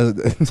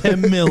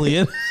 10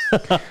 million.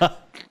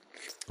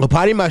 Well,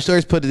 Potty My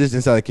Stories put this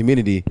inside the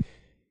community.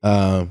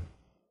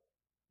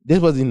 This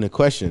wasn't even a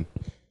question,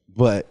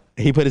 but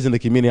he put this in the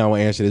community. I want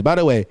to answer this. By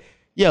the way,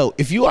 yo,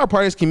 if you are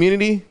part of this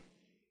community,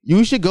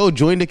 you should go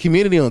join the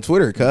community on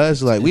Twitter,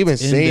 cuz like we've been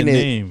saying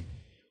it.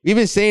 We've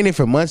been saying it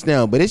for months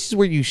now, but this is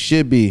where you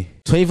should be.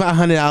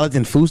 $2,500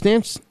 in food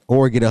stamps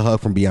or get a hug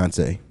from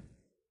Beyonce.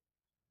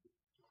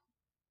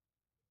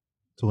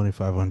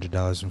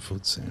 $2,500 in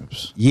food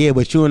stamps. Yeah,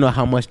 but you don't know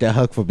how much that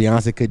hug for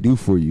Beyonce could do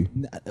for you.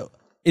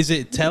 Is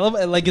it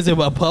is it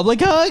a public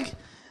hug?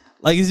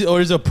 Like, is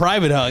it a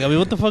private hug? I mean,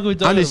 what the fuck are we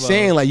talking about? I'm just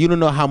saying, like, you don't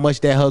know how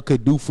much that hug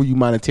could do for you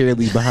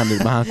monetarily behind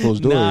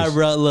closed doors. Nah,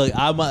 bro. Look,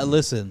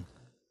 listen.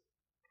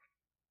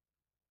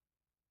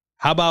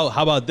 How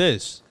about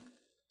this?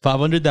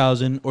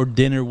 $500,000 or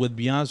dinner with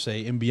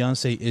Beyonce, and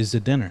Beyonce is the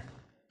dinner.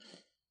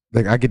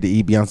 Like, I get to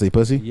eat Beyonce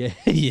pussy? Yeah,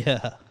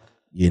 yeah.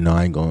 Yeah, no,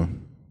 I ain't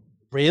going.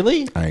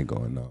 Really? I ain't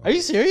going. No. Are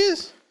you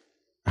serious?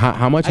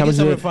 How much? How much?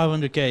 Over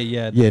 $500K.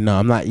 Yeah. Yeah, no,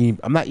 I'm not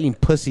eating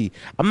pussy.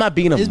 I'm not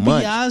being a munch. It's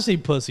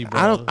Beyonce pussy,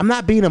 bro. I'm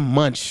not being a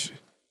munch.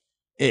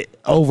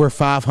 Over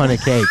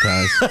 $500K,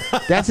 guys.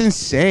 That's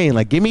insane.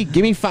 Like, give me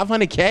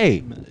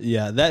 $500K.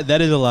 Yeah,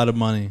 that is a lot of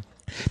money.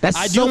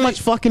 That's so much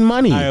fucking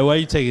money. All right, what are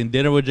you taking?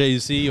 Dinner with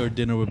Jay-Z or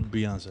dinner with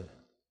Beyonce?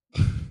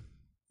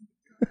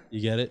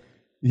 You get it?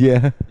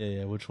 Yeah.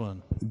 Yeah. Which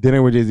one?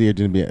 Dinner with Jay-Z or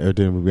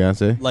dinner with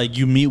Beyonce? Like,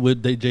 you meet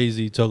with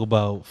Jay-Z, talk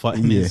about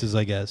finances,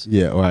 I guess.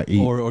 Yeah, or I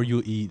eat. Or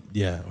you eat.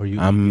 Yeah, or you.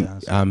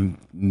 I'm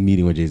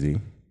meeting with Jay-Z.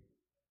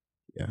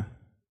 Yeah.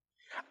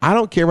 I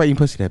don't care about eating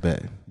pussy that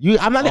bad.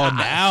 I'm not.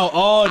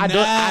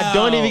 I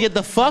don't even get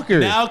the fucker.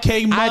 Now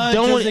King Munch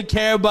doesn't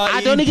care about.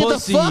 I don't even get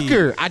the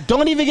fucker. I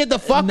don't even get the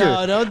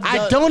fucker.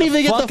 I don't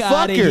even get the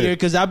fucker.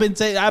 Because I've been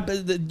saying,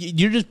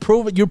 you're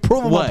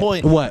proving my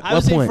point. What? I've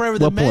been saying forever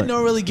that men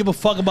don't really give a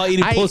fuck about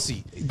eating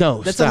pussy.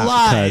 No, that's a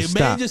lie.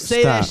 Men just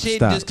say that shit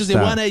just because they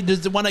want to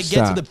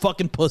get to the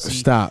fucking pussy.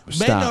 Stop.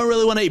 Men don't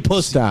really want to eat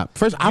pussy. Stop.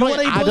 First, I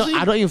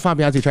don't even find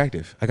Beyonce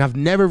attractive. Like, I've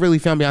never really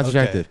found Beyonce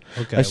attractive.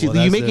 Okay. Like,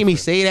 you making me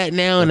say that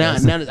now? Now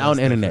it's out on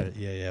the internet.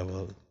 Yeah.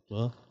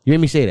 Well, you made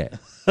me say that.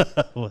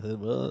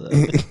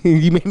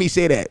 You made me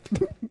say that.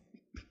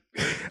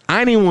 I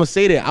didn't even want to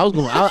say that. I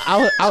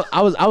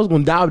was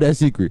gonna die with that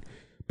secret,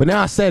 but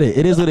now I said it.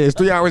 It is what it is.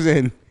 3 hours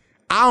in,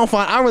 I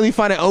don't really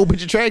find that old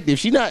bitch attractive.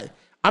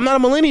 I'm not a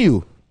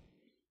millennial,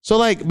 so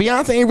like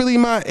Beyonce ain't really.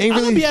 I'm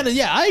gonna be honest.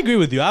 Yeah, I agree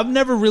with you.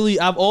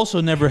 I've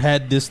also never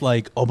had this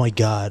like, oh my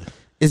god,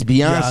 it's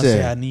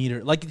Beyonce. I need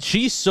her. Like,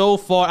 she's so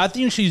far. I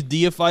think she's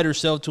deified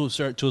herself to a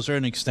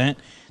certain extent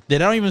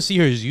that I don't even see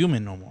her as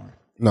human no more.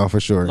 No, for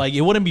sure. Like,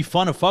 it wouldn't be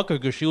fun to fuck her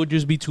because she would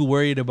just be too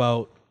worried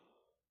about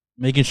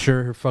making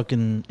sure her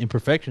fucking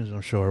imperfections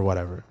don't show or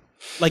whatever.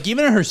 Like,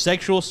 even in her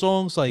sexual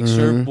songs, like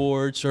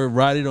Surfboard,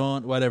 Ride It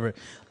On, whatever.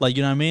 Like,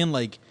 you know what I mean?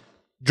 Like,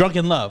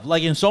 Drunken Love.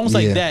 Like, in songs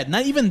like that,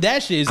 not even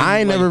that shit is. I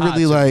ain't never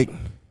really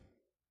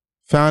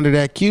found her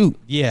that cute.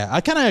 Yeah,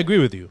 I kind of agree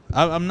with you.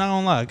 I'm not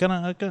gonna lie. I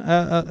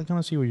kind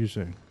of see what you're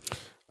saying.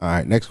 All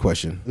right, next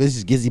question. This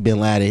is Gizzy Bin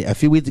Laden. A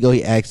few weeks ago,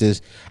 he asked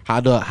us, how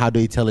do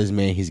he tell his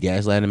man he's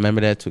gaslighting? Remember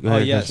that? Oh,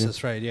 yes,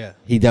 that's right, yeah.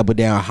 He doubled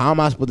down. How am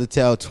I supposed to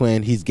tell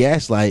Twin he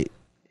gaslights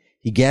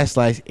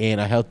in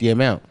a healthy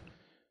amount?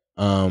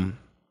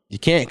 You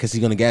can't, because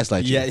he's going to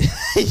gaslight you. Yeah.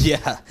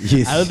 Yeah.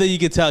 Yes. I don't think you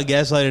can tell a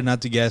gaslighter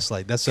not to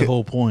gaslight. That's the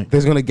whole point.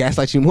 He's going to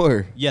gaslight you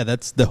more. Yeah,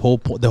 that's the whole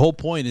point. The whole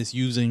point is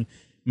using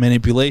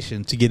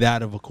manipulation to get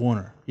out of a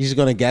corner. He's just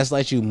going to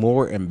gaslight you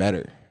more and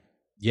better.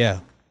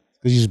 Yeah.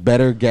 Because use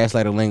better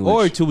gaslighter language.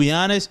 Or, to be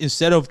honest,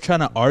 instead of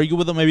trying to argue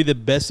with them, maybe the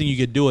best thing you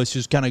could do is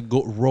just kind of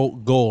go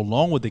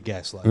along with the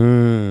gaslight.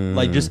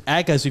 Like, just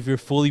act as if you're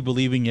fully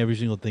believing every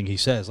single thing he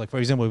says. Like, for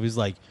example, if he's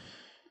like,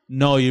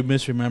 no, you're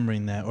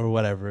misremembering that or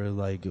whatever.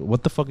 Like,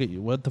 what the fuck are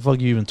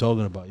you even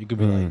talking about? You could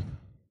be like,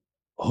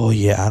 oh,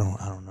 yeah, I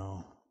don't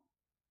know.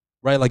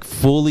 Right? Like,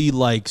 fully,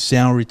 like,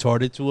 sound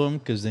retarded to him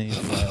because then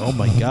he's like, oh,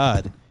 my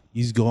God,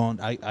 he's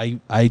gone.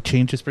 I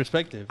changed his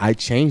perspective. I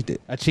changed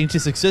it. I changed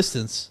his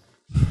existence.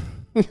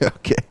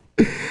 Okay.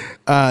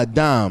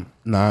 Dom.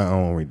 No, I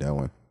don't want to read that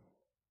one.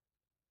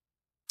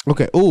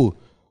 Okay. Ooh.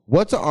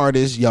 What's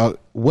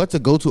a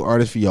go-to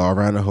artist for y'all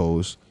around the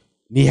hoes?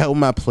 Need help with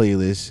my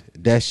playlist.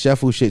 That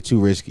shuffle shit too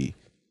risky.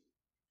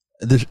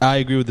 I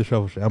agree with the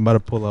shuffle shit. I'm about to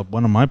pull up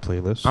one of my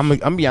playlists. I'm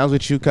gonna be honest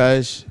with you,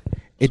 cuz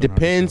it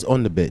depends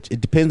on the bitch.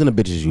 It depends on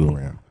the bitches you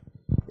around.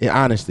 And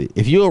honestly,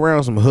 if you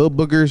around some hood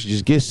boogers,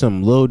 just get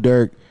some Lil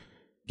Durk,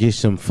 get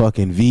some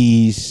fucking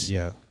V's.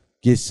 Yeah.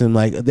 Get some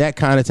like that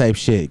kind of type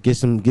shit. Get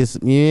some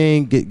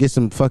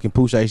fucking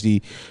Pooch Ice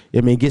D.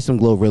 I mean, get some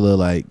Glorilla.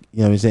 Like, you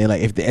know what I'm saying?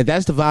 Like, if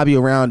that's the vibe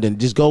you around, then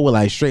just go with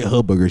like straight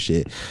hood booger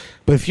shit.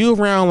 But if you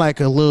around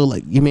like a little,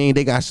 like, you mean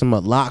they got some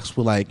locks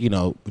with like, you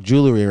know,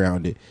 jewelry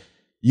around it,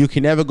 you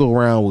can never go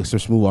around with some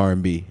smooth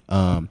R&B.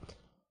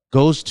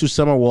 Goes to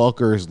Summer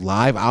Walker's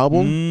live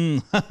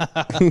album.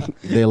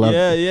 They love,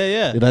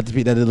 yeah. They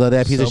love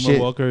that piece of shit. Summer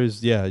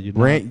Walker's, you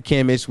know. Rant you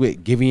can't miss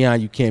with.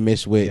 Giveon you can't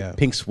miss with.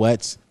 Pink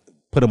Sweats.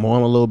 Put them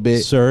on a little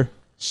bit. Sir.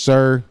 You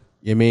know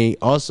what I mean?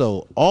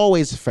 Also,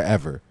 always and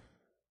forever,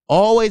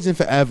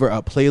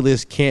 a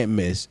playlist can't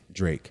miss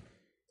Drake.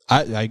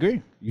 I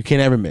agree. You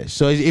can't ever miss.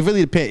 So it really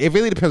depends. It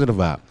really depends on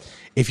the vibe.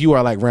 If you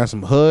are like around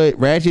some hood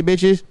ratchet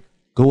bitches,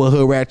 go with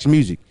hood ratchet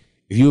music.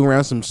 If you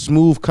around some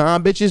smooth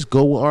calm bitches,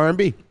 go with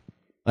R&B.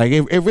 Like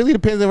it really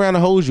depends around the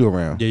hoes you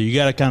around. Yeah, you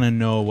gotta kind of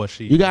know what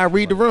she. You gotta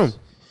read the room.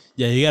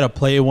 Yeah, you gotta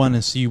play one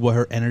and see what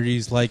her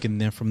energy's like, and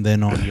then from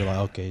then on, you're like,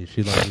 okay,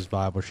 she likes this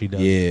vibe or she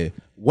doesn't. Yeah.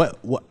 What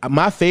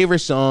my favorite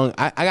song?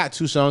 I got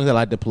two songs I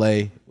like to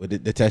play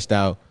with the test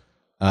out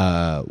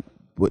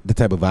what the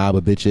type of vibe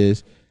a bitch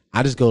is.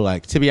 I just go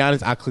like, to be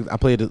honest, I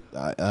play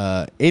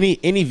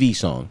any V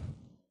song.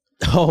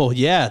 Oh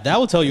yeah, that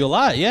will tell you a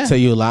lot. Yeah, tell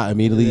you a lot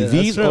immediately.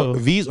 Yeah,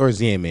 V's or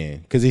Zan Man,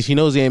 because if she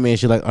knows Zan Man,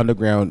 she like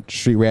underground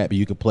street rap.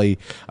 You could play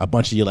a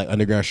bunch of your like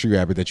underground street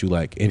rapper that you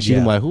like, and she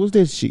like, who's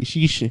this?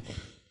 She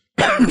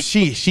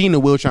in the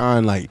wheelchair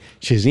on like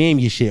Shazam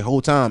your shit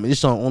whole time.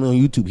 This song only on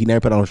YouTube. He never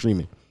put it on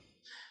streaming.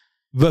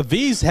 But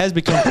V's has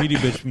become pretty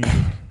bitch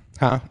music.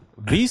 Huh?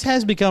 V's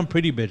has become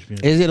pretty bitch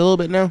music. Is it a little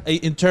bit now?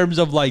 In terms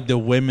of like the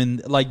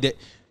women, like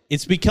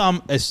it's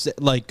become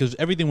like, because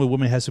everything with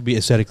women has to be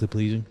aesthetically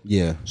pleasing.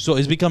 Yeah. So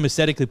it's become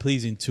aesthetically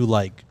pleasing to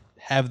like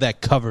have that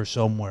cover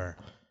somewhere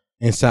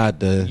inside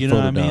the. You know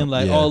what I mean? dump.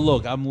 Like, Yeah. oh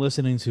look, I'm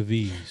listening to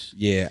V's.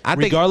 Yeah,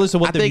 Regardless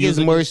of what I the think it's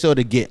music more is. so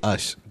to get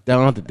us. I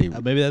don't think they.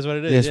 Maybe that's what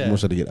it is. It's more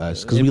so to get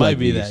us, It we might like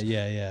be V's. that.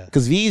 Yeah.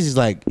 Because V's is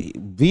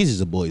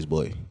a boy's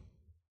boy.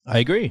 I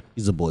agree.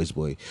 He's a boy's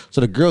boy. So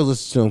the girls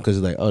listen to him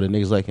because like, oh, the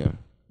niggas like him.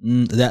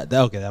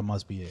 That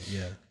must be it.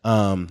 Yeah.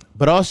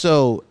 But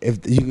also,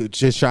 if you could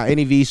just try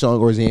any V song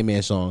or Zan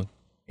Man song,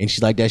 and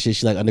she like that shit,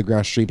 she like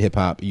underground street hip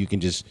hop. You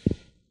can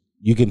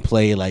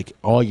play like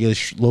all your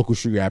local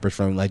street rappers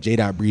from like J.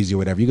 Breezy or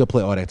whatever. You can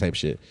play all that type of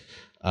shit.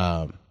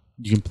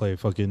 You can play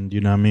fucking, you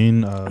know what I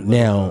mean?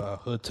 Now,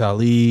 Hood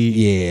Tali.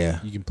 Yeah.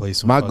 You can play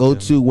some. My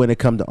go-to when it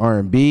comes to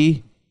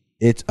R&B,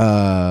 it's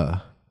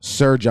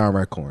Sir John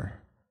Redcorn.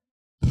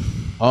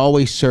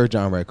 Always Sir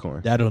John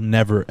Redcorn. That'll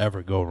never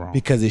ever go wrong.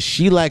 Because if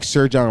she likes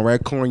Sir John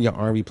Redcorn, your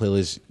R&B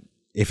playlist,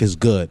 if it's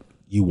good,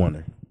 you want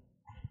her.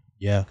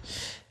 Yeah.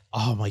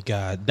 Oh my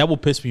God, that will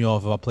piss me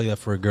off if I play that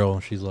for a girl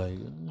and she's like,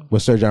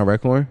 With Sir John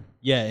Redcorn?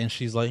 yeah, and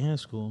she's like, yeah,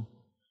 it's cool.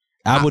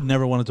 I would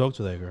never want to talk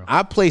to that girl.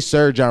 I play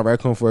Sir John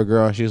Redcorn for a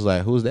girl, and she's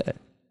like, who's that?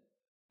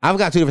 I've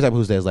got two different types of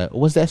who's that. It's like,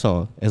 what's that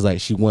song? It's like,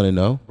 she want to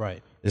know.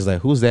 Right. It's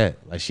like, who's that?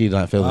 Like, she's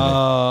not feeling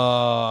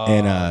it.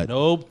 And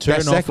nope.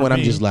 that second one, I'm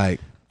just like,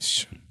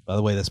 by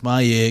the way, that's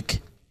my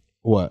ick.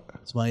 What?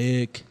 That's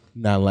my ick.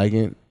 Not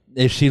liking.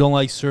 If she don't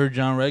like Sir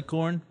John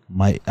Redcorn,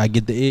 I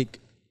get the ick.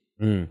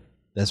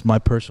 That's my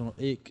personal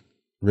ick.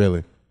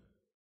 Really?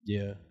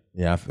 Yeah.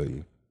 Yeah, I feel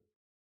you.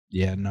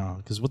 Yeah, no,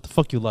 because what the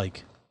fuck you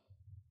like?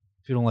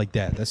 If you don't like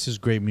that, that's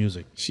just great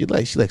music. She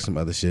likes some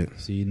other shit.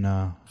 See,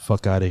 nah,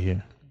 fuck out of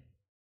here.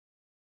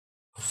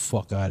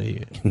 Fuck out of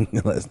here.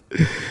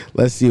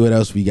 Let's see what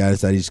else we got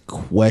inside these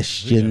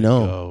question.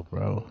 Go,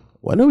 bro.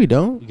 Well, no, we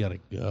don't. We gotta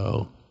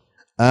go.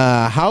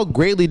 How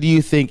greatly do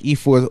you think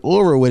E4's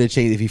aura would have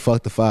changed if he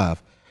fucked the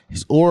 5?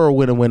 His aura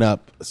would have went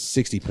up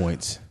 60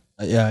 points.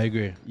 Yeah, I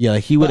agree. Yeah,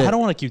 like he would. I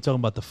don't want to keep talking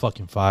about the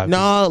fucking 5.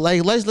 No,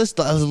 like let's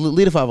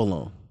leave the 5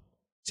 alone.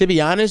 To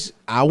be honest,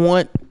 how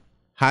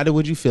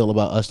would you feel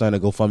about us starting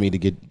to GoFundMe to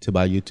get to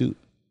buy YouTube?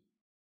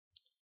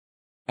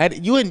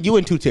 You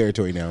in 2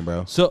 territory now,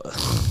 bro. So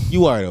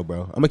you are though,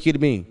 bro. I'm gonna keep it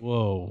being.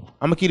 Whoa.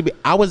 I'm gonna keep it being.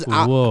 I was in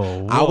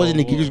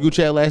the Geekers group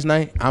chat last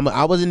night.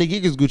 I was in the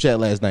Geekers group chat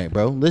last night,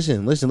 bro.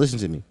 Listen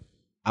to me.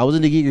 I was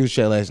in the Geekers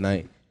chat last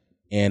night,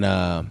 and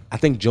I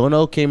think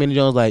Jono came in and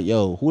Jono's like,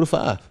 "Yo, who the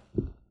 5?"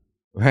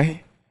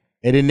 Right?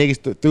 And then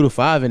niggas threw the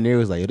 5 in there.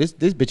 Was like, "Yo, this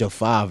bitch a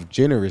 5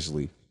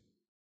 generously."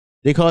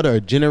 They called her a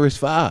generous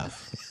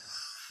 5.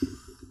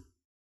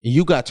 And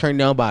you got turned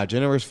down by a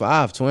generous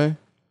 5, twin.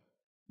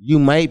 You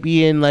might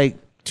be in like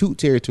 2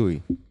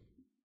 territory.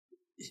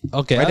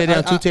 Okay, write that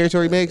down. 2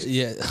 territory mix.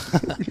 Yeah.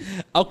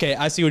 Okay,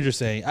 I see what you're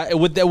saying.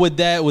 With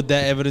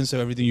that evidence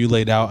of everything you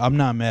laid out, I'm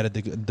not mad at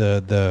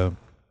the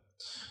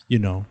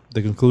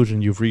the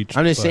conclusion you've reached.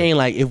 I'm just saying,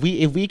 like, if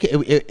we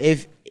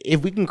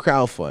can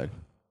crowdfund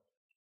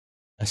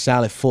a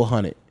solid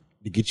 400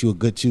 to get you a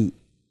good toot,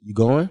 you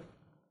going?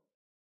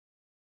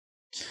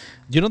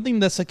 You don't think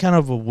that's a kind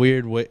of a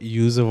weird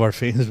use of our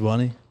famous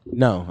money?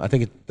 No, I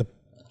think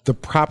the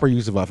proper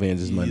use of our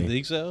fans' money. You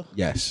think so?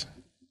 Yes.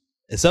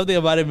 And something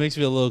about it makes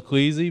me a little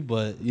queasy,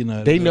 but you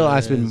know They know I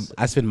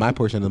spend my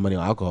portion of the money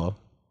on alcohol.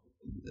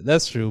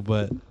 That's true,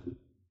 but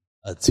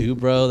a 2,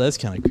 bro, that's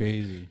kind of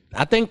crazy.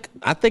 I think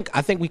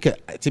we could.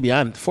 To be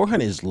honest,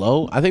 400 is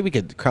low. I think we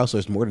could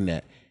crowdsource more than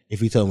that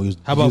if we tell them we was.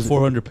 How about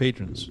 400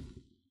 patrons?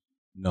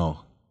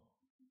 No,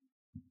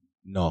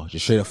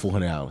 just straight up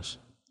 $400.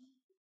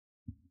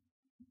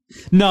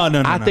 No.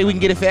 I think we can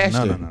get it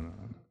faster.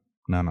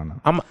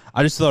 No.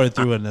 I just thought it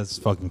through, and that's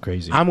fucking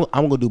crazy. I'm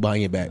gonna do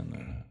behind your back.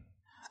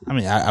 I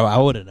mean, I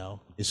wouldn't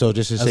know. So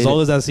just to as say long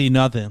that, as I see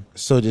nothing.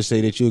 So just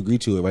say that you agree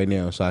to it right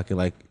now, so I can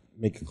like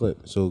make a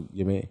clip. So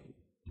you mean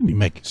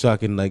so I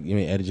can like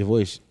edit your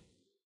voice.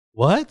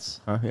 What?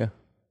 Huh? Yeah.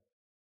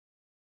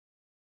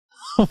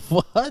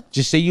 What?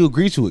 Just say you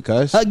agree to it,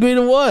 cuz. Agree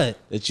to what?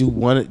 That you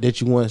want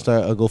to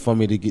start a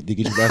GoFundMe to get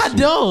you back. I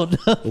don't.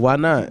 Why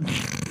not?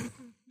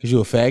 Cause you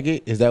a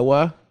faggot? Is that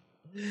why?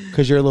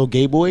 Cause you're a little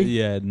gay boy?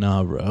 Yeah,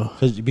 nah, bro.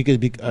 Because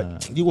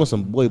you want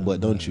some boy butt,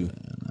 don't you?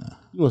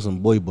 You want some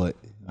boy butt.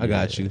 I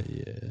got you.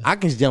 Yeah. I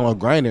can just download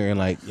Grindr and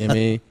like, you know what I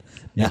mean?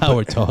 Now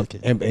we're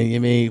talking. And you know what I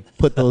mean,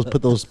 put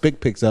those big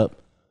pics up.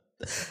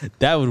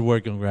 That would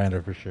work on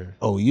Grindr for sure.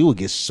 Oh, you would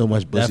get so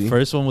much pussy. That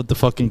first one with the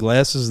fucking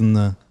glasses and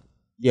the.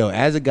 Yo,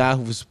 as a guy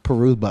who was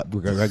perused by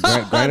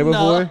Grindr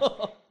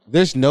before,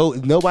 there's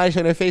nobody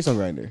showing their face on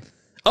Grindr.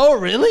 Oh,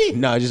 really?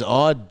 No, just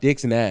all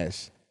dicks and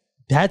ass.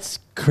 That's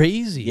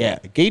crazy. Yeah,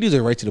 gay dudes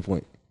are right to the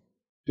point.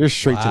 They're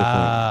straight to the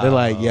point. They're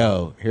like,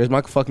 yo, here's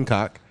my fucking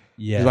cock.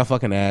 Yeah, here's my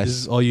fucking ass. This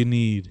is all you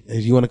need.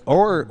 If you want to,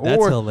 or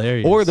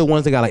hilarious. Or the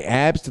ones that got like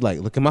abs to like,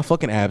 look at my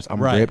fucking abs.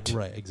 I'm ripped.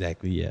 Right,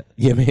 exactly. Yeah.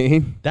 You know what I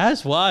mean?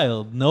 That's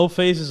wild. No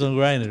faces on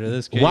Grindr.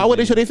 That's crazy. Why would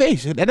they show their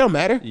face? That don't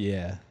matter.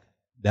 Yeah,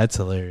 that's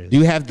hilarious. Do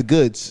you have the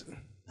goods?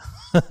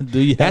 Do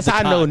you? That's how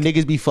I know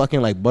niggas be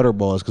fucking like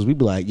butterballs, because we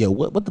be like, yo,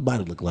 what the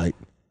body look like?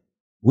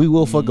 We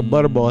will fuck a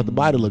butterball if the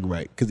body look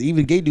right. Because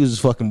even gay dudes is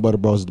fucking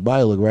butterballs if the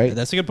body look right.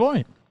 That's a good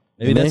point.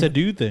 Maybe that's a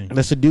dude thing.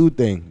 That's a dude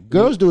thing.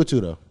 Girls do it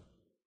too, though.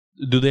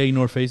 Do they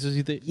ignore faces,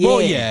 you think? Yeah. Oh,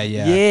 yeah.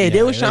 Yeah,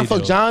 they was trying to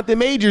fuck Jonathan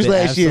Majors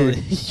last year.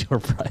 You're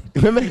right.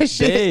 Remember that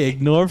shit? They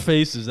ignore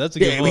faces. That's a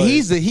good point.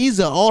 He's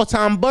an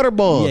all-time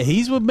butterball. Yeah,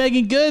 he's with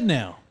Megan Good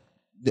now.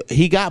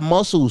 He got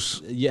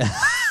muscles. Yeah.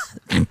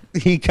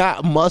 He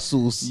got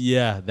muscles.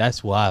 Yeah,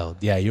 that's wild.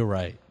 Yeah, you're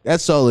right.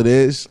 That's all it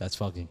is. That's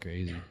fucking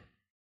crazy.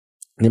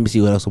 Let me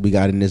see what else we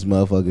got in this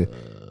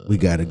motherfucker. We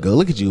gotta go.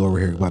 Look at you over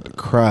here about to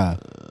cry.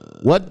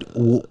 What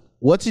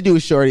to do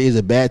with Shorty is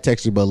a bad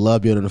texter but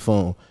love being on the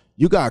phone.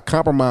 You got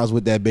compromise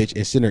with that bitch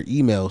and send her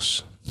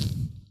emails.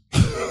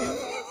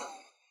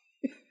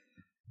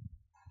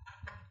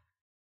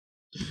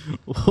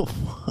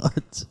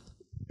 What?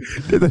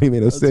 That doesn't even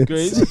make no sense.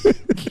 Crazy.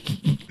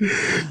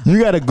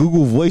 You gotta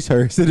Google voice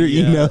her, send her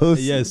emails.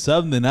 Yeah,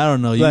 something. I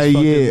don't know. Use Like,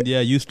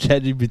 use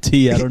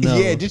ChatGPT. I don't know.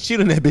 Yeah, just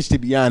cheat on that bitch, to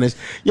be honest.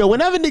 Yo,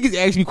 whenever niggas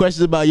ask me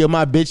questions about, yo,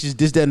 my bitch is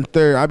this, that, and the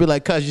third, I'll be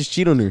like, cuz, just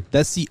cheat on her.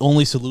 That's the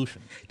only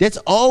solution. That's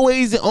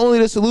always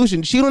the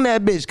solution. Cheat on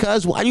that bitch,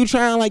 cuz. Why you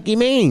trying like you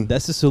mean?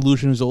 That's the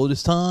solution as old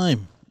as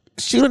time.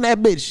 Shoot on that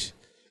bitch.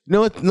 You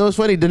know what's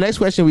funny? The next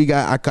question we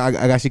got, I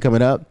got you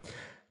coming up.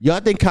 Y'all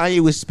think Kanye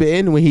was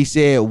spitting when he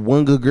said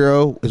one good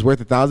girl is worth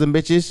 1,000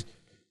 bitches?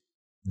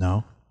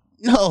 No.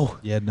 No.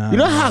 Yeah, no. You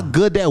know how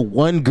good that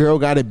one girl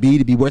gotta be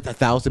to be worth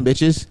 1,000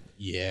 bitches?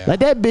 Yeah.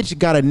 Like that bitch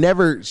gotta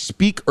never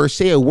speak or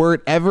say a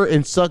word ever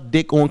and suck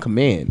dick on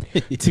command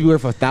to be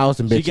worth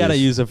 1,000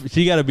 bitches.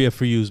 She gotta be a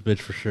free use bitch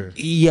for sure.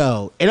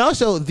 Yo. And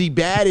also the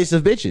baddest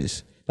of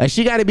bitches. Like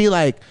she gotta be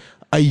like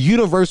a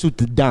universal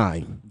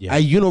dime. Yeah. A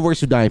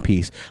universal dime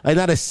piece. Like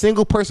not a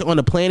single person on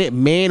the planet,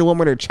 man,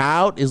 woman, or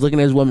child, is looking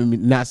at this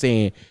woman not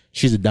saying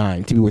she's a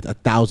dime to be worth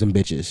 1,000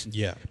 bitches.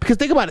 Yeah. Because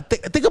think about it.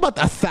 Think about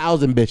the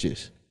 1,000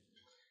 bitches.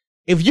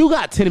 If you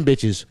got 10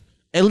 bitches,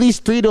 at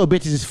least 3 of those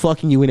bitches is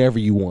fucking you whenever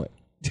you want.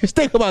 Just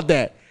think about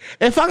that.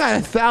 If I got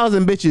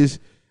 1,000 bitches,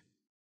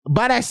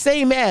 by that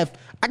same math,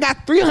 I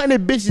got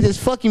 300 bitches that's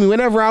fucking me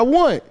whenever I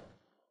want.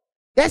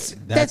 That's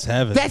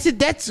heaven. That's it.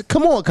 That's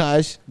come on,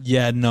 Kaj.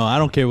 Yeah, no, I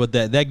don't care what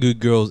that good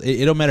girls.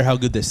 It don't matter how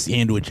good the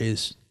sandwich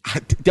is.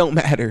 It don't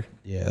matter.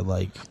 Yeah,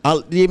 like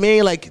you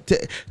mean like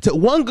to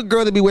one good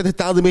girl to be worth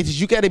 1,000 bitches,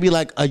 you got to be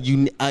like a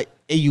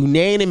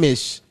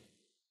unanimous,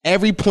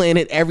 every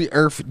planet, every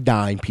Earth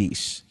dime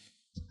piece.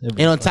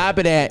 And on top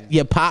of that,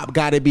 your pop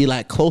got to be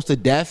like close to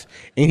death,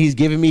 and he's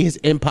giving me his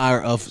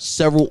empire of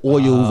several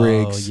oil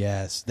rigs. Oh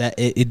yes, that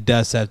it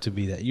does have to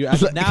be that.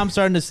 Now I'm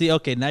starting to see.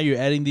 Okay, now you're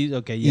adding these.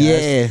 Okay,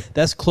 yeah,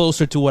 that's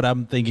closer to what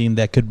I'm thinking.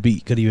 That could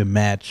even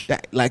match.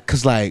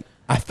 Cause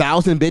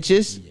 1,000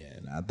 bitches.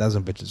 Yeah,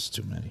 1,000 bitches is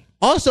too many.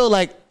 Also,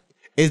 like,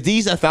 is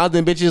these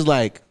 1,000 bitches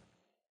like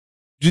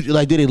do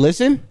they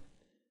listen?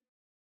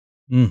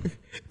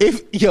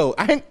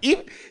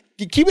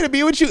 Keep it a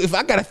be with you. If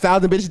I got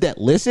 1,000 bitches that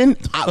listen,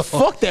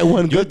 fuck that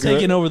one good girl. You're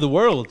taking over the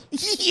world.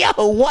 Yo,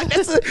 what?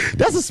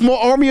 That's a small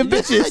army of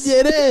bitches. Yeah,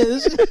 it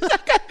is.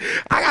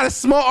 I got a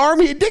small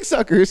army of dick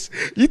suckers.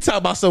 You talk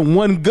about some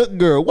one good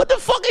girl. What the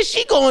fuck is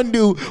she going to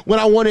do when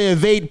I want to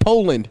invade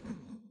Poland?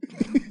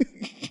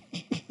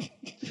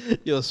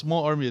 Yo, a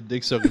small army of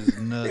dick suckers is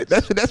nuts.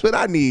 That's what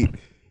I need.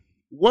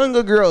 One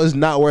good girl is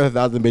not worth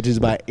 1,000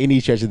 bitches by any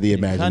stretch of the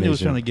imagination. Kanye was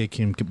trying to get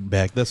Kim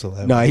back. That's all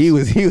that No,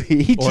 was. he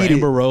cheated. Or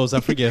Amber Rose. I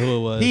forget who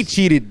it was. He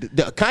cheated.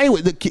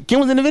 Kim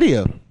was in the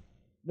video.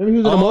 Remember he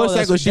was on a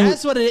motorcycle.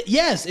 That's what it.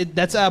 Yes,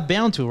 that's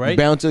Bound to, right?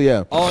 Bound to,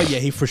 yeah. Oh yeah,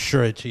 he for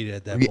sure cheated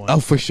at that point. Oh,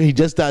 for sure. He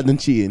just died then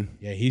cheating.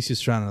 Yeah, he's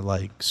just trying to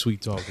like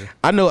sweet talk her.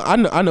 I know a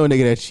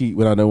nigga that cheat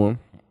when I know him.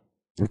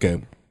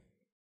 Okay.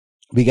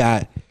 We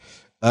got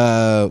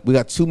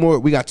two more.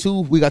 We got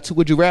two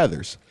would you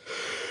rathers.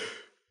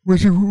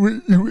 Would you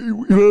want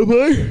to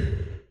play?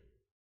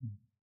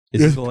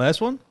 Is this the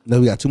last one? No,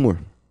 we got two more.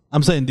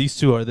 I'm saying these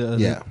two are the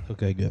Yeah.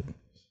 Okay, good.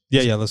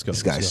 Yeah, let's go.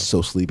 This guy's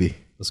so sleepy.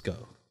 Let's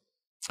go.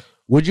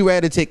 Would you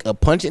rather take a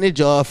punch in the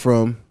jaw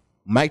from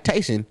Mike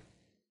Tyson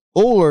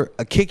or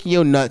a kick in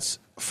your nuts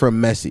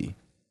from Messi?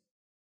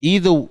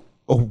 Either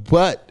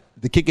but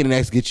the kick in the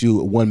nuts gets you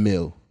 $1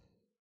 million.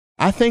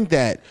 I think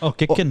that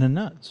kick in the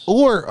nuts.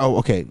 Or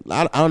okay.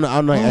 I don't know.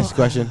 I'm not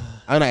asking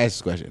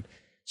this question.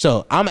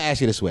 So I'm gonna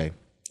ask you this way.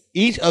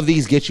 Each of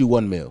these gets you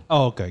 $1 million.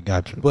 Oh, okay,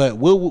 gotcha. But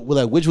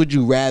which would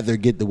you rather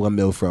get the $1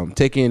 million from?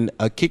 Taking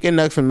a kick in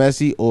the nuts from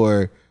Messi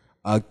or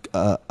a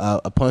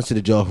punch to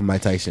the jaw from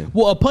Mike Tyson?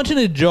 Well, a punch in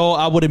the jaw,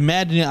 I would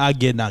imagine I'd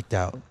get knocked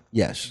out.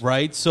 Yes.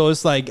 Right? So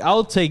it's like,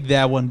 I'll take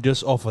that one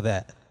just off of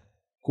that.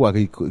 Cool.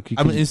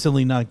 I'm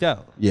instantly knocked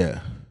out.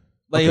 Yeah.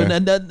 Like, Okay.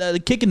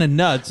 the kick in the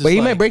nuts. But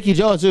he might break your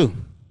jaw too.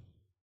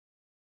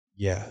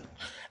 Yeah.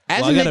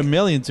 As I a got nigga- $1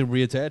 million to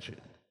reattach it.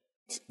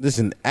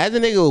 Listen, as a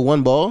nigga with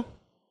one ball,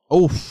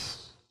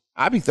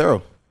 I'd be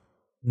thorough.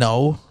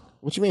 No.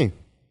 What you mean?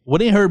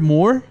 Would it hurt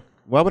more?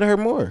 Why would it hurt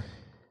more?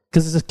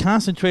 Because it's a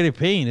concentrated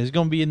pain. It's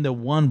going to be in the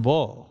one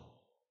ball.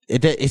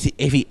 If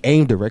he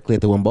aimed directly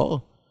at the one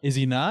ball. Is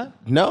he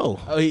not? No.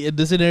 Oh, in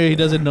this scenario, he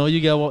doesn't know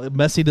you got one.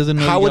 Messi doesn't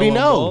know. How you would got he one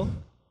know? ball?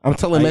 I'm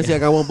telling Messi I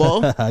got one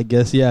ball. I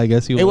guess he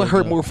It would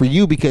hurt more for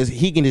you because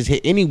he can just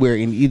hit anywhere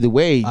in either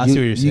way. I see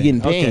what you're saying.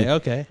 Getting pain.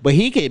 Okay. But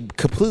he could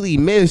completely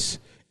miss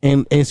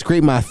and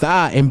scrape my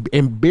thigh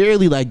and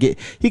barely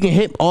he can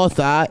hit all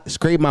thigh,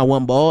 scrape my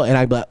one ball, and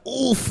I'd be like,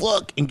 oh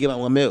fuck, and get my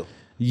 $1 million.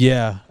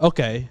 Yeah.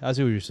 Okay. I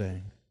see what you're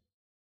saying.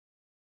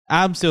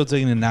 I'm still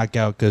taking the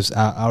knockout because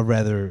I'd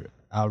rather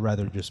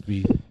just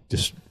be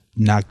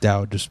knocked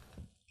out, just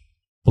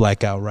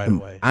black out right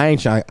away. I'm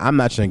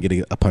not trying to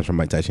get a punch from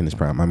Mike Tyson in his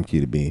prime. I'm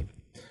cute to be.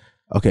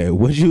 Okay.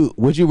 Would you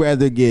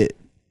rather get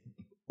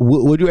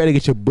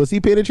your pussy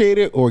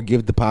penetrated or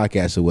give the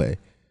podcast away?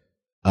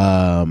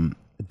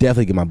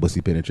 Definitely get my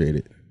pussy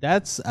penetrated.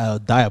 That's a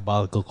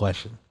diabolical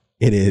question.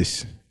 It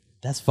is.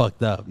 That's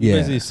fucked up. Yeah. You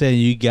basically saying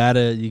you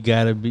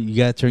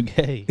gotta turn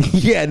gay.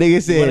 Yeah,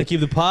 nigga said. You wanna keep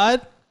the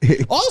pod?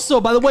 Also,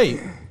 by the way,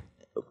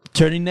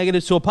 turning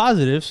negatives to a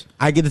positives.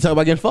 I get to talk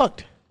about getting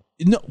fucked.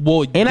 No,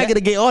 well, I get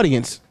a gay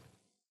audience.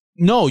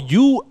 No,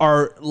 you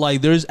are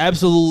like, there's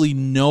absolutely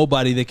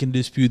nobody that can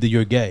dispute that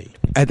you're gay.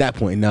 At that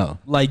point, no.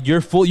 Like, you're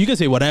full. You can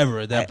say whatever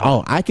at that point.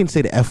 Oh, I can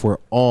say the F word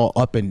all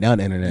up and down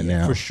the internet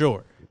now. For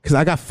sure. Because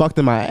I got fucked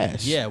in my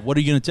ass. Yeah, what are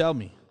you gonna tell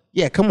me?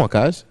 Yeah, come on,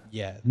 cuz.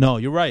 Yeah, no,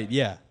 you're right.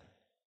 Yeah,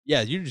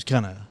 you're just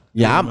kind of.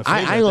 Yeah,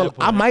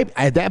 I might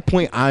at that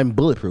point. I'm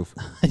bulletproof.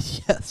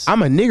 Yes,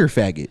 I'm a nigger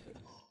faggot.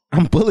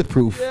 I'm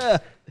bulletproof. Yeah,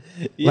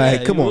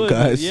 like, come on,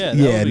 cuz.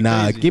 Yeah,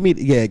 nah. crazy. Give me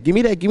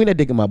that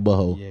dick in my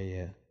butthole.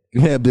 Yeah.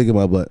 Give me that dick in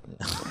my butt.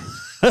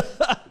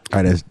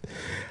 All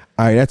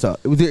right, that's all.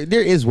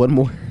 There is one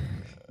more.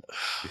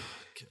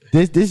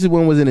 This is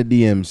one was in the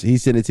DMs. He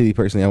sent it to me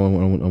personally. I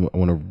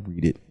want to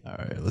read it. All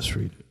right, let's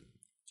read it.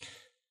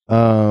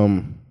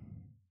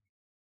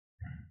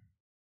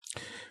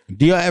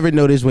 Do y'all ever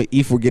notice when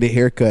Eve will get a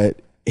haircut,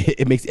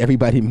 it makes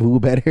everybody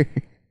move better?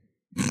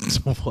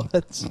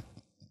 What?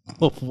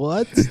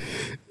 What?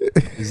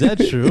 Is that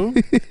true?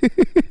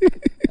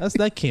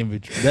 That can't be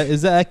true.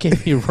 That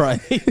can't be right.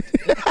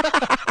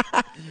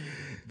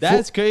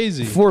 That's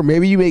crazy.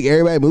 Maybe you make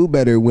everybody move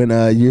better when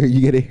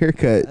you get a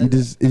haircut.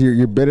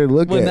 You're better to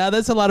look Well, at. now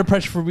that's a lot of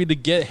pressure for me to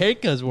get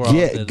haircuts more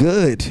Yeah, often.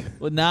 good.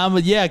 Well, now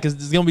because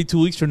it's gonna be 2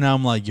 weeks from now.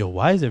 I'm like, yo,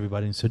 why is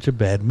everybody in such a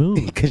bad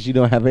mood? Because you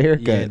don't have a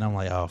haircut. Yeah, and I'm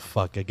like, oh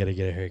fuck, I gotta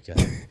get a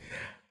haircut.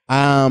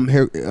 I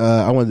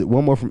want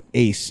one more from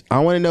Ace. I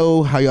want to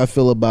know how y'all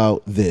feel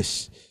about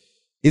this.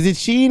 Is it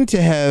cheating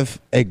to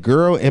have a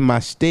girl in my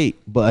state,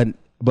 but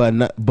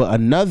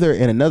another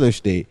in another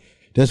state,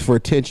 just for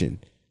attention?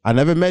 I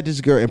never met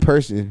this girl in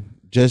person,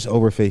 just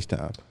over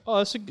FaceTime.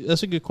 Oh,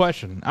 that's a good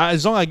question.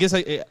 As long I guess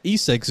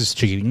E-sex is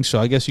cheating,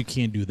 so I guess you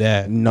can't do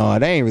that. No,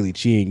 that ain't really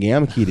cheating. Yeah,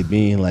 I'm a key to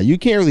being like you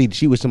can't really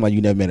cheat with somebody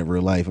you never met in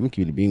real life. I'm a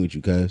key to being with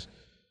you, cuz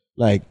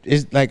like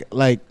it's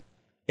like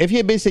if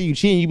your bitch say you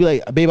cheating, you be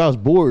like, babe, I was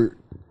bored.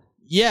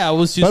 Yeah, I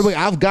was just. By the way,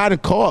 I've gotten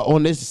caught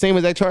on this same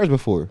exact charge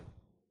before.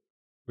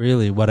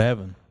 Really? What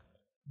happened?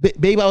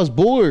 Babe, I was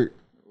bored.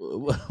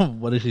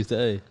 What did she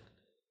say?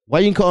 Why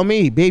you didn't call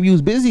me? Babe, you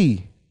was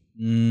busy.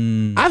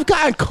 I've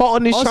gotten caught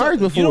on this charge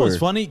before. You know what's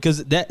funny?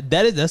 Because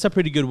that's a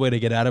pretty good way to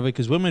get out of it.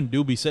 Because women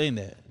do be saying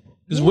that.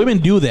 Because women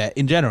do that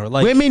in general.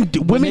 Like women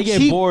when they get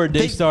cheat, bored,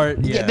 they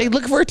start. Yeah, they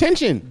look for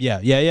attention. Yeah.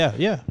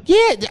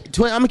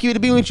 Twin, I'm gonna keep it to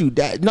be with you.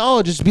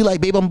 No, just be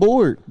like, babe, I'm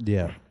bored.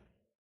 Yeah.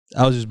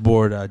 I was just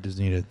bored. I just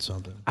needed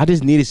something. I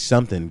just needed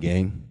something,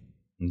 gang.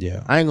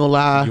 Yeah. I ain't gonna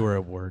lie. You were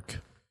at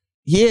work.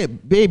 Yeah,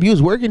 babe, you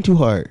was working too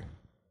hard.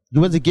 You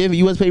wasn't paying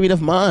me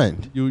enough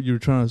mind. You were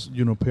trying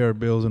to pay our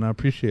bills, and I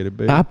appreciate it,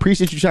 babe. I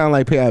appreciate you trying to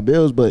like pay our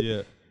bills, but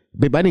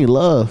babe, I need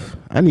love.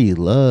 I need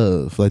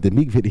love, like the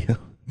Meek video.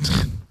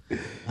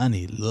 I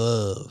need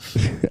love.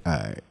 All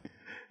right.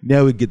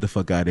 Now we get the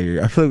fuck out of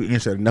here. I feel like we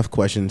answered enough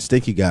questions.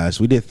 Thank you guys.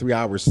 We did 3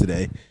 hours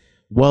today.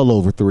 Well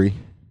over 3.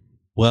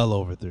 Well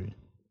over 3.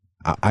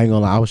 I ain't gonna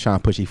lie. I was trying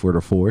to push you for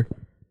the 4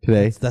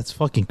 today. That's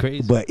fucking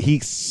crazy. But he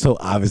so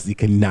obviously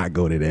could not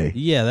go today.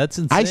 Yeah, that's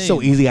insane. I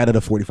so easily out of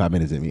the 45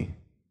 minutes in me.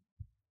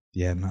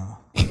 Yeah, no.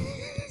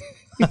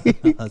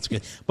 That's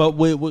good. But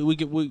we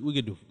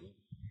could do.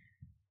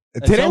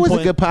 Today was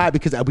a good pod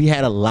because we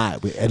had a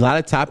lot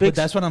of topics. But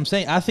that's what I'm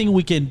saying. I think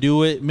we can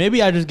do it.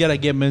 Maybe I just gotta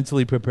get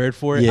mentally prepared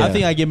for it. Yeah. I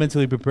think I get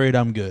mentally prepared.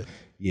 I'm good.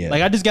 Yeah.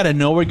 Like I just gotta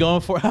know we're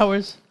going 4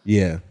 hours.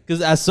 Yeah.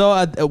 Because I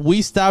saw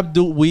we stopped.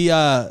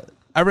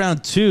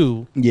 Around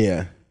 2.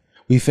 Yeah.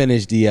 We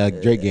finished the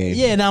Drake game.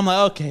 Yeah, and I'm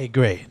like, okay,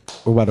 great.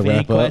 We're about to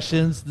wrap up.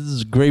 Questions. This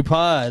is a great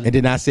pod. And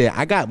then I said,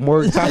 I got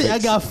more topics. I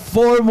got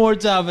 4 more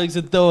topics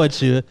to throw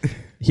at you.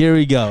 Here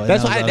we go.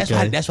 That's why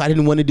I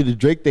didn't want to do the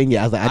Drake thing.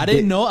 Yeah, I was like, I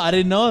didn't know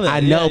that.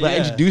 I know, but I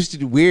introduced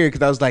it weird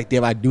because I was like,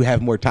 damn, I do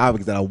have more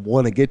topics that I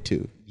want to get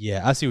to.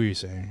 Yeah, I see what you're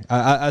saying.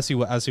 I see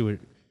what.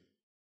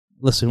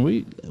 Listen,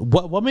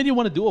 what made you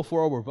want to do a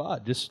 4-hour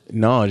pod?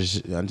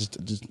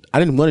 I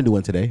didn't want to do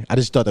one today. I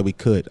just thought that we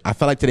could. I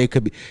felt like today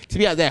could be to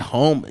be out at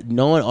home,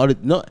 knowing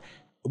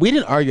we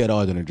didn't argue at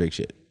all during the Drake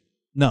shit.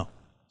 No.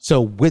 So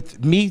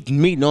with me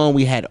knowing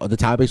we had the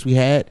topics we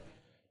had,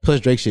 plus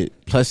Drake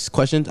shit, plus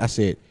questions, I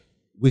said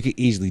we could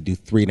easily do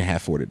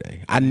 3.5, 4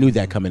 today. I knew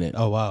that coming in.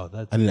 Oh wow,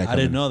 I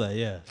didn't know that.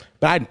 Yeah,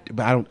 but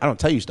I don't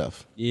tell you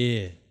stuff.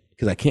 Yeah,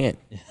 because I can't.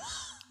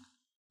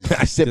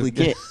 I simply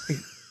can't.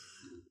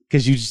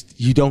 Because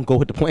you don't go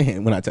with the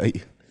plan when I tell you.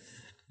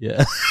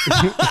 Yeah,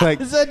 like,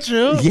 is that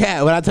true?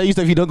 Yeah, when I tell you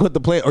stuff, you don't go with the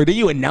plan, or then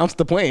you announce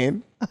the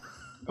plan.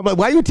 I'm like,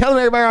 why are you telling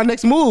everybody our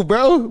next move,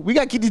 bro? We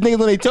gotta keep these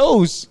niggas on their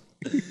toes.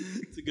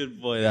 It's a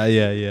good point.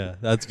 Yeah,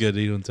 that's good.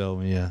 You don't tell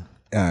me. Yeah.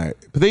 All right.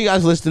 But thank you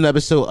guys for listening to an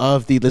episode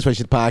of the Let's Play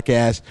Shit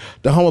podcast,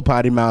 the home of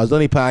Potty Miles, the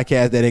only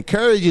podcast that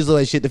encourages all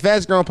that shit, the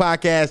fastest growing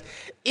podcast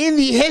in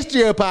the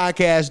history of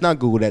podcasts. Not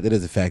Google that. That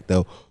is a fact,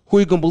 though. Who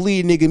you gonna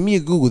believe, nigga? Me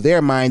or Google?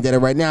 Their mind that are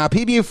right now.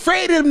 People be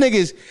afraid of them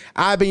niggas.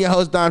 I've been your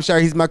host, Dom Shar.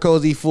 He's my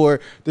cozy for.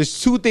 There's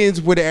 2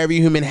 things where every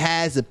human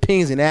has: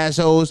 opinions and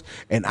assholes.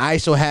 And I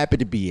so happen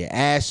to be an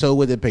asshole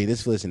with opinion.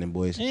 Thanks for listening,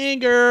 boys.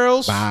 And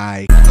girls.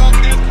 Bye.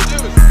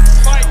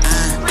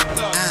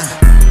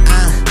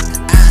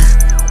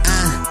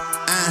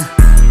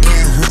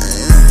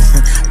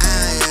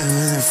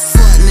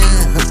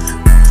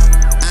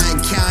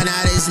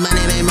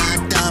 Money made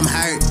my thumb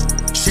hurt.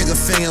 Sugar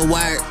finger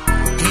work.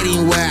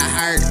 Hitting where I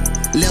hurt.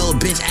 Little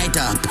bitch ate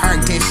the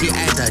perk, then she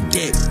ate the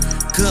dick.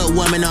 Good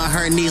woman on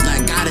her knees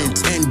like God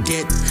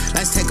intended.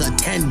 Let's take a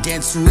 10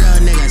 dents. Real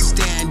nigga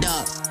stand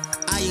up.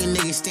 All you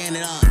niggas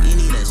standing up, you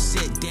need to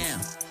sit down.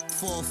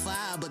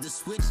 4-5, but the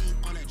switchy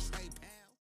on a track.